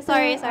 Diorang kata,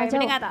 sorry,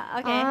 boleh dengar tak?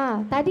 Okay.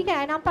 Tadi kan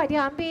I nampak dia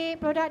ambil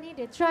produk ni,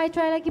 dia try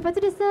lagi. Lepas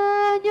tu dia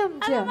senyum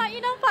je. Alamak,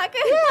 you nampak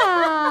ke?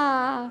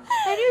 Yeah.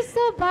 And you're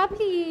so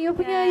bubbly. You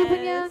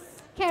punya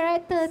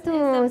character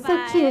tu. So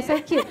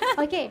cute.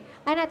 Okay,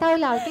 I nak tahu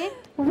lah, okay.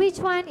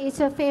 Which one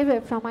is your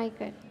favorite from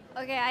Aiken?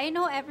 Okay, I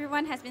know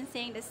everyone has been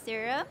saying the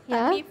serum,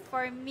 but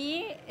for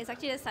me, it's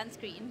actually the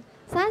sunscreen.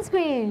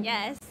 Sunscreen?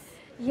 Yes.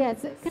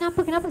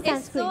 Kenapa sunscreen?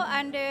 It's so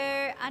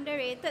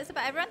underrated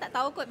sebab everyone tak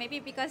tahu kot,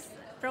 maybe because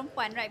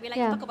perempuan, right? We like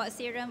to talk about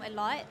serum a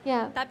lot.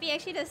 Tapi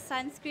actually the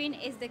sunscreen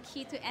is the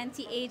key to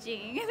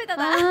anti-aging.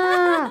 Betul tak?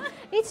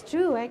 It's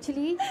true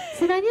actually.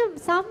 Sebenarnya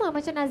sama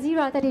macam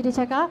Nazira tadi dia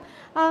cakap.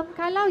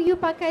 Kalau you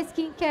pakai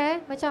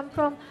skincare macam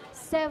from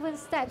 7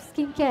 steps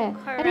skincare,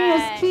 and then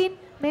your skin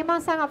memang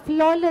sangat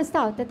flawless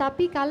tau.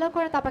 Tetapi kalau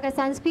korang tak pakai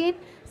sunscreen,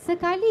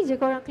 sekali je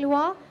korang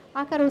keluar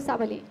akan rosak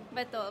balik.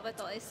 Betul.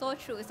 It's so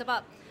true.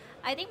 Sebab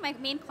I think my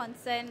main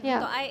concern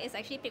untuk I is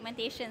actually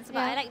pigmentation. Sebab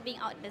I like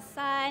being out in the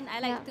sun. I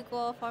like to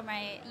go for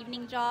my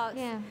evening jogs.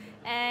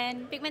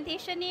 And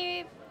pigmentation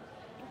ni,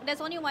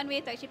 there's only one way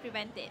to actually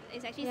prevent it.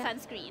 It's actually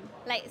sunscreen.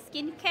 Like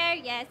skincare,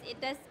 yes,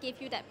 it does give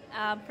you that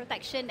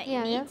protection that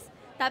it needs.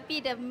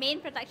 Tapi the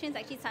main protection is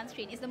actually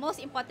sunscreen. It's the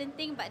most important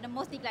thing but the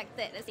most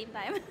neglected at the same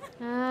time.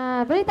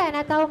 Boleh tak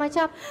nak tahu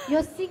macam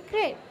your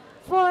secret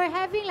for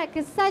having like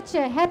such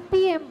a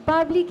happy and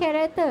bubbly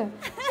character?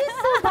 She's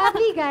so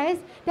bubbly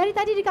guys. Dari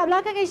tadi dekat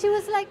belakang kan, she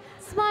was like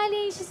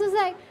smiling. She was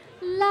like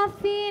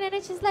laughing, and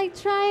then she's like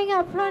trying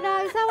out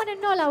products. I want to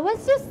know, like,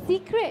 what's your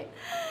secret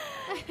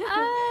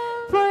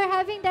for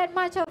having that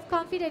much of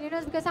confidence? You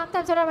know, because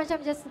sometimes orang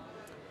macam just,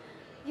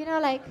 you know,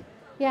 like,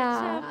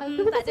 yeah,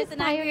 because it's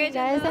tiring,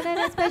 guys, and then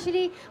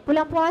especially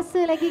bulan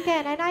puasa lagi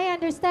kan, and I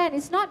understand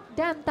it's not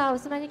damn tahu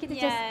sebenarnya kita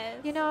just,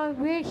 you know,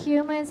 we're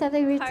humans,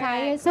 sometimes we're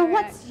tired. So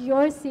what's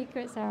your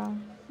secret, Sarah?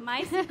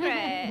 My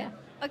secret.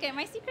 Okay,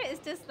 my secret is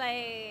just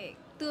like,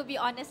 to be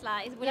honest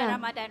lah, it's bulan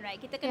Ramadan, right?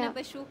 Kita kena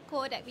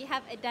bersyukur that we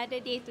have another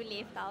day to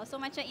live tau.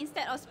 So macam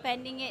instead of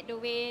spending it the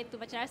way to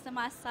macam rasa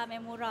masam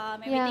yang murah,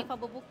 waiting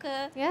for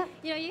berbuka,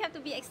 you know, you have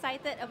to be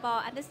excited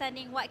about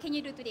understanding what can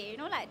you do today.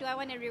 You know, like, do I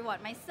want to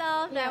reward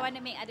myself? Do I want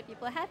to make other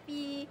people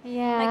happy?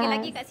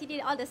 Lagi-lagi kat sini,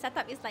 all the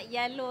setup is like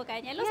yellow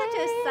kan. Yellow such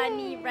a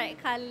sunny, bright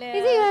colour.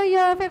 Is it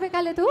your favorite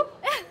colour too?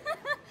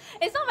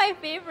 It's not my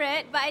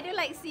favorite, but I do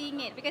like seeing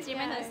it because it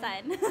reminds of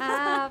sun.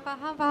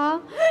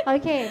 Faham.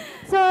 Okay.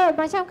 So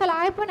macam kalau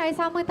I pun I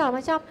sama tau.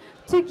 Macam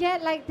to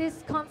get like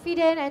this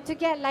confident and to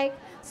get like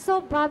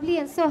so bubbly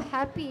and so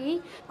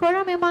happy,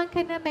 korang memang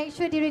kena make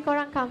sure diri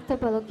korang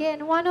comfortable. Okay.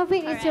 And one of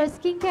it is your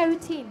skincare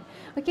routine.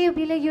 Okay.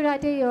 Bila you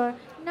ada your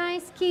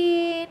nice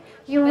skin,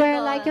 you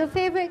wear like your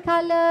favorite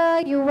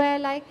color, you wear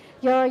like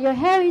your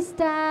hair is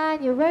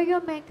done, you wear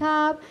your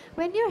makeup.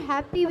 When you're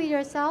happy with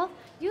yourself,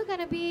 you're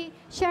gonna be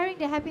sharing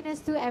the happiness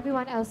to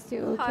everyone else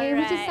too, okay?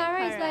 Which is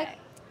Sarah is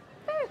like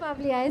very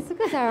bubbly. I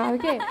suka Sarah,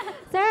 okay?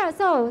 Sarah,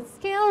 so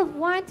scale of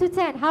 1 to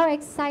 10, how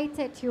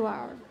excited you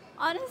are?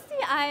 Honestly,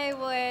 I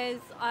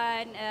was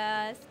on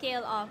a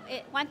scale of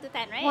 1 to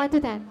 10, right? 1 to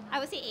 10. I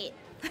would say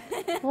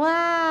 8.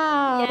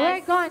 Wow,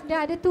 where gone? The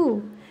other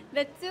 2.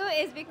 The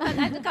 2 is because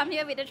I have to come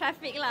here with the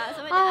traffic lah.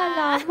 So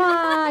Alamak,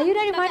 you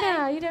dari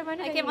mana? You dari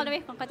mana? I came all the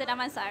way from Kota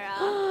Damansara.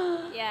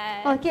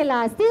 Yes. Okay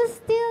lah, still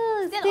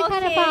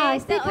kind of far.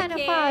 Still kind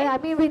of far. I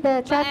mean with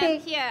the traffic.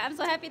 But I'm here. I'm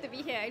so happy to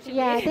be here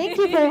actually. Yeah, thank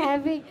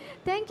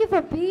you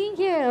for being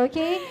here,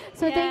 okay?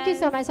 So thank you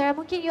so much, Sarah.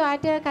 Mungkin you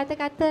ada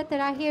kata-kata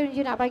terakhir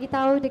you nak bagi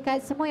tahu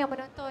dekat semua yang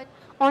menonton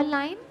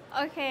online?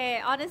 Okay,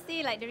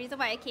 honestly, like the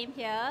reason why I came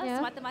here,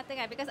 semata-mata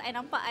kan, because I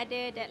nampak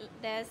ada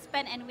the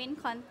spend and win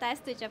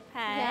contest to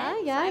Japan.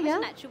 So I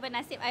macam nak cuba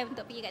nasib I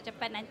untuk pergi kat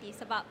Japan nanti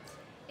sebab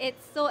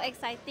it's so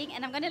exciting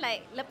and I'm gonna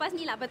like, lepas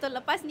ni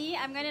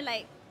I'm gonna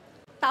like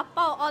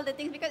tapau all the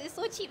things because it's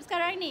so cheap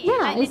sekarang ni.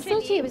 Yeah, like, it's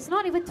so cheap. It's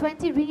not even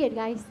 20 ringgit,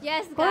 guys.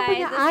 Yes, guys. Korang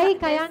punya air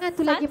kayangan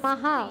tu lagi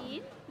mahal.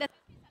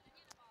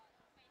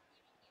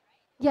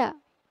 Yeah.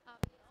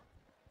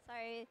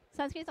 Sorry,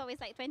 sunscreen is always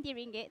like 20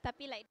 ringgit,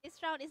 tapi like this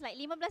round is like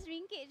 15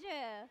 ringgit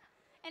je.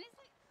 And it's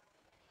like,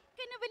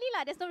 kena beli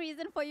lah. There's no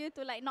reason for you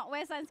to like not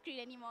wear sunscreen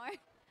anymore.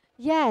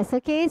 Yes,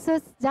 okay. So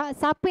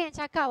siapa yang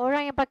cakap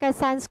orang yang pakai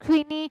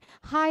sunscreen ni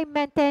high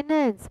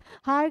maintenance,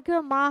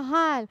 harga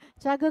mahal,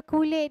 jaga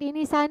kulit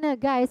ini sana,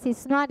 guys,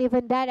 it's not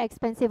even that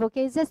expensive,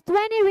 okay? It's just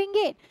 20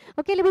 ringgit.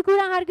 Okay, lebih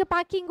kurang harga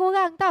parking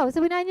korang tahu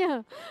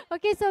sebenarnya.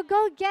 Okay, so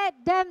go get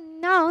them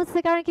now.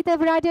 Sekarang kita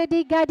berada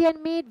di Guardian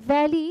Mid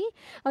Valley,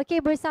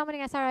 okay, bersama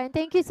dengan Sarah. And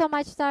thank you so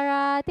much,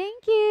 Sarah.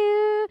 Thank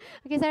you.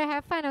 Okay, Sarah,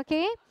 have fun,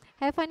 okay?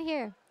 Have fun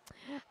here.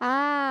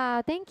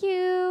 Thank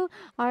you.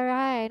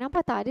 Alright,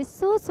 nampak tak? Dia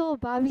so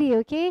bubbly,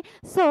 okay?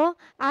 So,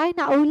 I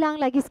nak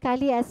ulang lagi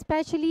sekali,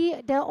 especially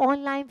the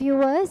online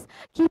viewers.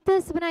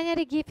 Kita sebenarnya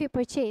ada gift you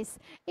purchase.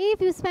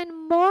 If you spend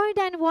more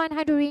than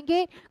 100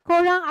 ringgit,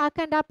 korang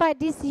akan dapat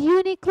this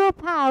Uniqlo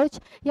pouch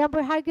yang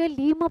berharga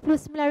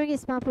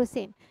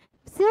RM59.90.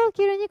 So,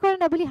 kiranya korang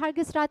dah beli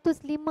harga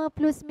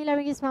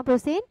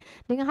RM159.90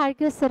 dengan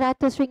harga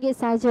RM100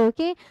 saja,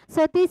 okay?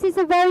 So, this is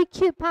a very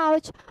cute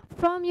pouch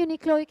from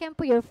Uniqlo. You can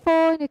put your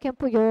phone, you can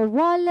put your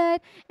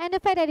wallet, and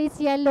the fact that it's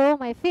yellow,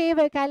 my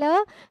favorite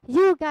color,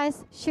 you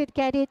guys should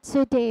get it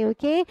today,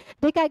 okay?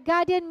 Dekat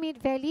Guardian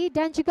Mid Valley,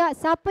 dan juga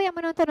siapa yang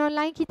menonton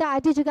online, kita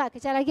ada juga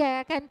kejap lagi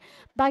I akan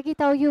bagi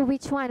tahu you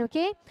which one,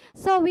 okay?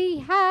 So, we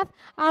have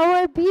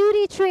our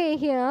beauty tray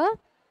here.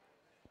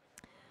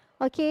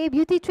 Okay,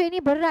 beauty tray ni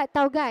berat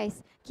tau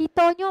guys.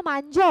 Kitonyo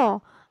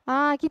manjo.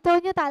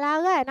 Kitonyo tak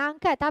larat nak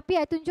angkat. Tapi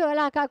I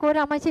tunjuklah kat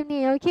korang macam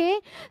ni,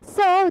 okay.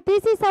 So,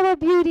 this is our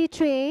beauty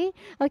tray.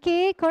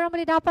 Okay, korang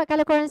boleh dapat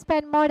kalau korang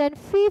spend more than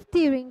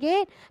 50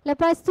 ringgit.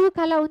 Lepas tu,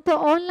 kalau untuk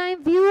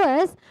online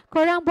viewers,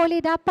 korang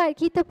boleh dapat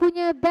kita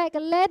punya bag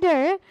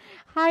leather.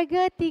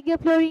 Harga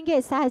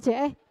RM30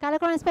 sahaja.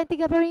 Kalau korang spend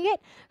RM30,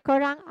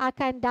 korang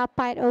akan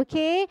dapat,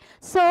 okay?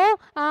 So,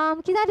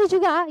 kita ada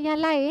juga yang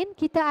lain.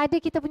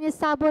 Kita punya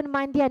sabun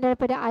mandian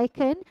daripada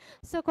Aiken.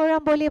 So,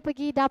 korang boleh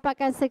pergi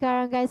dapatkan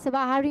sekarang, guys.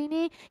 Sebab hari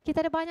ini,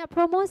 kita ada banyak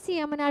promosi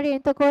yang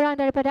menarik untuk korang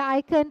daripada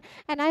Aiken.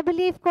 And I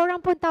believe korang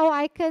pun tahu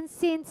Aiken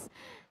since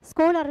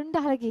sekolah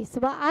rendah lagi.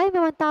 Sebab I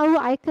memang tahu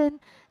Aiken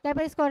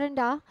daripada skor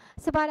rendah.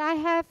 Sebab I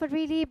have a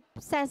really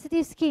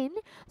sensitive skin.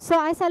 So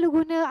I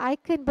selalu guna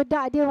Aiken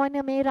bedak dia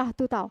warna merah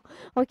tu tau.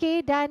 Okay,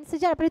 dan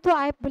sejak daripada tu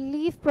I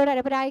believe produk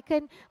daripada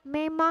Aiken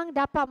memang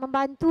dapat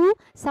membantu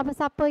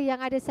siapa-siapa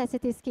yang ada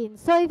sensitive skin.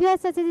 So if you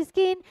have sensitive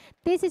skin,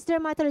 this is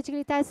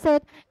dermatologically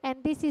tested and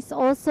this is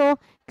also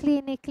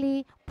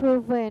clinically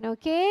proven.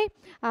 Okay,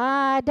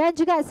 dan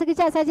juga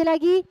sekejap saja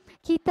lagi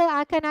kita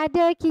akan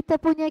ada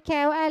kita punya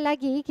KOL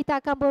lagi.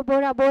 Kita akan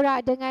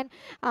berborak-borak dengan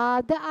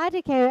the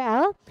other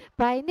KOL.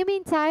 But in the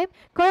meantime,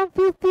 korang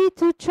feel free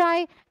to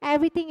try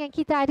everything yang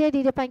kita ada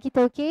di depan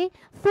kita. Okay,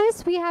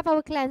 first we have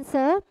our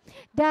cleanser.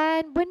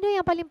 Dan benda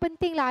yang paling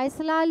penting lah, I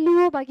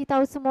selalu bagi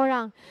tahu semua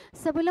orang,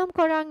 sebelum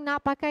korang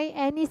nak pakai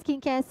any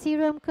skincare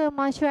serum ke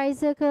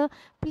moisturizer ke,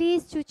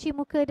 please cuci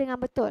muka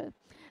dengan betul.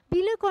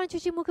 Bila korang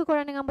cuci muka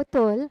korang dengan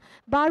betul,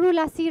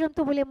 barulah serum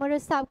tu boleh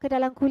meresap ke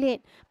dalam kulit.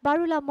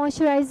 Barulah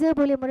moisturizer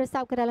boleh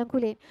meresap ke dalam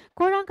kulit.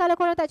 Korang kalau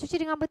korang tak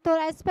cuci dengan betul,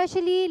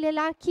 especially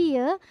lelaki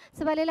ya,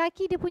 sebab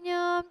lelaki dia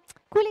punya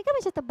kulit kan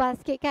macam tebal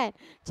sikit kan.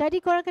 Jadi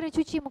korang kena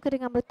cuci muka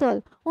dengan betul.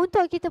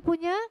 Untuk kita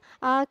punya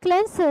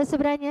cleanser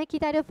sebenarnya,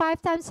 kita ada 5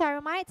 times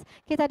ceramides,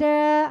 kita ada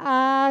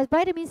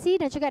vitamin C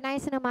dan juga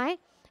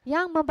niacinamide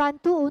yang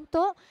membantu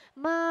untuk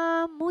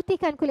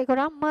memutihkan kulit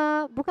korang,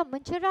 bukan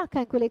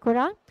mencerahkan kulit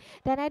korang,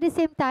 dan at the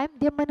same time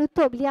dia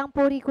menutup liang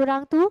pori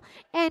korang tu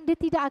and dia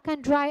tidak akan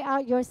dry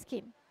out your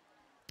skin.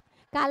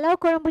 Kalau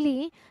korang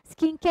beli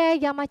skincare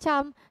yang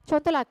macam,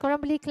 contohlah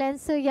korang beli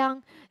cleanser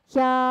yang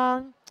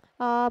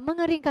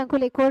mengeringkan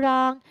kulit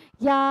korang,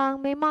 yang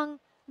memang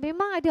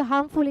ada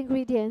harmful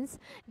ingredients,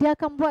 dia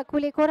akan buat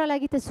kulit korang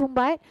lagi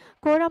tersumbat.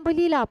 Korang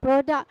belilah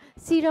produk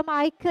serum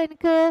Aiken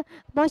ke,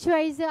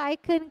 moisturizer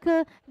Aiken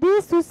ke, dia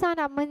susah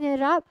nak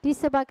menyerap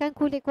disebabkan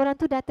kulit korang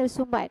tu dah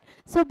tersumbat.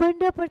 So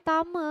benda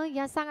pertama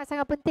yang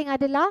sangat-sangat penting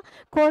adalah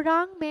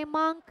korang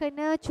memang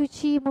kena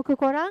cuci muka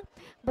korang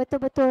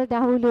betul-betul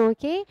dahulu,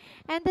 okay?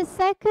 And the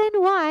second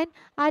one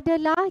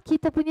adalah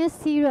kita punya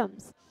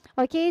serums.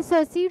 Okay, so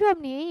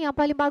serum ni yang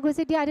paling bagus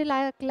dia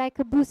adalah like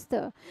a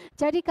booster.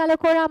 Jadi kalau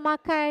korang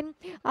makan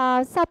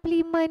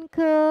suplemen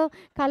ke,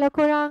 kalau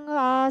korang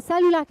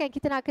selalulah kan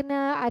kita nak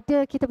kena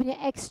ada kita punya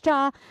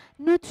extra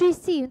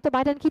nutrisi untuk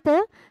badan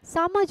kita,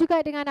 sama juga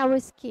dengan our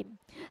skin.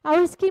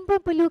 Our skin pun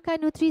perlukan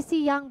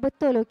nutrisi yang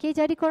betul, okay?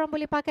 Jadi korang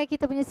boleh pakai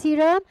kita punya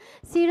serum.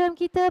 Serum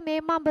kita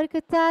memang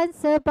berketan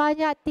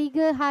sebanyak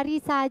 3 hari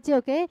saja,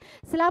 okay?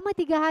 Selama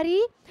 3 hari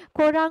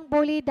korang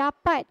boleh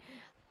dapat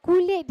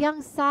kulit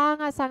yang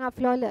sangat-sangat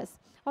flawless.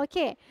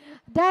 Okay.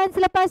 Dan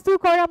selepas tu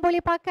korang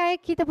boleh pakai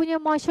kita punya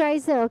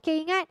moisturizer.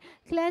 Okay, ingat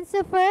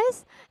cleanser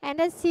first and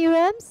then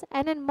serums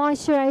and then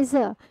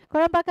moisturizer.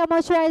 Korang pakai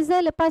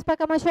moisturizer, lepas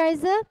pakai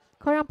moisturizer,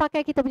 korang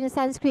pakai kita punya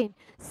sunscreen.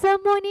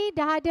 Semua ni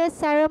dah ada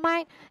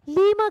ceramide 5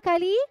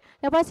 kali.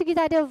 Lepas tu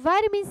kita ada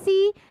vitamin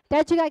C dan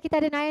juga kita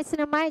ada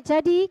niacinamide.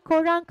 Jadi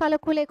korang kalau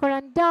kulit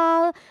korang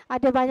dull,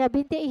 ada banyak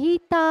bintik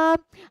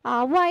hitam,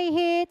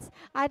 whiteheads,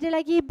 ada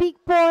lagi big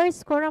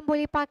pores, korang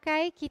boleh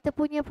pakai kita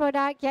punya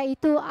produk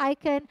iaitu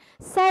Aiken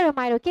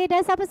Ceramide. Okay,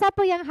 dan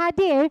siapa-siapa yang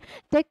hadir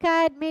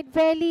dekat Mid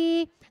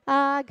Valley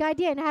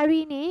Guardian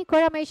hari ini,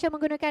 korang make sure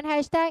menggunakan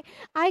hashtag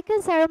Aiken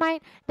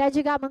Ceramide dan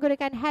juga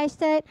menggunakan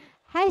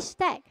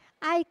hashtag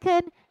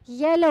Aiken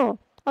Yellow.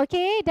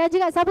 Okay, dan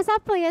juga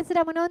siapa-siapa yang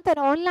sedang menonton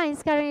online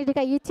sekarang ni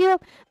dekat YouTube,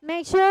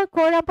 make sure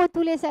korang pun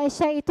tulis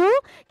hashtag itu,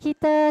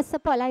 kita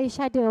support lah each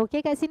other.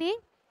 Okay, kat sini.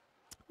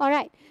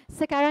 Alright,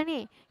 sekarang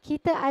ni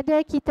kita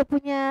ada kita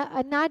punya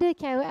another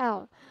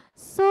KOL.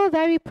 So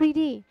very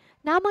pretty.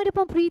 Nama dia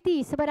pun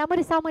pretty sebab nama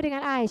dia sama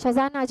dengan I,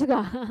 Shazana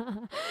juga.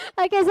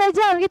 Okay, so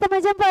jom kita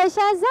menjemput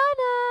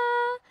Shazana.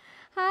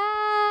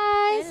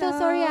 Hi. Hello. So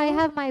sorry I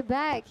have my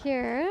bag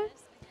here.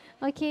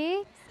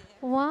 Okay.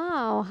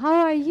 Wow, how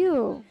are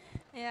you?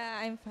 Yeah,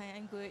 I'm fine.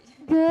 I'm good.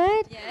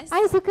 Good? Yes.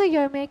 I suka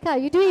your makeup.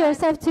 You do it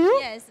yourself too?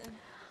 Yes.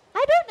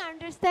 I don't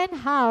understand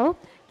how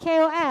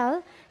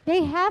KOL,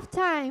 they have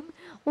time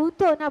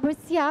untuk nak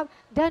bersiap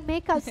dan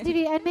makeup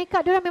sendiri. And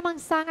makeup diorang memang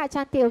sangat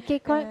cantik.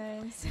 Okay,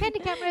 kan di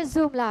kamera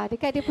zoom lah.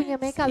 Dekat dia punya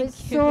makeup is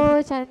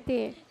so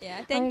cantik.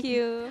 Yeah, thank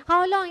you.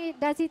 How long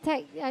does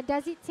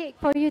it take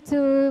for you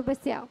to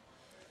bersiap?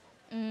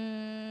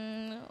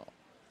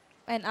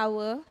 An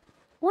hour.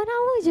 1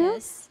 hour je?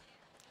 Yes.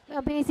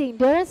 Amazing.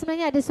 Diorang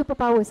sebenarnya ada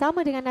superpower. Sama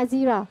dengan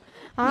Nazira.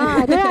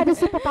 Diorang ada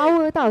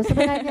superpower tau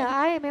sebenarnya.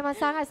 I memang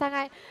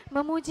sangat-sangat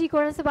memuji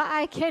korang sebab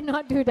I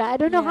cannot do that. I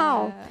don't know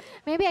how.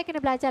 Maybe I kena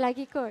belajar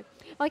lagi kot.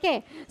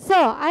 Okay. So,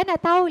 I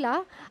nak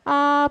tahulah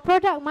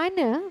produk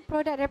mana,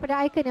 produk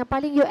daripada Aiken yang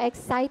paling you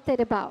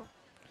excited about?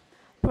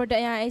 Produk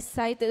yang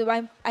excited,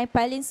 I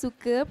paling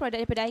suka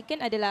produk daripada Aiken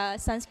adalah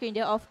sunscreen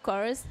dia, of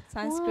course,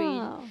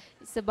 sunscreen. Wow.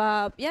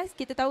 Sebab ya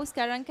kita tahu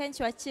sekarang kan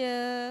cuaca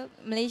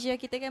Malaysia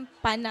kita kan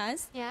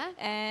panas. Yeah.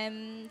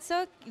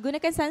 So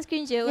gunakan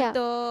sunscreen je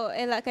untuk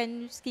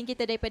elakkan skin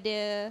kita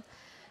daripada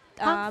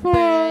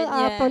harmful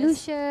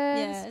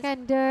pollution, kan,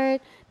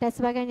 dirt dan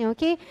sebagainya.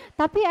 Okay.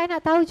 Tapi I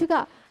nak tahu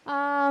juga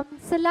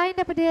selain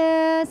daripada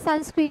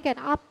sunscreen kan,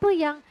 apa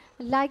yang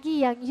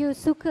lagi yang you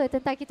suka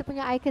tentang kita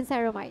punya Aiken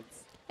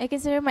Ceramides? Aiken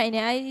Ceramide ni,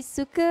 I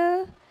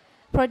suka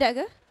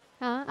produk ke?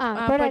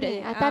 Produk ni.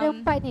 Antara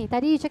 4 ni.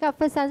 Tadi you cakap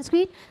first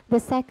sunscreen,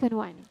 the second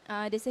one.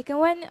 The second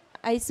one,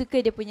 I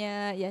suka dia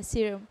punya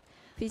serum.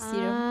 Face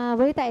serum.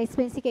 Boleh tak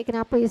explain sikit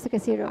kenapa you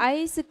suka serum?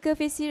 I suka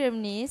face serum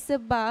ni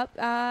sebab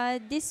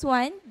this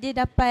one,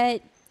 dia dapat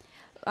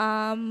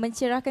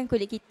mencerahkan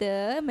kulit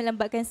kita,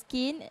 melembabkan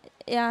skin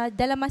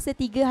dalam masa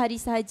 3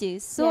 hari sahaja.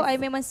 So, I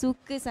memang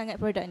suka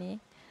sangat produk ni.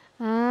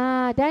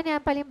 Dan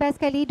yang paling best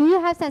sekali, do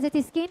you have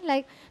sensitive skin?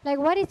 Like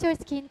what is your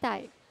skin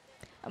type?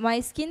 My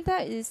skin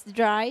type is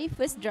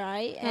first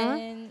dry,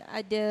 and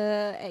ada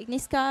acne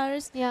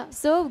scars.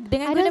 So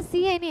dengan I don't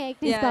see any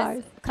acne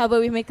scars. Cover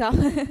with makeup.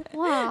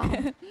 Wow.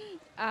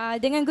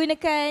 Dengan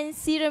gunakan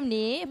serum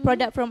ni,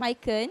 produk from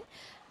Aiken,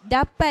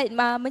 dapat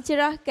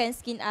mencerahkan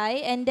skin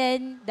I and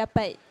then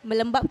dapat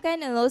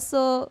melembabkan and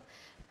also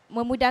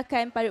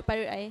memudahkan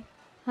parut-parut I.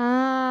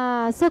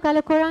 So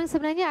kalau korang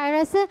sebenarnya, I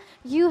rasa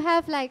you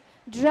have like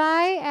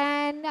dry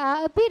and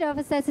a bit of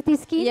a sensitive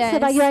skin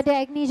sebab you ada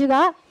acne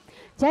juga.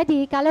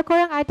 Jadi kalau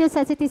korang ada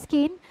sensitive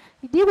skin,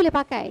 dia boleh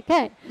pakai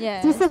kan?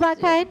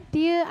 Disebabkan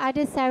dia ada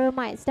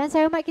ceramides. Dan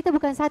ceramide kita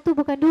bukan 1,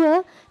 bukan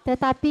 2,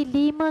 tetapi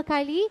 5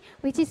 kali,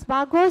 which is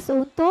bagus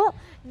untuk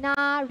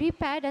nak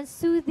repair dan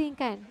soothing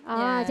kan.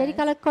 Jadi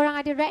kalau korang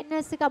ada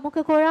redness dekat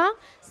muka korang,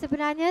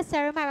 sebenarnya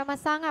ceramide memang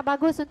sangat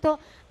bagus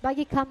untuk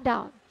bagi calm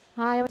down.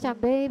 Yang macam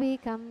baby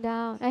calm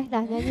down.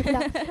 Dah nyanyi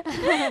pula.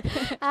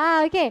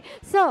 Okay.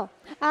 So,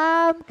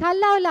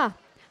 kalaulah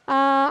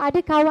ada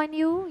kawan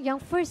you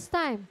yang first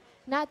time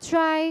nak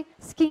try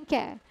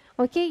skincare,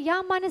 okay,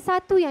 yang mana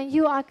satu yang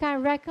you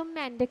akan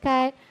recommend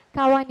dekat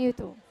kawan you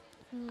tu?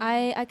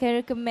 I akan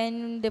recommend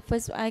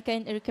I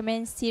can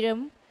recommend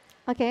serum.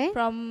 Okay.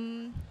 From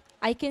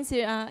Aiken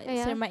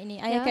Ceramide ni.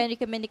 I akan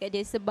recommend dekat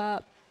dia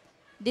sebab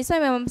this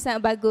one memang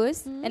sangat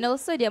bagus, and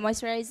also dia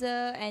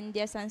moisturizer and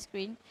dia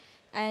sunscreen.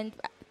 And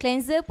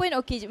cleanser pun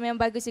okay, memang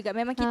bagus juga.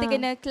 Memang kita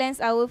kena cleanse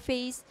our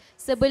face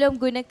sebelum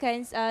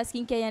gunakan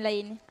skincare yang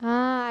lain.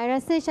 I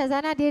rasa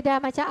Syazana dia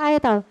dah macam I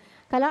tau.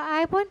 Kalau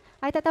I pun,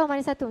 I tak tahu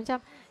mana satu. Macam,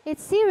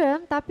 it's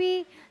serum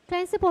tapi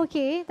cleanser pun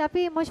okay.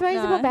 Tapi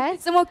moisturizer pun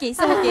best. Semua okay,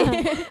 semua okay.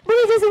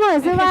 Boleh je semua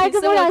sebab harga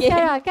murah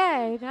sekarang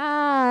kan.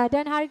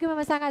 Dan harga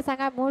memang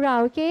sangat-sangat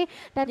murah, okay.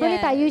 Dan boleh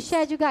tak you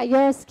share juga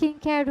your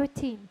skincare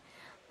routine?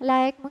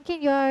 Like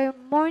mungkin your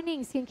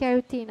morning skincare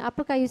routine.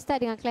 Apakah you start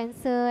dengan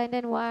cleanser and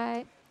then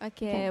what?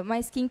 Okay,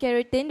 my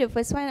skincare routine, the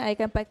first one I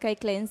akan pakai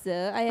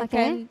cleanser. I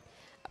akan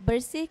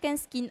bersihkan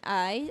skin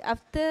I.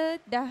 After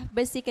dah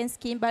bersihkan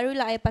skin,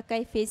 barulah I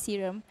pakai face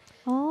serum.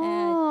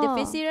 The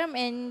face serum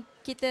and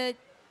kita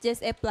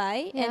just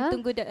apply and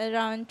tunggu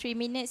around 3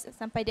 minutes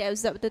sampai dia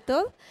absorb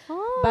betul-betul.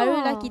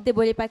 Barulah kita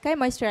boleh pakai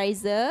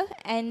moisturizer,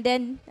 and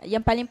then yang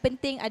paling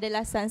penting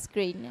adalah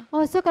sunscreen.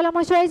 So kalau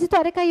moisturizer tu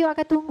adakah you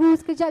akan tunggu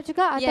sekejap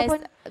juga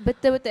ataupun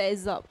betul-betul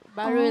absorb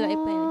barulah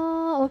apply.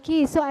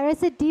 Okay, so I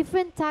rasa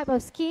different type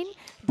of skin,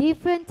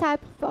 different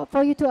type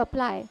for you to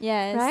apply.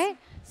 Right?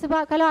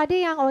 Sebab kalau ada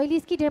yang oily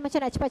skin, dia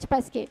macam nak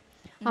cepat-cepat sikit.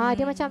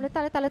 Dia macam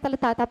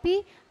letak.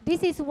 Tapi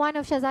this is one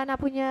of Syazana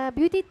punya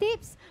beauty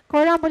tips.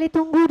 Korang boleh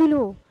tunggu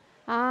dulu.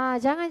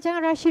 Jangan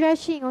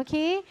rushing,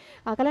 okay?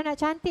 Kalau nak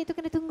cantik tu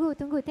kena tunggu.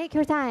 Take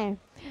your time.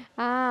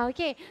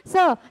 Okay.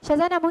 So,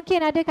 Syazana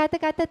mungkin ada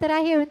kata-kata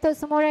terakhir untuk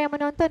semua orang yang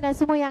menonton dan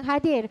semua yang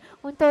hadir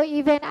untuk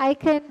event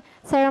Aiken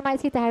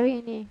Ceramide kita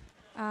hari ini.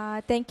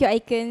 Thank you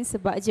Aiken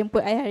sebab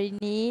jemput I hari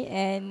ini,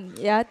 and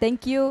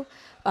thank you.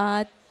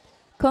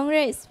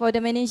 Congrats for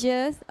the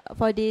managers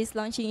for this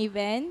launching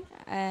event.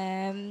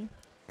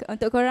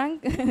 Untuk korang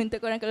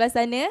kat luar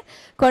sana,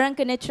 korang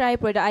kena try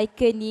produk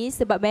Aiken ni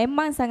sebab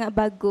memang sangat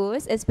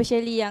bagus,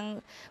 especially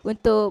yang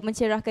untuk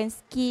mencerahkan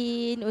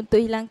skin, untuk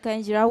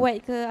hilangkan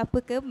jerawat ke apa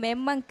ke,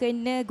 memang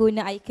kena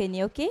guna Aiken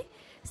ni, okay?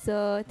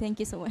 So,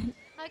 thank you so much.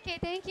 Okay,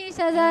 thank you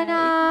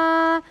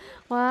Syazana.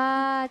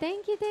 Wah,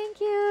 thank you.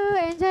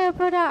 Enjoy your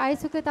product. I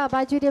suka tak,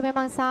 baju dia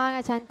memang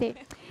sangat cantik.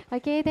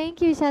 Okay, thank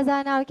you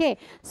Syazana.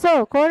 Okay,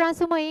 so korang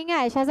semua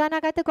ingat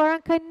Syazana kata korang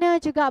kena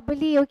juga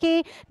beli,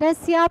 okay. Dan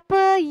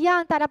siapa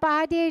yang tak dapat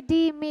hadir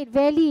di Mid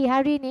Valley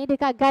hari ni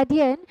dekat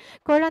Guardian,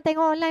 korang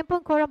tengok online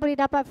pun korang boleh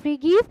dapat free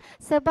gift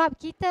sebab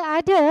kita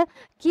ada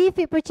gift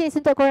purchase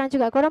untuk korang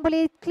juga. Korang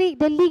boleh klik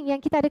the link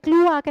yang kita ada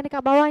keluarkan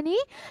dekat bawah ni.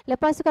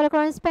 Lepas tu kalau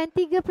korang spend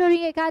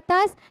RM30 ke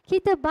atas,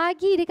 kita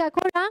bagi dekat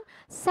korang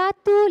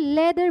satu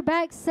leather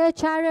bag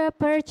secara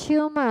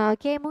percuma.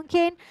 Okay,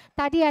 mungkin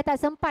tadi I tak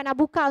sempat nak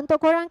buka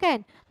untuk korang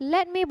kan.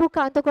 Let me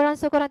buka untuk korang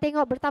so korang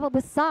tengok betapa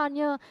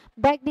besarnya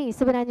bag ni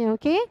sebenarnya,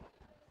 okay?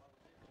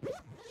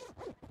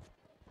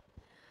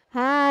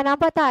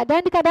 Nampak tak?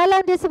 Dan dekat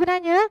dalam dia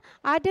sebenarnya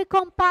ada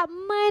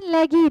kompartmen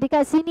lagi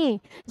dekat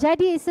sini.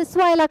 Jadi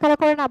sesuai lah kalau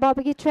korang nak bawa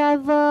pergi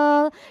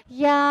travel,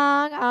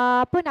 yang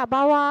nak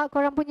bawa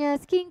korang punya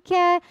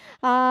skincare,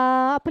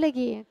 apa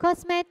lagi?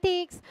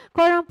 Cosmetics,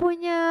 korang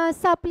punya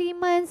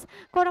supplements,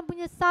 korang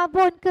punya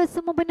sabun ke,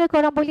 semua benda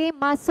korang boleh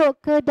masuk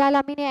ke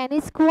dalam ini, and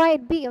it's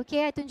quite big,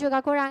 okay? I tunjuk kat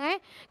korang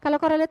Kalau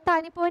korang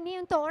letak ni pun ni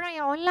untuk orang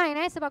yang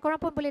online sebab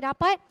korang pun boleh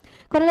dapat.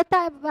 Korang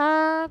letak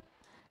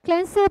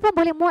Cleanser pun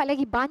boleh muat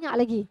lagi, banyak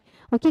lagi.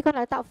 Okey, kau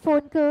nak letak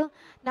phone ke,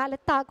 nak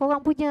letak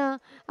korang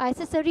punya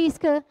accessories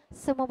ke,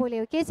 semua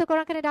boleh. Okey, so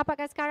korang kena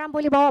dapatkan sekarang,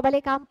 boleh bawa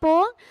balik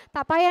kampung.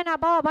 Tak payah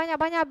nak bawa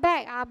banyak-banyak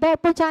bag. Bag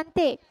pun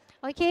cantik.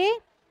 Okey.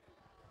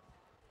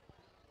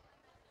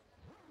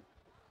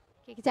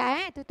 Okey,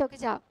 kejap tutup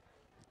kejap.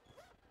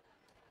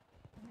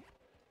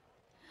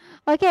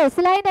 Okey,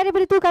 selain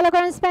daripada itu, kalau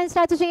korang spend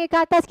RM100 ke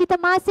atas, kita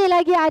masih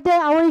lagi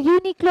ada our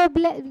Uniqlo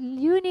bag.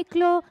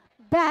 Uniqlo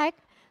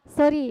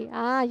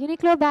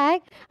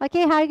bag.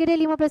 Okey, harga dia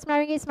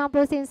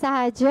RM59.90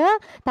 sahaja.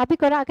 Tapi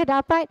korang akan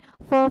dapat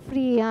for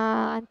free.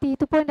 Nanti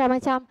itu pun dah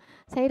macam,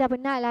 saya dah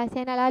penat lah.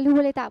 Saya nak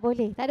lalu boleh tak?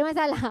 Boleh. Tak ada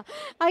masalah.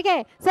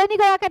 Okey, so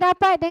ni korang akan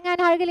dapat dengan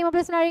harga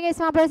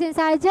RM59.90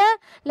 sahaja.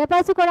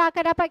 Lepas tu korang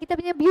akan dapat kita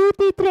punya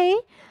beauty tray.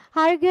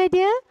 Harga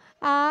dia,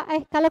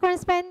 kalau korang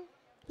spend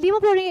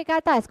RM50 ke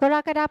atas, korang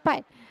akan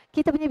dapat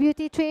kita punya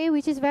beauty tray,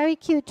 which is very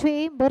cute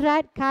tray,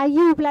 berat,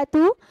 kayu pula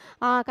tu.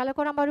 Kalau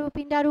korang baru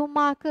pindah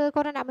rumah ke,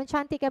 korang nak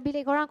mencantikkan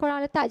bilik korang,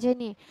 korang letak je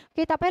ni.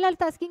 Okay, tak payahlah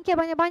letak skincare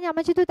banyak-banyak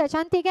macam tu, tak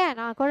cantik kan?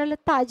 Korang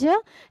letak je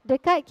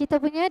dekat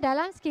kita punya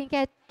dalam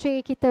skincare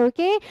tray kita,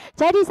 okay?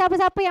 Jadi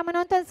siapa-siapa yang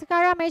menonton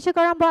sekarang, make sure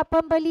korang buat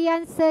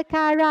pembelian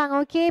sekarang,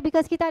 okay?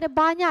 Because kita ada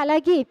banyak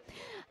lagi.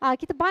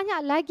 Kita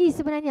banyak lagi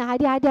sebenarnya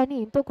hadiah-hadiah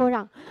ni untuk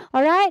korang.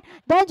 Alright?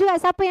 Dan juga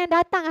siapa yang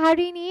datang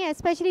hari ni,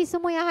 especially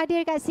semua yang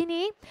hadir kat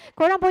sini,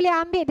 korang boleh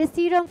ambil the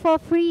serum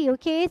for free.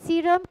 Okay?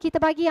 Serum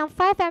kita bagi yang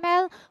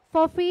 5ml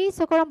for free.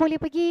 So korang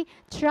boleh pergi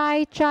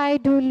try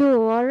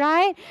dulu.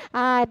 Alright?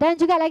 Dan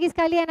juga lagi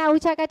sekali nak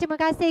ucapkan terima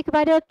kasih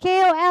kepada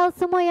KOL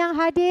semua yang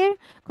hadir.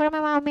 Korang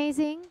memang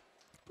amazing.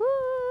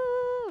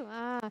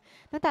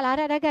 Tak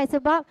larat dah guys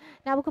sebab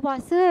nak buka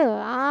puasa.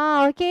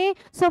 Okay.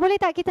 So boleh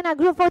tak kita nak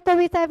group photo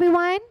with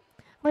everyone?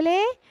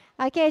 Boleh?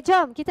 Okay,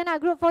 jom. Kita nak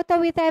group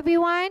photo with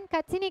everyone.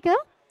 Kat sini ke?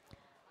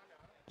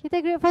 Kita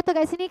group photo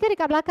kat sini ke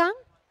dekat belakang?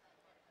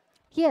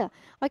 Here.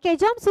 Okay,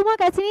 jom semua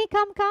kat sini.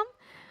 Come.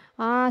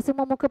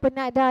 Semua muka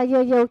penat dah.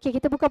 Ya. Okay,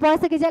 kita buka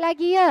puasa kejap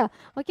lagi ya.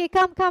 Okay,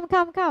 come.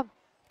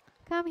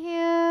 Come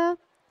here.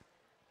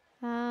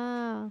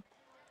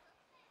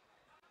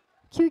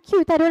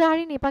 Cute ada orang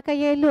hari ni pakai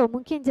yellow.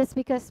 Mungkin just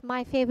because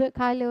my favourite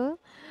colour.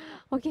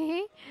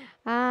 Okay.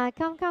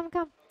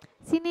 Come.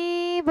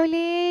 Sini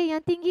boleh.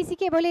 Yang tinggi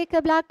sikit boleh ke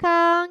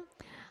belakang.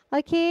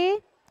 Okay.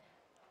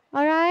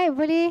 Alright,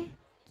 boleh.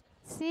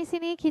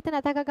 Sini. Kita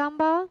nak tangkap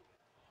gambar.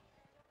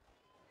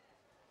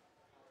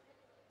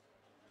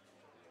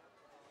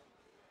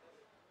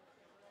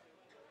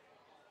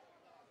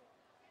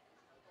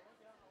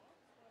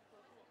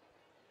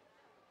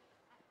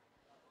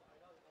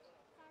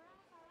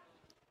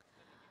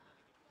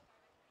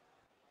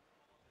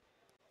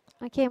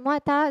 Okay, muat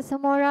tak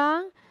semua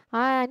orang?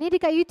 Ni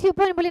dekat YouTube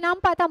pun boleh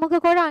nampak tak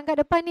muka korang kat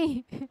depan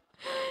ni?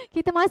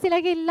 Kita masih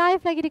lagi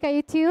live lagi dekat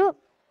YouTube.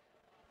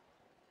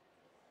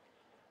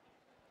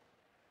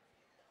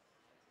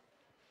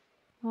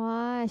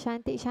 Wah,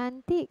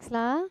 cantik-cantik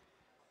lah.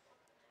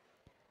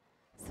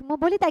 Semua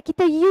boleh tak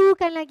kita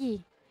U-kan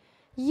lagi?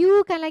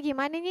 U-kan lagi.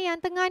 Maknanya yang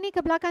tengah ni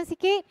ke belakang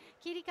sikit,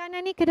 kiri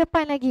kanan ni ke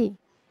depan lagi.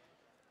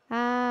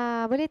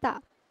 Boleh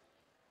tak?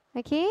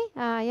 Okay,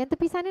 yang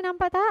tepi sana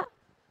nampak tak?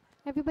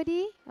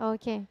 Everybody?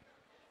 Okay.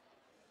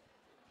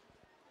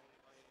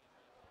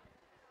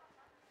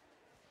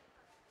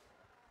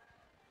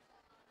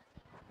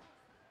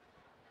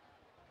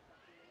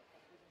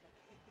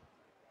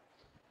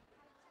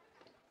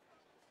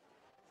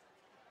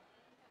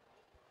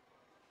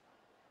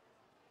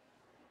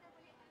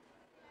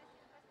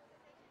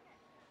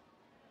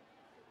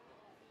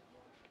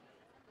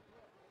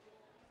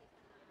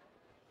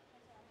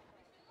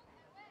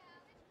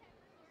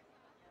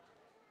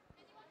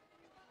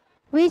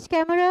 Which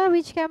camera?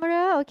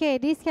 Okay,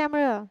 this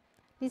camera.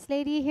 This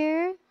lady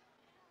here.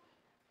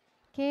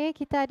 Okay,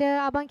 kita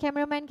ada abang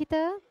cameraman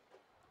kita.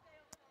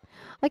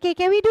 Okay,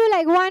 can we do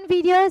like one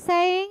video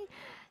saying,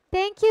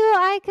 thank you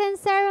Aiken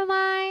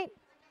Ceramide.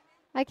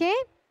 Okay?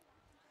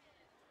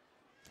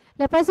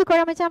 Lepas tu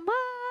korang macam,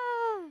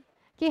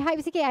 okay,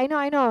 hype sikit. I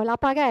know.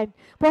 Lapar kan?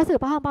 Puasa,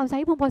 faham.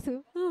 Saya pun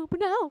puasa.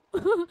 Penat tau.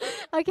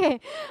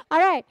 Okay,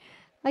 alright.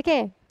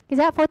 Okay,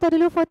 kejap foto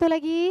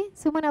lagi.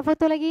 Semua nak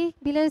foto lagi.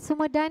 Bila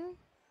semua done.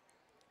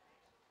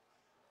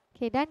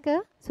 Okay, done ke?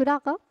 Sudah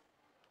ke?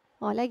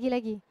 Oh, lagi.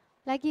 Lagi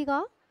ke?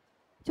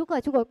 Cukup.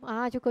 Cukup.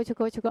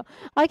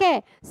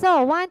 Okay,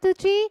 so 1, 2,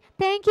 3.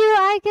 Thank you,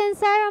 Aiken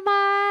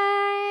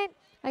Ceramide.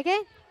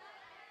 Okay?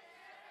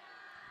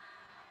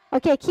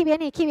 Okay, keep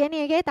yang ni,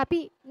 okay?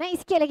 Tapi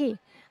naik sikit lagi.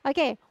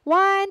 Okay,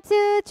 1,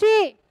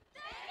 2, 3.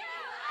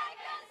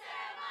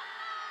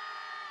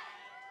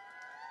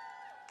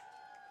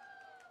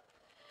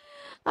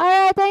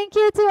 Alright, thank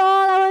you to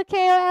all our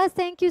KOLs.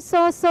 Thank you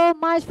so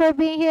much for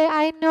being here.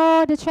 I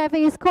know the traffic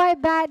is quite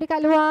bad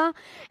dekat luar.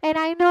 And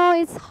I know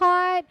it's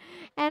hot.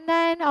 And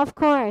then of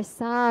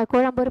course,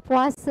 korang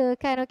berpuasa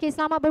kan. Okay,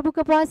 selamat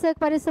berbuka puasa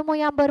kepada semua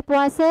yang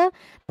berpuasa.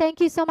 Thank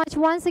you so much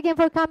once again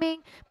for coming.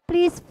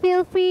 Please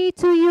feel free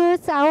to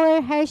use our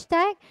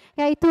hashtag,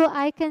 yaitu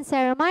Aiken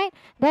Ceramide,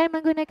 dan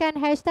menggunakan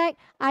hashtag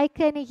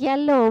Aiken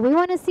Yellow. We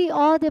want to see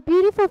all the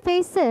beautiful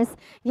faces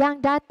yang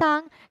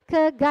datang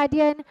ke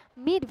Guardian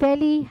Mid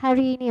Valley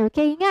hari ini.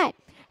 Okay, ingat.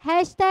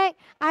 Hashtag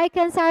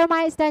Aiken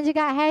Ceramides dan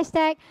juga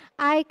hashtag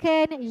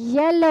Aiken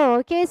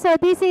Yellow. Okay, so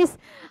this is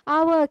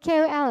our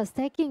KOLs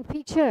taking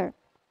picture.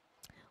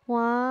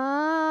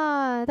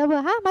 Wah, tak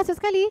apa. Ha? Masuk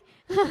sekali?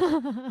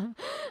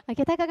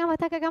 Okay, takkan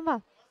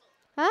gambar.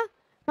 Ha?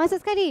 Masuk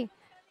sekali?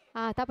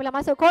 Tak apalah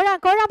masuk. Korang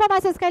pun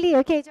masuk sekali.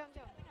 Okay, jom.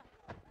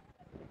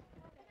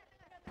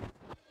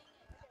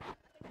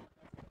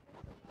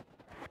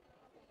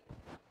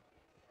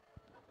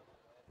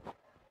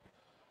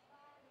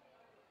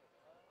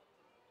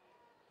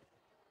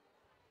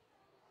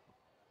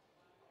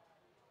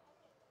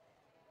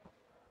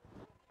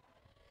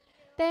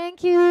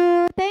 Thank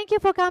you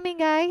for coming,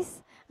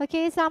 guys.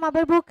 Okay, selamat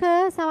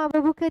berbuka.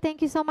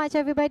 Thank you so much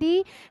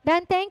everybody.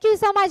 Dan thank you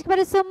so much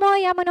kepada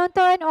semua yang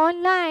menonton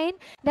online.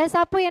 Dan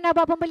siapa yang nak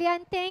buat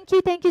pembelian, thank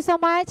you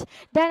so much.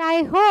 Dan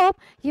I hope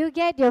you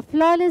get your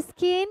flawless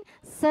skin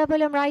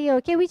sebelum raya.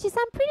 Okay, which is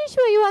I'm pretty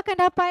sure you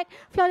akan dapat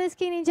flawless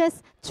skin in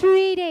just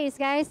 3 days,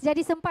 guys.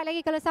 Jadi sempat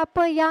lagi kalau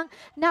siapa yang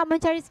nak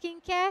mencari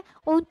skincare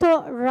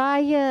untuk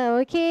raya.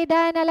 Okay,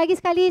 dan lagi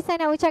sekali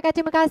saya nak ucapkan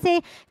terima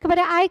kasih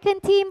kepada Aiken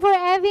team for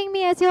having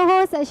me as your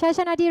host.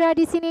 Shasha Nadira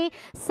di sini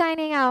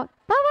signing out.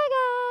 Bye-bye,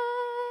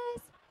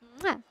 guys.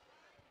 Mwah.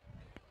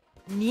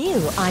 New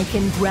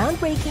Aiken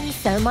groundbreaking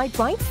Ceramide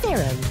Bright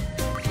Serum.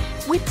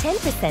 With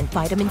 10%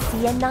 vitamin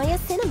C and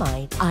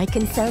niacinamide,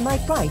 Aiken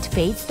Ceramide Bright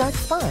fades dark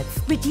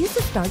spots,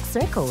 reduces dark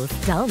circles,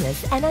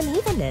 dullness, and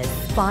unevenness.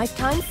 5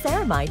 times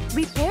ceramide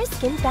repairs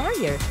skin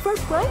barrier for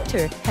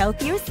brighter,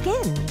 healthier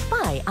skin.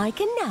 Buy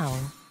Aiken now.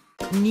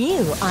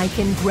 New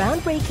Aiken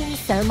groundbreaking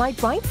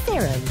Ceramide Bright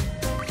Serum.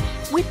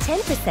 With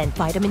 10%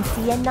 vitamin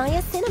C and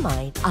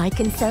niacinamide,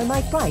 Aiken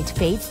Ceramide Bright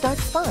fades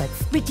dark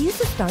spots,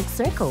 reduces dark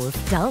circles,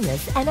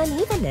 dullness, and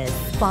unevenness.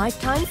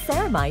 5 times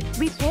ceramide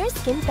repairs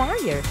skin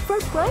barrier for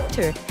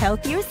brighter,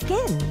 healthier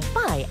skin.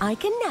 Buy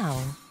Aiken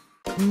now.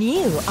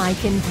 New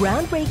Aiken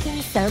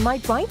groundbreaking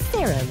Ceramide Bright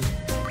Serum.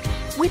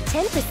 With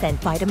 10%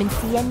 vitamin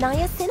C and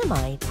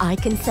niacinamide,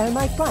 Aiken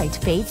Ceramide Bright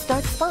fades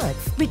dark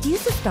spots,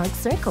 reduces dark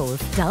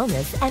circles,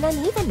 dullness, and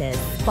unevenness.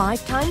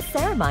 5 times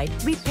ceramide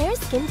repairs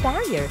skin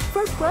barrier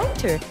for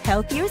brighter,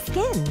 healthier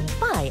skin.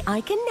 Buy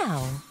Aiken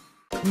now.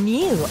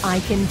 New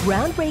Aiken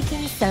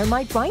groundbreaking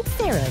Ceramide Bright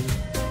Serum.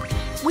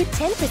 With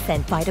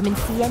 10% vitamin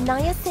C and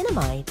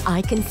niacinamide,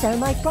 Aiken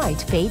Ceramide Bright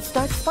fades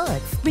dark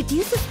spots,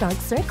 reduces dark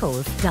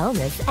circles,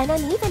 dullness, and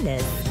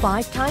unevenness.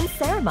 5 times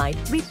ceramide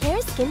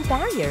repairs skin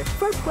barrier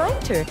for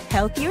brighter,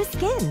 healthier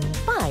skin.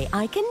 Buy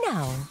Aiken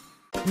now.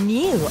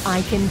 New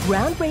Aiken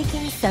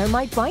groundbreaking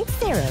Ceramide Bright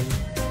Serum.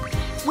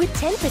 With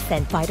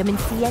 10% vitamin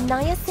C and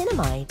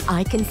niacinamide,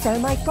 Aiken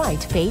Ceramide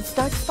Bright fades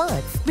dark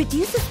spots,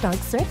 reduces dark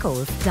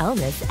circles,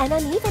 dullness, and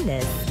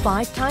unevenness.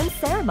 5 times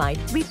ceramide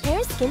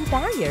repairs skin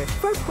barrier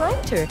for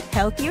brighter,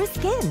 healthier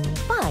skin.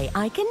 Buy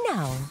Aiken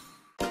now.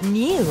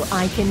 New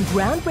Aiken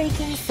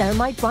groundbreaking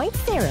Ceramide Bright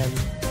Serum.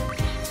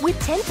 With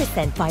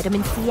 10%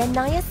 vitamin C and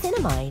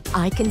niacinamide,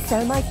 Aiken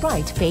Ceramide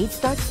Bright fades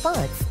dark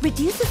spots,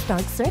 reduces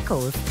dark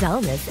circles,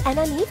 dullness, and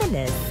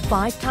unevenness.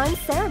 5 times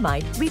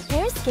ceramide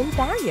repairs skin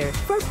barrier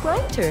for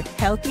brighter,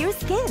 healthier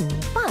skin.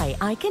 Buy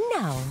Aiken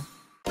now.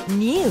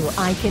 New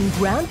Aiken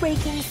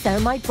groundbreaking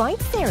Ceramide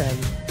Bright Serum.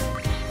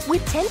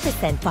 With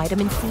 10%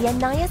 vitamin C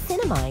and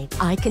niacinamide,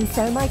 Aiken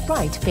Ceramide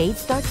Bright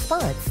fades dark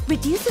spots,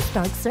 reduces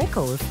dark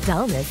circles,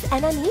 dullness,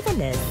 and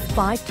unevenness.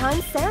 5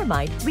 times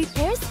ceramide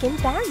repairs skin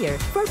barrier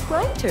for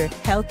brighter,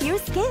 healthier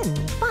skin.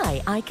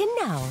 Buy Aiken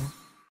now.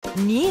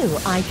 New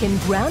Aiken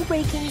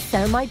groundbreaking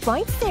Ceramide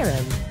Bright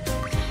Serum.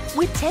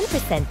 With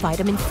 10%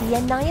 vitamin C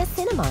and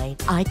niacinamide,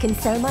 Aiken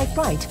Ceramide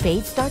Bright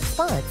fades dark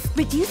spots,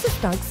 reduces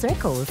dark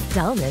circles,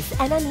 dullness,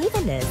 and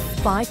unevenness.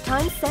 5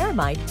 times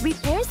ceramide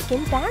repairs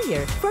skin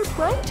barrier for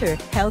brighter,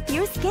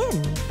 healthier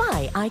skin.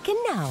 Buy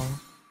Aiken now.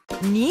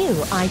 New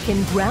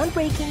Aiken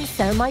groundbreaking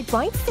Ceramide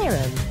Bright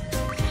Serum.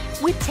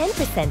 With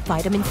 10%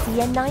 vitamin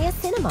C and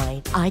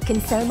niacinamide, Aiken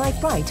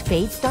Ceramide Bright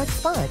fades dark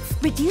spots,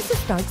 reduces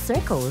dark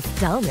circles,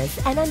 dullness,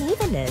 and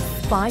unevenness.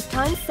 5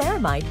 times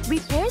ceramide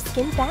repairs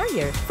skin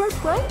barrier for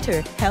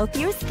brighter,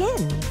 healthier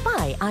skin.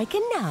 Buy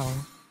Aiken now.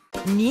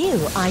 New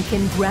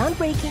Aiken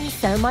groundbreaking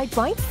Ceramide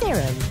Bright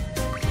Serum.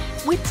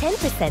 With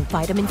 10%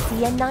 vitamin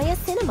C and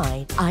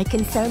niacinamide,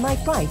 Aiken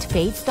Ceramide Bright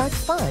fades dark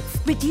spots,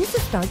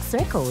 reduces dark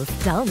circles,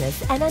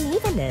 dullness, and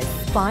unevenness.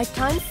 5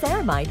 times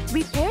ceramide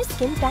repairs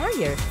skin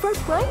barrier for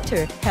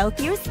brighter,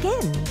 healthier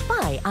skin.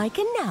 Buy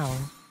Aiken now.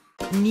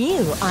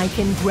 New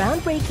Aiken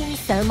groundbreaking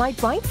Ceramide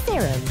Bright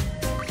Serum.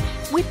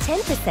 With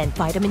 10%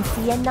 vitamin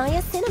C and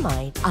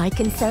niacinamide,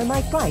 Aiken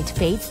Ceramide Bright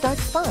fades dark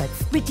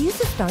spots,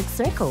 reduces dark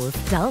circles,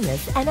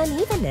 dullness, and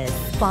unevenness.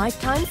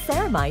 5 times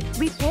ceramide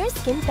repairs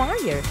skin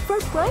barrier for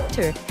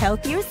brighter,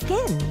 healthier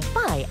skin.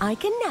 Buy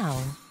Aiken now.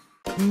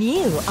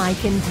 New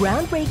Aiken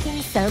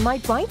groundbreaking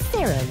Ceramide Bright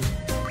Serum.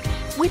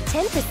 With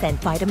 10%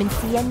 vitamin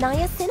C and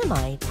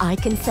niacinamide,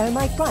 Aiken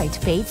Ceramide Bright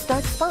fades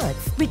dark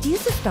spots,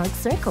 reduces dark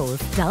circles,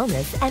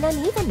 dullness, and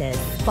unevenness.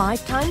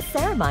 5 times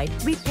ceramide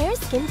repairs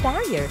skin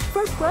barrier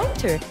for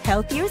brighter,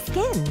 healthier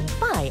skin.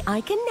 Buy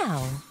Aiken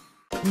now.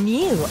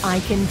 New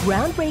Aiken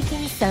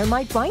groundbreaking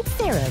Ceramide Bright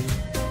Serum.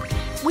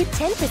 With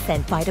 10%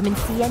 vitamin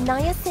C and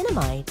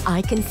niacinamide,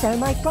 Aiken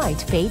Ceramide Bright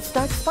fades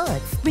dark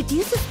spots,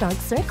 reduces dark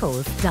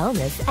circles,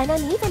 dullness, and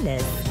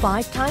unevenness.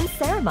 5 times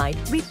ceramide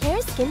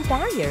repairs skin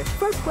barrier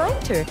for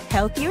brighter,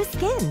 healthier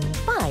skin.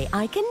 Buy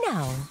Aiken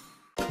now.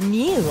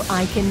 New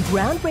Aiken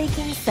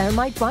groundbreaking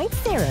Ceramide Bright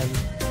Serum.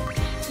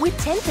 With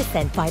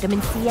 10%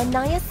 vitamin C and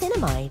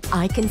niacinamide,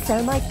 Aiken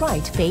Ceramide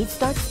Bright fades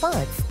dark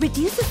spots,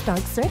 reduces dark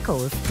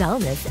circles,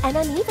 dullness, and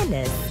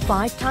unevenness.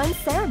 5 times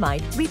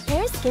ceramide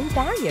repairs skin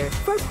barrier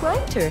for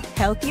brighter,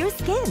 healthier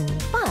skin.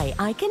 Buy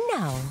Aiken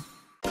now.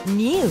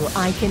 New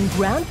Aiken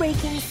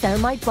groundbreaking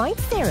Ceramide Bright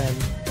Serum.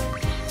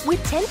 With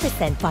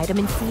 10%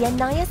 vitamin C and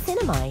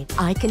niacinamide,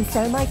 Aiken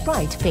Ceramide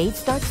Bright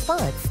fades dark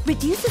spots,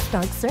 reduces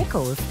dark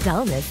circles,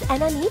 dullness,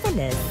 and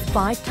unevenness.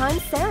 5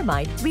 times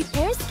ceramide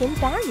repairs skin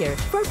barrier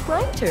for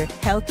brighter,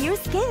 healthier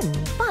skin.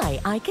 Buy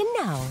Aiken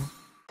now.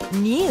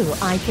 New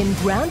Aiken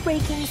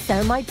groundbreaking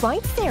Ceramide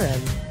Bright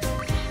Serum.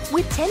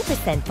 With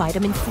 10%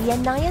 vitamin C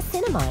and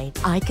niacinamide,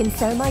 Aiken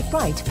Ceramide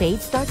Bright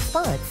fades dark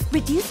spots,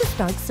 reduces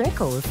dark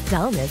circles,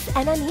 dullness,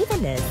 and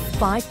unevenness.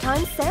 5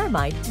 times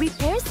ceramide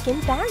repairs skin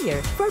barrier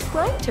for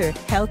brighter,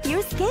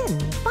 healthier skin.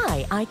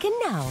 Buy Aiken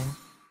now.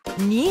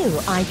 New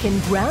Aiken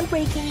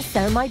groundbreaking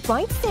Ceramide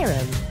Bright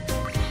Serum.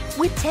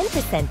 With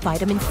 10%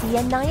 vitamin C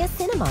and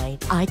niacinamide,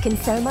 Aiken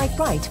Ceramide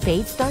Bright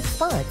fades dark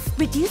spots,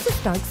 reduces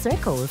dark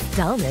circles,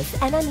 dullness,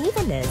 and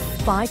unevenness.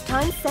 5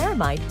 times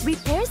ceramide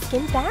repairs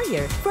skin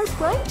barrier for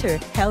brighter,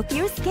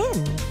 healthier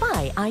skin.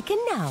 Buy Aiken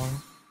now.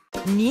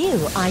 New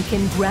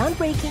Aiken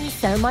groundbreaking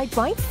Ceramide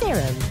Bright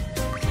Serum.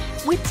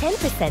 With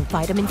 10%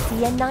 vitamin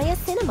C and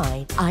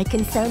niacinamide,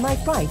 Aiken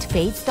Ceramide Bright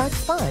fades dark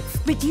spots,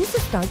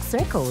 reduces dark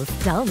circles,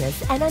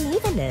 dullness, and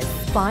unevenness.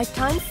 5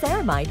 times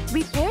ceramide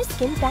repairs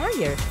skin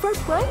barrier for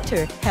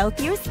brighter,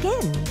 healthier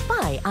skin.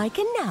 Buy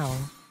Aiken now.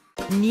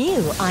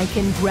 New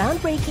Aiken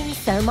groundbreaking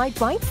Ceramide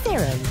Bright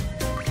Serum.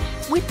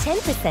 With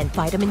 10%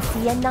 vitamin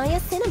C and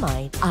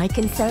niacinamide,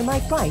 Aiken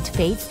Ceramide Bright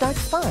fades dark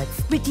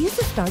spots,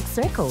 reduces dark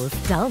circles,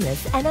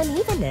 dullness, and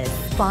unevenness.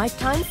 5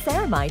 times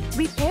ceramide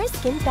repairs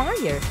skin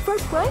barrier for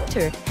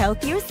brighter,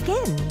 healthier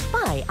skin.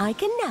 Buy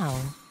Aiken now.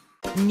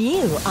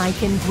 New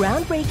Aiken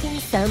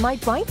groundbreaking Ceramide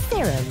Bright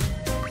Serum.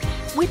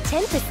 With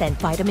 10%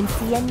 vitamin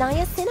C and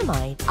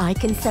niacinamide,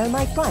 Aiken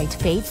Ceramide Bright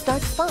fades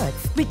dark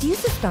spots,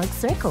 reduces dark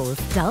circles,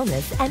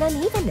 dullness, and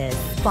unevenness.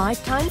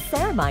 5 times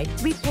ceramide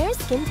repairs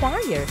skin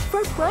barrier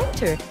for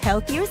brighter,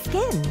 healthier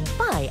skin.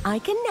 Buy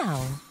Aiken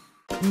now.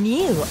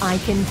 New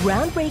Aiken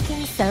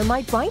groundbreaking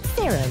Ceramide Bright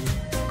Serum.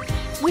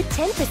 With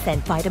 10%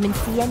 vitamin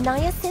C and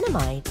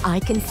niacinamide,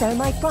 Aiken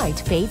Ceramide Bright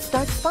fades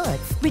dark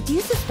spots,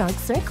 reduces dark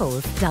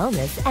circles,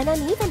 dullness, and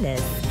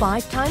unevenness.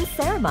 5 times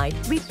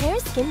ceramide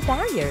repairs skin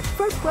barrier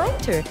for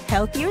brighter,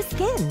 healthier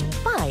skin.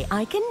 Buy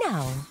Aiken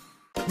now.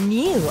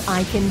 New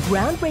Aiken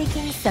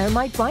groundbreaking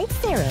Ceramide Bright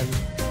Serum.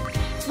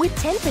 With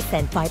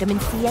 10% vitamin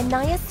C and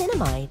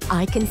niacinamide,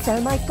 Aiken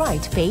Ceramide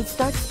Bright fades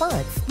dark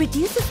spots,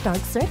 reduces dark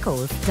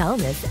circles,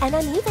 dullness, and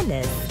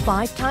unevenness.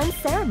 5 times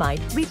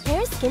ceramide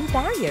repairs skin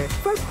barrier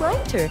for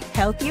brighter,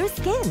 healthier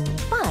skin.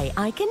 Buy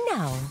Aiken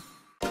now.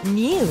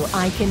 New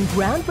Aiken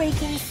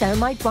groundbreaking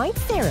Ceramide Bright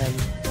Serum.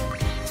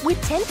 With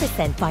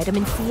 10%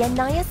 vitamin C and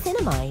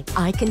niacinamide,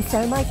 Aiken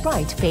Ceramide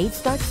Bright fades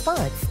dark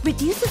spots,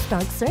 reduces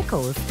dark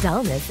circles,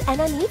 dullness,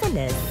 and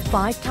unevenness.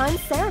 5 times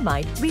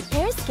ceramide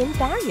repairs skin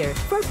barrier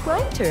for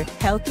brighter,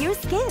 healthier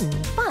skin.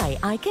 Buy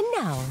Aiken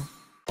now.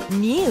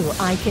 New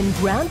Aiken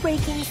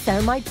groundbreaking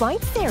Ceramide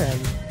Bright Serum.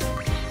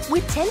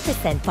 With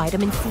 10%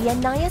 vitamin C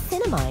and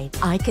niacinamide,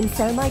 Aiken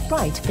Ceramide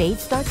Bright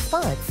fades dark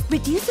spots,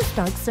 reduces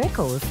dark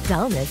circles,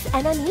 dullness,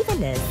 and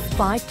unevenness.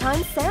 5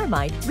 times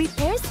ceramide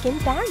repairs skin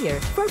barrier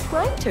for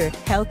brighter,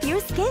 healthier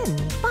skin.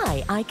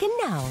 Buy Aiken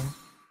now.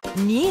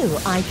 New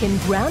Aiken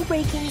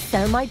groundbreaking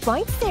Ceramide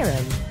Bright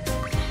Serum.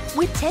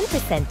 With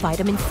 10%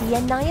 vitamin C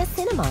and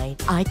niacinamide,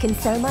 Aiken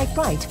Ceramide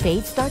Bright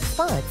fades dark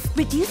spots,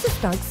 reduces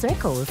dark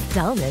circles,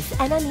 dullness,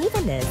 and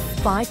unevenness.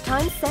 5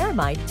 times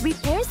ceramide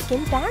repairs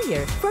skin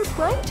barrier for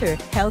brighter,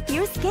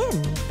 healthier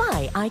skin.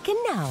 Buy Aiken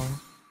now.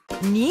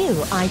 New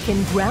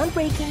Aiken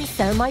groundbreaking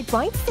Ceramide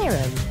Bright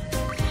Serum.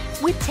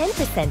 With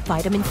 10%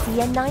 vitamin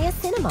C and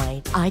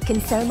niacinamide, Aiken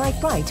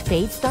Ceramide Bright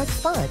fades dark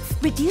spots,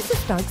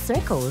 reduces dark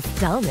circles,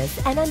 dullness,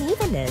 and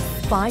unevenness.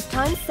 5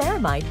 times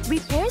ceramide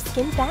repairs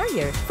skin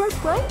barrier for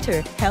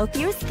brighter,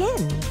 healthier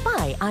skin.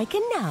 Buy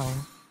Aiken now.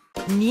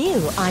 New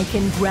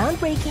Aiken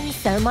groundbreaking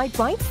Ceramide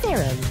Bright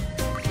Serum.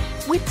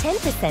 With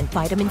 10%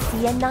 vitamin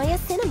C and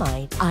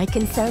niacinamide,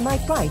 Aiken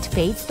Ceramide Bright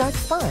fades dark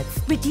spots,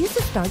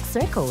 reduces dark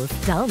circles,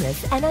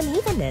 dullness, and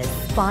unevenness.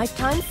 5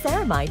 times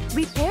ceramide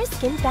repairs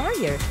skin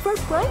barrier for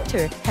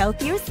brighter,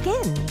 healthier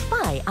skin.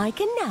 Buy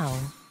Aiken now.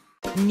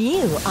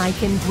 New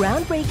Aiken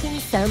groundbreaking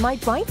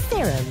Ceramide Bright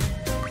Serum.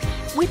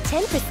 With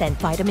 10%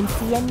 vitamin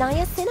C and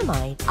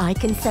niacinamide,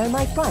 Aiken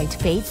Ceramide Bright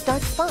fades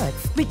dark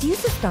spots,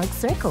 reduces dark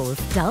circles,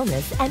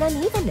 dullness, and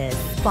unevenness.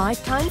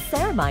 5 times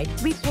ceramide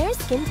repairs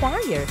skin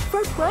barrier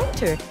for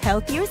brighter,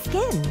 healthier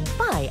skin.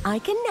 Buy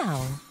Aiken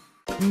now.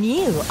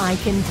 New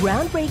Aiken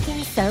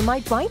groundbreaking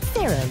Ceramide Bright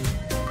Serum.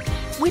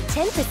 With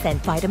 10%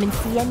 vitamin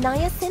C and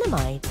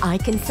niacinamide,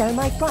 Aiken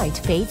Ceramide Bright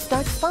fades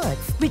dark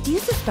spots,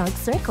 reduces dark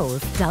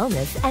circles,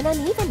 dullness, and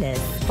unevenness.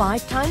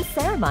 5 times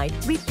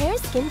ceramide repairs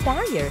skin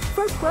barrier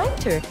for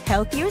brighter,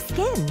 healthier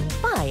skin.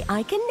 Buy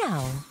Aiken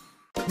now.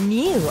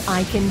 New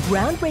Aiken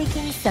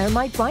groundbreaking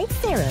Ceramide Bright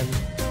Serum.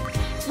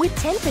 With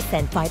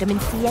 10% vitamin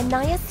C and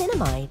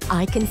niacinamide,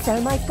 Aiken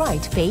Ceramide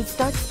Bright fades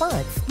dark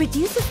spots,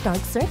 reduces dark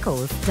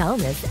circles,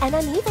 dullness, and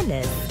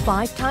unevenness.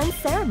 5 times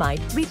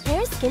ceramide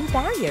repairs skin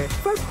barrier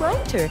for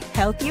brighter,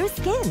 healthier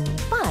skin.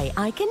 Buy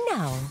Aiken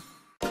now.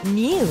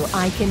 New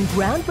Aiken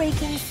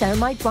groundbreaking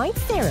Ceramide Bright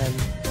Serum.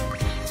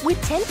 With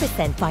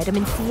 10%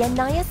 vitamin C and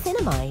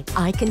niacinamide,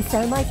 Aiken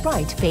Ceramide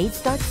Bright fades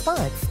dark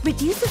spots,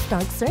 reduces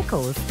dark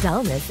circles,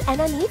 dullness,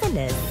 and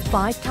unevenness.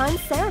 5 times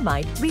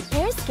ceramide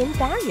repairs skin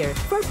barrier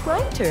for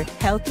brighter,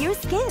 healthier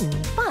skin.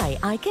 Buy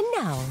Aiken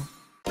now.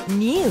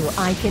 New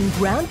Aiken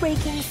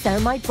groundbreaking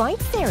Ceramide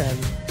Bright Serum.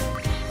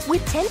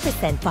 With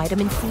 10%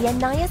 vitamin C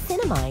and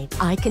niacinamide,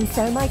 Aiken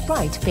Ceramide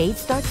Bright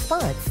fades dark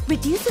spots,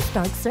 reduces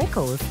dark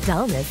circles,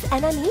 dullness,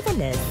 and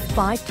unevenness.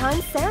 5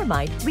 times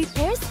ceramide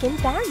repairs skin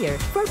barrier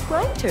for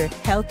brighter,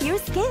 healthier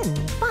skin.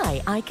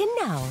 Buy Aiken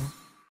now.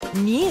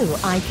 New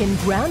Aiken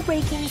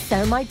groundbreaking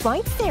Ceramide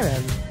Bright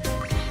Serum.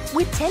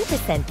 With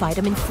 10%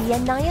 vitamin C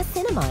and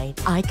niacinamide,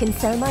 Aiken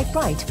Ceramide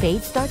Bright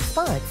fades dark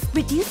spots,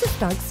 reduces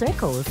dark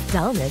circles,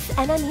 dullness,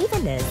 and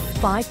unevenness.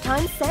 5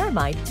 times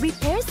ceramide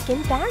repairs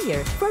skin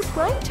barrier for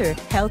brighter,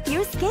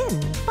 healthier skin.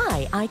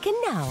 Buy Aiken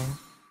now.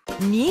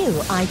 New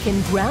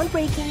Aiken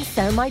groundbreaking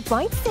Ceramide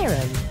Bright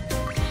Serum.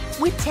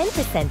 With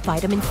 10%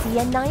 vitamin C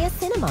and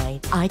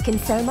niacinamide, Aiken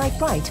Ceramide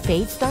Bright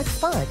fades dark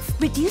spots,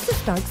 reduces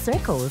dark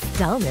circles,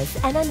 dullness,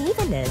 and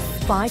unevenness.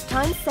 5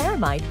 times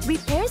ceramide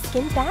repairs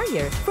skin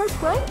barrier for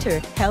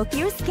brighter,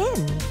 healthier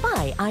skin.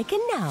 Buy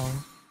Aiken now.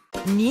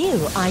 New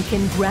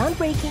Aiken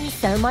groundbreaking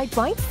Ceramide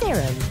Bright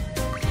Serum.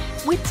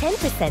 With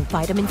 10%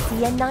 vitamin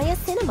C and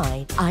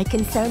niacinamide,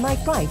 Aiken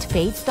Ceramide Bright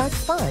fades dark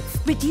spots,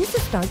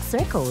 reduces dark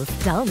circles,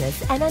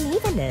 dullness, and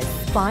unevenness.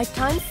 5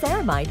 times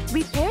ceramide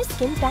repairs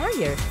skin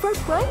barrier for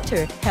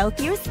brighter,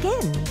 healthier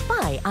skin.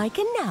 Buy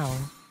Aiken now.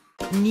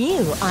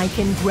 New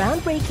Aiken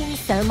groundbreaking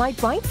Ceramide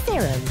Bright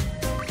Serum.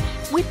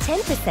 With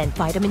 10%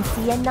 vitamin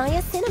C and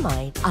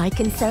niacinamide,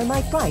 Aiken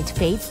Ceramide Bright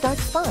fades dark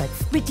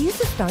spots,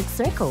 reduces dark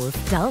circles,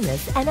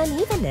 dullness, and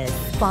unevenness.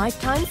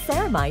 5 times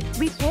ceramide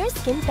repairs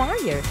skin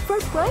barrier for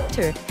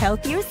brighter,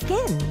 healthier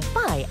skin.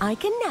 Buy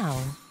Aiken now.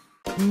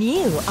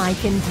 New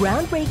Aiken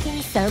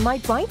groundbreaking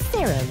Ceramide Bright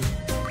Serum.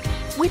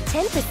 With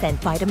 10%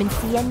 vitamin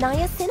C and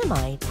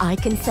niacinamide,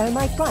 Aiken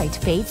Ceramide Bright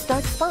fades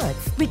dark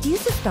spots,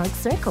 reduces dark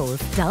circles,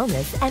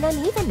 dullness, and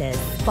unevenness.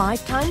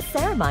 5 times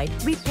ceramide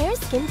repairs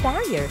skin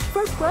barrier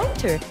for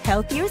brighter,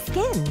 healthier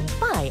skin.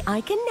 Buy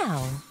Aiken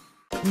now.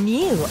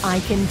 New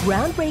Aiken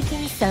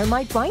groundbreaking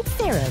Ceramide Bright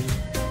Serum.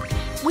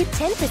 With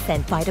 10%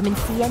 vitamin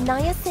C and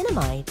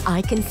niacinamide,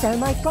 Aiken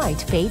Ceramide Bright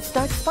fades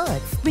dark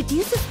spots,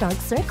 reduces dark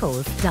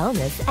circles,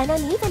 dullness, and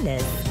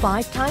unevenness.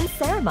 5 times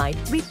ceramide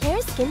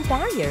repairs skin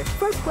barrier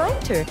for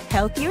brighter,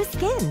 healthier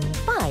skin.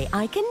 Buy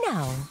Aiken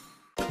now.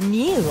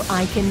 New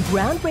Aiken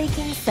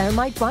groundbreaking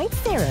Ceramide Bright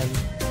Serum.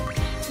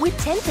 With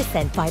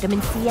 10%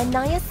 vitamin C and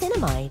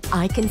niacinamide,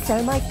 Aiken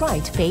Ceramide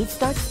Bright fades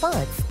dark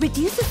spots,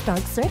 reduces dark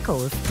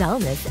circles,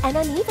 dullness, and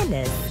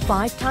unevenness.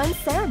 5 times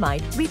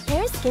ceramide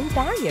repairs skin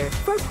barrier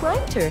for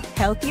brighter,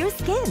 healthier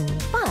skin.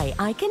 Buy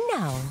Aiken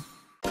now.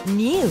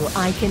 New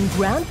Aiken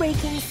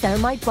groundbreaking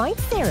Ceramide Bright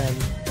Serum.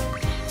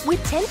 With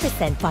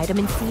 10%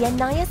 vitamin C and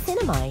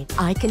niacinamide,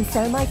 Aiken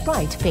Ceramide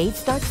Bright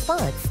fades dark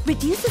spots,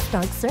 reduces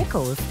dark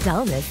circles,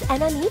 dullness,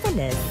 and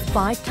unevenness.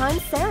 5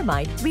 times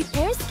ceramide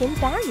repairs skin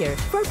barrier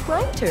for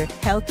brighter,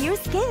 healthier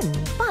skin.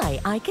 Buy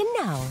Aiken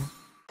now.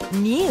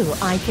 New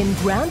Aiken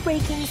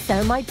groundbreaking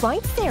Ceramide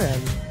Bright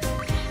Serum.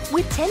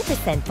 With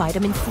 10%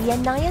 vitamin C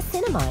and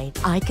niacinamide,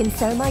 Aiken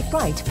Ceramide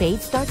Bright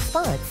fades dark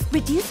spots,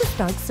 reduces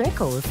dark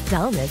circles,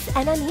 dullness,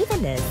 and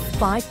unevenness.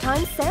 5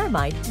 times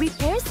ceramide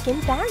repairs skin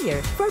barrier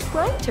for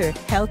brighter,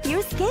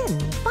 healthier skin.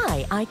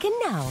 Buy Aiken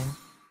now.